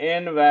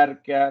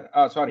nvarchar,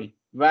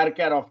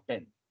 varchar of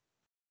 10.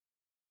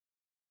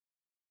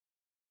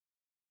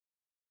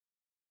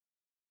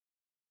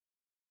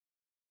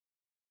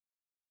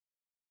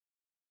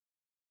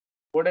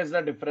 What is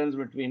the difference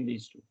between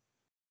these two?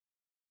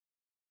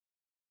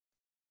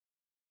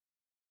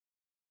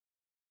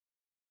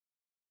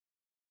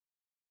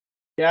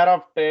 Char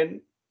of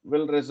 10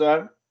 will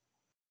reserve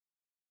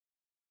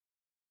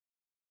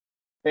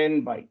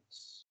 10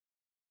 bytes.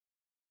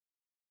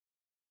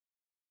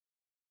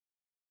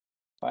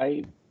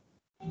 5,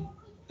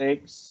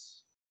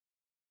 6,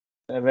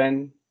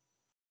 7,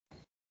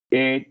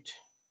 8,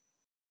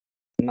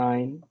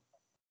 9,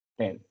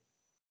 10.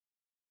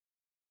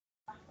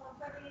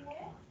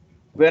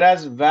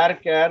 Whereas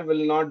varchar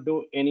will not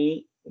do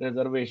any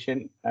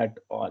reservation at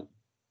all.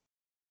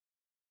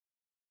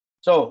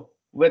 So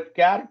with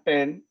char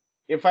 10,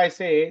 if I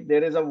say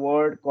there is a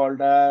word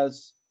called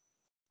as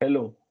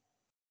hello,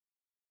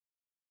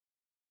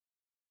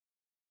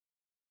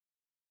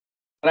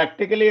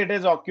 practically it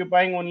is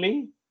occupying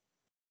only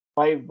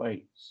 5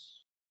 bytes.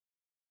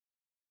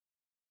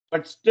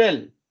 But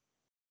still,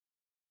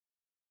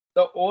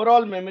 the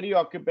overall memory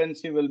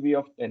occupancy will be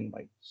of 10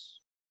 bytes.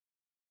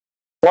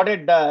 What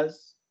it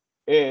does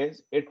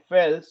is it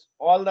fills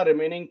all the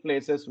remaining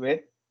places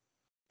with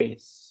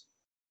space.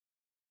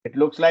 It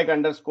looks like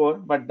underscore,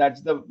 but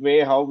that's the way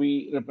how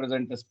we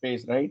represent a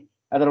space, right?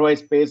 Otherwise,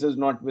 space is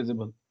not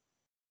visible.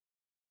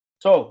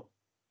 So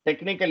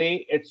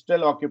technically, it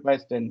still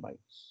occupies 10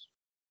 bytes.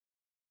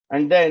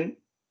 And then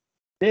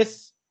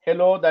this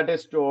hello that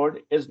is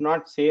stored is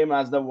not same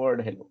as the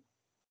word hello.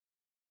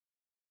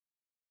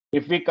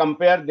 If we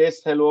compare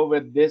this hello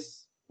with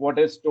this, what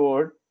is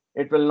stored,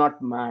 it will not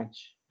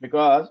match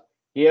because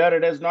here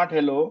it is not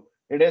hello,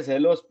 it is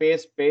hello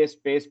space, space,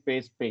 space,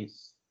 space,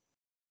 space.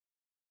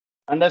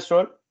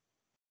 Understood?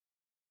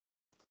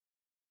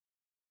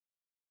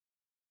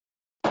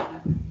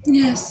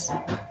 Yes.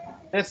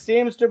 This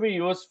seems to be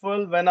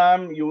useful when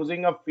I'm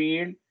using a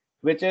field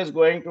which is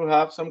going to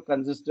have some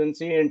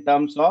consistency in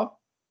terms of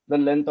the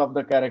length of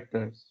the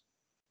characters.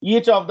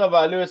 Each of the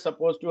value is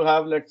supposed to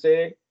have, let's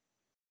say,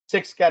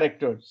 6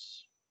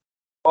 characters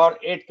or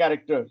 8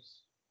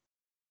 characters.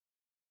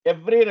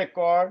 Every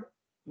record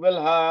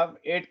will have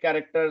 8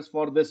 characters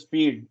for this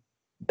field.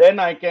 Then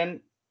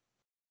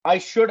I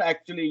should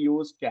actually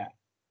use char.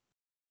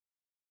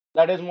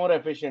 That is more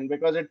efficient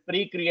because it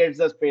pre-creates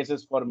the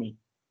spaces for me.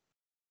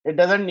 It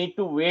doesn't need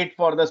to wait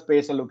for the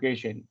space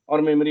allocation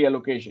or memory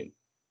allocation.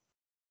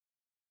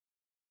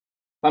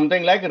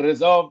 Something like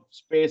reserved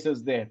space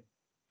is there.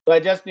 So I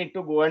just need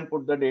to go and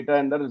put the data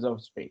in the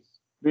reserved space.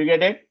 Do you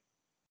get it?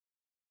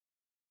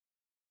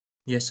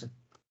 Yes, sir.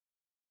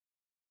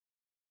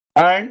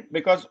 And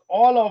because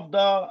all of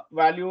the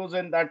values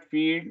in that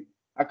field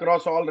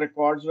across all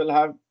records will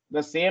have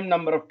the same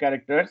number of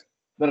characters,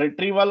 the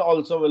retrieval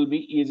also will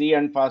be easy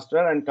and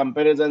faster, and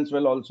comparisons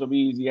will also be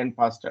easy and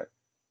faster.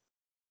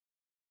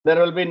 There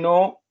will be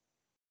no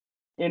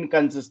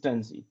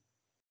inconsistency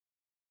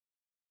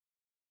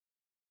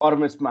or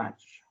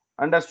mismatch.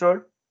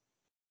 Understood?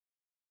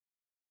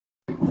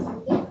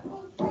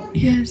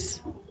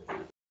 Yes.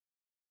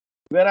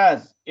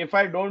 Whereas if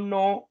I don't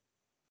know,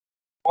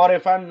 or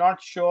if I'm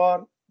not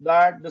sure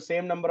that the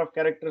same number of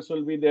characters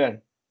will be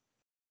there,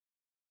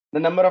 the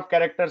number of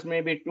characters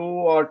may be 2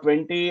 or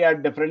 20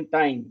 at different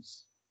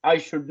times, I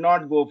should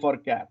not go for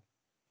char.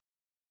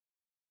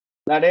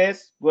 That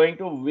is going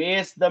to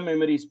waste the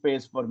memory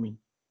space for me.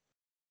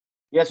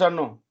 Yes or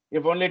no?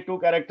 If only 2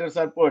 characters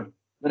are put,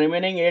 the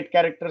remaining 8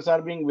 characters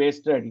are being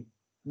wasted.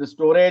 The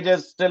storage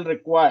is still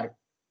required,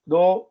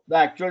 though the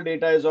actual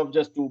data is of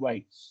just 2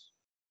 bytes.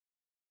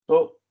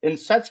 So in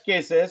such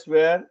cases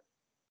where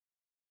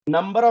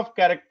number of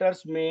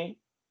characters may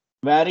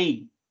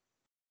vary,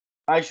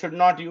 I should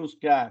not use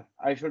char.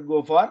 I should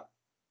go for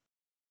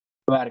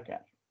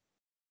varchar.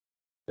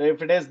 So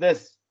if it is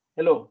this,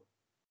 hello,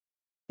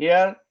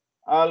 here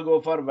I'll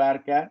go for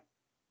varchar.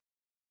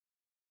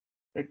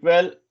 It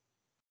will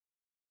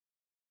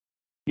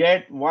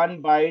get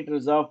 1 byte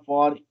reserved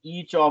for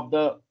each of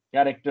the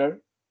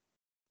character.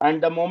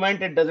 And the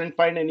moment it doesn't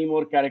find any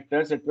more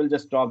characters, it will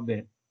just stop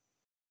there.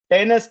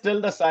 10 is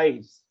still the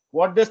size.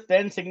 What this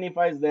 10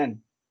 signifies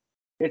then?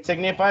 It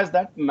signifies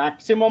that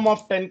maximum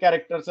of 10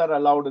 characters are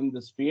allowed in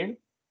this field.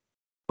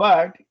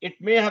 But it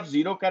may have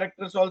 0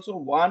 characters also,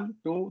 1,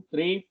 2,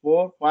 3,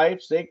 4,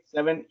 5, 6,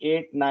 7,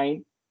 8,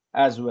 9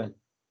 as well.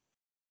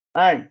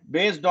 And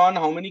based on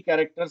how many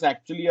characters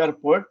actually are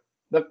put,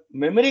 the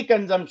memory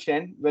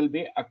consumption will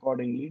be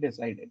accordingly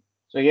decided.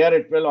 So here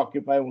it will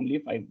occupy only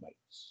 5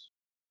 bytes.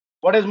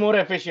 What is more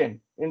efficient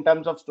in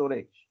terms of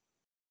storage?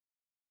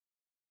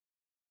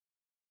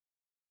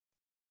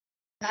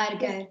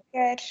 Varchar.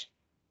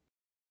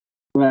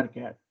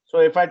 Varchar. So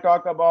if I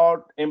talk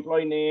about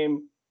employee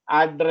name,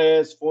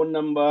 address, phone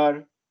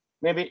number,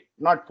 maybe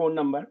not phone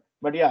number,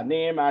 but yeah,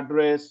 name,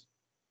 address,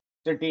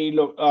 city,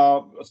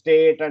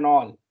 state, and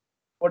all.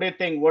 What do you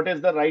think? What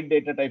is the right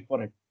data type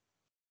for it?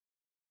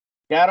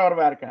 Char or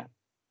varchar?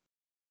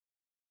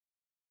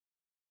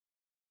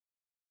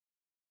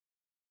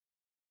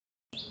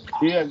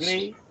 Do you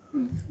agree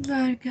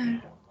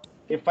Varchar.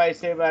 if I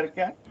say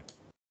varchar?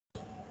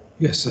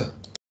 Yes, sir.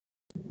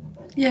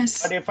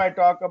 Yes. But if I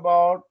talk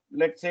about,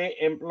 let's say,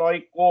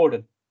 employee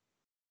code,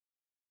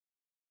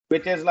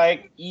 which is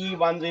like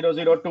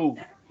E1002,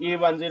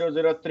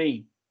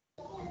 E1003,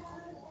 what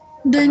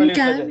will Then you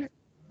suggest?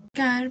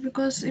 char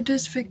because it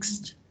is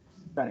fixed.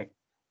 Correct.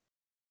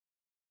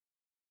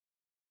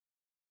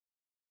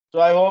 So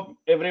I hope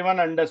everyone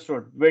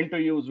understood when to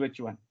use which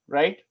one,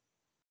 right?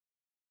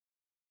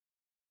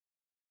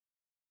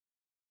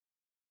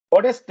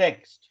 What is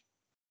text?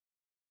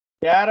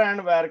 Char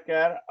and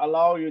varchar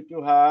allow you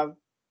to have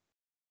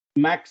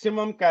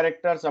maximum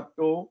characters up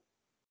to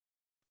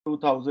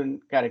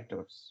 2000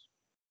 characters.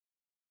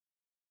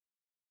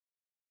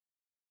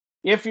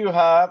 If you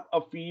have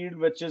a field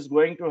which is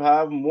going to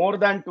have more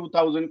than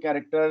 2000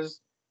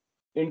 characters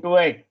into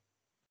it,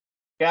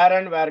 char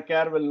and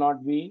varchar will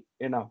not be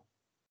enough.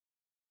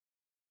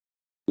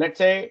 Let's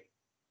say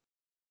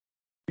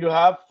you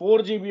have 4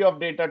 GB of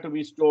data to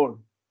be stored.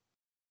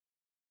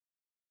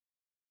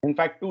 In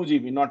fact, 2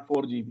 GB, not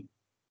 4 GB.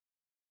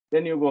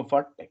 Then you go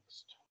for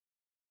text.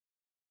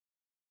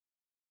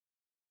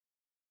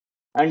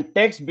 And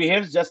text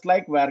behaves just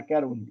like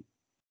varchar only.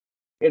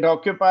 It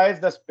occupies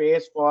the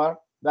space for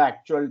the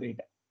actual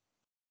data.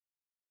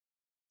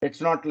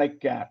 It's not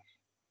like char.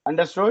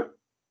 Understood?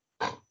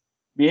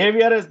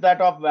 Behavior is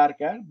that of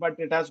varchar, but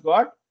it has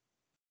got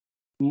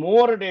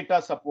more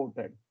data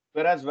supported.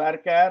 Whereas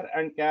varchar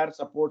and char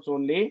supports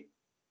only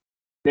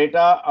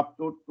data up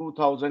to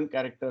 2000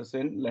 characters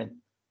in length.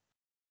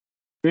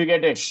 Do you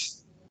get it?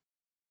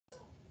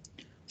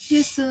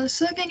 Yes, sir.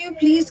 Sir, can you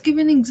please give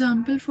an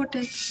example for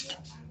text?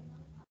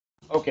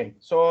 Okay,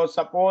 so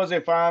suppose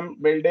if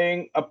I'm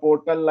building a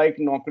portal like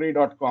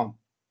Naukri.com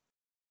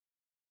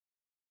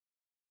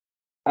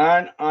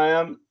and I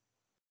am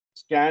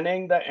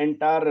scanning the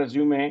entire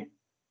resume,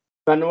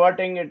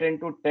 converting it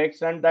into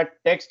text, and that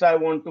text I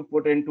want to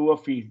put into a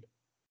field.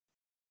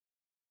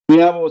 We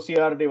have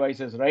OCR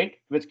devices, right,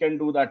 which can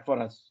do that for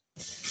us.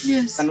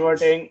 Yes.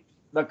 Converting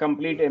the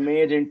complete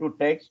image into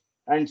text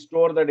and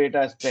store the data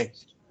as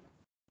text.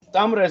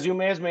 Some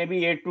resumes may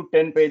be 8 to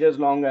 10 pages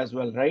long as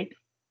well, right?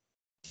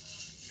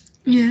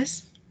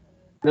 Yes.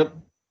 The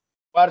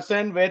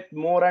person with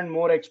more and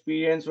more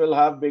experience will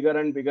have bigger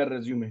and bigger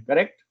resume,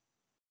 correct?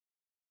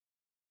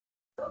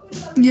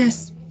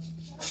 Yes.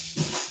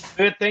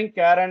 Do you think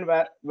char and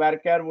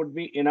varchar would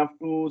be enough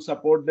to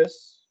support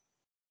this?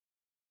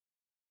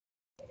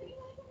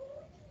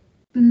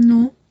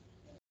 No.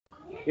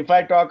 If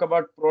I talk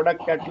about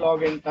product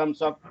catalog in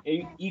terms of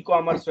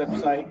e-commerce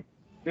website,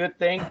 do you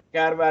think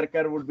char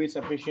varchar would be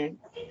sufficient?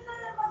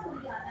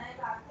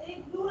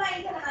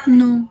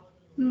 No.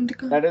 No, they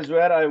can't. That is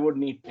where I would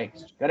need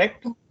text,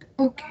 correct?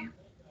 Okay.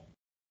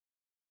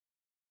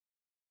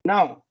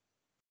 Now,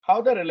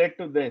 how they relate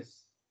to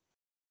this?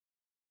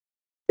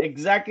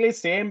 Exactly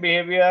same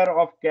behavior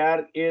of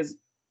char is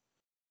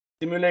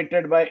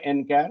simulated by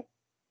nchar.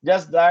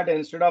 Just that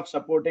instead of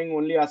supporting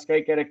only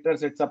ASCII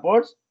characters, it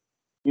supports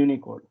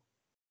Unicode.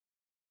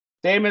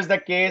 Same is the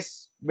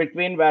case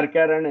between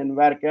varchar and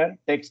nvarchar,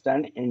 text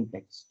and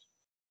in-text.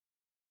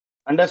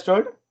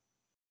 Understood?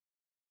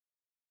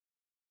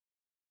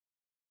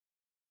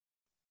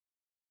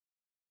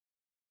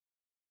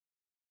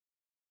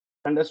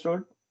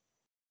 Understood?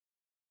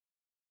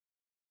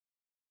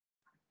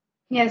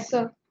 Yes,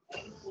 sir.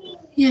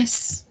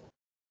 Yes.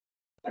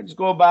 Let's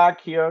go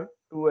back here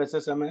to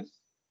SSMS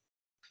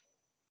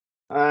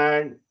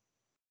and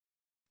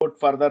put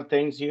further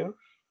things here.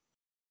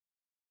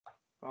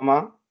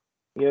 Comma.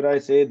 Here I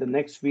say the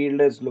next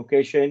field is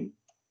location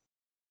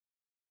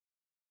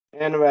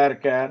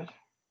nvarchar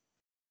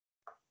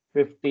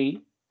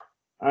 50,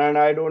 and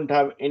I don't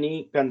have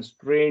any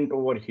constraint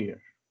over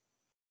here.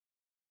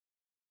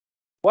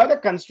 Why the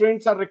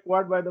constraints are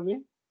required, by the way?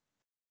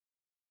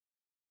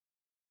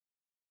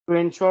 To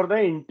ensure the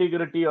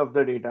integrity of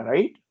the data,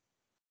 right?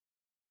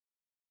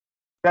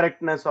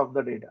 Correctness of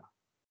the data.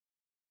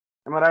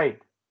 Am I right?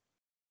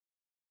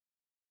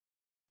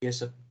 Yes,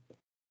 sir.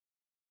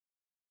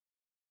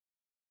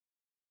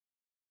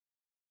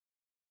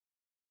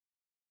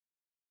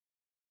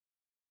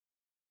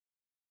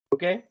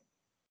 Okay.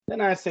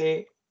 Then I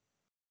say,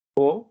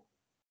 oh,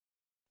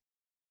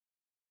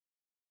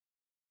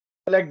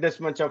 select this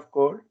much of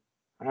code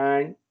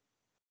and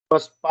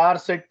first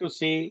parse it to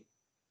see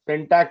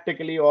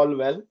syntactically all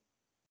well,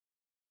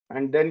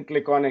 and then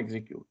click on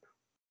execute.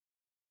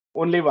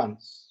 Only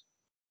once.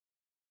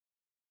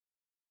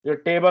 Your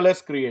table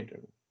is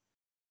created.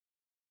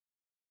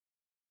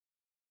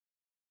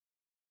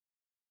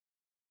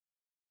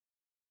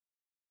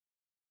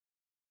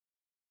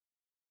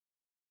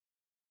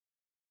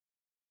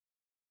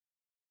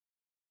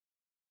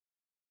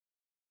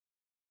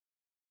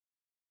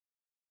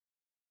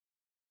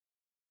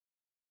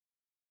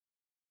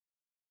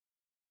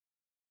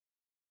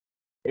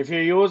 If you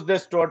use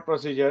this stored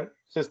procedure,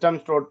 system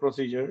stored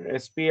procedure,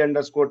 sp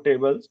underscore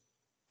tables,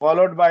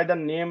 followed by the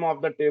name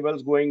of the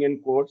tables going in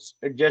quotes,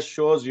 it just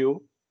shows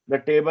you the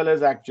table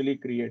is actually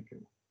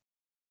created.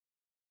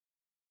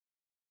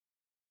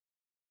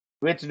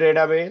 Which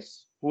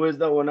database? Who is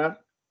the owner?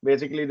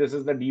 Basically, this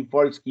is the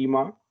default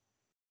schema.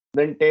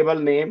 Then table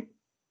name,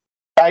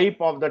 type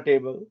of the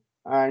table,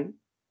 and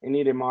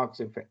any remarks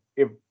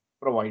if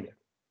provided.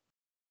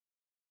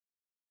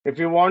 If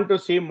you want to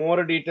see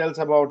more details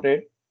about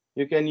it,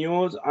 you can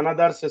use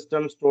another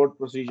system stored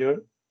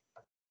procedure,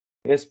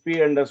 sp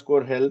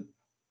underscore help,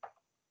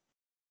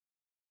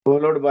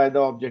 followed by the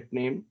object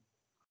name,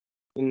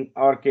 in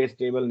our case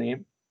table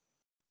name,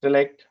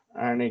 select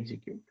and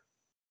execute.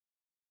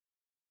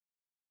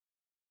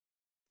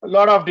 A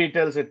lot of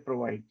details it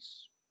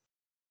provides,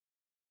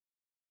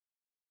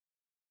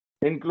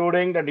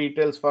 including the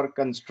details for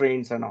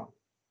constraints and all.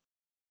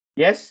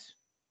 Yes?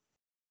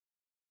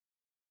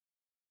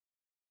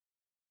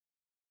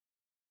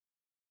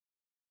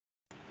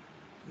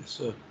 Yes,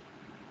 sir.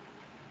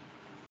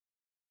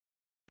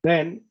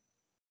 Then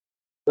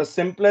the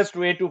simplest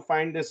way to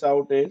find this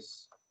out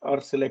is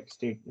our select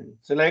statement.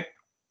 Select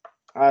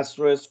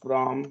asterisk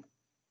from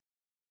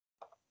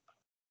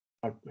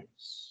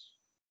departments.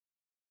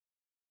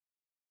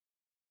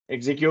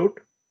 Execute.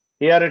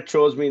 Here it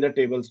shows me the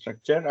table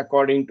structure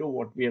according to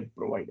what we have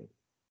provided.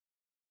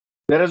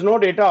 There is no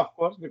data, of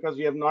course, because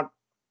we have not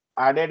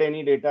added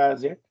any data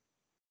as yet.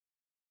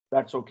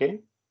 That's okay.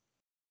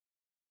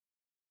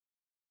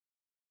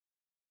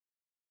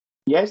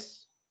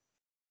 Yes?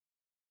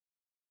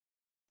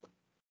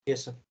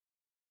 Yes, sir.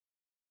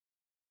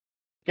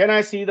 Can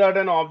I see that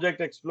in Object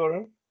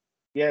Explorer?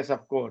 Yes,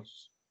 of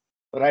course.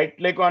 Right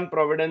click on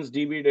Providence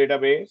DB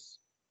database,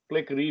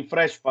 click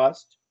refresh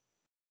first,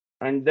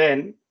 and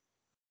then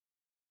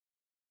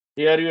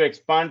here you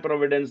expand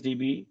Providence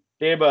DB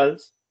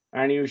tables,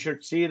 and you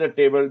should see the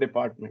table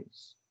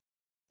departments.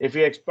 If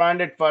you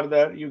expand it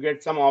further, you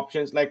get some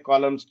options like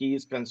columns,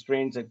 keys,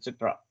 constraints,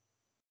 etc.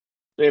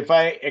 So if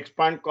I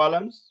expand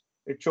columns,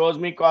 it shows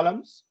me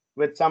columns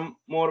with some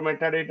more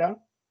metadata.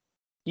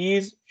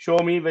 Keys show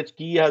me which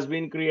key has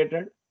been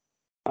created.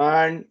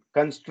 And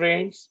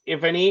constraints,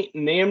 if any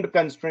named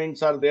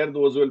constraints are there,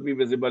 those will be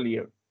visible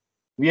here.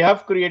 We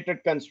have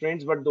created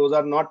constraints, but those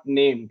are not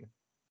named.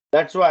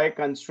 That's why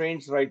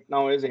constraints right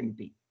now is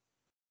empty.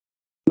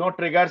 No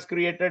triggers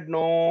created,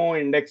 no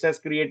indexes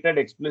created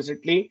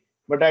explicitly.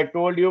 But I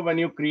told you when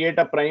you create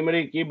a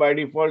primary key, by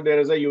default, there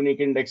is a unique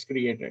index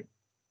created.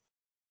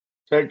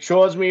 So it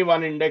shows me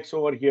one index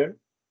over here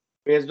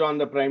based on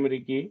the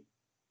primary key.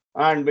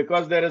 And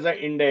because there is an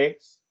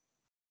index,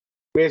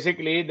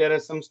 basically there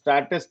is some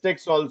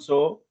statistics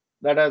also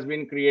that has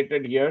been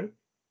created here,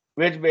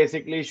 which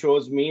basically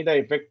shows me the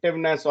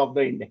effectiveness of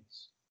the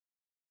index,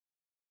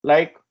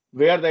 like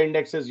where the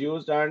index is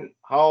used and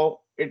how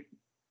it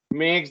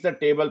makes the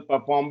table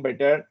perform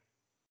better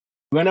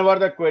whenever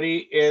the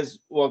query is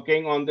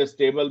working on this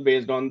table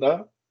based on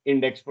the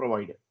index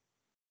provided.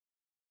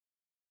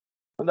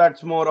 So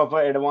that's more of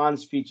an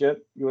advanced feature.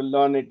 You will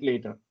learn it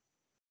later.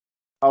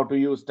 How to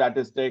use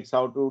statistics,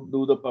 how to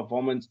do the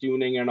performance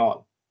tuning and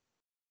all.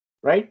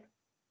 Right?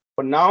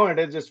 But now it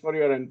is just for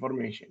your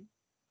information.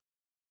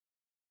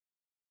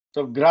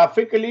 So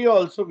graphically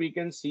also we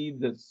can see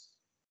this.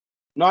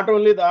 Not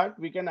only that,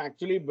 we can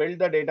actually build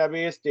the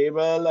database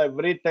table,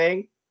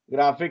 everything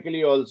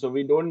graphically also.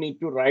 We don't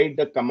need to write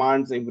the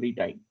commands every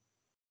time.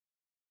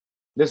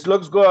 This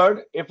looks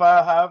good if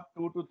I have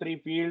 2 to 3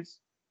 fields,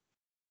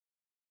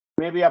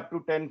 maybe up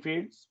to 10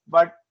 fields.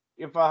 But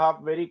if I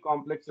have very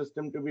complex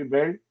system to be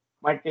built,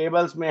 my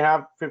tables may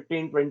have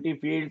 15, 20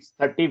 fields,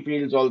 30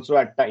 fields also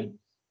at times.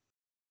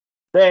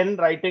 Then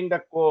writing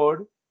the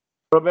code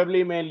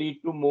probably may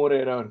lead to more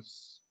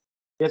errors.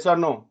 Yes or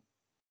no?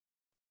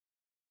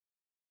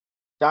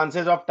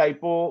 Chances of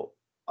typo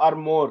are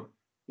more.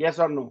 Yes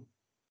or no?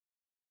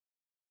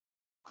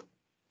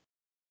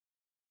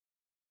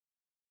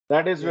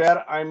 That is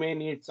where I may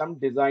need some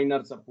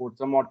designer support,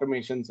 some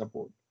automation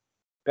support.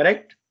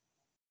 Correct?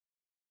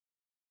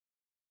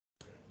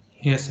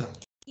 Yes, sir.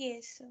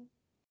 Yes, sir.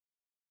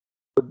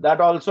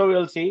 That also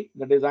we'll see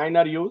the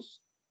designer use,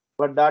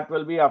 but that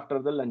will be after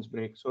the lunch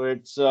break. So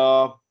it's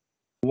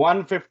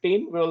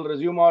 1:15. We'll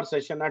resume our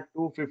session at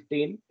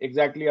 2:15,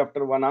 exactly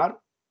after 1 hour.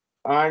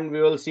 And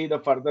we will see the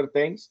further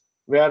things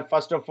where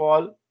first of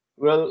all,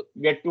 we'll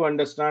get to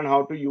understand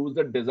how to use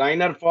the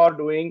designer for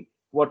doing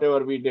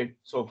whatever we did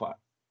so far.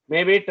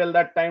 Maybe till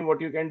that time,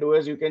 what you can do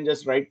is you can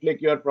just right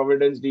click your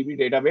Providence DB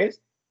database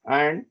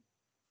and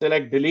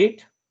select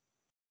delete,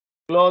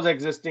 close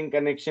existing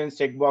connections,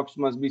 checkbox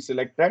must be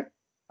selected,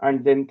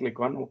 and then click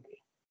on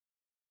OK.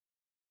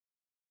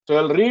 So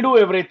I'll redo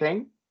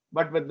everything,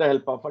 but with the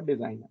help of a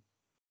designer.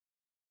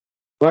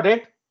 Got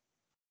it?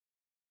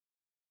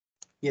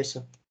 Yes,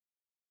 sir.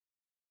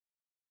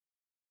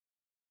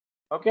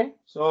 Okay,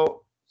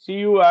 so see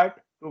you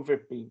at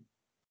 2:15.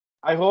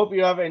 I hope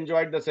you have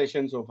enjoyed the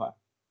session so far.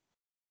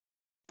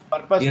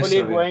 Purposefully Yes,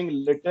 sir, going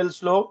little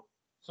slow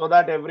so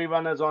that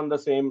everyone is on the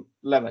same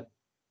level.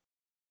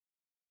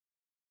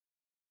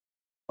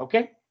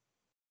 Okay?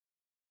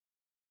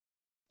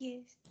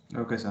 Yes.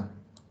 Okay, sir.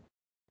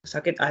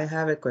 Saket, I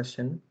have a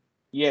question.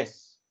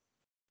 Yes.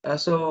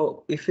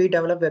 So if we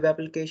develop web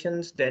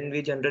applications, then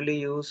we generally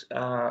use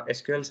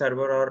SQL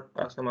Server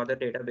or some other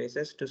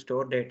databases to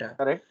store data.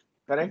 Correct.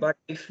 Correct. But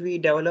if we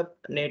develop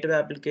native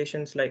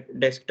applications like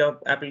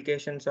desktop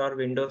applications or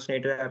Windows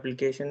native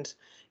applications,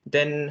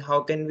 then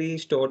how can we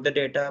store the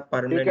data You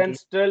can permanently?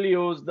 still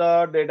use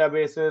the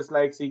databases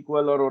like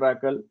SQL or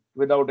Oracle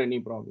without any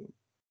problem.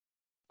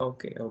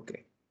 Okay,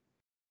 okay.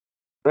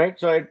 Right.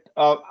 So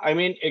I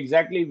mean,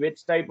 exactly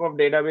which type of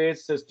database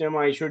system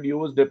I should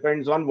use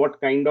depends on what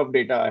kind of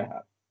data I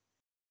have.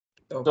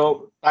 Okay.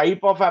 So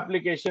type of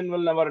application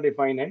will never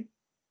define it.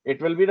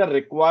 It will be the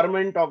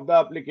requirement of the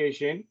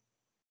application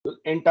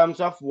in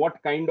terms of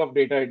what kind of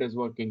data it is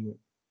working with.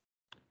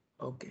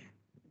 Okay.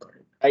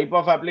 Type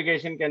of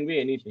application can be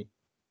anything.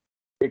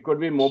 It could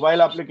be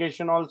mobile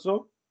application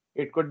also.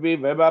 It could be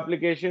web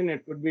application.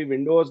 It could be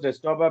Windows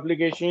desktop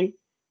application.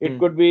 It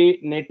could be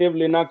native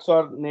Linux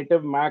or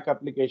native Mac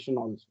application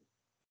also.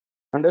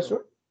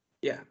 Understood?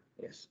 Yeah.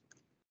 Yes.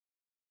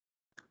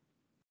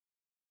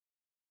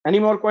 Any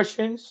more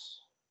questions?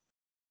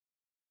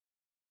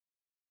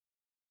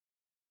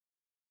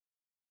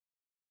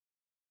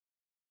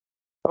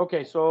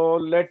 Okay, so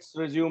let's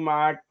resume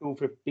at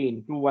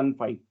 2:15,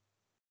 2:15.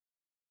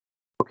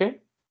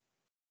 Okay?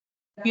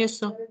 Yes,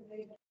 sir.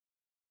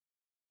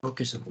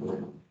 Okay, sir.